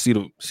scorer and see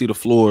the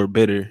floor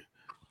better.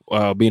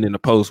 Being in the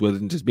post rather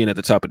than just being at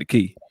the top of the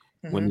key.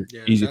 When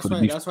easy for the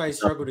defense. That's why he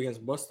struggled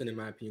against Boston, in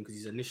my opinion, because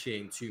he's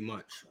initiating too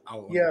much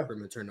out on the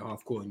perimeter in the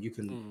half court, and you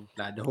can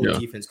the whole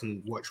defense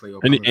can watch where you're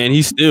and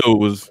he still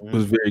was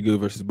very good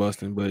versus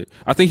Boston, but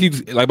I think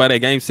he's by that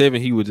game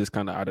 7 he was just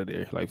kind of out of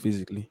there,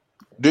 physically.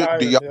 Do y'all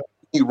think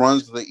he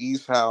runs the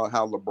East how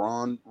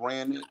LeBron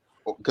ran it?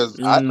 Because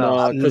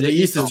the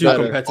East is too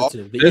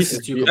competitive. The East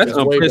is too competitive. That's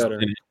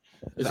unprecedented.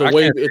 It's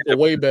a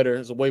way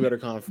better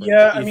conference.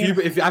 Yeah,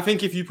 I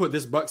think if you put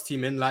this Bucks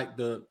team in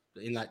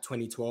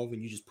 2012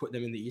 and you just put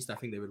them in the East, I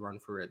think they would run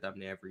for it damn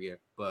near every year.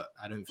 But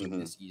I don't think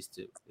this East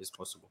is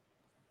possible.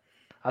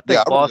 I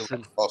think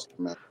Boston.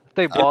 Man. I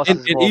think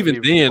Boston. And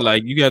even then,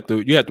 you have to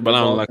rely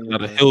on a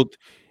lot of health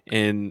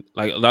and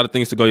a lot of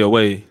things to go your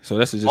way. So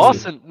that's just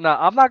Boston.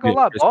 I'm not gonna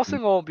lie.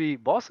 Boston gonna be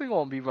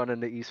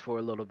running the East for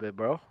a little bit,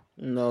 bro.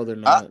 No, they're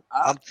not.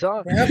 I'm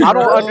telling you. I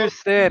don't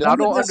understand. I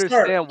don't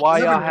understand why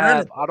y'all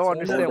have. I don't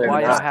understand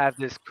why y'all have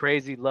this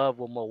crazy love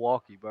with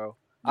Milwaukee, bro.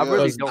 I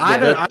really don't. I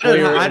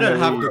don't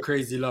have the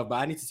crazy love, but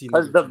I need to see.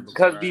 Because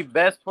the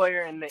best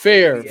player in the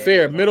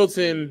fair.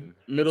 Middleton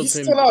kind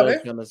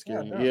of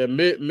scares me. Yeah,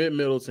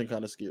 Middleton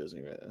kind of scares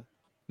me.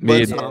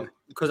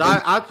 Because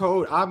I've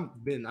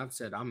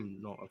said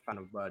I'm not a fan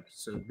of Bud,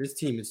 so this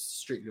team is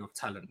strictly of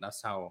talent.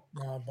 That's how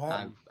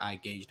I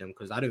gauge them,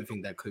 because I don't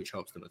think that coach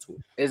helps them at all.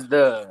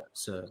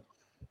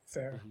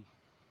 Fair?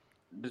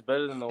 It's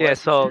better than the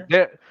West. So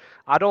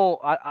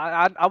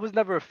I was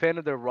never a fan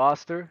of their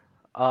roster.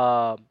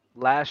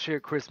 Last year,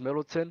 Chris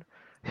Middleton,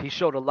 he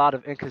showed a lot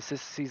of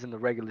inconsistencies in the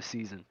regular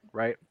season,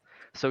 right?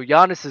 So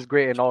Giannis is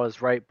great and all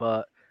is right,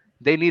 but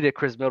they needed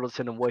Chris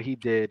Middleton and what he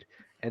did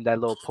in that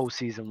little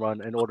postseason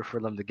run in order for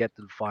them to get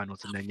to the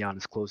finals, and then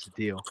Giannis closed the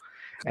deal.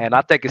 And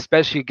I think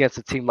especially against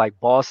a team like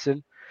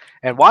Boston,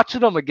 and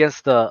watching them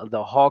against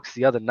the Hawks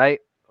the other night,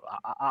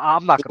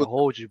 I'm not gonna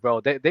hold you,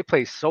 bro. They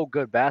play so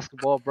good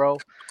basketball, bro.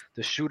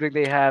 The shooting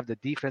they have, the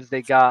defense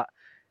they got,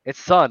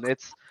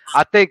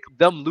 I think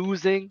them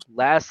losing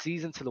last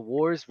season to the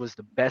Warriors was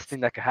the best thing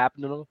that could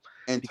happen to them.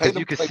 And because Tatum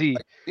you could played see.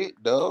 like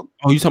shit, dub.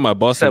 Oh, you talking about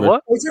Boston? Said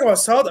what? Oh, you talking about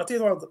South? I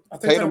think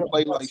Tatum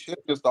played like shit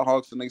against the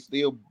Hawks, and they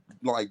still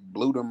like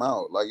blew them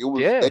out. Like it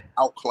was they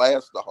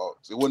outclassed the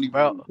Hawks. It wasn't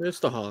even. It's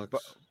the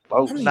Hawks.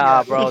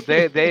 Nah, bro,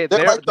 they're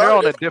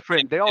on a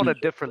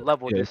different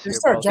level this year,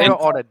 bro. They're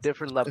on a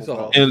different level,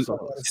 bro. And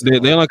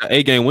they're like an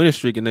 8-game winning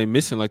streak, and they're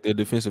missing like their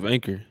defensive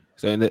anchor.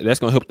 So and that's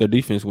gonna help their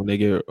defense when they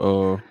get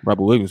Robert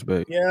Williams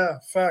back. Yeah,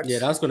 facts. Yeah,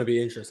 that's gonna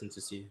be interesting to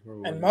see.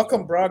 And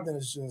Malcolm Brogdon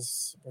is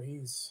just, but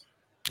he's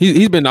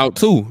been out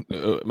too.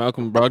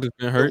 Malcolm Brogdon's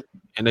been hurt,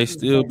 and they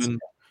still been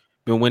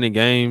winning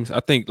games.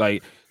 I think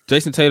like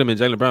Jason Tatum and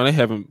Jaylen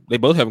Brown, they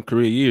both having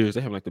career years.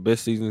 They have like the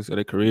best seasons of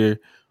their career.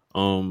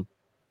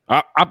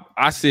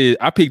 I said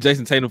I picked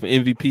Jason Tatum for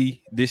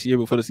MVP this year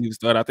before the season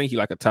started. I think he's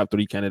like a top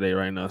 3 candidate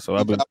right now. So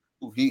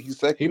he's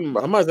second.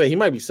 I might say he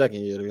might be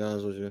second year, to be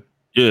honest with you.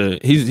 Yeah,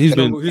 he's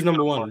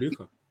number one.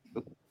 Luka.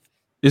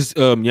 It's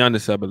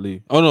Giannis, I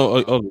believe. Oh no,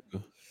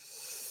 Luka.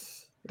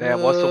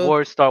 Damn, once the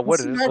Warriors start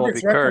winning, it's gonna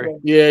be Curry.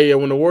 Yeah.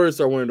 When the Warriors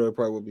start winning, it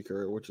probably will be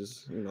Curry, which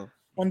is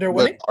when they're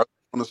winning.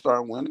 When they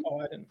start winning. Oh,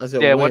 I didn't.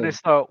 When they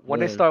start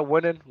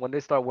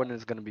winning,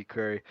 it's gonna be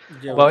Curry.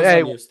 Yeah, but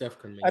hey,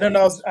 I don't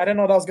know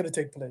that was gonna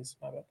take place.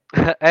 My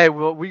bad. Hey,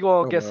 well, we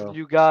gonna get some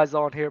you guys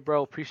on here,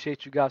 bro.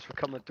 Appreciate you guys for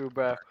coming through,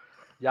 bro.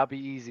 Y'all be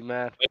easy,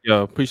 man.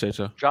 Yeah, appreciate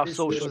y'all. Drop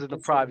socials in the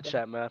private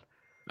chat, man.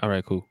 All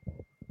right, cool.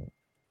 All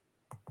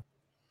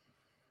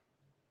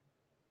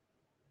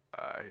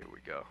right, here we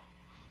go.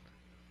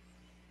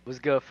 What's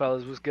good,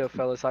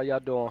 fellas? How y'all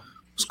doing?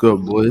 What's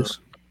good, boys?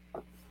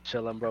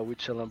 Chilling, bro. We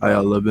chilling, bro.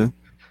 How y'all living?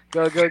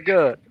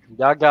 Good.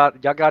 Y'all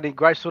got any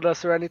gripes with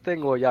us or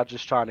anything, or y'all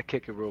just trying to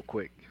kick it real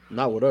quick?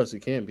 Not with us. It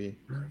can't be.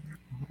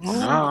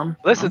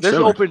 Listen, this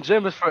open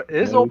gym is for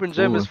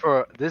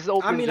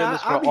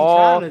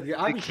all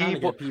the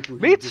keyboard.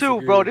 Me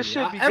too, bro. This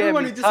shit be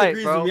everyone who tight,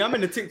 disagrees bro. with me. I'm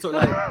in the TikTok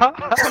like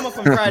come up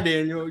on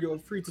Friday and you're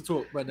free to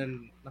talk, but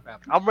then nothing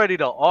happens. I'm ready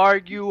to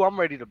argue. I'm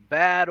ready to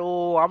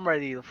battle. I'm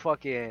ready to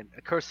fucking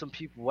curse some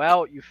people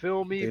out. You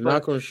feel me? They're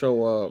not gonna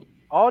show up.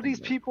 All these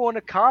people in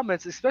the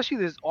comments, especially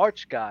this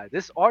Arch guy.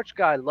 This Arch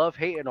guy love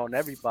hating on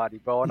everybody,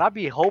 bro. And I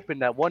be hoping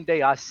that one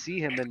day I see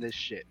him in this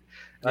shit.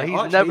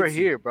 He's never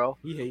here, bro.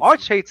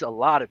 Arch hates a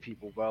lot of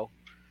people, bro.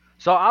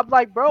 So I'm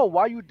like, bro,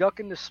 why you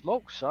ducking the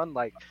smoke, son?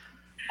 Like,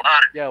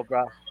 yo,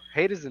 bro.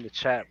 Haters in the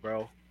chat,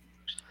 bro.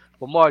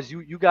 But Mars,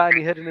 you got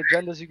any hidden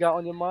agendas you got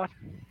on your mind?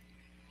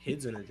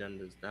 Hidden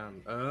agendas,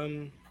 damn.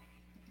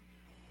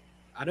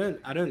 I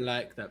don't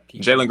like that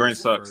people. Jalen Green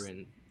sucks.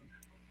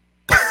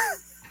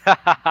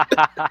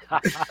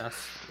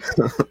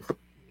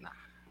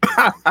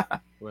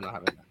 We're not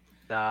having that.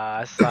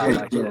 Nah, it's not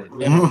like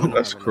that.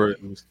 That's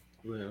crazy.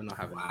 We're not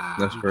having that.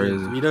 That's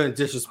crazy. We don't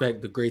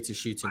disrespect the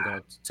greatest shooting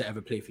guard to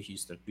ever play for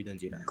Houston. We don't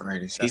do that.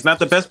 He's not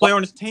the best player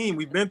on his team.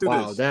 We've been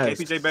through this.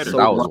 KPJ better.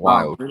 That was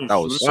wild. That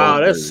was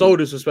that's so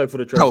disrespectful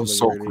to Trey. That was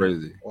so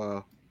crazy.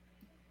 Wow.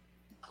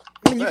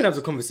 I mean, you can have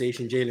the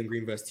conversation. Jalen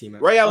Green versus team.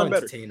 Ray Allen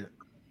better.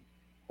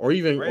 Or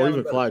even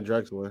Clyde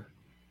Drexler.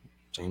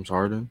 James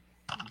Harden.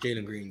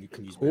 Jalen Green, you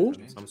can use. Who?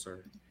 I'm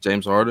sorry.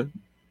 James Harden.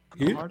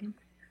 Who?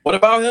 What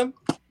about him?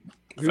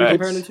 Who are you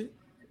comparing him to?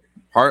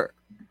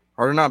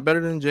 Harden not better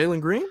than Jalen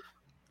Green?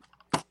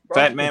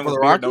 Fat man with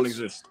beard don't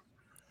exist.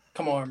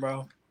 Come on,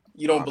 bro.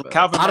 You don't believe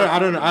Calvin. I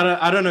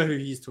don't know who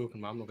he's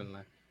talking about. I'm not gonna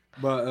lie.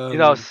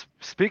 But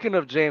speaking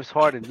of James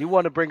Harden, you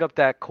want to bring up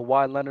that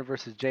Kawhi Leonard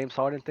versus James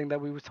Harden thing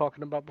that we were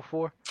talking about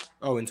before?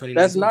 Oh, in 2019.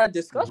 That's not a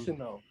discussion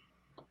though.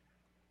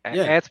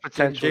 Yeah, and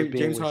potentially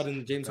James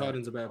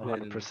Harden's a better player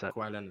than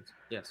Kawhi Leonard.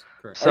 Yes,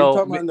 correct. So, are you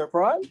talking about in their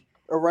prime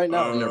or right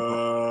now?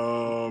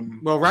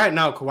 Well, right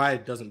now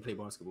Kawhi doesn't play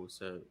basketball,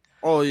 so.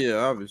 Oh yeah,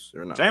 obviously.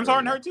 James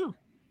Harden hurt too.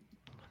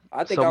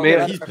 I think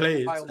he's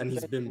played and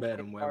he's been better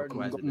than whatever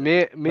Kawhi's been.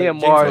 Me and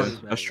Mars.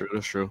 That's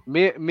true.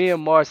 Me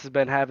and Mars has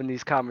been having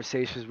these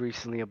conversations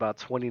recently about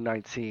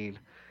 2019.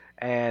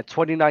 And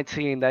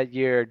 2019, that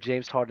year,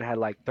 James Harden had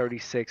like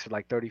 36 or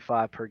like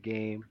 35 per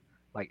game,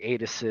 like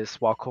 8 assists,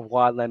 while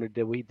Kawhi Leonard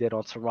did what he did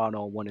on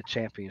Toronto and won a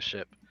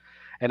championship.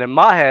 And in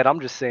my head, I'm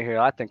just saying here,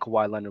 I think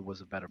Kawhi Leonard was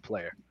a better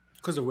player.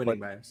 Because of winning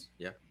bias,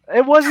 yeah.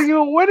 It wasn't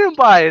even winning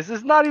bias.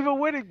 It's not even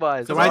winning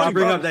bias. So why'd you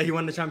bring up that he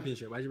won the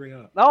championship? Why'd you bring it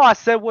up? No, I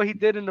said what he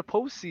did in the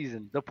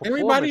postseason. The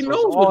performance Everybody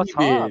knows what he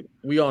did.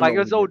 We all know. Like, it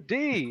was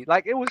OD.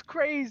 Like, it was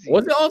crazy.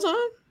 Was it all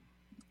time?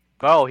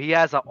 Bro, he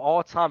has an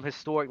all-time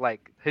historic,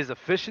 like, his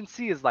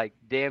efficiency is, like,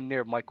 damn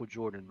near Michael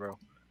Jordan, bro.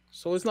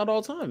 So it's not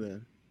all time,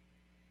 then?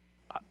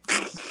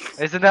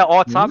 Isn't that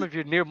all time if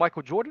you're near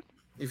Michael Jordan?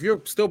 If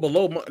you're still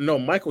below, no,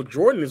 Michael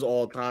Jordan is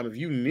all time. If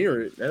you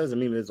near it, that doesn't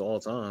mean it's all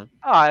time.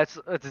 It's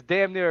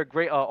damn near a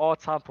great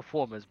all-time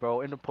performance,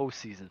 bro, in the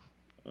postseason.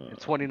 in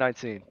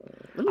 2019.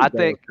 I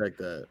think check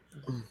that.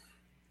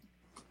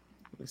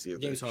 Let's see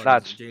James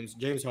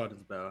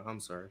Harden's better. I'm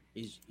sorry.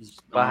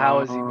 But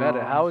how is he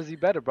better? How is he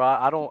better, bro?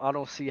 I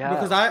don't see how.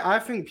 Because I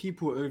think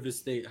people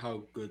overstate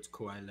how good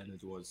Kawhi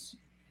Leonard was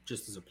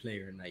just as a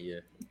player in that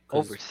year.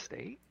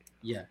 Overstate?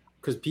 Yeah.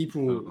 Because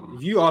people,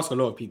 if you ask a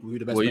lot of people who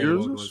the best player in the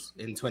world was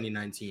in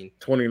 2019,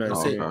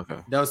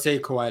 they'll say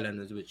Kawhi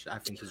Leonard, which I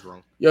think is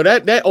wrong. Yo,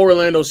 that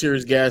Orlando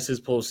series gassed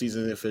his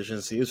postseason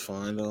efficiency. It's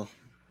fine though.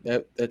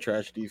 That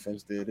trash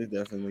defense did. It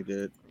definitely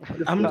did.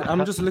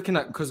 I'm just looking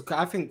at because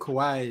I think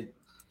Kawhi.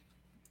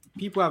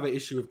 People have an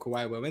issue with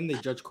Kawhi where when they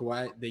judge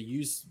Kawhi, they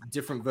use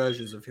different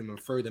versions of him and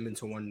throw them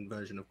into one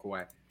version of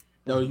Kawhi.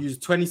 They'll use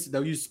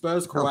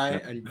Spurs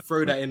Kawhi and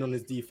throw that in on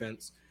his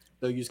defense.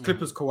 They'll use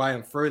Clippers Kawhi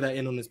and throw that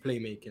in on his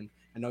playmaking.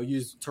 And they'll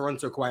use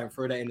Toronto Kawhi and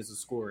throw that in as a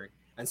scoring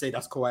and say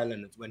that's Kawhi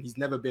Leonard when he's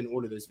never been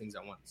all of those things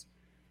at once.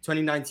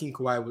 2019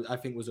 Kawhi, I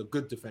think, was a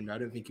good defender. I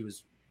don't think he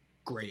was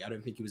great. I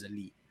don't think he was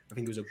elite. I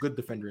think he was a good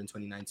defender in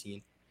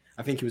 2019.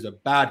 I think he was a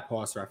bad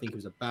passer. I think he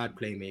was a bad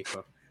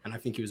playmaker. And I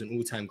think he was an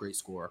all-time great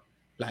scorer.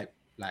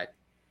 Like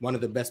one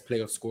of the best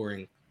playoff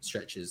scoring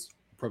stretches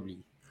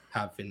probably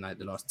have in like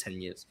the last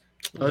 10 years.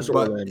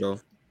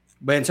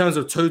 But in terms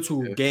of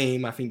total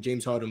game, I think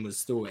James Harden was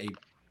still a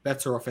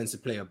better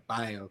offensive player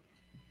by a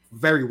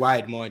very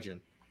wide margin,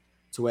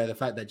 to where the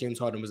fact that James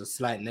Harden was a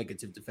slight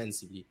negative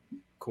defensively,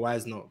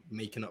 Kawhi's not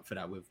making up for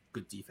that with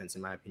good defense,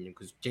 in my opinion,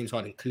 because James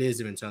Harden clears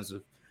him in terms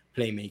of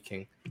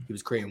playmaking. He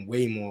was creating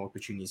way more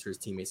opportunities for his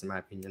teammates, in my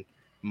opinion.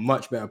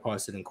 Much better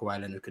passer than Kawhi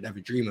Leonard could ever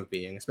dream of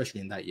being,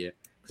 especially in that year,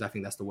 because I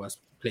think that's the worst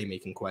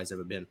playmaking Kawhi's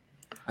ever been.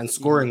 And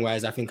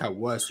scoring-wise, I think at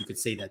worst you could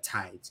say they're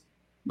tied,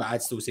 but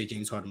I'd still say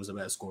James Harden was a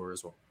better scorer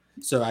as well.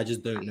 So I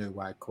just don't know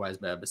why Kawhi's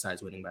better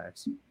besides winning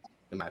bias,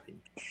 in my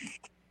opinion.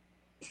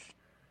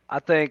 I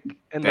think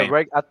in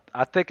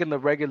the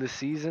regular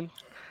season.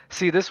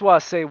 See, this is why I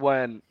say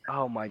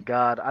oh my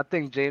God, I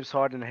think James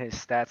Harden and his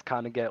stats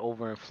kind of get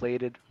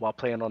overinflated while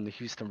playing on the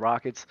Houston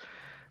Rockets,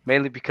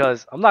 mainly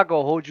because I'm not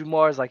gonna hold you,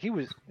 Mars. Like he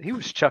was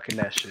chucking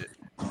that shit.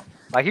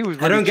 Like he was.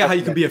 Really I don't get how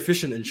you can be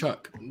efficient and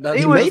chuck.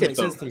 He was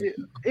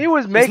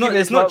making it.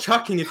 It's not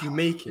chucking if you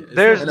make it.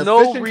 There's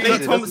no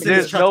reason.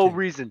 There's no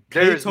reason.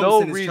 There is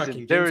no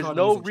reason. There is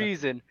no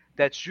reason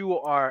that you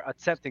are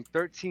attempting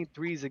 13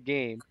 threes a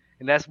game.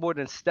 And that's more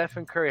than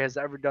Stephen Curry has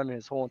ever done in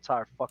his whole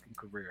entire fucking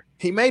career.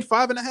 He made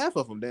 5.5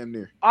 of them, damn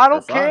near. I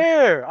don't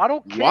care.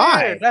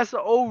 Why? That's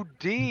an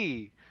OD.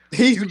 He's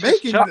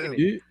making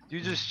it.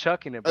 You're just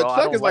chucking it, bro. A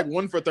chuck is like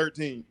 1 for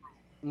 13.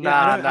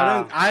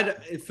 Nah.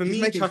 For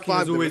me, chucking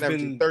has always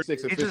been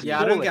 36 and 50.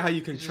 I don't get how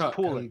you can chuck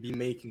and be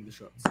making the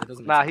shots. It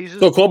doesn't make sense.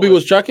 So Kobe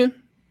was chucking?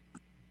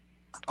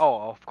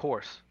 Oh, of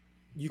course.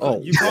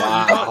 Wow. He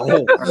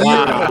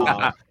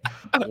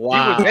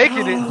was making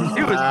it.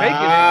 He was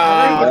making it.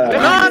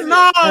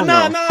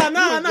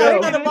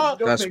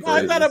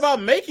 It's not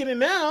about making it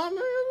now.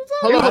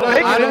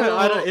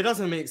 It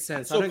doesn't make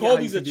sense. So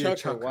Kobe's a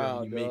chucker.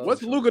 Wow.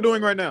 What's Luka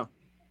doing right now?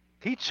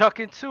 He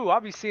chucking too. I'll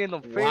be seeing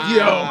them. Them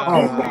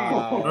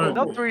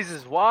threes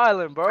is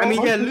wilding, bro. I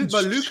mean, yeah,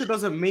 but Luka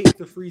doesn't make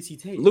the threes he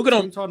takes.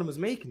 James Harden was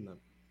making them.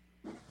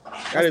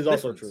 That is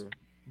also true.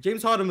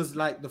 James Harden was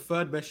like the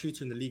third best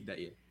shooter in the league that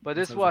year. But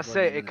this is why I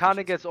say it kind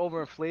of gets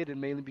overinflated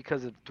mainly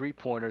because of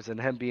 3-pointers and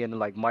him being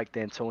like Mike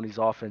D'Antoni's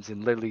offense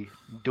and literally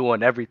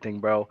doing everything,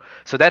 bro.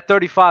 So that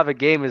 35 a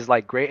game is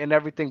like great and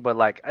everything, but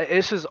like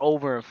it's just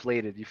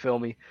overinflated. You feel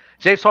me?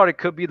 James Harden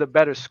could be the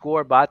better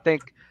scorer, but I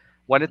think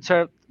when it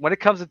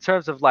comes in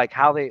terms of like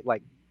how they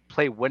like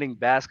play winning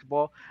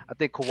basketball, I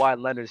think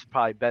Kawhi Leonard is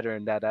probably better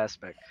in that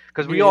aspect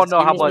because we all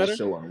know how much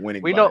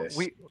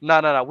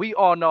we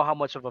all know how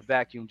much of a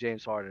vacuum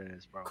James Harden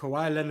is, bro.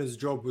 Kawhi Leonard's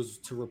job was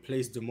to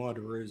replace DeMar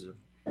DeRozan,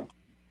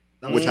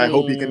 which I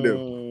hope he can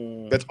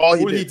do. That's all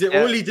he did.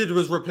 All he did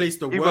was replace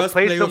the worst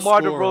player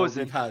DeMar DeRozan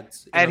we've had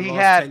and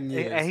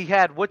he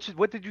had what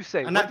did you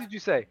say? What did you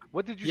say?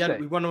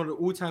 We won on the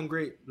all-time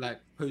great like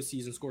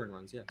postseason scoring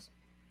runs. Yes.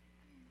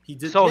 He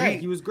did. So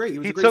he was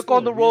great. He took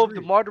on the role of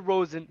DeMar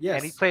DeRozan,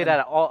 and he played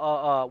at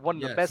one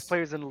of the best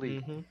players in the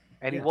league,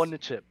 and he won the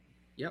chip.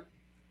 Yep.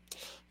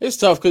 It's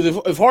tough because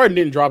if Harden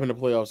didn't drop in the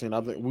playoffs, then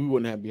I think we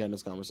wouldn't have behind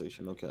this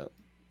conversation. No cap.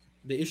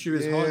 The issue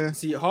is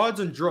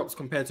Harden drops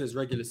compared to his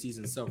regular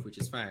season self, which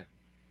is fine,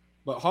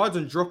 but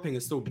Harden dropping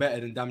is still better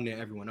than damn near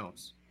everyone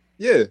else.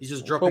 Yeah, he's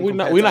just dropping.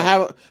 But we're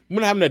not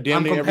having a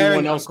damn near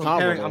everyone else.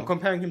 I'm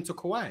comparing him to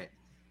Kawhi.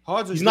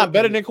 He's not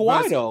better than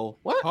Kawhi though.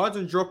 What?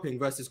 Harden dropping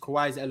versus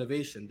Kawhi's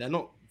elevation, they're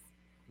not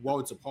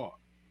worlds apart,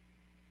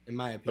 in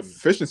my opinion.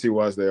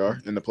 Efficiency-wise, they are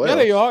in the playoffs. Yeah,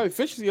 they are.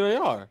 Efficiency, they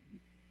are.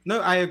 No,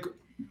 I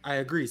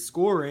agree.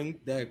 Scoring,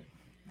 they're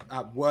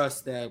at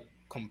worst, they're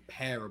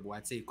comparable.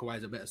 I'd say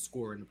Kawhi's a better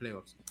scorer in the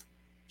playoffs.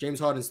 James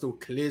Harden still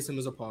clears him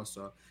as a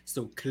passer,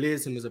 still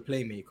clears him as a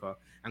playmaker,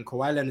 and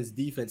Kawhi Leonard's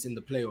defense in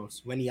the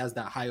playoffs, when he has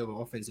that high of an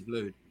offensive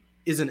load,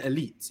 isn't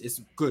elite. It's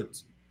good.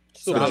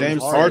 So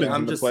James Harden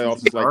in the playoffs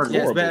is like horrible.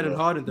 It's better than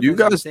Harden. You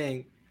guys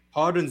saying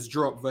Harden's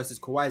drop versus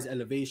Kawhi's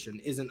elevation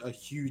isn't a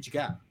huge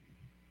gap.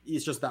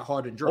 It's just that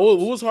Harden drops. Oh,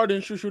 what was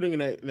Harden shooting in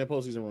that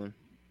postseason run?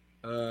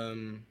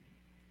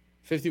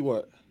 50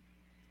 what?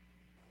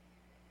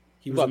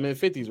 He was about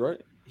mid-50s, right?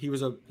 He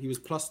was +2. He was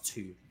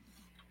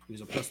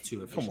a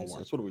 +2. Come on,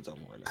 Mark. What are we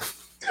talking about right now?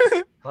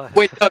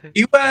 Wait,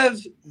 do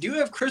you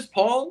have Chris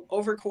Paul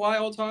over Kawhi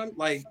all time?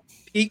 Like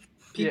peak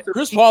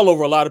Chris Paul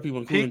over a lot for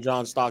including peak.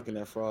 John Stockton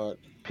at fraud.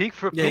 Peak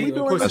for peak.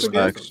 That's a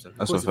fact.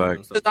 That's a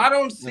fact. Because I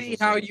don't see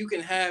how you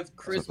can have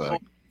Chris Paul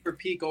for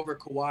peak over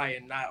Kawhi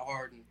and not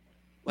Harden.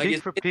 Like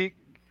peak for peak.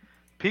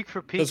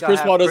 Because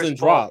Chris Paul doesn't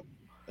drop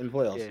in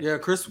playoffs. Yeah,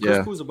 Chris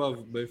Paul's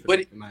above both of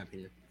them, in my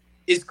opinion.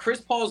 Is Chris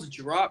Paul's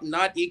drop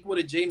not equal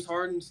to James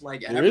Harden's?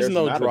 Like there is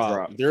no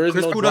drop. There is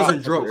Chris no Paul drop.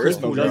 doesn't drop. Chris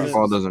Paul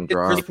doesn't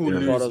drop. Chris Paul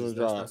doesn't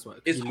drop. That's what,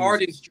 is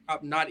Harden's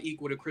drop not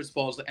equal to Chris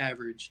Paul's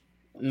average?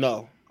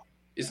 No,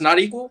 it's not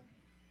equal.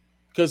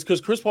 Because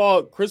Chris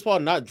Paul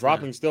not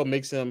dropping still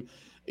makes him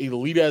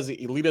elite as a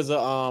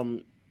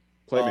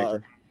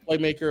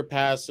playmaker,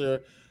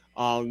 passer,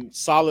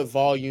 solid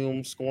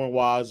volume, scoring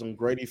wise, and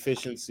great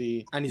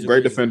efficiency, and he's a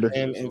great defender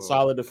and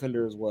solid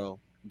defender as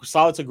well.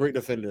 Solid to great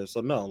defender. So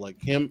no, like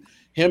him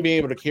being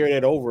able to carry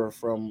that over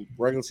from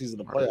regular season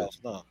to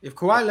playoffs. No. If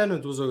Kawhi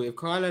Leonard was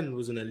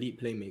an elite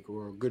playmaker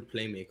or a good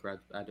playmaker,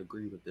 I'd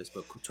agree with this.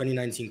 But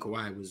 2019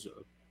 Kawhi was,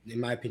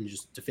 in my opinion,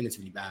 just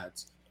definitively bad.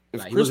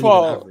 Like, he wasn't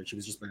even average. He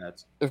was just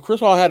bad. If Chris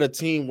Paul had a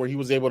team where he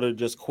was able to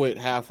just quit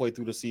halfway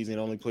through the season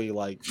and only play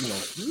load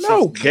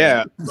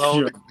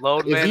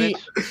manage.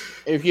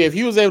 If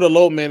he was able to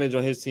load manage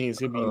on his teams,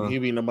 he'd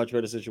be in a much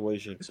better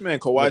situation. This man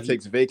Kawhi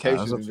takes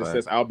vacations and just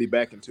says, "I'll be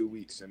back in 2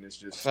 weeks," and it's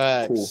just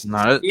cool.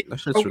 Nah, that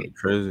shit's really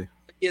crazy.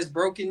 He has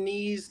broken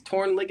knees,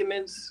 torn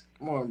ligaments.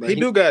 Come on, bro. He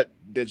do got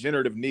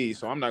degenerative knees,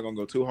 so I'm not gonna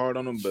go too hard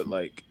on him. But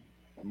like,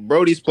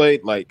 Brody's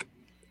played like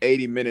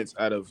 80 minutes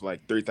out of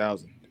like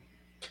 3,000.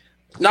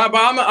 Nah, but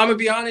I'm gonna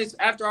be honest.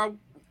 After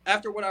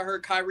what I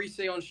heard Kyrie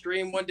say on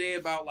stream one day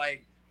about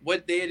like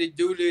what they had to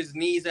do to his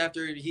knees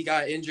after he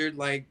got injured,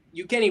 like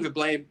you can't even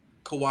blame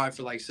Kawhi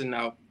for like sitting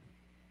out.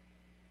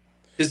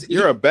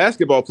 You're a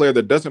basketball player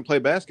that doesn't play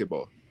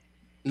basketball.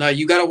 No,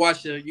 you gotta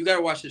watch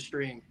the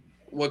stream.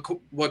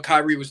 What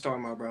Kyrie was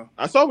talking about, bro.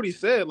 I saw what he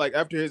said like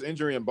after his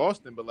injury in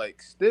Boston, but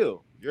like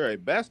still, you're a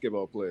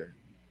basketball player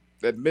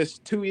that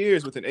missed 2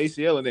 years with an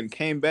ACL and then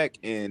came back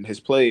and has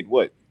played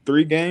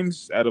 3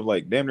 games out of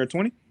like damn near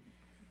 20.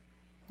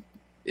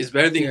 It's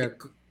better than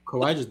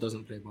Kawhi just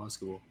doesn't play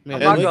basketball.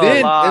 Man,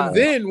 and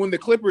then when the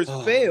Clippers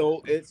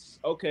fail, it's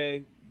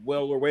okay.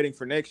 Well, we're waiting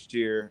for next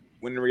year.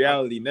 When in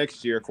reality,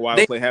 next year Kawhi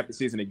will play half the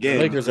season again.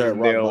 The Lakers are at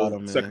rock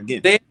bottom, suck man.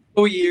 again. They have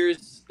 2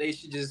 years. They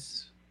should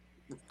just.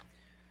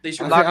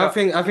 I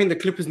think the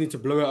Clippers need to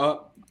blow it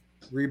up,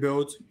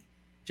 rebuild.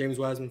 James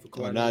Wiseman for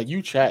Kawhi. Nah,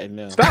 you chatting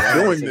now. Stop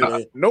doing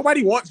this.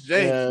 Nobody wants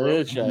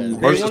James. Yeah,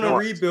 they want to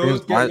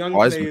rebuild, get young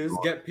players,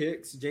 get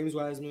picks. James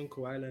Wiseman,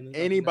 Kawhi Leonard.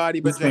 Anybody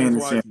but James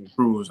Wiseman.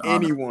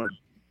 Anyone.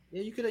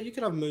 Yeah, you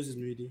could have Moses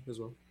Moody as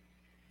well.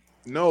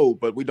 No,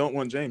 but we don't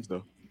want James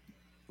though.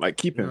 Like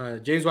keep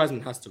him. James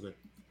Wiseman has to go.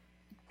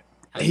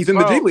 He's in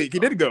the G League. He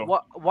did go.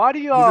 Why do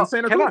y'all?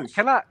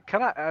 Can I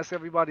ask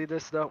everybody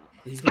this though?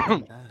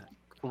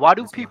 Why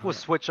do people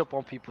switch up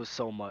on people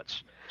so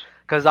much?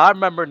 Because I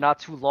remember not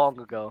too long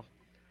ago,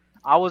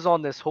 I was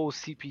on this whole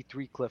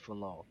CP3 cliff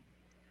alone,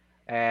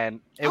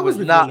 and it was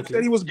not.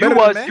 He was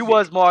you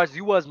was Mars.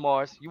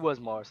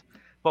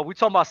 But we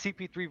talking about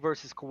CP3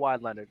 versus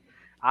Kawhi Leonard.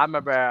 I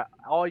remember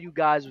all you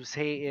guys was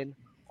hating.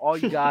 All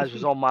you guys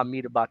was on my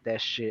meat about that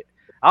shit.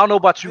 I don't know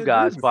about you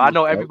guys, but I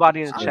know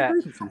everybody in the chat.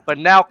 But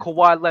now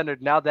Kawhi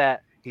Leonard, now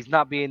that he's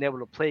not being able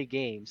to play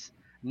games,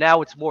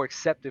 now it's more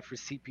accepted for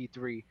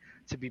CP3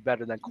 to be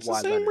better than Kawhi Leonard.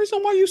 It's the same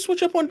reason why you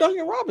switch up on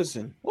Duncan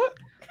Robinson. What?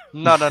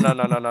 No. Yeah.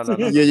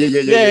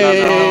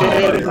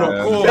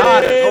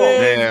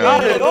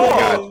 Not at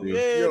all.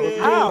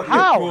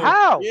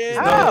 How?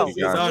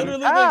 Literally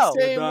the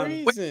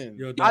same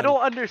reason. I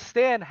don't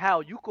understand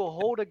how you could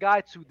hold a guy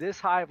to this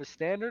high of a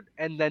standard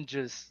and then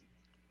just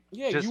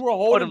you were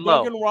holding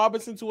Duncan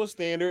Robinson to a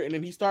standard, and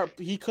then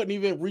he couldn't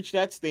even reach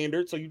that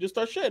standard, so you just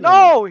start shitting.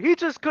 No, he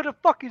just couldn't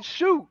fucking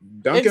shoot.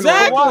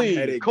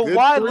 Exactly.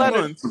 Kawhi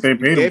Leonard. They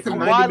paid him $90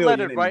 million,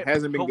 Leonard, right?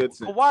 Hasn't been good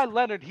since. Kawhi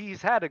Leonard,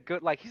 he's had a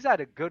good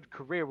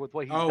career with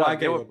what he's done. I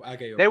get you.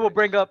 They will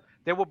bring up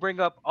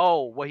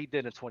what he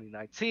did in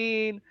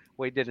 2019,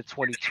 what he did in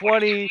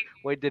 2020,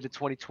 what he did in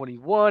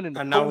 2021, and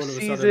now all of a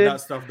sudden that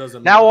stuff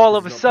doesn't. Now all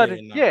of a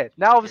sudden,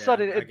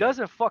 it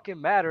doesn't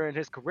fucking matter in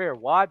his career.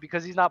 Why?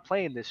 Because he's not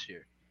playing this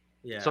year.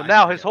 Yeah. So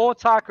now his whole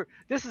entire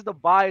this is the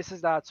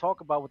biases that I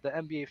talk about with the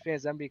NBA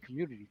fans, NBA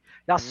community.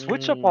 Now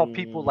switch up on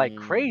people like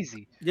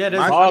crazy. Yeah,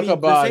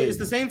 it's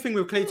the same thing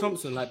with Klay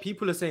Thompson. Like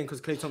people are saying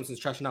because Klay Thompson's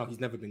trash now, he's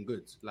never been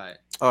good. Like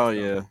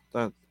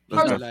that's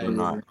definitely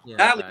not.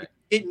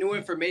 Get new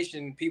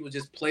information. People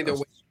just play their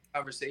way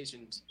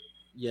conversations.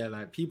 Yeah,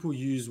 like people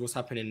use what's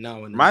happening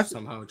now and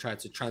somehow try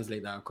to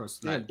translate that across.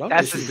 Like,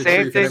 that's the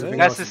same thing.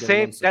 That's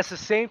the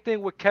same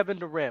thing with Kevin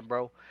Durant,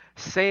 bro.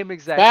 Same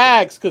exact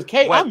facts. Because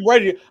I'm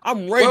ready to get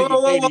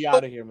KD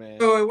out of here, man.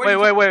 Wait.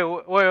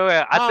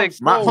 I think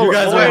you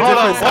guys are on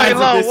different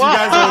sides of this. You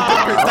guys are on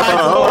different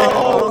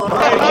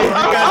sides.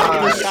 You guys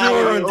are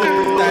sure on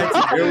different sides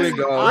Here we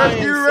go.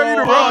 You ready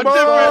to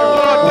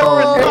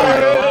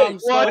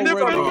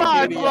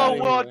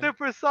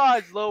different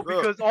sides, Lo,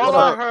 because all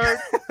I heard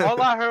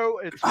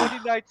in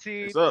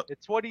 2019, in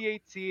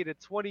 2018, and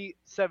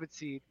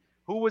 2017,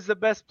 who was the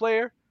best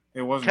player?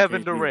 It wasn't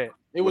Kevin Durant.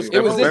 It was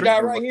this guy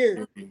right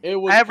here. It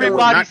was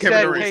everybody said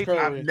KD.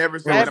 I've never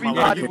said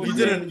that. You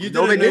didn't.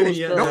 No, they didn't.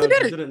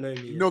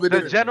 No, they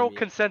didn't. The general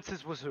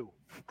consensus was who?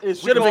 It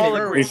should have been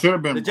Curry. It should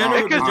have been.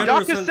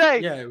 Y'all can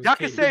say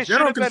it should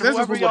have been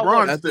whoever y'all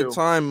want. At the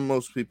time,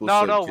 most people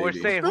No, said no, KD. we're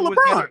saying who was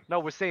better. No,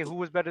 we're saying who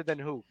was better than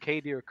who,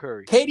 KD or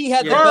Curry. KD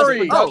had the Curry.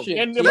 best production.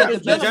 And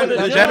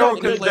The general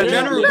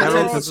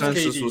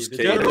consensus was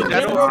KD. The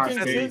general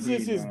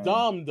consensus is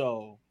dumb,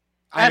 though.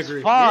 That's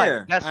fine.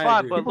 Yeah, That's I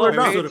fine. agree. But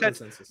look,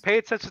 Consensus. pay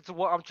attention to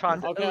what I'm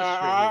trying to Okay,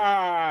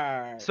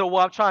 illustrate. So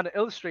what I'm trying to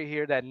illustrate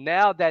here, that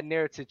now that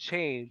narrative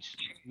changed,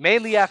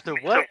 mainly after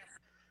what?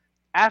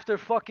 After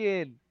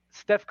fucking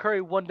Steph Curry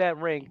won that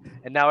ring,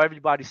 and now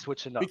everybody's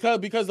switching up.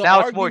 Because the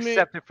now argument, it's more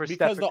accepted for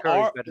Steph and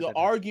Curry. The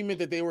argument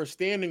that they were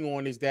standing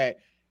on is that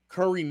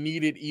Curry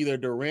needed either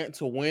Durant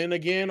to win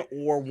again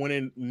or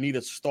need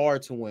a star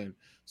to win.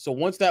 So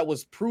once that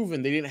was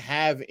proven, they didn't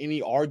have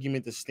any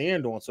argument to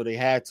stand on, so they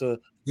had to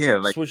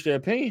switch their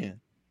opinion.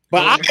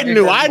 But I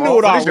knew it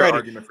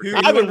already.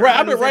 I've been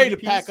ready to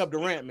pack up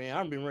Durant, man.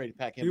 I've been ready to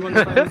pack him.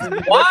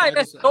 Why?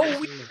 That's so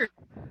weird.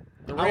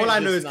 All I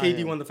know is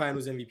KD won the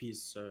Finals MVPs,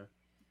 sir.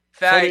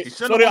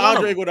 So did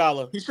Andre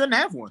Iguodala. He shouldn't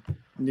have one.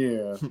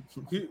 Yeah.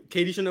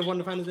 KD shouldn't have won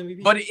the Finals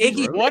MVP. But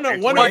Iggy, one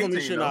of them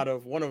he should not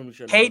have. One of them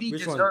should. KD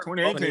Which deserved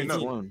 2018.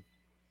 No.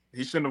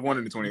 He shouldn't have won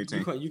in the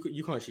 2018.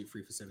 You can't shoot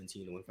free for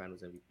 17 and win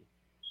Finals MVP.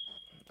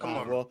 Come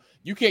on, well,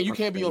 you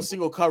can't be on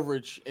single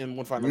coverage in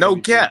one Finals. No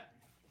MVP. cap.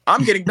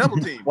 I'm getting double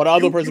teamed. What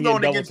other person getting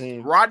double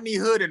teamed? Rodney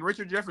Hood and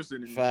Richard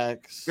Jefferson.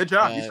 Facts. Good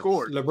job. Facts. He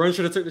scored. LeBron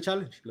should have took the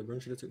challenge.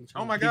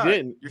 Oh my God. He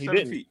didn't. You're He 7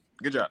 didn't. feet.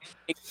 Good job.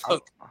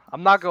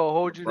 I'm not gonna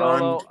hold you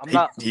though.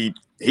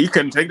 He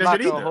couldn't take that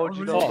shit either. Hold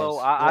you though.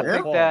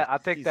 I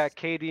think that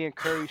KD and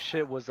Curry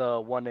shit was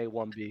a 1A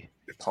 1B.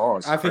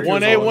 Pause. I think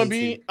 1A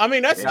 1B. I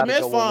mean that's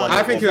fine.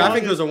 I think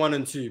it was a 1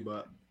 and 2,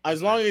 but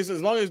as long as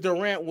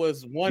Durant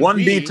was 1B,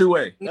 1B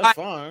 2A. That's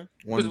fine.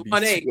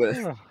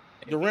 1A.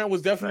 Durant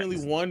was definitely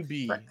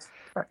 1B.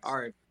 All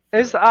right.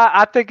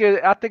 I think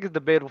it's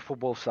debatable for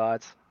both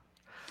sides.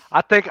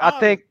 I think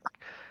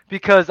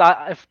because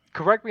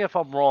correct me if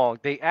I'm wrong,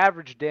 they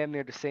average damn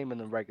near the same in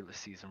the regular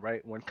season,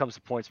 right? When it comes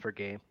to points per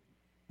game,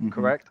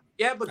 correct?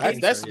 Yeah, but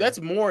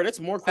that's more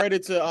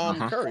credit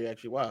to Curry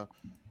actually. Wow,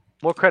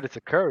 more credit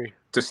to Curry.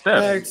 To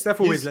Steph. Yeah, Steph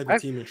always led the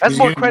team. That's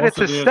more credit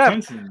to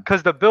Steph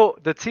because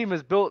the team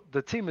is built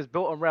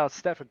around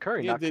Steph and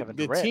Curry, not Kevin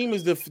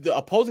Durant. The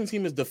opposing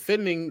team is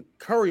defending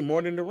Curry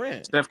more than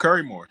Durant. Steph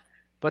Curry more.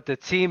 But the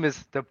team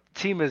is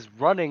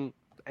running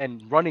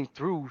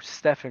through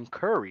Steph and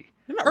Curry.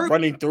 They're not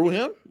running through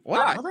him.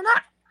 What? No, they're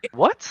not.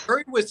 What?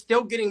 Curry was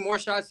still getting more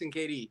shots than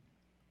KD.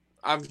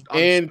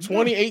 In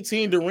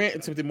 2018, Durant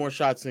attempted more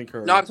shots than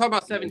Curry. No, I'm talking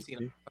about 17.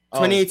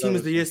 2018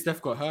 was the year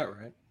Steph got hurt,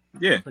 right?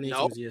 Yeah.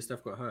 2018 was the year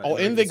Steph got hurt. Oh,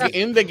 in the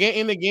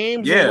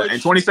game. Yeah,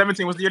 and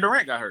 2017 was the year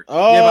Durant got hurt.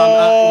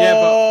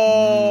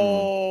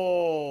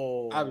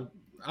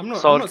 I'm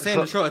not saying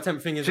the short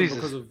attempt thing is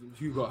because of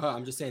who got hurt.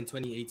 I'm just saying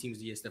 2018 was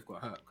the year Steph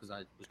got hurt because I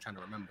was trying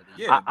to remember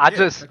the year.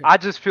 I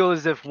just feel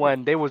as if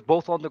when they was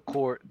both on the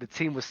court, the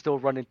team was still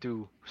running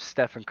through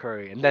Steph and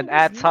Curry, and then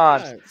at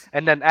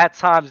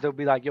times they'll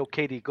be like, "Yo,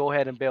 KD, go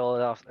ahead and bail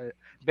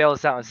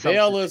us out." In some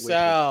situations.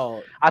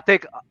 I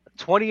think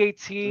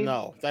 2018.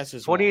 No, that's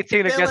just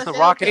 2018 against the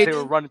Rockets. They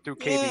were running through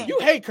KD. You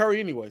hate Curry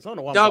anyways. I don't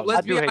know why. Dog,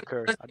 I do hate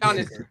Curry. Let's be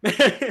honest.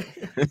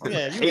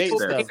 Yeah, you hate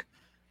Steph.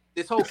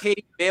 This whole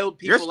KD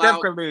bailed Your people Steph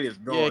out. Curry is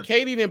gone. Yeah,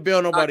 KD didn't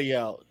bail nobody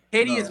out.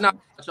 KD is not.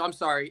 I'm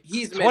sorry.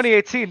 He's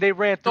 2018. They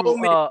ran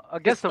through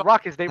against the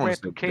Rockets. They ran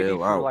through KD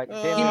for like.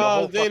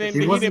 He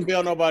didn't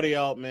bail nobody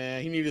out,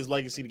 man. He needed his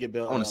legacy to get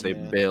bailed out. I want to say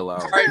bail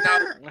out. All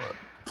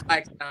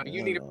right, now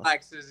you need to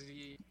relax.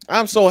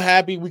 I'm so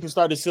happy we can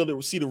start to see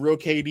the real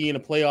KD in the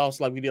playoffs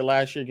like we did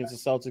last year against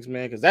the Celtics,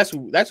 man. Because that's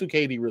who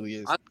KD really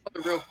is.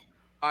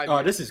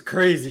 Oh, this is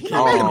crazy.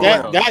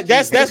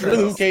 That's really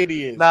who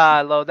KD is.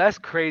 Nah, Lo, that's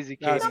crazy.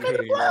 KD. That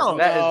is wild.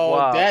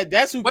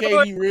 That's who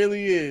KD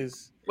really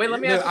is. Wait,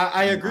 let me ask.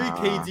 I agree.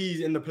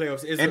 KD's in the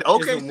playoffs. And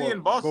OKC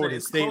and Boston Golden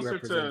is State closer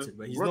represented, to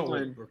but he's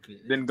Brooklyn not Brooklyn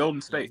than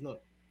Golden State.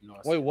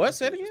 Wait, what?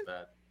 Say it again.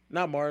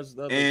 Not Mars.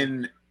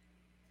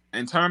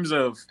 In terms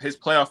of his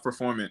playoff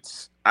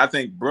performance, I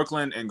think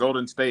Brooklyn and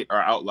Golden State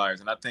are outliers,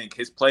 and I think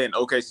his play in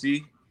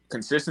OKC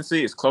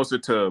consistency is closer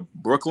to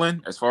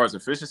Brooklyn as far as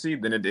efficiency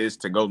than it is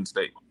to Golden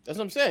State. That's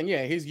what I'm saying.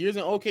 Yeah, his years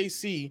in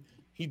OKC,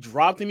 He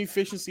dropped in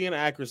efficiency and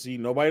accuracy.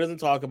 Nobody doesn't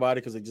talk about it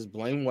because they just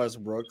blame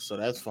Westbrook, so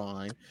that's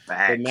fine.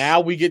 But now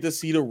we get to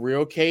see the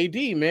real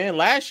KD, man.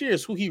 Last year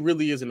is who he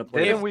really is in the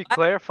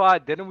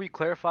playoffs. Didn't we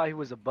clarify he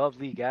was above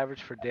league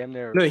average for damn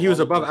near? No, he was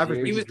above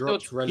average. But He he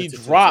dropped. He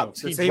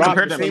dropped. The He same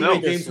dropped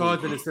way James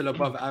Harden is still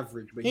above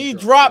average. But He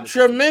dropped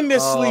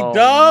tremendously, Oh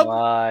Dub.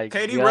 my KD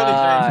really James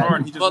God.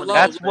 Harden. He just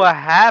That's what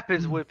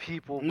happens with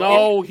people. bro.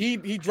 No,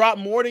 he dropped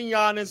more than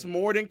Giannis,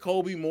 more than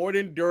Kobe, more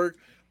than Dirk,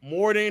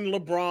 more than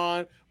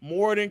LeBron,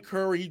 more than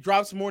Curry. He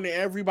drops more than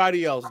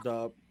everybody else,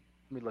 Dub.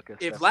 Let me look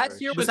at If Steph last Curry.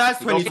 year was Besides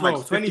He goes from like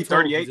 2012,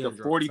 38 to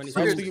 2012 42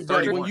 to But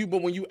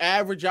 31. when you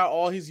average out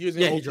all his years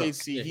in Yeah, he OKC,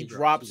 dropped. Yeah, he he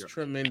drops dropped.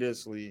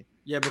 tremendously.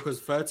 Yeah, because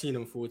 13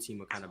 and 14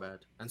 were kind of bad,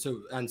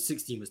 and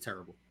 16 was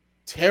terrible.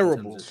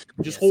 Terrible, Just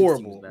just 16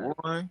 was horrible.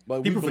 bad.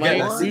 But People we forget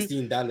blame, that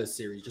 16 Dallas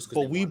series just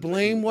because. but we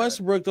blame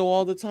Westbrook though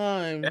all the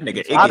time. That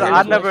nigga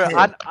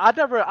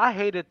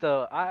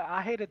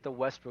I hated the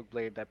Westbrook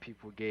blame that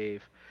people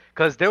gave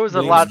because there was a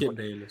Blame lot Skip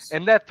Bayless.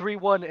 in that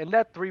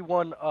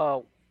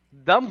 3-1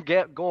 them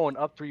going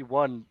up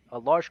 3-1. A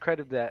large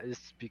credit of that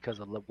is because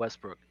of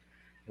Westbrook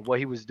and what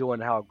he was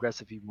doing, and how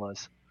aggressive he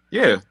was.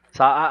 Yeah.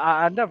 So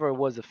I never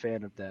was a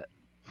fan of that.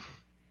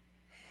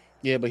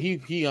 Yeah, but he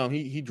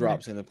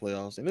drops in the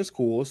playoffs, and it's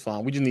cool. It's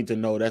fine. We just need to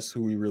know that's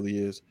who he really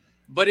is.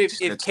 But if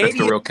That's the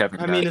KD, real Kevin.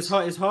 I mean, it's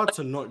hard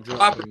to not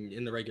drop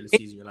in the regular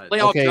season. You're like,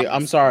 Playoff Okay, drop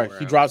I'm is sorry. somewhere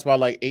He else. drops by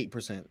like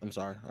 8%. I'm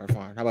sorry. All right,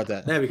 fine. How about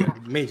that? There we go.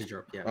 Major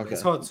drop. Yeah. Okay.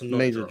 It's hard to not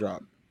Major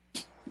drop.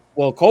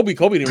 Well, Kobe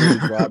didn't really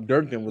drop.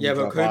 Dirk didn't really Yeah,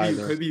 but drop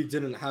either. Kobe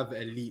didn't have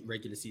elite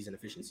regular season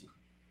efficiency.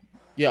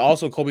 Yeah,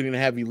 also Kobe didn't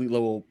have elite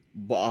level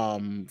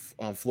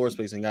floor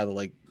spacing either,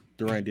 like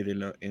Durant did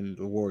in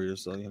the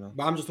Warriors. So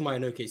But I'm just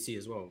talking about in OKC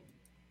as well.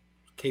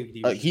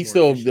 KD he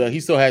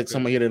still had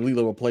somebody had an elite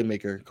level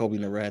playmaker. Kobe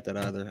never had that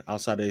either.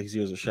 Outside of his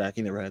years of Shaq,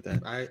 he never had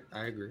that.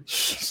 I agree.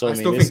 So I I mean,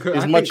 still it's, think- I it's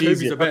think much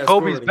Kobe's easier. a better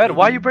Kobe's scorer better. than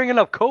Why are KD. you bringing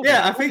up Kobe?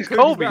 Yeah, I think Who's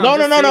Kobe. No.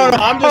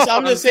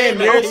 I'm just saying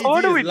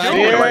What are we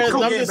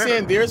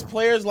doing? there's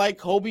players like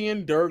Kobe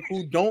and Dirk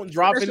who don't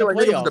drop in the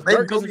playoffs.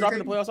 Dirk doesn't drop in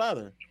the playoffs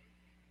either.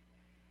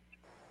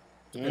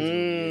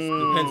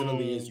 Depends on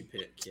the years you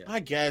pick. Yeah. I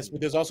guess,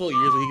 but there's also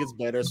years where he gets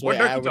better, so What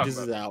he Dirk you talking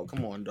averages it out.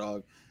 Come on,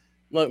 dog.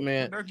 Look,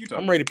 man, Dirk you I'm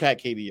talking ready to pack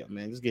KD up,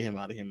 man. Just get him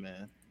out of here,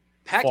 man.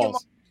 pack him up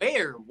False.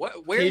 where?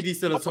 What? Where? KD's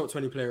still a top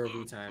 20 player of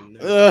all time.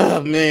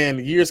 Ugh,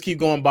 man, years keep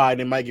going by, and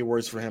it might get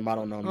worse for him. I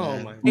don't know, man.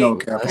 Oh my No,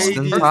 God. Captain.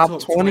 KD is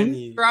Top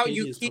 20? Throughout, KD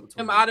you is keep top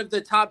him 20. out of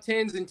the top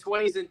 10s and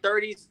 20s and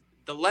 30s.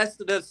 The less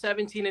of the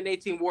 17 and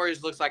 18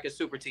 Warriors looks like a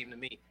super team to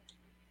me.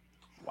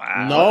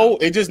 Wow. No,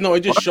 it shows more.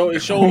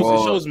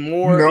 It shows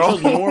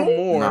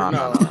more.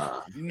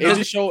 Nah.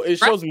 It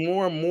shows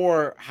more and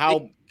more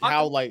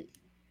how like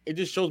it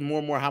just shows more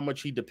and more how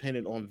much he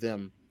depended on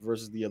them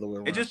versus the other way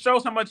around. It just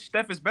shows how much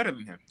Steph is better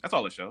than him. That's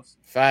all it shows.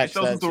 Facts. It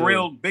shows that who's the too.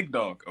 real big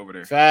dog over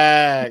there.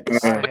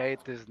 Facts. I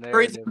hate this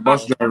narrative.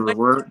 Bus driver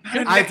word.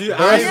 I do.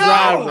 Bus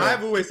driver.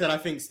 I've always said I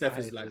think Steph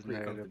is hate like this pretty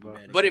narrative, comfortable.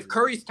 bro. man. But if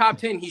Curry's top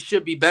 10, he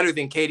should be better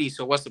than KD.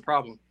 So what's the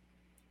problem?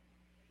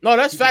 No,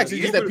 that's facts.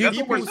 It's just that That's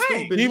what we're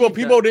saying.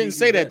 people didn't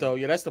say that though.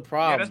 Yeah, that's the Yeah,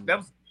 problem. that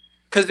was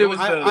Because It it was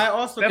was. the-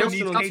 I asked a Steph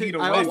question needs on KD to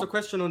I win. asked a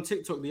question on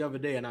TikTok the other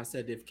day, and I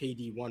said if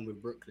KD won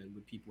with Brooklyn,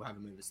 would people have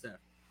him over Steph?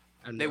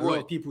 And They a lot would.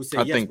 of people say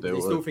I yes, think but they they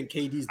still would. think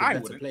KD's the I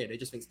better wouldn't. player. They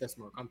just think Steph's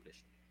more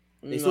accomplished.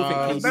 They still think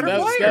Nah, KD's better the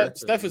player. better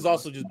Steph is player.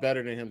 also just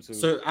better than him too.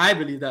 So I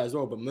believe that as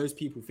well, but most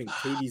people think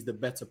KD's the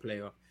better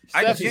player.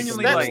 I Steph,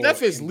 genuinely Steph, like-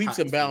 Steph is leaps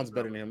and impactful, bounds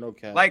bro. better than him. No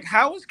cap. like,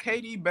 how is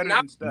KD better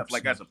than Steph?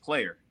 Like as a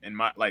player, in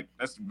my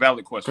that's a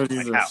valid question. Because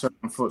he's Like, a how?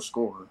 7-foot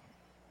scorer.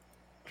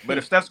 But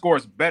if Steph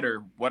scores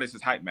better, what does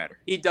his height matter?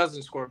 He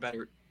doesn't score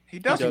better. He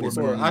does I score think,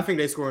 better. I think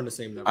they score on the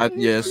same level.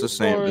 Yeah, it's the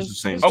same. It's the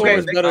same. Okay,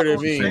 scores they better score than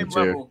on the me. same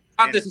Same level,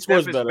 Not and this Steph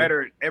scores is better.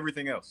 better at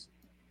everything else.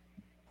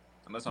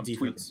 Unless I'm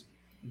tweaking.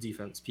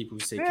 Defense. People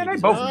say Yeah, they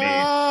KD's both better.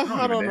 mid.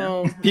 I don't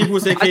know. People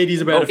say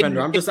KD's a better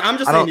defender. I'm just saying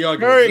the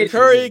argument.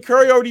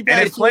 Curry already And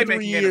his passed 2 or 3 playmaking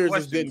ain't a years. Has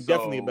question, been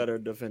definitely a so- better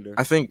defender.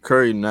 I think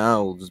Curry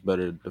now is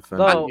better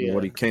defender No. than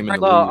what he came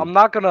in the No,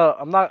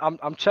 league.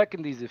 I'm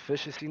checking these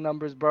efficiency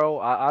numbers, bro.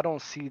 I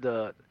don't see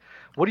the.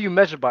 What do you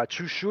measure by?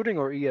 True shooting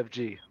or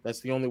EFG?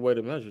 That's the only way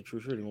to measure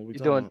true shooting. What we You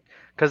talking doing? about?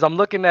 Because I'm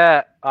looking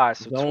at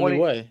so The only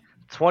way.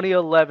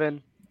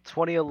 2011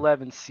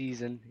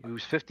 season, he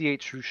was 58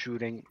 true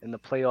shooting. In the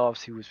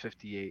playoffs, he was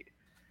 58.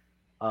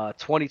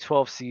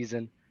 2012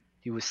 season,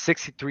 he was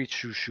 63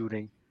 true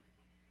shooting.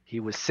 He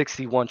was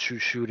 61 true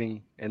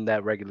shooting in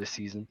that regular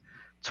season.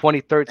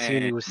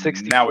 2013, he was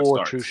And now it 64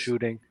 true starts.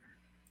 shooting.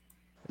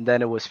 And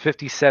then it was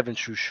 57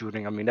 true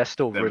shooting. I mean, that's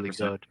still really 7%.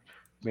 good.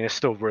 I mean, it's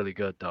still really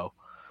good, though.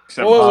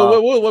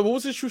 What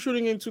was his true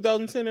shooting in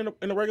 2010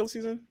 in the regular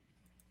season?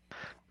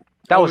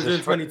 That Oh, was we're his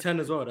doing fir- 2010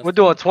 as well. That's We're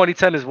doing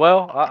 2010 as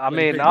well. I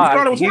mean, We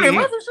started with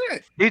 2011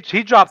 shit.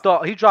 he dropped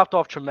off. He dropped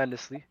off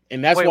tremendously.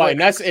 And that's Wait, why. wait. And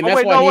that's Oh, why.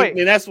 wait, no, wait.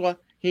 And that's why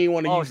he didn't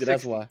want to Oh, use it.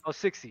 That's 60. why. Oh,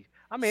 60.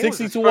 I mean, it was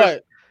 60 his to first-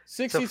 what?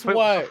 60 to to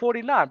what?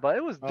 49, but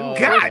it was dude's Oh,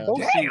 first God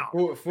postseason.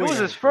 damn. It was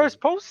his first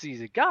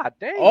postseason. God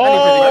damn. Oh, I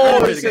didn't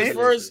it's really his get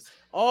first.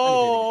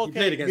 Oh, He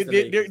played okay. against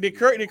the Lakers. Did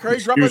Curry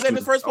drop us in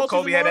his first postseason?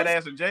 Kobe had that Mars?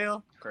 ass in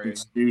jail.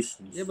 Crazy.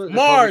 Yeah, but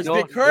Mars,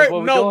 did Curry?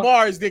 No,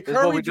 Mars, did This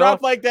what Curry we drop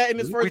doing? like that in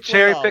his first? We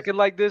cherry playoffs? picking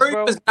like this, Curry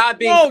bro. was not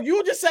being. No,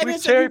 you just said We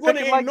this and you're going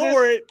to cherry-picking like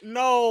ignore this? it.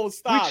 No,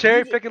 stop. We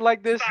cherry picking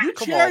like this. You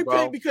Come cherry on, bro.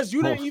 picked because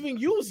you didn't even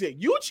use it.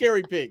 You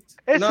cherry picked.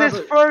 It's his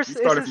first. He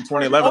started It's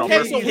from his 2011 Okay,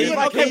 on so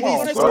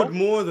purpose. we're scored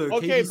more though.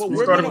 Okay, KD but scored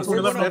we're started gonna from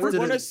 2011 we're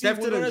gonna see. Steph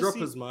We're didn't gonna drop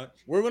see. as much.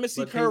 We're gonna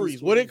see but KD Curry's.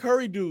 scored What did more.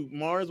 Curry do,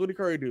 Mars? What did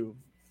Curry do?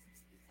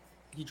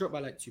 He dropped by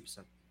like 2%.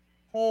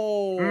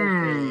 Oh,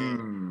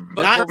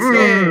 Not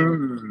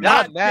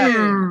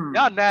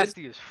y'all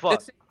nasty as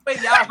fuck.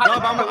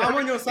 I'm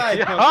on your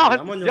side.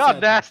 I'm on your Y'all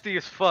side. nasty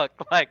as fuck.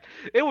 Like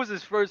it was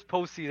his first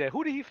postseason.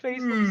 Who did he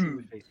face? Let me see who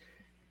he faced.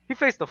 He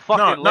faced the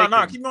fucking Lakers.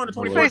 No, keep going to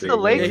He 2014. faced the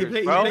Lakers, he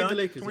played bro. the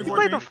Lakers. He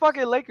played the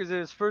fucking Lakers in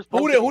his first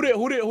postseason.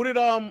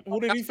 Who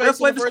did he face? Steph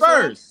played the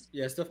Spurs.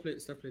 Yeah, Steph played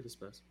the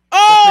Spurs.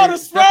 Oh, the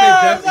Spurs!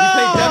 He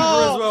played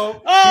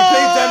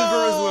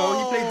Denver as well.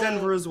 He played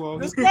Denver as well.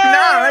 The He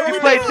Spurs! He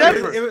played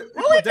Denver.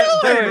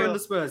 Denver and the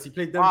Spurs. He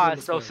played Denver and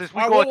the So Spurs. since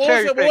we going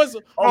cherry pick, what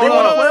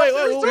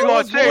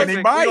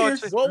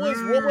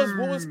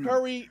was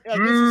Curry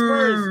against the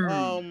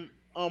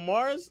Spurs?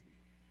 Mars?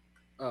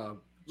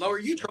 Low, are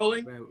you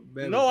trolling?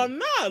 No, I'm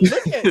not.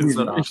 Look at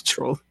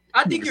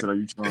I think you're. Are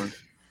you trolling?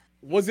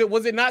 Was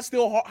it not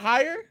still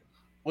higher?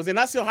 Was it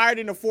not still higher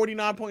than the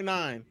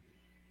 49.9?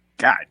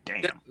 God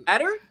damn.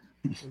 Matter?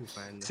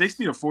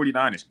 60 to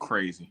 49 is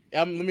crazy.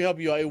 Let me help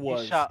you out. It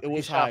was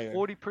higher.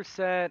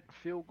 40%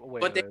 field goal.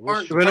 But they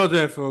weren't. We're not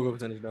doing field goal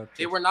percentage now.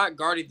 They were not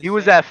guarded. He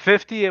was at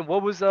 50, and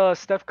what was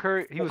Steph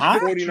Curry? He was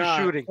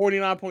 49 shooting.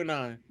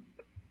 49.9.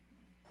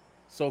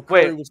 So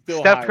Curry was still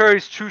Steph higher.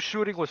 Curry's true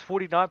shooting was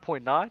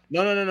 49.9.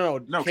 No.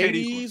 No,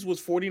 KD's was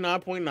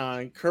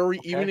 49.9. Curry,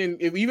 Okay. even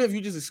if you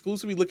just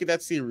exclusively look at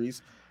that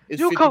series, it's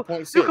You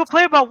 50.6.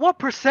 complain about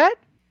 1%?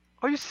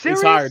 Are you serious?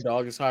 It's higher,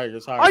 dog. It's higher.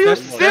 Are you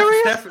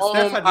serious? Steph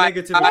had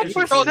negative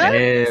efficiency.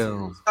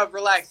 Damn.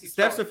 Relax.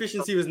 Steph's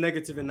efficiency was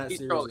negative in that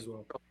series as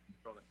well.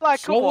 Like,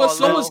 So come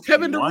was on,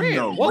 Kevin One, Durant.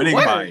 though. What? Winning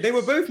What? bias. They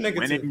were both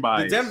negative. Winning The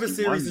bias. Denver One,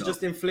 series though.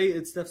 just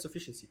inflated Steph's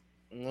efficiency.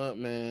 What,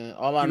 man?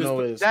 All I He was- know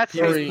is That's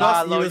Curry. He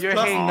Nah, was Lo, plus you're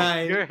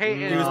 9. You're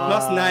hating. He was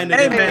plus 9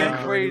 Hey, against man.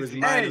 Denver. and he was Crazy.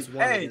 minus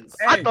 1 Hey, against.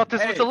 I thought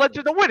this was the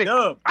legend of winning.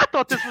 Dub. I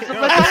thought this was the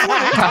legend of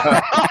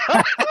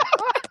winning.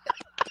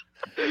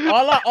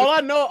 all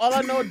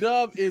I know,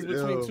 Dub, is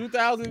between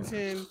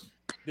 2010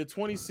 to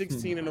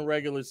 2016 in the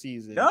regular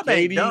season. Dub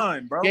ain't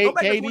done, bro. Go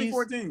back to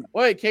 2014.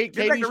 Wait, Get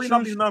back to reading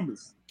off these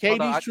numbers.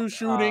 KD's true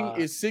shooting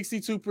is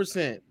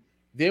 62%.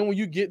 Then when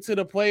you get to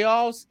the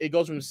playoffs, it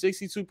goes from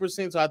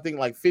 62% to I think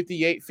like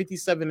 58,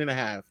 57 and a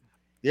half.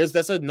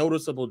 That's a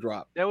noticeable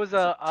drop. There was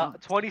a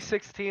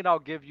 2016. I'll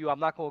give you. I'm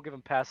not gonna give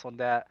him pass on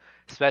that,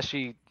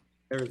 especially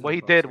what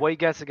he did. What he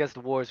gets against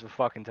the Warriors was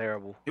fucking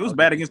terrible. It was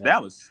bad against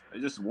Dallas.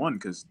 They just won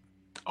because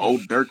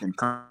old Dirk and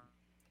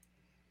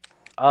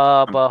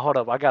But hold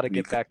up, I gotta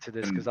get back to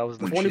this because I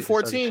was looking at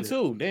 2014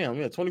 too. Damn,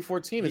 yeah,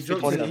 2014 is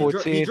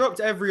 2014. He dropped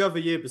every other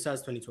year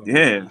besides 2012.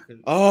 Yeah.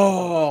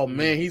 Oh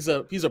man, he's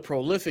a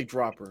prolific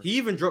dropper. He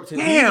even dropped in.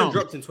 Damn. He even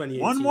dropped in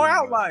 2018. One more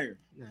outlier.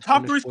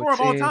 Top 3 scorer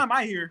of all time,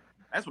 I hear.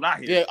 That's what I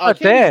hear. Yeah,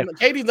 damn.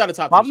 KD's not a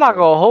top. I'm not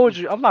gonna hold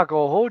you. I'm not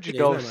gonna hold you Yeah,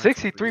 though. he's not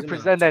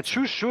 63%. That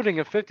true shooting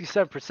and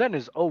 57%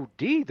 is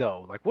OD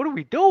though. Like, what are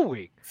we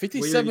doing?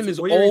 57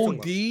 is what year are you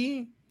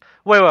OD.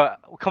 Wait.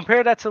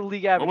 Compare that to the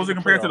league average. What was it in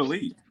the compared to the playoffs.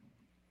 league?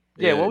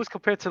 Yeah, what was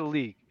compared to the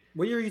league?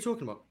 What year are you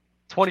talking about?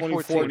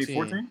 2014.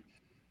 2014?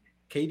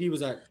 KD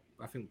was at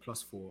I think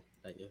 +4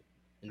 that year.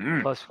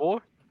 +4.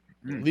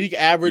 League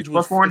average He's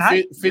was +4 in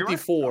height?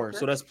 54,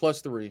 so that's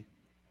 +3.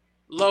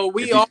 Low, If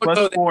we he's all know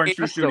 +4 in that.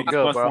 true That's still shooting, he's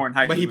good, +4 bro. in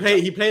height. But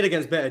he played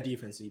against better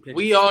defense.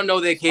 We all know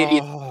that KD.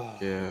 Oh,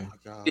 Yeah.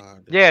 God.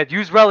 Yeah,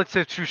 use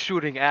relative true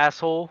shooting,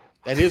 asshole.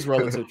 That is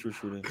relative true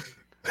shooting.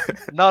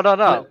 No. Wait.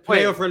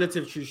 Playoff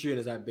relative true shooting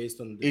is like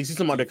based on. He's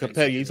talking about the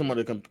competitive. He's talking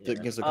about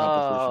against the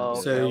Oh,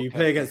 competition. So okay, you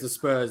play against the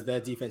Spurs, their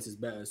defense is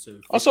better. So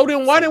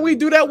Then why didn't we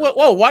do that? Why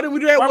didn't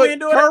we do that Why we with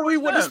didn't do that Curry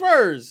with with the them?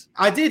 Spurs?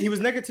 I did. He was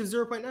negative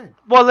 0.9.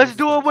 Well, let's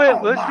do it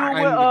with. Let's do it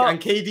with. And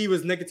KD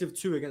was negative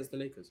 2 against the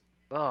Lakers.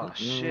 Oh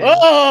shit.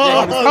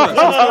 Oh!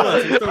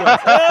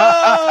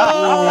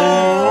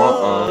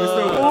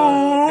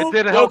 It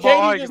didn't Yo, help my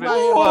KD just argument. not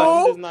him. but-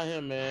 He's just not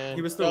him, man.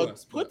 He was still Yo,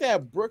 worse, put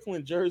that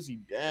Brooklyn jersey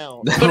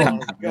down. But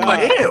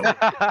ew.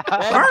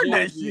 That Burn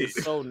that jersey shit.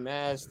 is so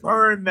nasty.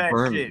 Burn that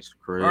Burn shit. is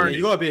crazy. Burn You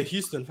it. gotta be a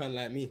Houston fan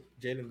like me,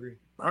 Jalen Green.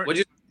 Burn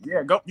What'd it.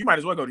 Yeah, go. You might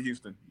as well go to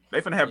Houston. They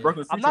finna have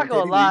Brooklyn. I'm not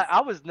gonna lie.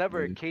 I was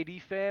never a KD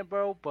fan,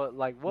 bro. But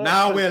like, what?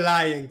 Now we're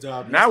lying,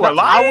 dog. Now we're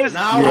lying.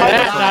 Now we're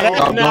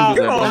Don't lying.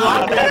 do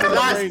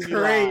that. That's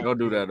great. Don't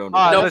do that. Don't do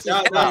All right, that.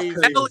 listen,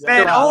 That's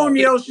Man, own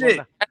your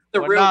shit.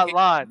 the we're real not KD.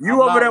 lying.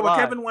 You I'm over there not with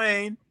lying. Kevin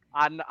Wayne.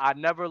 I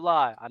never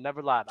lied. I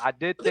never lied. I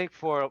did think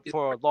for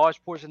a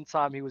large portion of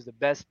time he was the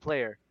best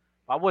player.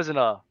 I wasn't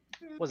like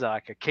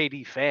a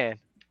KD fan.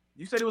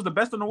 You said he was the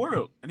best in the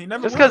world, and he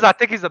never. Just was. because I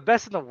think he's the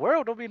best in the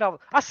world, don't mean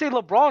I say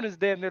LeBron is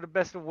damn near the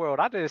best in the world.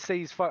 I didn't say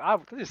he's fuck. I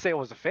didn't say I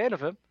was a fan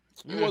of him.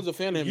 You was a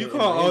fan of him. You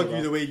can't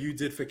argue the way you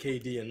did for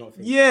KD and not.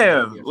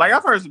 Yeah, like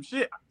I've heard some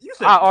shit. You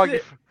said I some argue.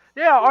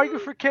 shit. I argue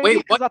for KD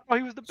because I thought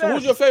he was the best. So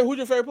who's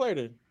your favorite player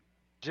then?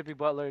 Jimmy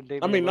Butler and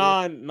Damian. I mean,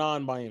 Lillard.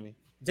 non Miami.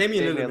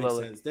 Damian Lillard makes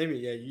sense.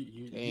 Damian, yeah,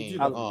 you do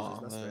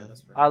love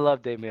That's fair. I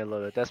love Damian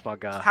Lillard. That's my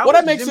guy. How Well,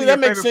 that is makes Jimmy that your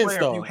makes favorite sense player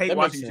if though. You hate That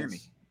watching makes sense.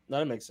 Jimmy. No,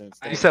 that makes sense.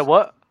 You said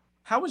what?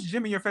 How is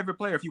Jimmy your favorite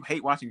player if you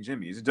hate watching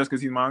Jimmy? Is it just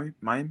because he's Miami?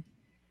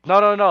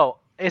 No.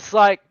 It's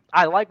like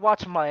I like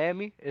watching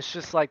Miami. It's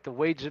just like the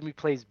way Jimmy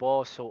plays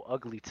ball is so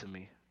ugly to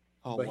me.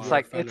 It's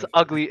like it's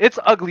ugly. It's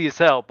ugly as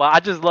hell. But I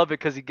just love it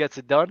because he gets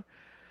it done,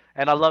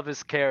 and I love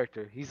his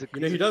character. He's a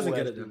he doesn't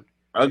get it done.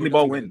 Ugly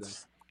ball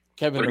wins.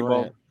 Kevin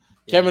Durant.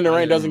 Kevin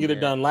Durant doesn't get it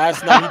done.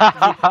 Last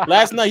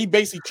night he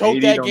basically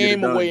choked that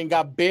game away and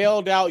got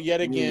bailed out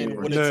yet again.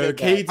 No,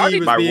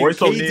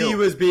 KD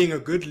was being a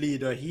good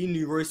leader. He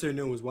knew Royce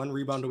O'Neal was one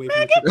rebound away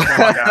from a triple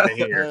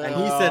double, and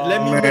he said,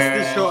 "Let me miss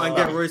this shot and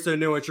get Royce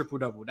O'Neal a triple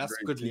double." That's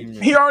good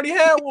leadership. He already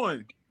had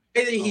one.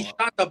 He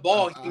shot the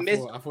ball. He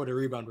missed. I thought the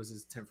rebound was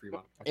his 10th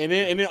rebound. And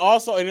then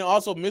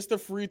also missed the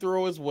free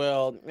throw as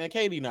well. Man,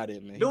 KD not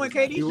it, man. Doing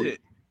KD shit.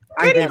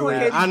 And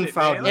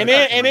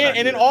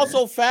then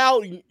also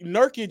fouled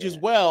Nurkic as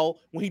well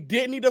when he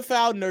didn't need to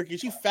foul Nurkic.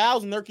 He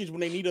fouls Nurkic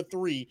when they need a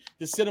 3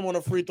 to sit him on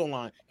the free throw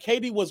line.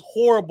 KD was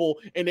horrible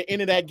in the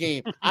end of that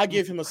game. I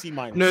give him a C-.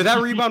 No,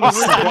 that rebound was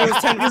Royce O'Neal's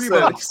 10th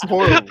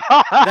rebound.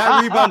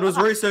 That rebound was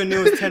Royce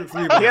O'Neal's 10th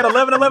rebound. He had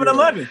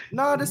 11.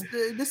 No, this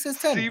is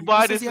 10. C-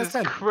 is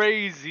 10.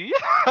 Crazy.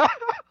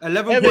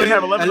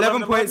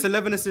 11 points,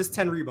 11 assists,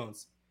 10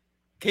 rebounds.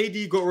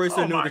 KD got Royce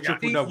O'Neal the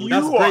triple double.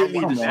 That's great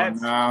leadership.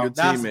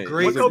 That's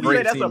great.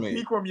 That's a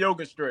Bikram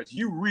yoga stretch.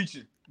 You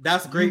reaching.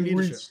 That's great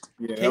leadership.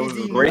 Yeah,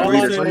 KD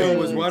Royce O'Neal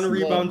was 1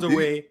 rebound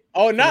away.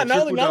 Oh, not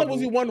only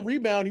was he 1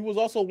 rebound, he was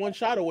also 1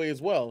 shot away as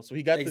well. So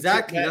he got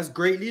exactly. That's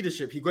great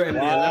leadership. He got him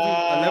the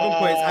 11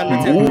 points and the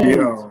 10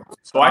 rebounds.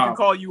 So I can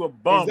call you a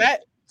bum.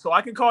 So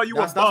I can call you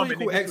a bum.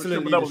 That's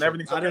excellent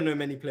leadership. I don't know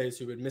many players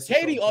who would miss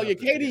KD. Oh yeah,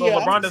 KD. So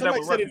LeBron does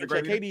somebody said it.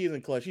 KD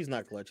isn't clutch. He's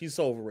not clutch. He's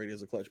so overrated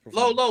as a clutch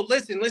performer. Low.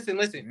 Listen.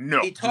 No,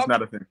 he talked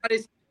not a thing. about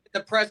this at the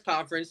press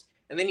conference,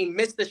 and then he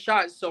missed the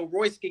shot so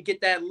Royce could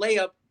get that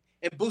layup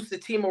and boost the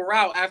team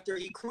morale after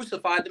he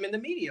crucified them in the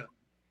media.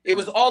 It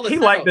was all. He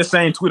liked the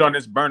same tweet on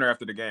his burner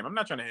after the game. I'm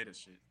not trying to hate his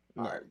shit.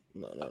 No.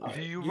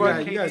 You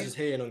guys just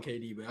hating on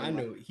KD, but I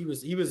know he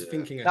was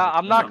thinking.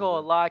 I'm not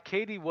gonna lie.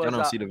 KD was. I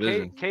don't see the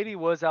vision. KD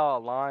was out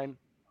of line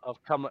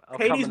of coming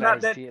KD's at not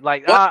his that. team.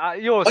 Like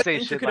you don't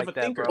say shit like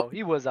that, bro.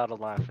 He was out of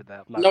line for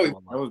that. No,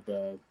 that was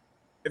bad.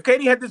 If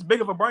KD had this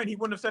big of a brain, he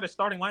wouldn't have said his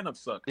starting lineup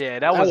sucked. Yeah,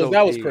 that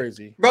was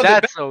crazy. Bro,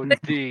 that's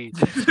OD.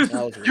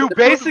 You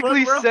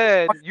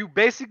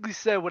basically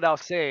said without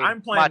saying,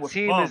 I'm playing my with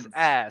team bums. is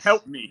ass.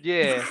 Help me.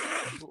 Yeah.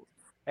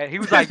 And he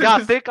was like, y'all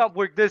think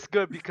we're this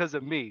good because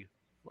of me.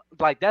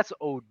 Like, that's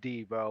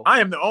OD, bro. I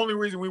am the only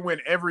reason we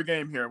win every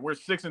game here. We're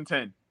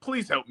 6-10.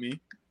 Please help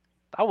me.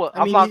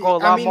 I'm not gonna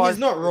lie, he's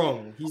not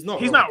wrong. He's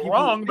not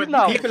wrong, but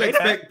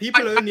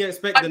people only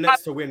expect the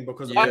Nets to win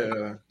because of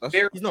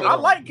he's not I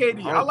wrong. like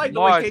KD. I like the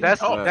Mars, way KD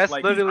talks. That's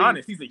like, literally he's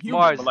honest. He's a human,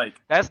 Mars, but like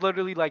that's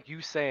literally like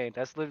you saying.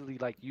 That's literally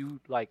like you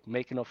like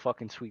making a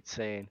fucking tweet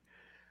saying,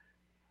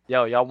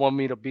 "Yo, y'all want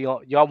me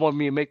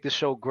to make this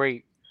show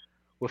great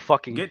with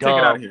fucking get Ticket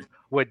out of here.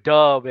 With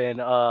Dub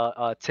and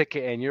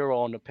Ticket and Euro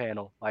on the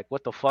panel. Like,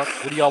 what the fuck?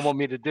 What do y'all want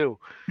me to do?"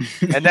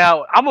 And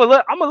now I'm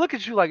gonna look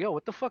at you like, "Yo,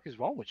 what the fuck is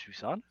wrong with you,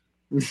 son?"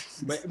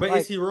 But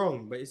is he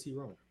wrong?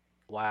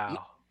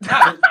 Wow.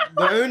 The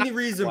only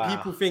reason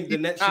people think the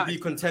Nets should be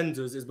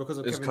contenders is because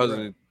of Kevin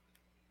Durant.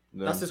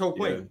 That's his whole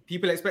point. Yeah.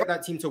 People expect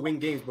that team to win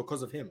games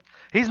because of him.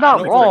 He's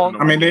not wrong.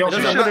 I mean, it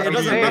doesn't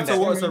matter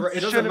what's around him. It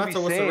doesn't matter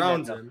what's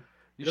around him.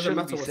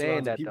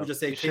 People just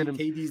say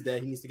KD's there.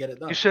 He needs to get it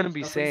done. You shouldn't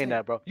be saying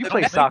that, bro. You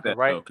play soccer,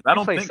 right? I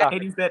don't think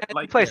KD's that.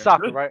 You play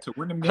soccer, right? To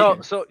win them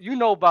games. So you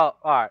know about.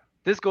 All right.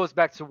 This goes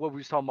back to what we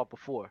was talking about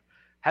before.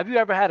 Have you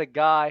ever had a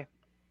guy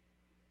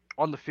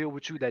on the field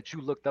with you that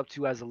you looked up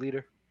to as a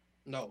leader?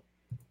 No.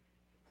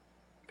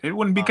 It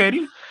wouldn't be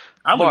KD.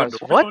 Mars,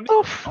 what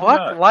the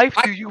fuck life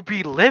do you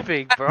be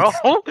living, bro?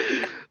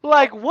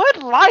 Like, what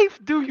life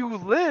do you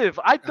live?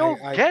 I don't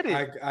get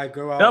it. I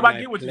go out. No, and I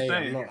get what you're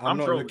saying. I'm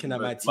not looking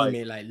at my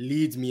teammate like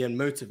leads me and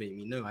motivate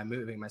me. No, I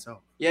motivate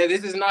myself. Yeah,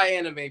 this is not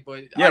anime,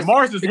 but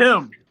Mars is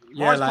him.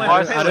 Yeah,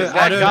 Mars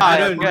I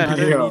don't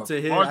need to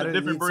hear. I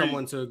don't need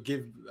someone to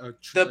give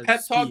the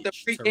pep talk, the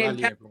pregame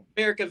Captain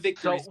America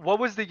victory. So, what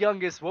was the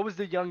youngest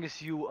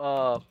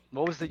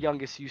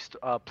you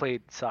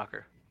played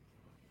soccer?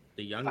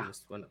 The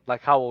youngest one.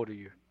 Like, how old are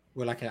you?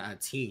 Well, like a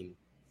teen.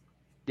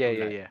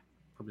 Yeah.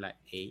 Probably like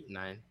 8,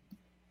 9.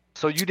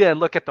 So you didn't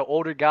look at the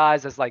older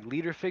guys as like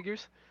leader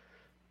figures?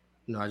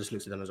 No, I just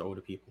looked at them as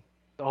older people.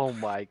 Oh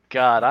my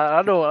God!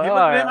 I don't. He look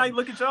at him how you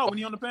look at y'all when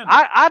you on the panel.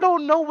 I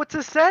don't know what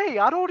to say.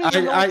 I don't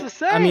even know what to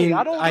say. I mean,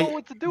 I don't know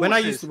what to do. When with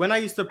I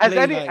used to play,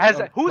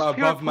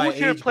 who's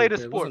here play the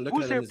sport?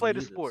 Who's here play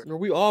the sport?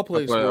 We all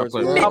play sports.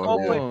 Y'all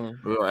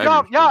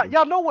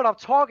know what I'm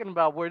talking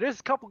about. Where there's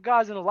a couple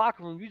guys in the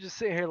locker room, you just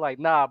sitting here like,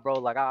 nah, bro.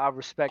 Like I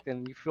respect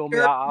and you feel me.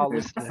 I'll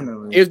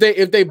listen. If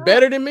they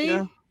better than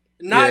me,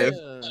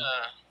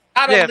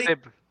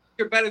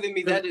 You're better than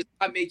me. That does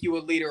not make you a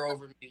leader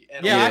over me.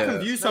 I can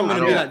view someone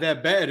and be like they're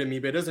better than me,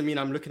 but it doesn't mean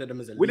I'm looking at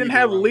them as a leader. We didn't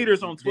have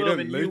leaders on 12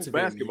 and U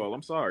basketball.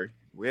 I'm sorry.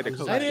 We had a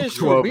coach. That is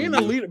true. Being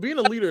a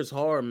leader is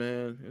hard,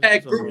 man.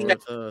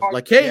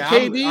 Like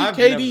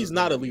KD's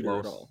not a leader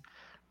at all.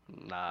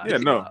 Nah. Yeah,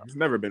 no, he's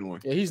never been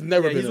one. Yeah, he's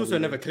never been. He's also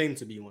never claimed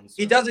to be one. So.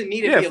 He doesn't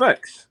need it. Yeah,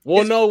 facts.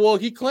 Well,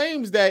 he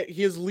claims that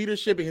his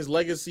leadership and his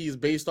legacy is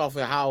based off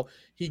of how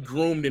he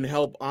groomed and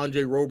helped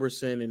Andre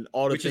Roberson and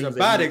all the which things. Which is a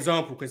bad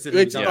example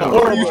considering.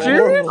 Are you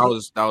serious?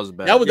 That was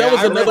bad. That was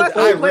another.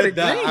 I read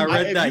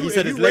that. He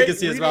said his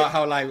legacy is about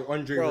how like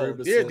Andre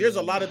Roberson. There's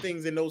a lot of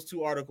things in those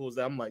two articles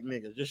that I'm like,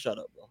 nigga, just shut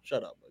up, bro.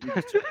 Shut up.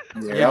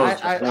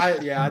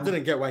 I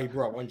didn't get why he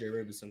brought Andre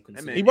Roberson.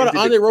 He brought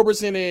Andre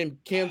Roberson and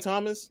Cam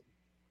Thomas.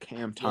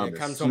 Cam Thomas.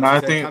 Cam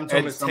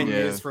Thomas 10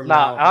 years from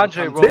now.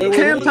 Andre Roberson. Didn't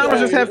Cam Thomas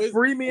just have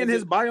free me in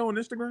his bio on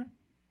Instagram?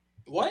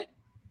 What?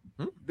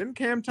 Didn't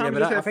Cam Thomas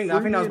just have free me in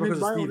his bio on Instagram? I think that was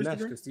because of Steve Nash,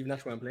 because Steve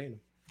Nash wasn't playing him.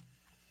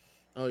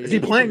 Oh, yeah. Is he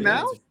playing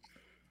now?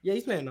 Yeah,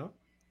 he's playing now.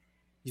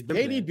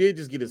 KD did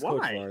just get his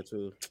coach fired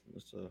too.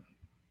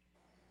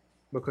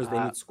 Because they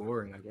need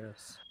scoring, I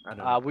guess.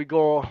 We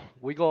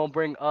gonna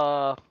bring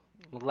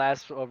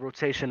last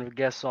rotation of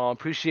guests on.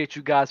 Appreciate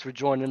you guys for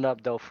joining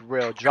up though, for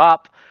real.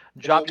 Drop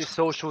your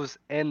socials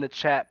in the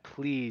chat,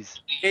 please.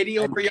 KD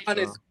over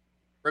Giannis.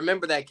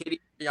 Remember that, KD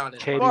over Giannis.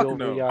 KD over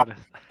Giannis.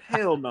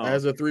 Hell no.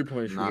 As a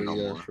 3-point shooter,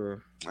 yeah,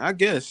 sure. I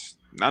guess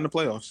not in the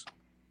playoffs.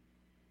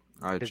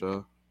 All right,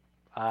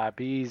 y'all.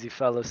 Be easy,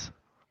 fellas.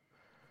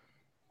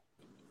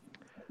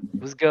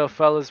 What's good,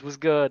 fellas? What's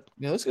good?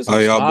 Yeah, let's get some how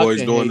y'all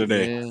boys doing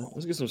today? Man.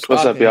 Let's get some.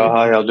 What's up, y'all?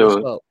 How y'all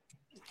doing?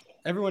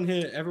 Everyone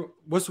here.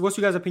 What's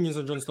you guys' opinions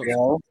on John Stockton?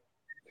 Yeah.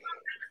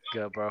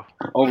 Good, bro.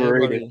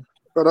 Overrated.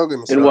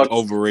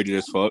 Overrated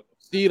as fuck.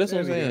 See, that's what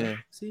I'm saying.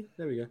 See,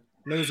 there we go.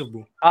 Nose of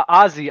boo.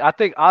 Ozzy, I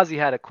think Ozzy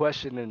had a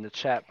question in the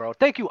chat, bro.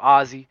 Thank you,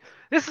 Ozzy.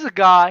 This is a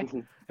guy.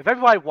 If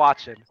everybody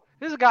watching,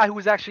 this is a guy who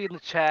was actually in the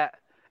chat.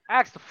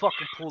 Asked to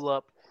fucking pull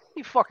up.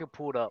 He fucking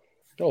pulled up.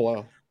 Oh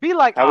wow. Be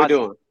like How Ozzy. we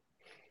doing?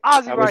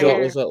 Ozzy right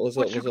here. What's up?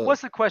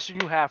 What's the question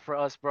you have for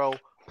us, bro?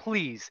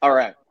 Please. All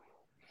right.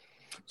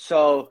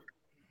 So,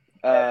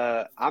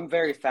 I'm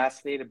very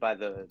fascinated by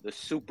the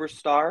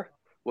superstar.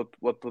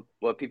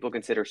 What people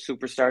consider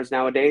superstars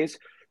nowadays.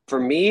 For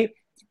me,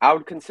 I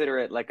would consider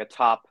it like a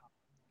top,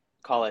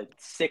 call it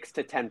 6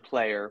 to 10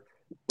 player,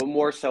 but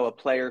more so a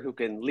player who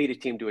can lead a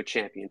team to a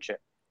championship.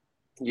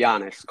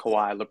 Giannis,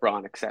 Kawhi,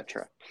 LeBron,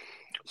 etc.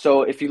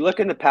 So if you look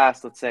in the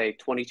past, let's say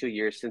 22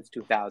 years since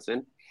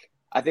 2000,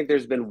 I think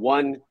there's been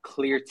one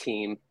clear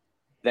team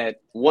that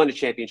won a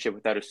championship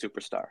without a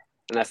superstar,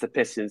 and that's the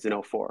Pistons in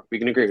 2004. We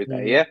can agree with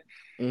that, yeah?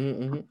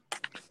 Mm-hmm.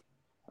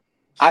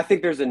 I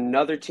think there's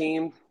another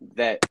team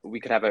that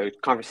we could have a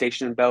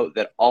conversation about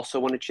that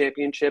also won a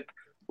championship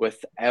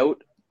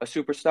without a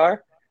superstar,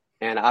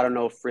 and I don't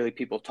know if really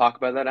people talk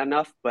about that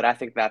enough, but I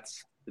think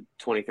that's the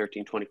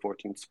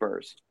 2013-2014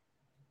 Spurs.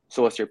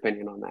 So what's your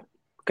opinion on that?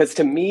 Because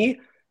to me,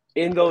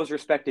 in those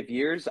respective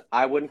years,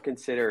 I wouldn't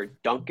consider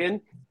Duncan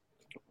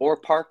or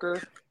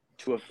Parker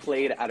to have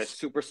played at a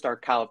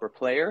superstar caliber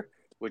player,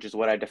 which is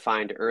what I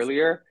defined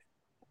earlier.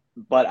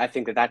 But I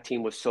think that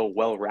team was so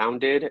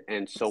well-rounded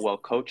and so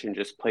well-coached and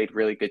just played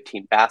really good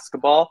team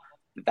basketball.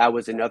 That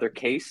was another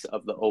case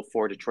of the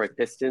 2004 Detroit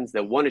Pistons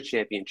that won a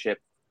championship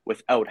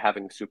without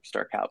having a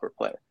superstar caliber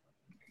player.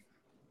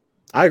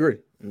 I agree.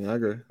 Yeah, I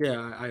agree.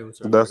 Yeah, I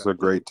also. That's a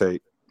great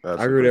take.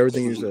 I agree with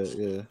everything you said.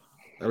 Yeah.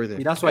 Everything.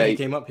 See, that's why he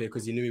came up here,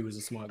 because he knew he was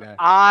a smart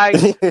guy.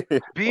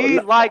 Be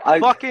like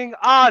fucking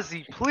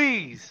Ozzy,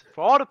 please.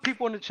 For all the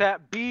people in the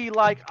chat, be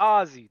like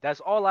Ozzy. That's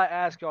all I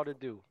ask y'all to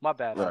do. My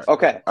bad. Right.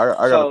 Okay. I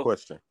got a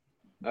question.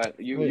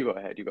 You go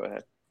ahead. You go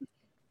ahead.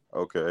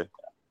 Okay.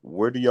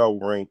 Where do y'all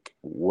rank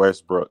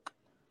Westbrook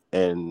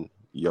and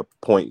your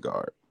point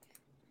guard?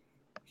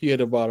 He at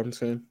the bottom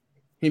 10.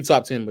 He's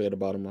top 10, but at the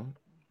bottom.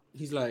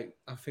 He's like,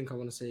 I think I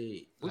want to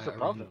say. Who's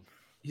above him?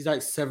 He's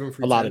like 7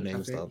 through 10. A lot of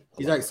names, though.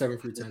 He's like 7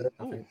 through 10,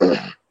 I think.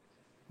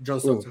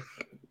 John Stockton.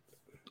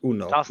 Ooh,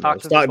 no. John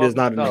Stockton is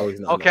not. No, he's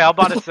not. Okay, I'm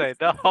about to say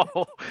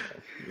no.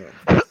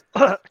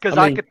 Because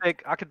I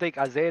could think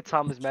Isaiah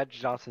Thomas, Magic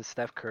Johnson,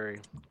 Steph Curry,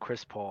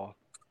 Chris Paul,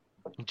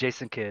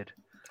 Jason Kidd,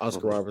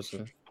 Oscar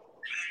Robertson.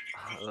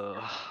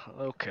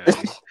 Okay.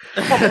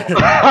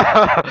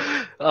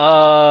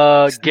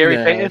 Gary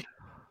Payton.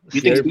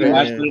 You think Steve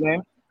Nash is the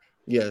name?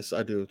 Yes,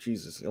 I do.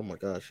 Jesus. Oh my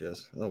gosh,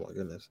 yes. Oh my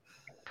goodness.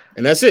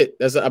 And that's it.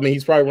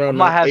 He's probably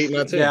around 8,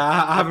 9, 10. Yeah,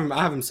 I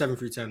have him 7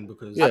 through 10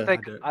 because I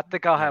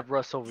think I'll have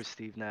Russ over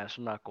Steve Nash.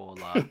 I'm not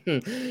gonna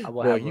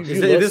lie.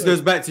 This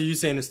goes back to you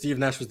saying that Steve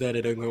Nash was there.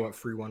 They don't go up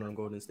 3-1 on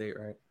Golden State,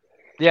 right?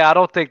 Yeah, I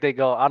don't think they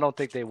go. I don't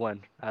think they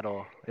win at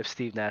all if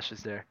Steve Nash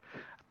is there.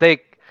 I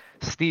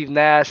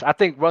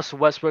think Russell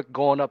Westbrook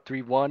going up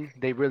 3-1,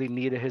 they really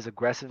needed his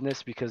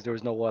aggressiveness because there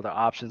was no other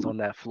options on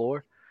that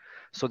floor.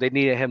 So they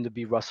needed him to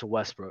be Russell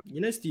Westbrook.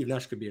 You know, Steve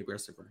Nash could be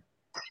aggressive, right?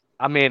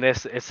 I mean,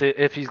 it's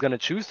if he's gonna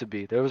choose to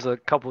be. There was a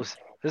couple.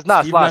 There's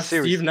not a lot of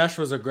series. Steve Nash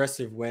was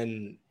aggressive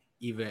when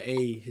either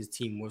his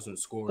team wasn't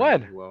scoring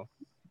when? well.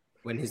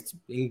 When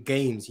in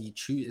games he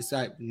choose. It's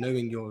like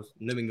knowing your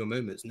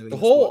moments. The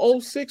whole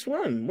 06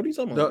 run. What are you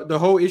talking about? The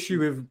whole issue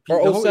with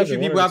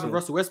people have with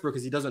Russell Westbrook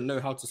is he doesn't know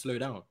how to slow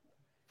down.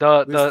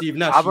 Steve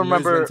Nash, I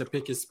remember knows when to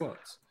pick his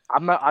spots. I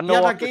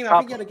know I think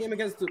he had a game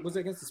against the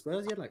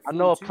Spurs. He had like 42.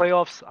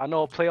 I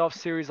know a playoff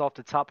series off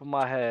the top of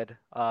my head.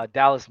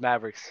 Dallas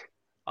Mavericks.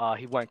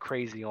 He went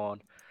crazy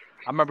on.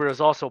 I remember there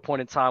was also a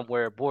point in time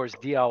where Boris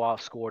Diaw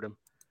outscored him.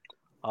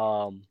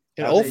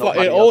 In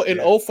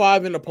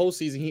 05 in the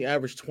postseason, he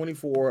averaged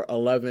 24,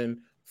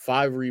 11,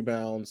 5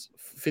 rebounds,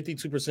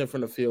 52%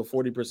 from the field,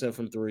 40%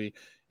 from 3,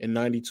 and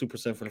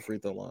 92% from the free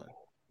throw line.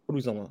 What are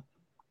we talking about?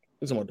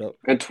 What's talking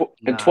about?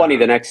 And 20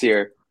 the next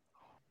year.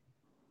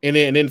 And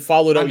then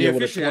followed up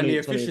with a 20. And the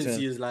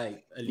efficiency is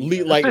like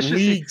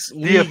leagues.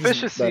 The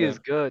efficiency is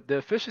good. The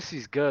efficiency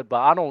is good,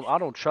 but I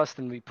don't trust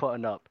him to be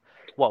putting up.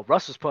 Well,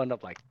 Russ was putting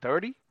up like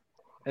 30,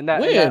 and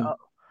that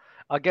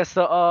against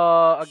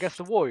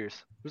the Warriors,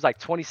 it was like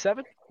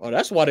 27. Oh,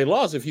 that's why they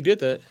lost. If he did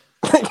that,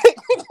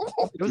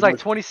 it was like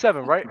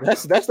 27, right?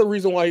 That's the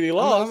reason why they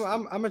lost.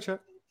 I'm gonna check.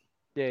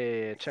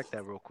 Yeah. Check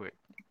that real quick.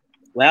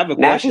 Well, I have a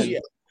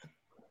question.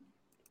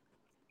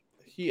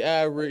 He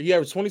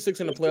averaged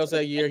 26 in the playoffs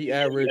that year. He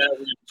averaged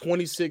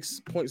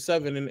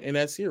 26.7 in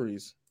that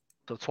series.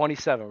 So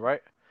 27,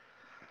 right?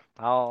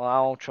 I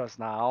don't trust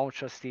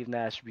Steve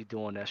Nash to be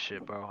doing that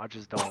shit, bro. I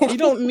just don't. He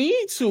don't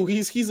need to.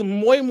 He's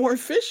way more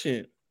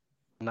efficient.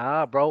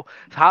 Nah, bro.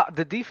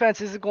 The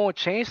defense isn't going to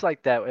change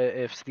like that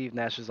if Steve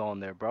Nash is on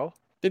there, bro.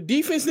 The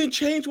defense didn't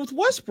change with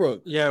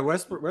Westbrook. Yeah,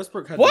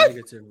 Westbrook had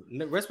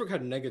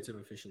negative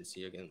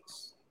efficiency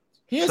against.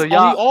 He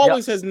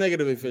always has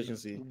negative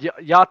efficiency.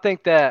 Y'all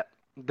think that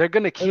they're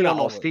gonna key in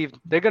on Steve?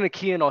 They're gonna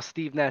key in on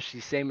Steve Nash the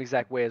same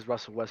exact way as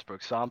Russell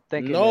Westbrook. So I'm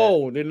thinking.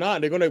 No, they're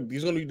not. They're gonna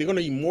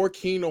be more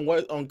keen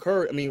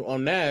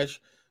on Nash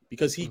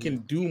because he can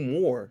do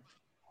more.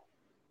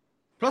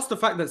 Plus the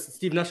fact that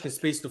Steve Nash can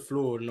space the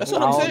floor. That's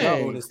what I'm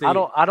saying. The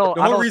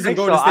whole reason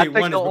Golden State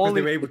won is because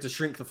they were able to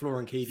shrink the floor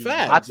on KD.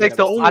 I think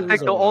the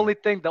only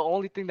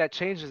thing that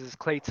changes is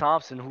Klay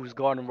Thompson, who's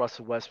guarding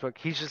Russell Westbrook.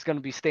 He's just going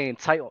to be staying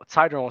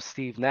tighter on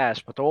Steve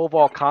Nash. But the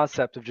overall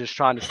concept of just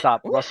trying to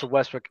stop Russell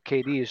Westbrook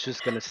and KD is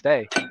just going to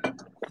stay.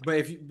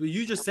 But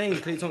you just saying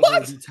Klay Thompson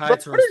will be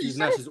tighter on Steve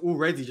Nash is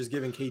already just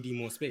giving KD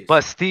more space.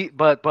 But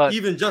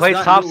even just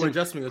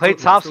Klay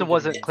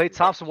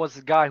Thompson was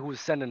the guy who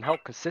was sending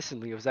help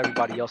consistently. It was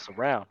everybody else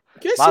around.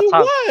 Yes, he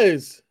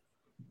was.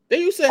 They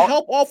used to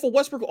help off of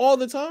Westbrook all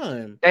the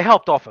time. They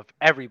helped off of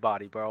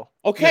everybody, bro.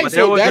 Okay, but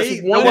there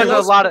wasn't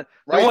a lot of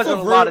times.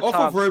 Off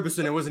of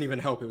Roberson, it wasn't even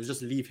help. It was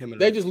just leave him alone.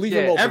 They just leave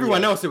him alone.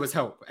 Everyone else, it was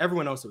help.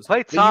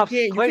 Klay Thompson,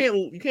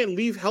 you can't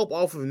leave help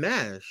off of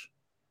Nash.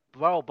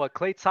 Bro, but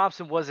Klay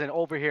Thompson wasn't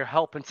over here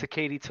helping to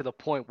KD to the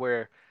point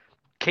where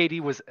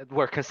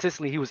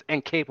consistently he was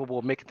incapable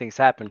of making things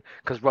happen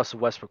because Russell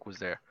Westbrook was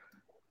there.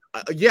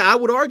 Yeah, I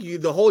would argue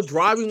the whole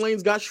driving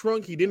lanes got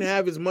shrunk. He didn't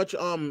have as much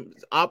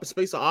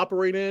space to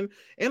operate in.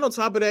 And on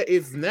top of that,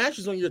 if Nash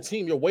is on your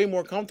team, you're way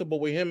more comfortable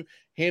with him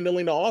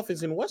handling the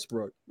offense in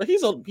Westbrook. But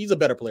he's a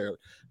better player.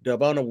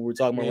 Dub, I don't know what we're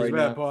talking about right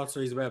now.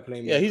 He's a better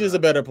player. Yeah, he's just a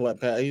better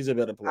player. He's a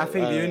better player. I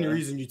think the only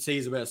reason you'd say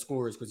he's a better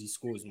scorer is because he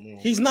scores more.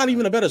 He's not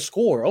even a better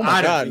scorer. Oh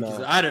my God,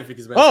 no. I don't think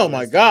he's better. Oh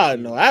my God,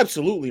 no,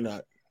 absolutely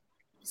not.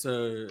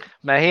 So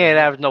man, he ain't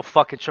averaged no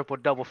fucking triple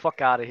double.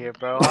 Fuck out of here,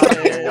 bro.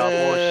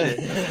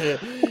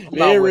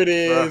 There it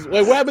is.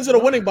 Wait, what happened to the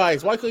winning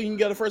bias? Why couldn't you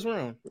get the first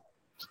round?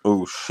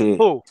 Oh shit.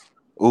 Who?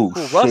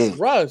 Shit.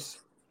 Russ.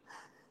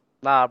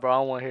 Nah, bro, I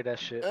don't want to hear that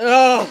shit.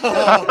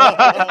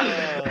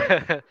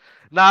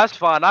 Nah, it's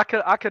fine. I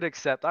could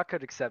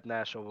accept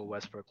Nash over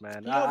Westbrook,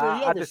 man.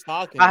 I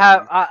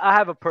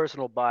have a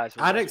personal bias.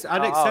 I'd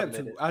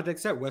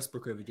accept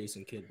Westbrook over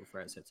Jason Kidd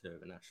before I said it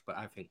over Nash, but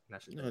I think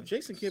Nash is better.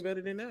 Jason Kidd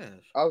better than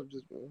Nash.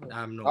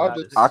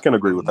 I can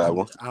agree with that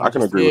one. I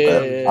can agree with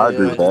that. I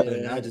agree with that.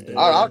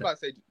 I was about to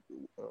say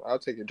I'll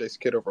take Jason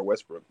Kidd over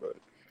Westbrook, but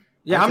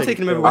yeah, I'm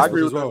taking him over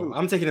Westbrook as well.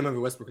 I'm taking him over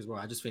Westbrook as well.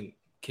 I just think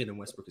Kidd and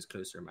Westbrook is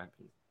closer in my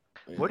opinion.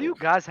 What do you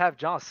guys have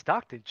John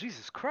Stockton?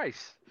 Jesus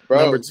Christ.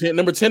 Bro.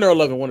 Number 10 or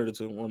 11, one of the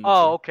two.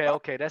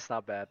 Okay, that's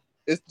not bad.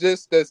 It's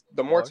just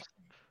the more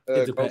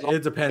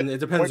it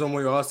depends on what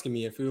you're asking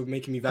me. If you're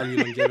making me value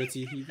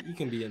longevity, he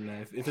can be in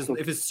there. If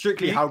it's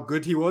strictly how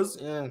good he was,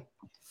 yeah.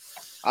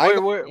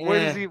 Where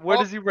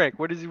does he rank?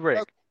 Where does he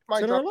rank?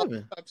 10 or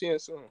 11. Top 10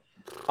 soon.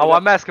 Oh,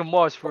 I'm asking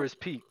Mars for his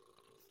peak.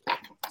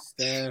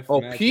 Steph,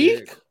 Magic,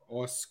 peak?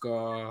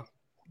 Oscar.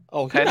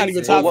 Oh, he's not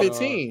even top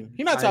 15.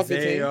 He's not top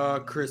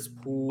 15. Chris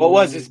Paul. What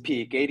was his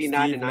peak?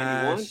 89 Steve to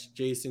 91? Nash,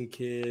 Jason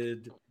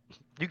Kidd.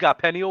 You got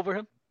Penny over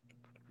him?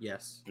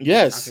 Yes.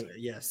 Yes.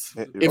 Yes.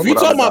 If you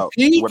talking about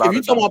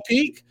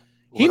peak,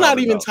 he not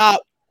even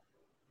top.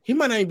 He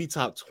might not even be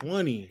top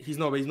 20. He's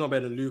not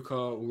better than Luka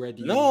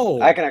already.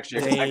 No, I can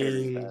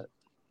agree with that.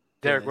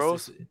 Derrick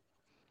Rose.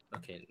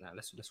 Okay, now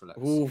let's relax.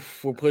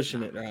 Oof, we're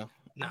pushing it now.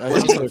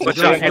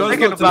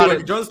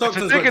 John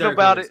Stockton's thinking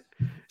about it.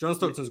 John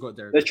Stockton's got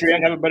Derrick. Does Trae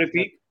Young have a better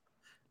peak?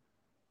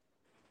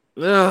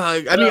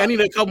 I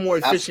need a couple more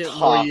efficient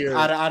more years.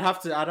 I'd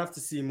have to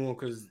see more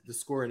because the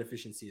scoring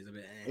efficiency is a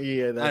bit.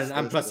 Yeah,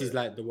 and plus he's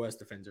like the worst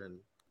defender in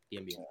the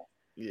NBA.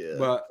 Yeah,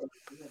 but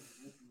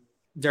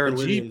Darren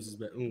Williams is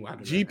better. Ooh,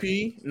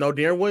 GP, no,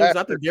 Darren Williams.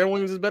 I think Darren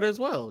Williams is better as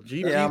well.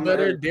 GP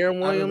better. Darren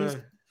Williams.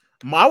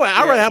 I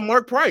rather have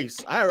Mark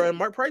Price. I rather have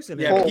Mark Price in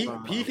there. Yeah,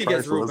 Peak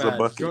gets real bad.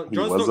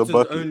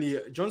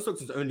 John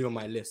Stockton's only on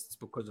my list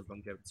because of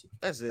longevity.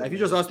 That's it. Like, if you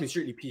just ask me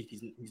strictly Peak,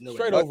 he's no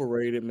straight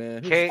overrated,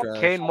 man.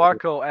 Kane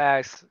Marco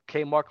asks,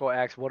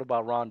 what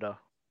about Rondo?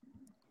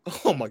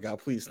 Oh my God!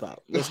 Please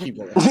stop. Let's keep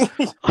going.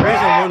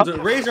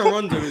 Rajon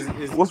Rondo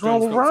is what's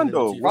wrong with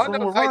Rondo?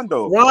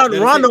 Rondo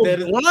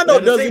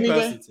doesn't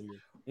even.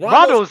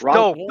 Rondo's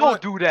dope.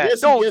 Don't do that.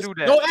 Don't do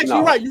that. No,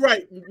 actually, you're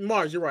right.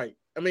 Mars, you're right.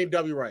 I mean,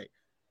 W, right.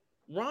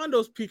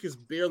 Rondo's peak is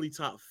barely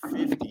top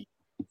 50.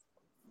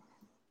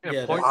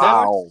 They're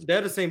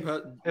the same.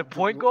 In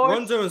point guard,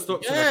 Rondo and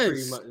Stockton are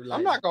pretty much. Like,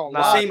 I'm not gonna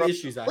lie. Same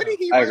issues. I agree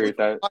with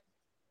that.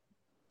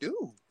 Dude,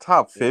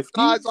 top 50.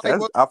 I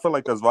feel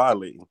like that's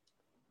violating.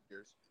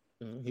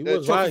 He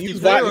was top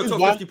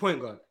 50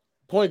 point guard.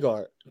 Point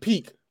guard.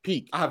 Peak.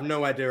 I have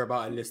no idea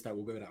about a list that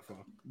will go that far,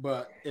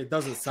 but it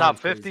doesn't sound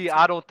top 50.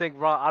 I don't think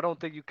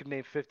you can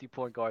name 50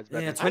 point guards.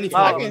 Yeah,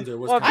 25 under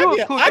was.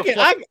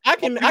 I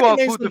can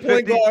name some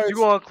point guards. You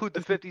gonna include the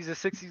 50s and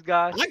 60s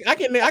guys? I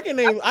can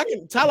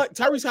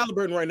Tyrese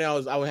Halliburton right now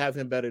I would have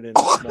him better than.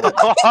 That's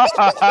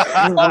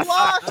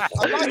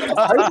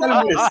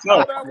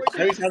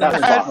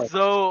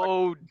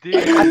so OD.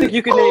 I think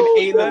you can name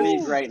 8 of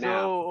these right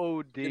now. So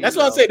OD. That's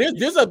what I say.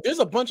 There's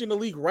a bunch in the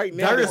league right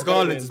now. Darius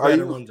Garland's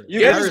better under.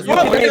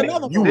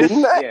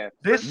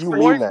 This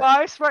scoring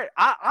bias, right?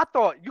 I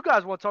thought you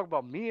guys want to talk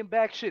about me and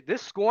back shit.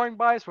 This scoring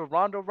bias for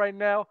Rondo right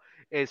now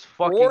is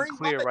fucking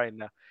clear right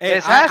now. Hey,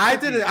 I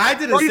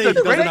didn't say he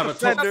doesn't have a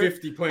top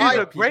 50 point. He's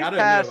a great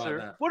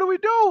passer. What are we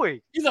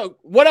doing?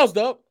 What else,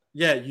 Dub?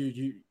 Yeah,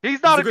 you.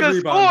 He's not a good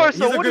scorer.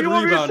 So what do you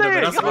want me to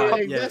say?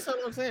 That's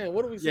what I'm saying.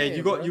 What are we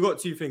saying? Yeah, you got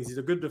two things. He's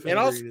a good defender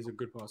and he's a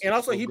good passer. And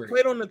also, he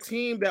played on a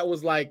team that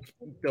was like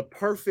the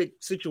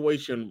perfect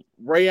situation.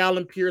 Ray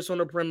Allen Pierce on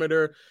the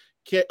perimeter.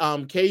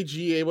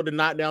 KG able to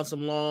knock down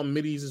some long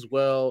middies as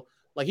well.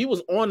 Like he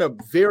was on a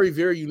very,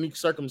 very unique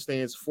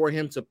circumstance for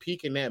him to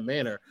peak in that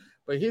manner.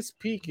 But his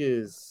peak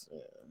is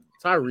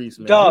Tyrese,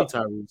 man.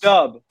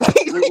 Dub.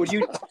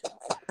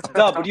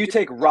 Would you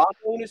take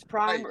Rondo in his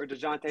prime or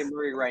DeJounte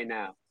Murray right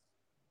now?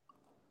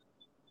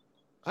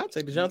 I'd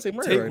take DeJounte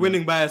Murray. Take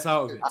winning bias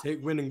out of it.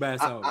 Take winning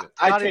bias out of it.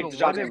 I take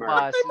DeJounte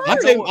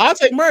Murray. I'll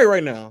take Murray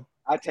right now.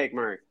 I take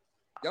Murray.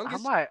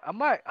 I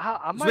might.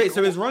 Wait,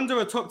 so is Rondo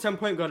a top 10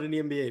 point guard in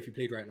the NBA if he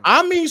played right now?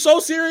 I mean, so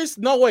serious?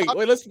 No, wait.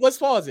 Let's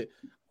pause it.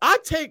 I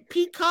take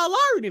Pete Kyle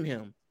Lowry than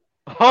him.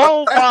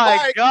 Oh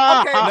my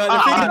God!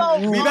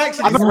 Okay, we've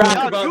actually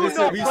talked about this.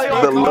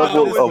 The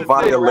level of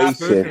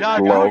violation,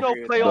 bro.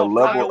 The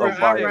level of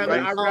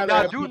violation.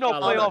 I do know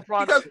playoff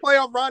Rondo. Because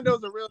playoff Rondo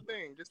is a real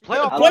thing. Just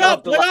playoff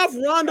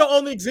Rondo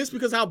only exists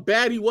because how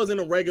bad he was in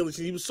the regular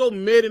season. He was so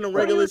mid in the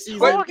regular season.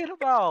 What are you talking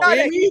about?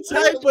 Any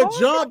type of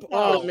jump.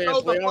 Oh man,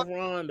 playoff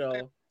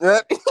Rondo.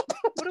 What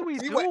are we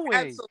doing? He doing? would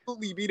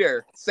absolutely be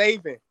there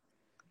saving.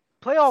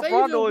 Playoff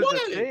Rondo is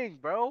a thing,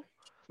 bro.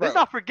 Let's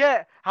not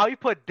forget how you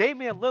put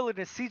Damian Lillard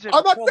and CJ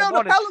McCollum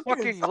on his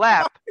fucking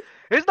lap.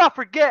 Let's not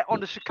forget on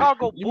the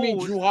Chicago Bulls. You mean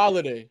Drew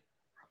Holiday?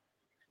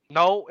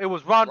 No, it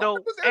was Rondo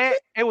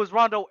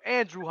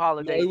and Drew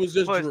Holiday. No, it was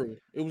just Drew.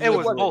 It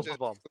was both of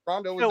them.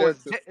 Rondo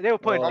was they were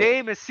putting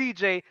Dame and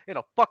CJ in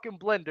a fucking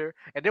blender,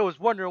 and they was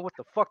wondering what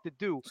the fuck to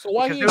do. So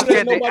why he didn't do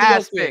that nobody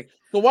else then?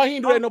 So why he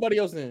didn't do that nobody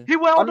else then? He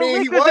went on the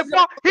Lakers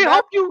and he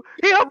helped you.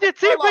 He helped your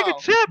team bring a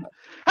chip.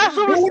 Have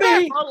some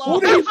respect.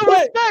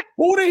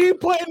 Who did he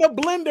put in the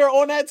blender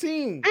on that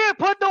team? He didn't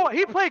put no.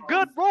 He played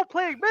good role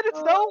playing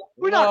minutes though.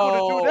 We're not going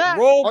to do that.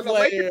 Role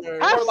player.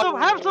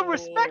 Have some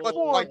respect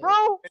for him,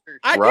 bro.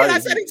 I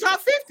said he top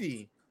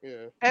 50.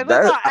 Yeah. And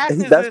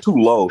that's too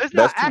low.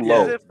 That's too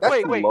low.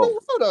 Wait.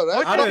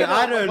 I don't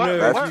know.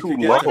 That's too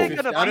low.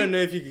 I don't know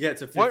if you could get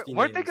to 50.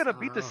 Weren't they gonna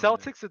beat the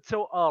Celtics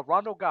until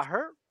Rondo got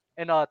hurt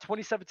in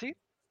 2017?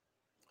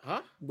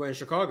 Huh? Where in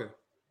Chicago?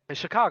 In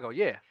Chicago,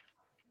 yeah.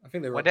 I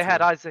think they were when they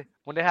had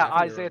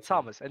Isaiah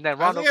Thomas, and then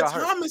Rondo got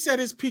hurt. Thomas said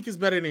his peak is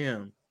better than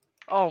him.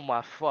 Oh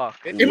my fuck!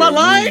 Am I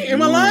lying?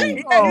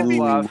 Oh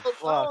my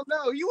fuck!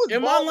 No, he was.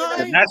 Am I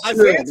lying? That's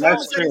true.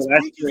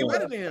 That's true.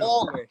 Better than him.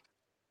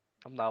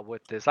 I'm not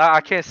with this. I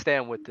can't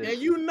stand with this.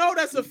 And you know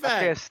that's a fact.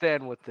 I can't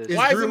stand with this.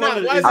 Why is it not?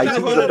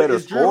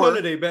 Is Drew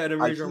Holiday better than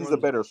Rajon Rondo? He's a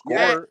better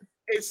scorer.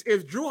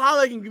 If Drew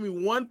Holiday can give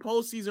me one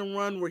postseason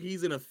run where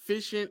he's an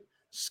efficient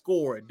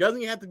scorer, it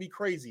doesn't have to be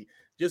crazy.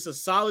 Just a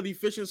solid,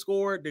 efficient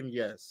scorer, then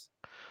yes.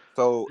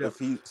 So if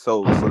he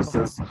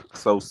since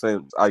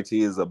IT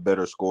is a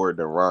better scorer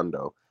than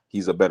Rondo,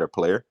 he's a better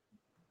player.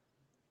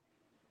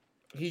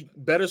 He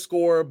better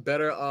scorer,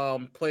 better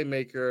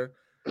playmaker,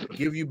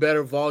 give you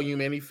better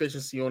volume and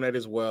efficiency on that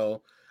as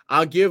well.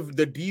 I'll give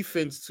the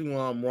defense to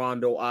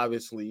Rondo,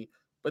 obviously,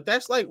 but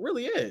that's like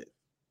really it.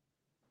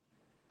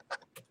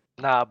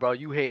 Nah, bro,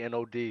 you hating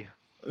OD.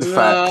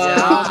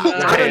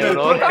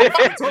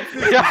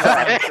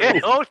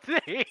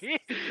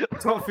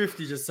 Top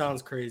 50 just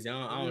sounds crazy. I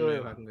don't know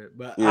if I can get it,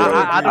 but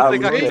I don't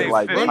think I can say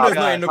Rondo's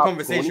not in the top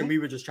conversation. 20? We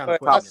were just trying to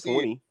put Top him in.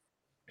 20.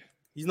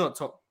 He's not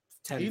top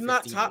 10. He's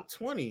not top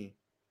 20.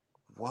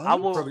 What? I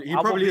will Probably be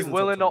isn't top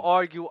willing to 20.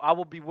 argue. I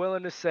will be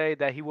willing to say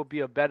that he will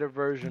be a better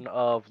version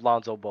of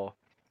Lonzo Ball.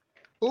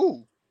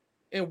 Ooh.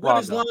 And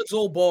what is Rondo.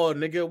 Lonzo Ball,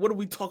 nigga? What are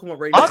we talking about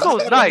right now?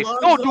 Lonzo's nice.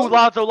 Don't do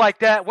Lonzo like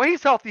that. When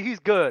he's healthy, he's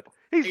good.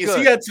 He's Is good.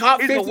 he a top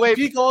He's 50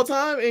 peak all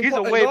time? He's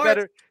a way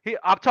better.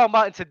 I'm talking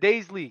about in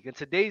today's league. In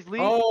today's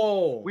league,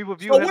 we would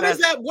view so him what as.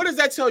 does that? What does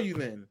that tell you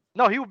then?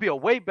 No, he would be a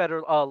way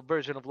better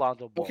version of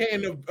Lonzo Ball. Okay,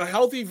 and a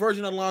healthy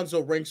version of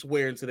Lonzo ranks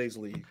where in today's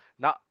league?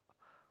 Not.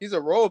 He's a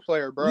role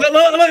player, bro. Look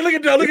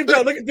at Doug. Look at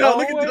Doug. Look at Doug.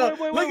 Look at Doug.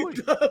 Look at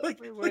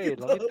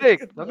Doug.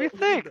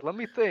 Wait, let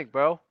me think,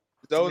 bro.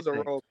 Those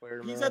are role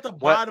players. He's at the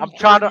What, bottom. I'm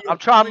trying to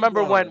 30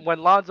 remember guard. when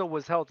Lonzo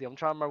was healthy. I'm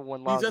trying to remember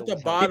when Lonzo He's at the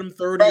was bottom healthy.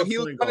 30 Bro, of he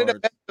was point one of the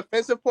guards. best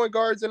defensive point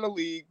guards in the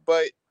league,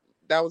 but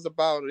that was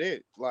about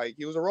it. Like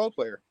he was a role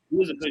player. He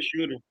was a good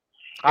shooter.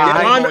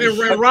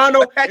 And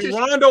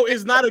Rondo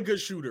is not a good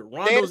shooter.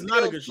 Rondo's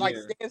not a good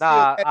shooter.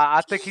 Nah,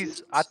 I think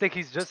he's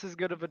just as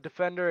good of a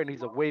defender, and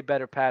he's a way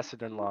better passer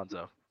than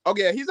Lonzo. Oh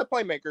yeah, he's a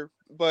playmaker,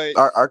 but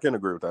I can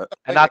agree with that.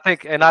 And I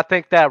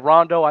think that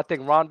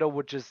Rondo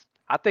would just.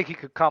 I think he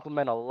could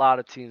complement a lot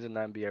of teams in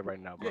the NBA right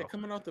now, bro. Yeah,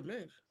 coming off the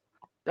bench.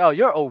 Yo,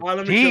 you're OD.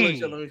 Let me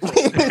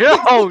chill.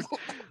 Yo,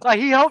 like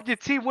he helped your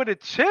team win a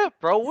chip,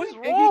 bro. What's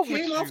wrong He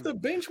with came you? off the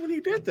bench when he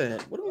did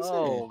that. What are we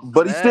saying?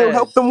 But he still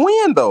helped them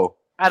win, though.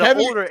 At an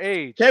older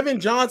age. Kevin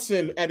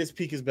Johnson at his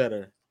peak is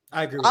better.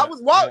 I agree. I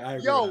was what? I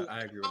agree Yo, with that. I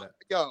agree with that.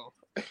 yo.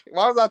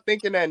 Why was I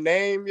thinking that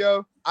name,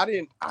 yo? I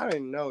didn't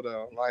know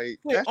though. Like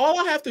Wait, all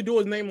I have to do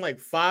is name like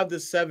 5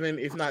 to 7,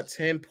 if not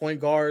 10 point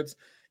guards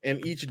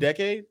in each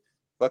decade.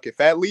 Fuck it,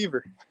 Fat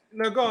Lever.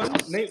 No, go on.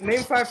 Name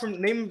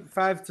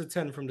 5 to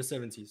 10 from the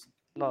 70s.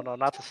 No,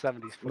 not the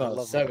 70s. For the No,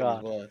 love 7. of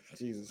God. Boy.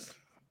 Jesus.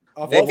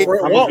 Walt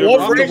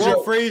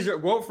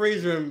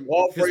Frazier,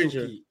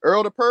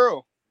 Earl the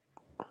Pearl.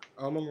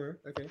 I remember.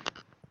 Okay.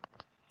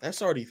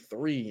 That's already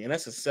 3, and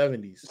that's the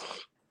 70s.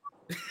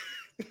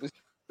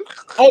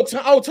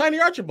 Oh, Tiny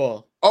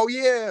Archibald. Oh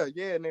yeah,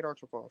 Nate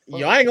Archibald.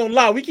 Yo, I ain't gonna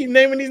lie. We keep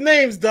naming these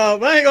names,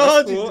 dog. I ain't gonna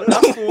hold you.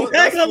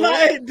 I ain't gonna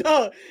lie,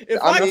 dog.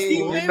 If I keep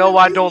You naming know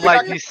I these don't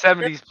like names- these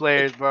 70s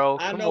players, bro.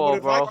 I Come know, on, but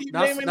if I bro. keep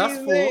naming these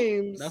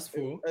names, That's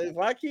full. If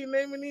I keep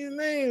naming these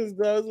names,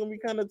 dog, it's gonna be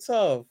kind of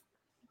tough.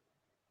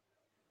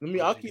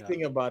 I'll keep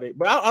thinking about it,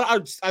 but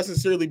I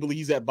sincerely believe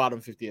he's at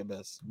bottom 50 at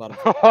best. Bottom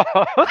 50.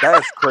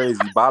 That's crazy.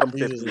 Bottom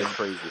 50 is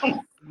crazy.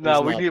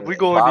 No, we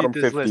gonna Bottom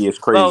need this 50 list. is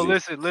crazy. No,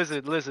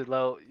 listen,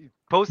 Lo.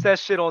 Post that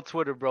shit on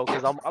Twitter, bro,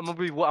 because I'm gonna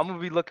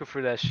be looking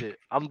for that shit.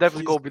 I'm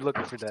definitely gonna be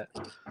looking for that.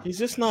 He's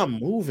just not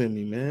moving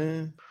me,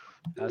 man.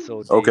 That's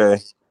OD. Okay.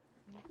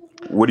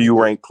 What do you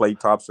rank Klay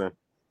Thompson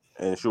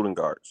and shooting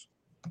guards?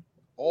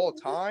 All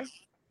time?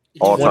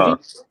 All time.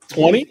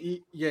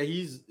 20? Yeah,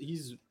 he's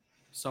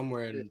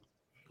somewhere in.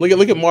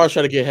 Look at Mars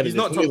trying to get ahead He's of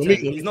not this. top Let me-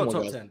 10. let me- He's come not on,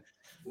 top guys. 10.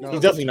 He's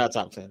definitely not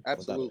top 10.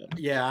 Absolutely.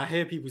 Yeah, I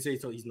hear people say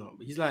he's not,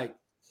 but he's like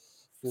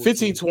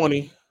 15,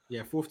 20.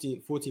 Yeah,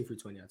 14 through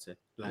 20, I'd say.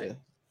 Like,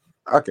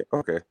 Okay. It's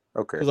like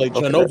Okay,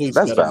 Ginobili's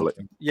that's better.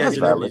 valid. yeah, That's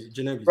valid.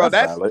 Ginobili. Bro,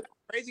 That's that's valid.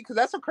 crazy because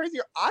that's a crazy.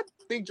 I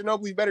think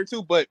Ginobili's better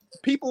too, but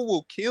people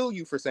will kill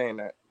you for saying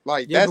that.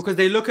 Like Yeah, that's because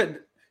they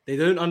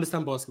don't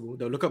understand basketball.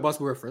 They'll look at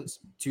Basketball Reference,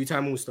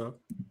 2-time All-Star,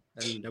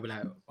 and they'll be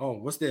like, "Oh,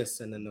 what's this?"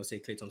 And then they'll say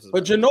Klay Thompson.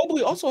 But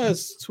Ginobili also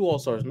has 2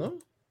 All-Stars, no?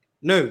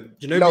 No,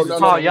 Ginobili's No. a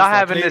two-time Oh, y'all All-Star.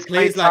 having this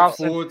Clay's Klay like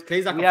Thompson.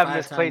 Clay's like We a having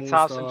this 5-time Klay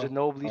Thompson, All-Star.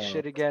 Ginobili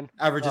shit again.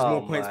 Averages Oh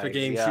more points per my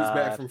game, shoots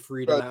better God. from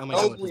 3. Bro, They're like, oh my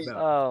God, what's Ginobili- better?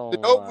 Oh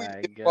Ginobili my is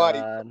like God.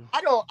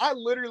 I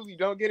literally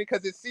don't get it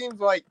because it seems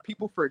like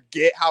people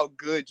forget how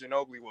good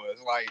Ginobili was.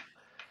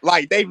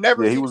 Like they've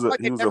never. Yeah, he it was like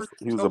they never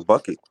a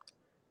bucket.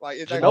 Like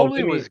it's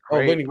Ginobili was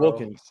great, Benny bro.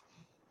 Wilkins.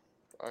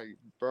 like,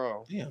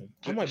 bro. Damn,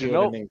 I might be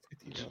able to name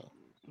 50.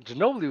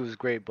 Ginobili was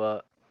great,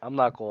 but I'm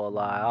not gonna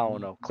lie. I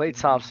don't know. Klay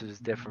Thompson is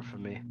different for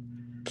me.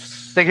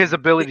 I think his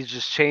ability to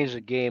just change the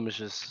game is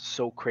just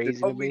so crazy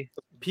to me.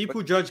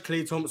 People judge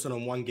Klay Thompson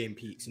on 1-game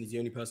peaks, and he's the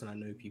only person I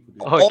know people do.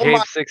 Oh, Game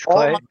 6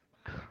 Klay.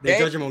 They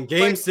judge him on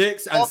Game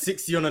 6 and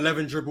 60 on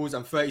 11 dribbles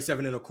and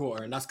 37 in a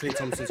quarter, and that's Klay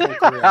Thompson's whole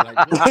career. Like,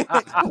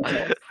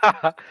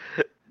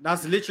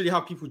 that's literally how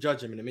people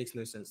judge him, and it makes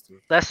no sense to me.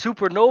 That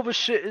supernova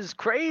shit is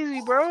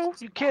crazy, bro.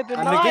 You can't And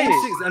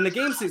deny the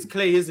Game 6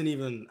 Klay isn't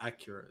even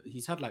accurate.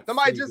 He's had like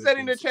Somebody 3 just good said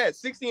in the games. chat,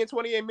 60 and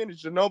 28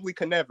 minutes, Ginobili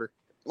can never.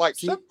 Like,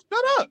 shut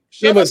up.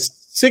 Yeah, but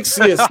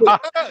 60 and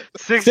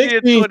 60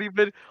 and 20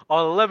 minutes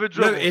on 11 No,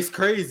 dribbles. it's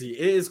crazy.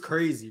 It is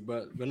crazy,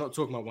 but we're not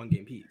talking about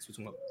 1-game peaks. We're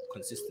talking about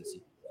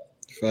consistency.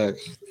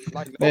 Facts.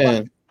 Like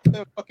Man.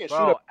 Fucking shoot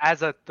Bro, up.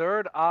 as a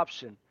third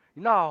option,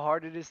 you know how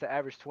hard it is to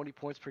average 20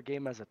 points per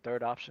game as a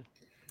third option?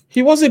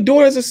 He wasn't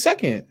doing it as a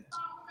second.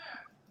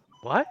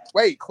 What?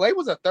 Wait, Clay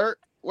was a third.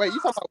 Wait, you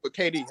talking about with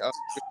KD?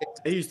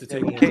 He used to Yeah,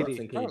 take with more KD. shots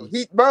than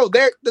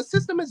KD. The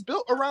system is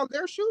built around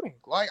their shooting.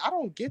 Like, I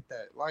don't get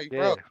that. Like, Yeah.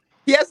 bro,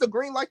 he has the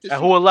green light to And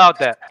shoot. who allowed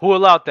that? Who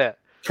allowed that?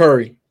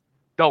 Curry.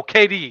 No,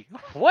 KD.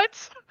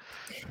 What?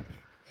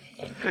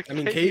 I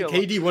mean,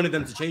 KD wanted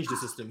them to change the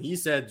system. He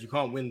said you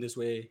can't win this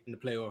way in the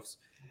playoffs.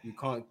 You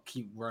can't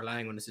keep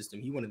relying on the system.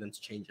 He wanted them to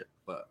change it,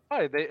 but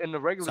Right, they in the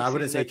regular so I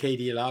wouldn't say season,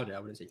 KD allowed it. I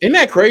wouldn't say. Isn't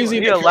that crazy?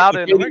 He that allowed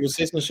it in the KD was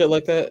saying some shit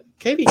like that.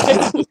 KD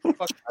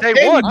they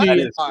KD won.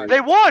 did.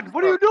 They won.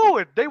 What are you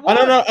doing? They won.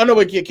 I know,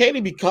 but yeah,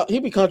 KD he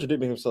be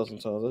contradicting himself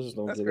sometimes. I just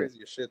don't That's get crazy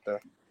as shit, though.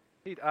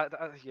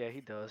 Yeah, he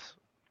does.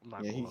 I'm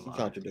not Yeah, gonna he lie.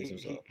 contradicts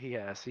himself.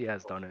 He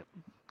has done it.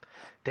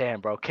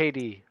 Damn, bro,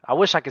 KD. I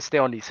wish I could stay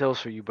on these hills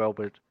for you, bro,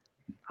 but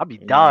I'll be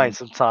dying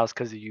sometimes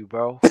because of you,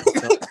 bro.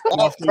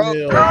 Oh,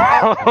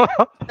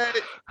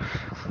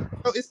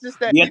 bro, it's just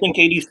that. Do you think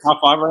KD's top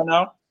 5 right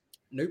now?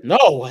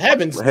 No,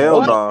 heavens.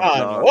 Hell no.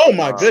 no. Oh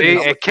my See,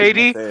 goodness. and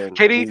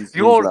KD, He's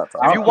you don't, not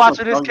top if you five.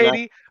 watching this,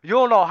 KD, you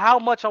don't know how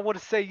much I want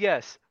to say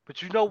yes,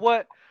 but you know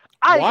what?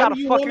 I ain't Why got do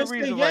a you fucking wanna say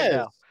reason yes? right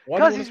now. Why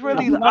do you Because wanna he's say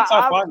really, yes? He's not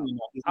top 5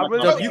 anymore. He's I not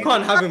really, top Dub, you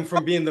can't have him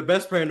from being the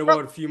best player in the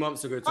world a few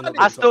months ago to not I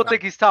being still top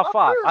think 5. he's top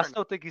 5. I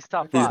still think he's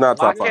top 5. He's not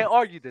top I can't 5.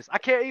 argue this. I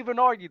can't even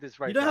argue this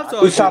right You don't now. have to I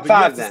argue, still- but you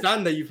have to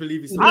stand that you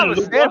believe he's top I 5.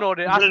 would stand on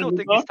it. I still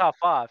think he's top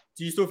 5.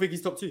 Do you still think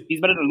he's top 2?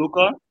 He's better than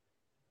Luka.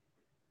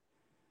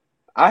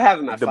 I have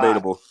him at 5.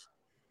 Debatable.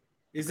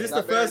 Is this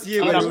the first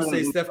year where you'll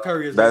say Steph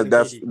Curry is That's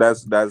better than KD?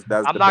 that's I'm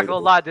not debatable. gonna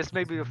lie. This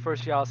may be the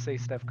first year I'll say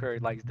Steph Curry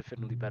like is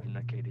definitely better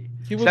than KD.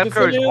 He was Steph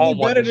Curry's definitively on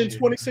one better this than year.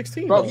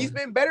 2016. Bro, though. he's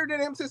been better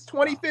than him since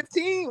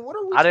 2015. What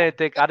are we? I didn't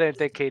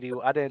think KD.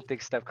 I didn't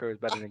think Steph Curry was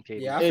better than KD.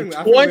 Yeah, in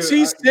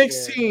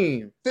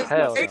 2016.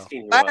 Hell no.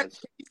 16 he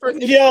was.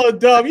 Yo,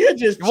 Dub, you're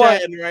just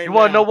chatting right You now.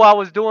 want to know what I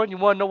was doing? You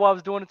want to know what I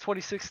was doing in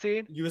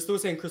 2016? You were still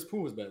saying Chris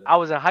Paul was better. I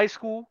was in high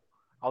school.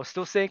 I was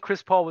still saying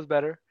Chris Paul was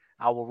better.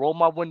 I will roll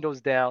my windows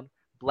down,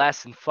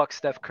 blast and fuck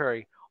Steph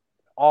Curry,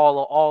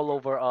 all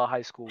over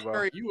high school,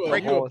 bro. You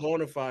a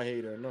bona fide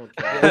hater. No,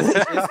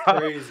 It's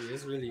crazy.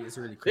 It's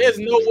really crazy. There's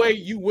no way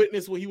you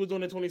witnessed what he was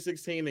doing in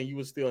 2016 and you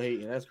was still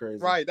hating. That's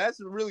crazy. Right, that's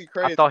really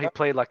crazy. I thought he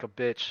played like a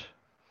bitch.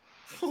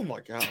 Oh my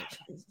god.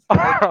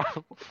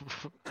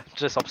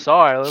 I'm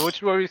sorry. Like,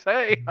 what were you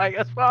saying? Like,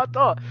 that's what I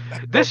thought.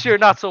 This year,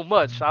 not so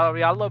much. I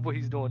mean, I love what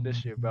he's doing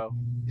this year, bro.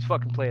 He's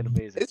fucking playing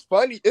amazing. It's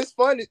funny. It's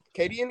fun.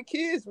 KD and the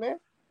kids, man.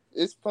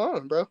 It's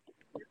fun, bro.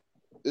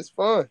 It's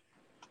fun.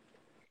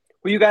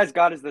 Who you guys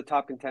got as the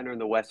top contender in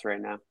the West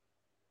right now?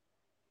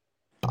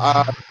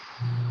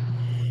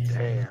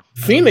 Damn.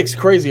 Phoenix,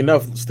 crazy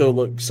enough, still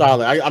look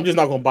solid. I'm just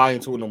not gonna buy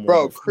into it no more.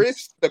 Bro,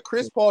 the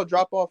Chris Paul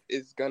drop off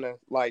is gonna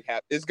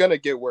it's gonna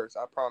get worse.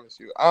 I promise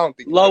you. I don't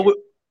think.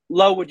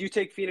 Low, would you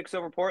take Phoenix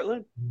over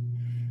Portland?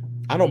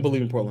 I don't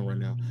believe in Portland right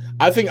now.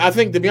 I think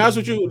to be honest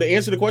with you, to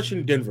answer the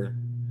question, Denver.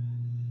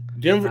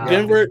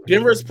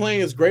 Denver's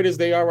playing as great as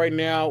they are right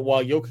now,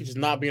 while Jokic is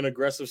not being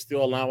aggressive,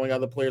 still allowing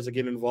other players to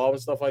get involved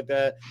and stuff like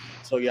that.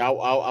 So yeah,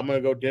 I'm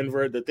gonna go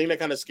Denver. The thing that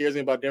kind of scares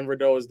me about Denver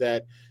though is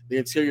that the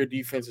interior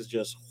defense is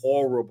just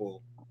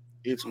horrible.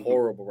 It's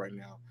horrible right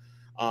now.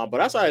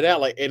 But outside of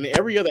that, like in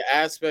every other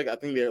aspect, I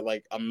think they're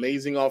like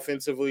amazing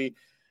offensively.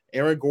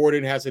 Aaron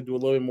Gordon has to do a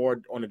little bit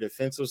more on the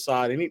defensive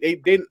side. They need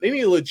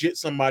to legit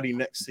somebody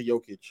next to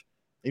Jokic.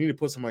 They need to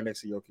put somebody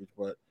next to Jokic,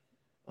 but.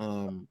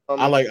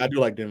 I do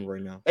like Denver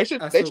right now. They should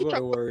go try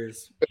to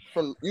Warriors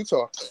from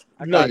Utah.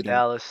 I No, got you don't.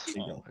 Dallas.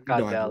 You I got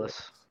don't have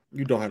Dallas.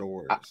 You don't have the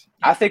Warriors.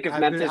 I think if I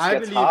Memphis I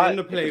gets believe hot, in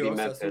the it could be playoffs. I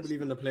Memphis. still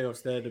believe in the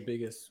playoffs. They're the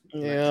biggest.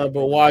 Yeah,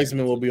 but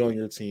Wiseman will be on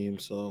your team,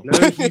 so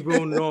No, he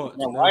will not.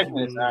 Yeah, No, Wiseman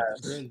he is will not.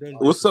 ass. Don't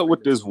What's up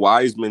with this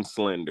Wiseman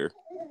slender?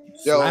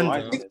 Yo,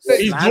 slander.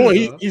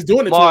 he's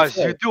doing it. Mars,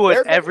 to you himself. do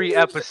it every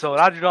episode.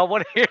 I do not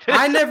want to hear this.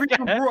 I never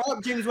even brought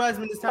up James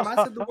Wiseman this time. I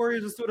said the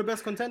Warriors are still the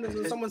best contenders,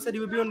 and someone said he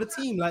would be on the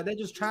team. Like they're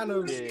just trying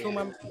to kill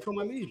my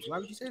mood. Why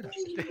would you say that?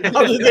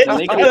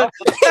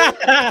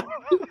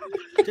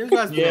 James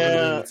Wiseman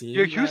Yeah. on the team.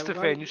 You're a Like, Houston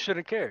why- fan. You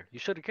shouldn't care. You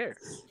shouldn't care.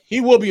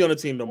 He will be on the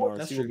team tomorrow.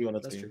 That's He will true. be on the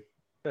That's team. true.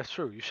 That's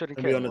true. You shouldn't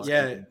He'll be care. on the Mars.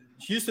 Yeah,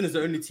 Houston is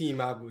the only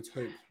team I would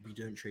hope we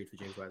don't trade for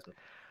James Wiseman.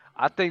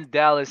 I think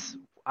Dallas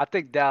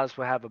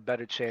will have a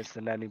better chance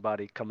than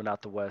anybody coming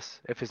out the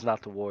West if it's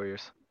not the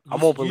Warriors. I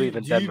won't believe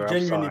in Denver. Do you I'm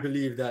genuinely sorry.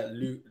 believe that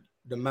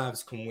the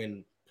Mavs can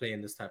win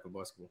playing this type of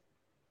basketball?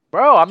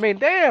 Bro, I mean,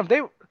 damn,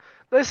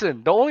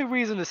 listen. The only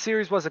reason the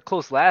series wasn't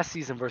close last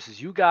season versus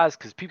you guys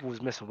because people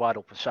was missing wide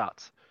open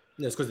shots.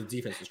 No, it's because the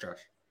defense was trash.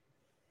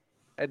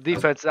 And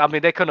defense, I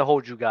mean, they couldn't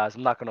hold you guys.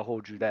 I'm not gonna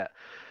hold you that.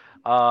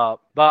 But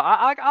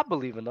I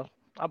believe in them.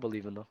 I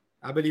believe in them.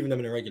 I believe in them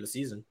in the regular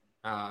season.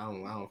 I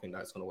don't think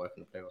that's gonna work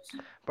in the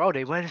playoffs. Bro,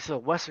 they went into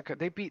Western.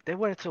 They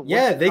went into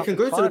Yeah, Western they can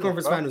go to the Conference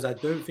conference bro. finals. I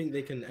don't think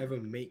they can ever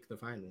make the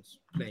finals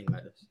playing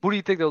like this. Who do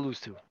you think they'll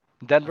lose to?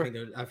 Denver.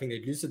 I think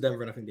they'd lose to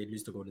Denver, and I think they'd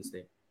lose to Golden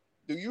State.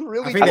 Do you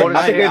really? I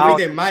think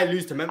they might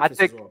lose to Memphis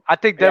as well. I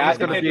think Denver's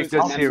going to be a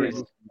good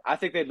series. I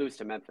think they'd lose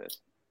to Memphis.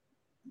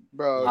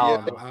 Bro,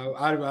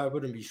 I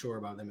wouldn't be sure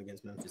about them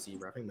against Memphis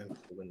either. I think Memphis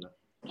will win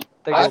that.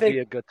 I think it'll be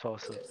a good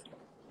toss-up.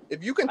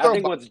 If you can I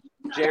think once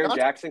Jaren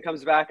Jackson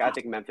comes back, I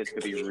think Memphis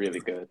could be really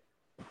good.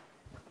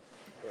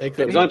 They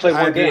could. He's only played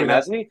one game,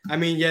 hasn't he? I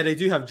mean, yeah, they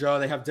do have Jaw.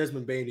 They have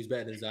Desmond Bain, who's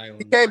better than Zion.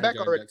 He came back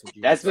already.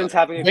 Desmond's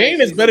having a Bain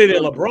is better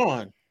than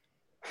LeBron.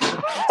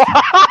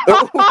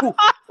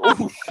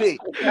 Oh shit!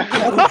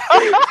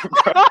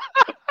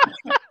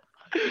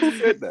 Who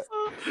said that?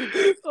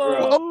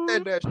 Who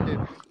said that shit?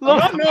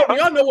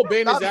 Y'all know what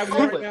Bain is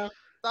averaging right now?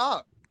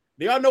 Stop.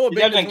 Do y'all know what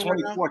He's Bain is averaging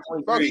doing right 24, now?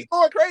 23. Bro, he's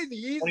going crazy.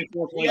 He's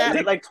 24, Is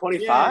it like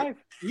 25?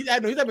 He's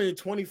averaging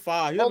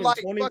 25. He's Oh, like,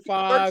 averaging fucking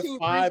 25, 13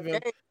 5, threes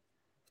and game.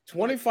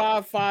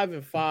 25, 5,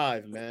 and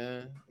 5,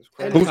 man. It's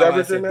crazy. Who's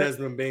averaging that?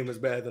 Desmond Bain was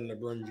better than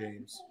LeBron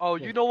James. Oh,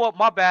 you know what?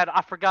 My bad.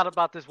 I forgot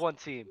about this one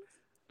team.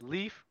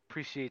 Leaf,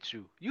 appreciate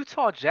you.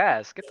 Utah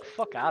Jazz, get the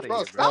fuck out of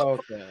here, bro.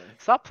 Okay.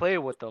 Stop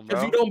playing with them, bro.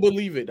 If you don't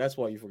believe it, that's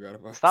why you forgot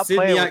about it. Stop Sidney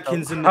playing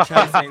Atkins with in them. the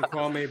chat saying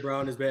Kwame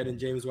Brown is better than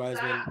James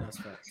Wiseman. That's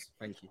facts.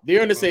 Thank you.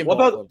 They're in the same What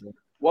ball about club,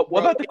 what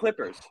about the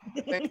Clippers?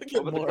 Look What at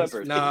about the Morris.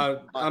 Clippers? Nah,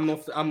 I'm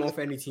off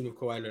any team with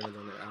Kawhi Leonard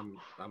on it.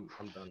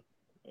 I'm done.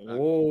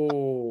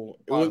 Whoa.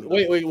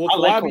 Wait. Will I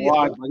like Kawhi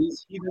Kawhi, but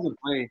he doesn't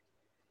play.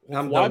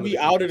 Kawhi be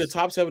out of the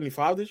top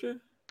 75 this year?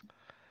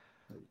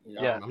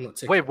 Yeah. I'm not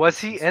taking Wait, was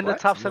he in the What?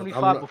 top I'm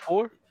 75 not-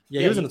 before?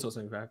 Yeah, he was in the top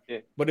 75. Yeah.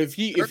 But if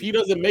he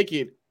doesn't make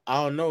it,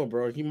 I don't know,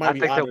 bro. He might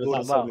be out of the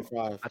top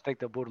 75. I think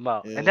they'll boot him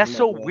out. Yeah, And that's he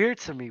so might be out. weird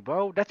to me,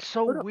 bro. That's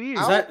so weird.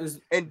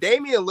 And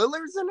Damian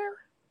Lillard's in there?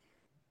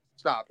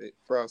 Stop it,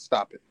 bro.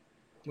 Stop it.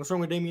 What's wrong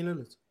with Damian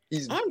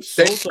Lillard? I'm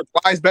so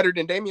Kawhi's better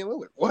than Damian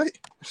Lillard. What?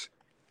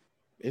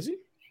 Is he?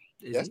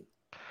 Yes.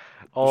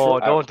 Oh,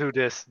 sure? don't do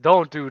this.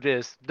 Don't do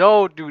this.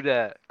 Don't do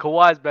that.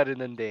 Kawhi's better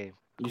than Dame.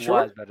 You Kawhi's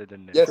sure? better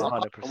than Dame. Yes,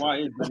 100%.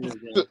 Kawhi is better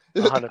than Dame.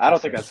 100%. I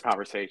don't think that's a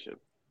conversation.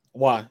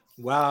 Why?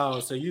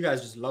 Wow, so you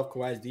guys just love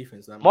Kawhi's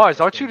defense. That much.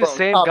 Mars, aren't you the Bro,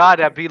 same stop guy it.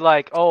 that be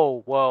like,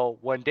 oh, well,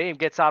 when Dame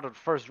gets out of the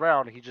first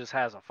round, he just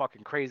has a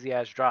fucking crazy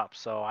ass drop.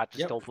 So I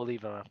just don't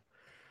believe in him.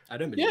 I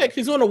don't believe Yeah,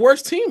 he's on the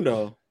worst team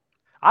though.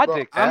 I Bro,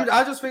 think that.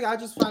 I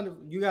just find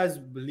you guys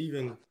believe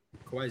in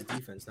Kawhi's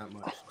defense that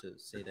much to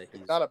say that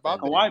he's Not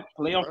about Kawhi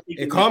playoff.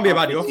 It can't be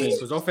about the offense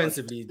because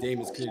offensively Dame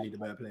is clearly the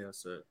better player,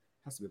 so it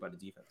has to be about the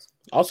defense.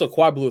 Also,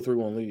 Kawhi blew a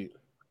 3-1 lead.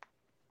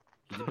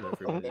 He did play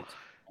 3-1 leads.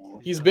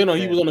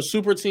 He was on a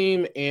super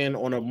team and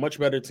on a much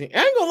better team.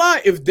 I ain't gonna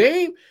lie, if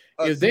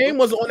Dame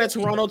was on that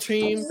Toronto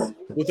team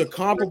with a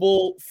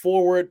comparable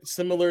forward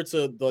similar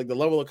to the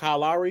level of Kyle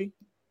Lowry,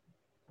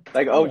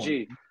 Like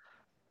OG.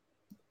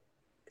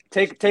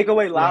 Take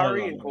away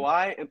Lowry no. and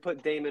Kawhi and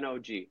put Dame and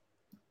OG.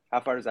 How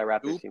far does that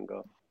Raptors team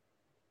go?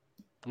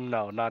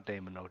 No, not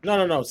Dame and OG.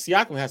 no.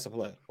 Siakam has to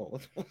play.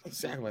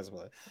 Siakam has to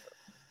play.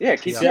 Yeah,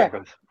 keep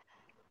Siakam. Siakam.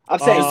 I'm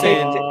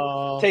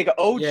saying take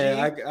OG Yeah,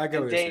 I get and what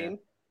you're saying. Dame.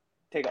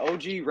 Take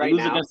OG right lose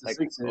now. against the Like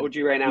Sixers. OG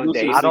right now We and lose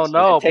Dame. against I don't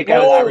know. Take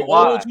because out Lowry. Oh,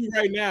 Kawhi, OG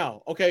right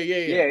now. Okay,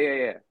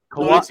 Yeah.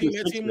 No, Kawhi-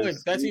 that team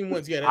wins. That team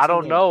wins. Yeah, that I team don't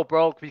wins. know,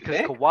 bro, because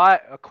Nick?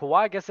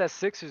 Kawhi against that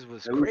Sixers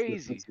was They lose to the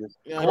crazy. Sixers.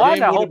 Yeah, Kawhi Dame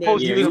that would've whole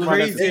been- postseason He was was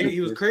crazy. the He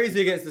was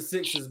crazy against the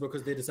Sixers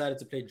because they decided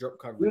to play drop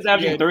coverage. He was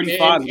averaging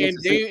 35 and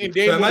against the Dame, Sixers. and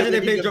Dame So imagine would've they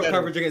been played even drop better.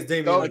 coverage against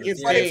Dame. No, Lillard.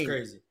 against Yeah, Dame. it's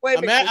crazy. Wait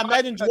a minute.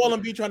 Imagine Joel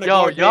Embiid trying to Yo,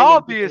 guard Dame y'all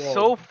in pick being and roll.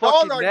 so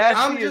fucking are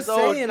nasty. I'm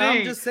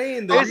just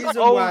saying the It's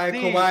reason why OD.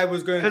 Kawhi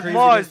was going Because crazy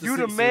Mars, against the you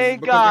the Sixers main is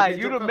because they guy. played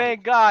You drop the coverage.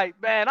 main guy.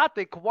 Man, I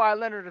think Kawhi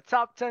Leonard a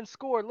top 10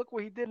 scorer. Look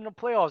what he did in the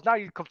playoffs. Now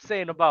you come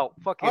saying about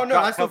fucking Oh no,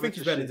 drop I still coverage think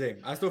he's and better than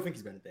shit. Dame. I still think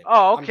he's better than Dame.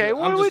 Oh, I'm okay. just-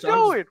 What I'm are we just- I'm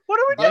just- doing? What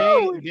are we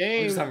doing?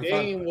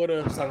 Dame would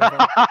have. Just having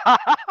fun.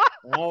 I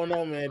don't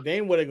know, man.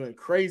 Dame would have gone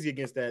crazy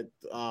against that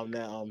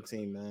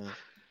team, man.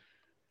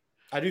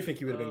 I do think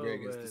he would have been great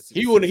against the Sixers.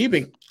 He would. He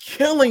been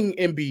killing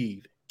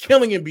Embiid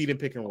in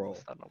pick and roll.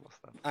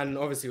 And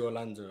obviously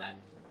Orlando.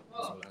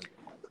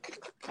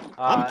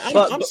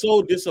 I'm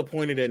so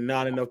disappointed that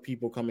not enough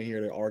people come in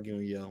here to argue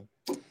and yell.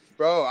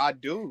 Bro, I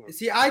do.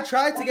 See, I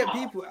tried to get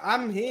people.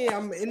 I'm here.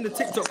 I'm in the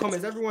TikTok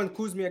comments. Everyone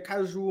calls me a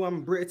casual.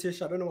 I'm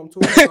British. I don't know what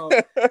I'm talking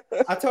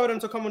about. I tell them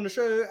to come on the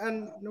show,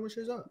 and no one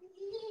shows up.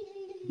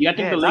 Yeah, I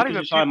think the Lakers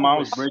should sign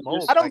Miles Bridges.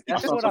 I don't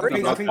That's think what I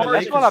think. that's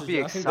That's what I'd be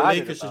excited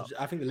about.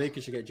 I think the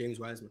Lakers should get James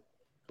Wiseman.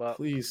 But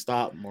please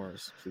stop,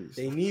 Morris. Please.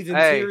 They need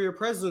Hey. interior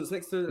presence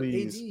next to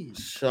Please AD.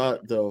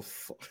 shut up,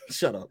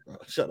 bro.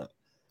 Shut up.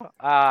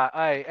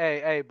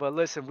 Hey, but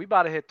listen, we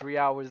about to hit 3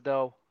 hours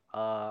though.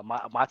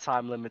 My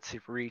time limits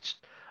have reached.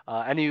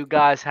 Any of you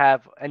guys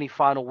have any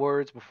final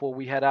words before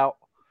we head out?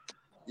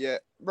 Yeah,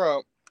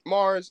 bro.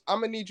 Mars,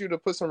 I'm gonna need you to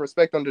put some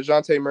respect on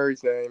DeJounte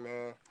Murray's name,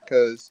 man.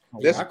 Because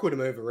Yeah, I called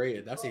him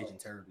overrated. That's aging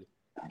terribly.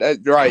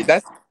 that's right.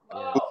 That's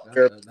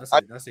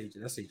That's aging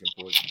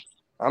poorly.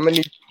 I'm gonna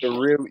need you to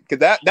really, because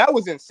that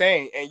was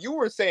insane. And you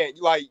were saying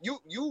like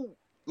you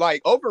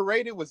like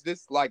overrated was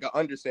this like an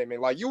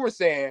understatement. Like you were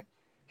saying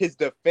his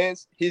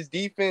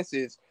defense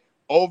is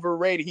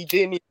overrated. He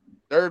didn't even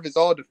Serve is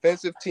all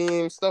defensive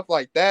team, stuff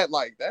like that.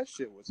 Like that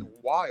shit was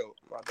wild,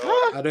 my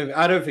dog.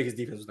 I don't think his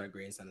defense was that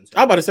great in San Antonio.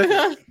 I'm about to say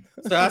that.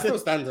 So I still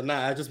stand on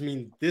that. I just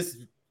mean this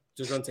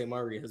DeJounte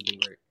Murray has been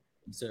great.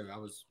 So I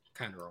was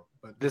kind of wrong.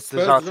 But This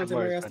DeJounte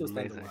Murray I has still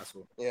been stand on amazing. what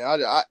I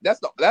saw. Yeah,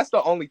 that's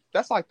the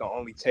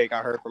only take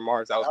I heard from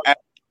Mars. I was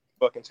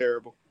fucking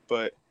terrible,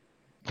 but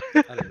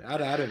I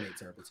don't make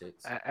terrible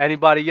takes.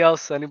 Anybody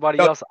else? Anybody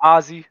No. else?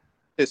 Ozzy.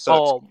 it sucks.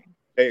 Oh,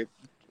 Hey,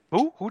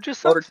 who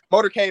just sucks?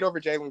 motorcade over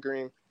Jalen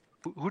Green.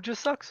 Who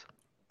just sucks?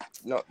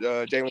 No,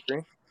 Jalen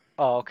Green.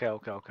 Oh, okay.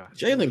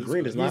 Jalen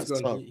Green is not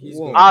gone- tough. he's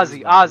Whoa. gone.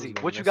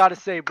 Ozzy, what you got to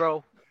say,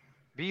 bro?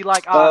 Be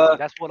like Ozzy.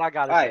 That's what I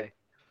got to alright.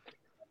 say.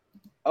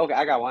 Okay,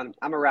 I got one.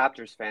 I'm a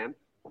Raptors fan,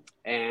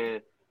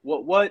 and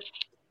what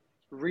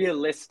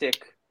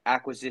realistic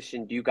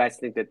acquisition do you guys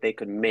think that they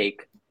could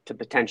make to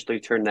potentially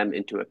turn them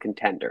into a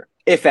contender,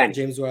 if any?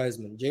 James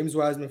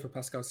Wiseman for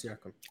Pascal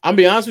Siakam. I'm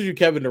be honest with you,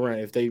 Kevin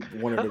Durant, if they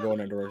wanted to go in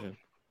that direction.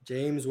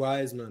 James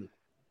Wiseman.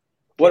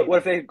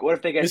 What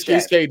if they get It's Shea?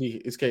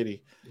 KD. It's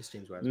KD. It's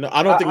James Wiseman. No,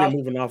 I don't think I- they're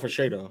moving on for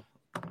Shea though.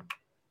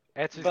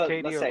 Answer's But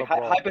KD let's or say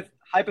LeBron.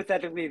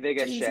 hypothetically they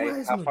get James Shea. How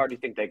Wiseman. far do you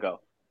think they go?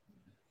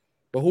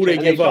 But who they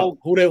And give they up?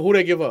 Who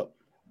they give up?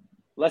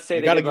 Let's say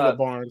They they gotta give give up up.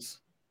 Barnes.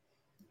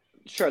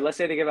 Sure, let's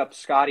say they give up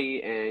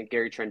Scotty and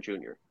Gary Trent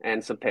Jr.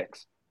 and some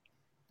picks.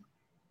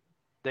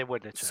 They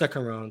wouldn't.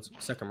 Second rounds.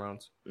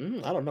 I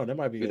don't know. That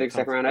might be You a think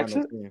second round conference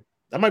final exit? team.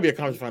 That might be a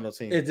conference final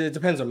team. It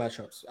depends on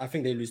matchups. I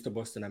think they lose to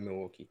Boston and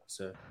Milwaukee.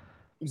 So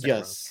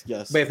Yes.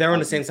 But if they're on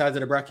the same sides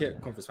of the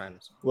bracket, conference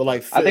finals. Well,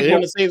 like I think they're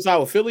on the same side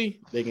with Philly,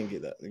 they can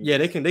get that. Yeah,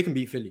 they can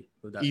beat Philly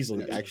with that.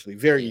 Easily, that. actually,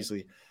 very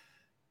easily.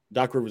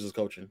 Doc Rivers is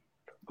coaching.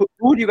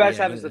 Who do you guys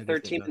Yeah, have as the that third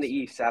makes team in the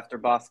sense. East after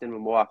Boston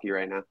and Milwaukee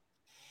right now?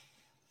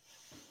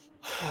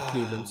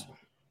 Cleveland.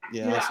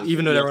 Yeah, I see.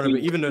 Even though they're on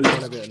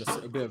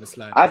a bit of a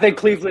slide. I think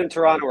Cleveland and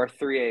Toronto are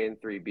 3A and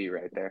 3B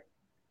right there.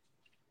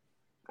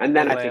 And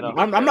then I think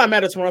Atlanta. I'm not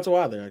mad at Toronto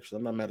either. Actually,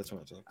 I'm not mad at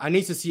Toronto. I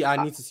need to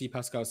see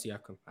Pascal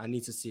Siakam. I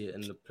need to see it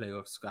in the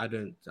playoffs.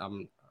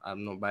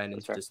 I'm not buying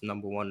into this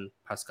number one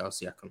Pascal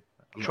Siakam.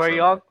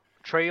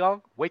 Trae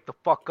Young, wake the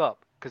fuck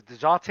up. Because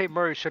DeJounte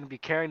Murray shouldn't be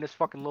carrying this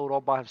fucking load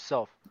all by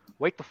himself.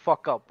 Wake the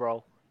fuck up,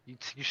 bro. You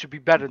should be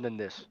better than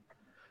this.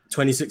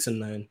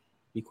 26-9.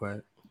 Be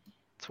quiet.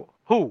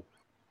 Who?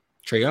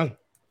 Trae Young.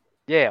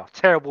 Yeah,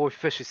 terrible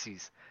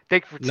efficiencies.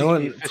 Thank you for No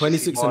one.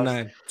 efficiency,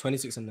 26-9.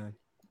 26-9.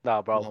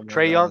 Nah, bro. Oh my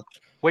Trae Young, God.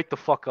 wake the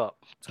fuck up.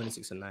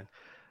 26-9.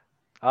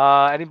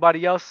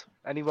 Anybody else?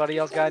 Anybody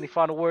else got any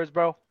final words,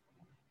 bro?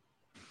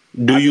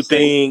 Do you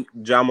think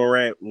Ja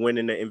Morant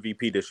winning the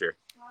MVP this year?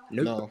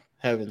 Nope. No,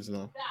 heavens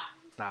no.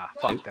 Nah,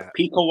 fuck that.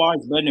 Pico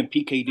Wise better than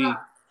PKD.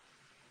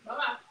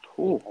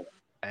 Ooh.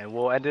 And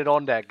we'll end it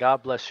on that.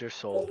 God bless your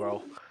soul,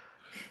 bro.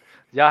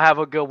 Y'all have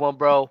a good one,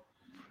 bro.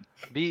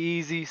 Be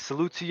easy.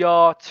 Salute to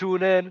y'all.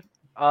 Tune in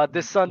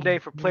this Sunday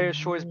for Players'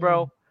 Choice,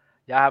 bro.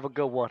 Y'all have a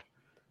good one.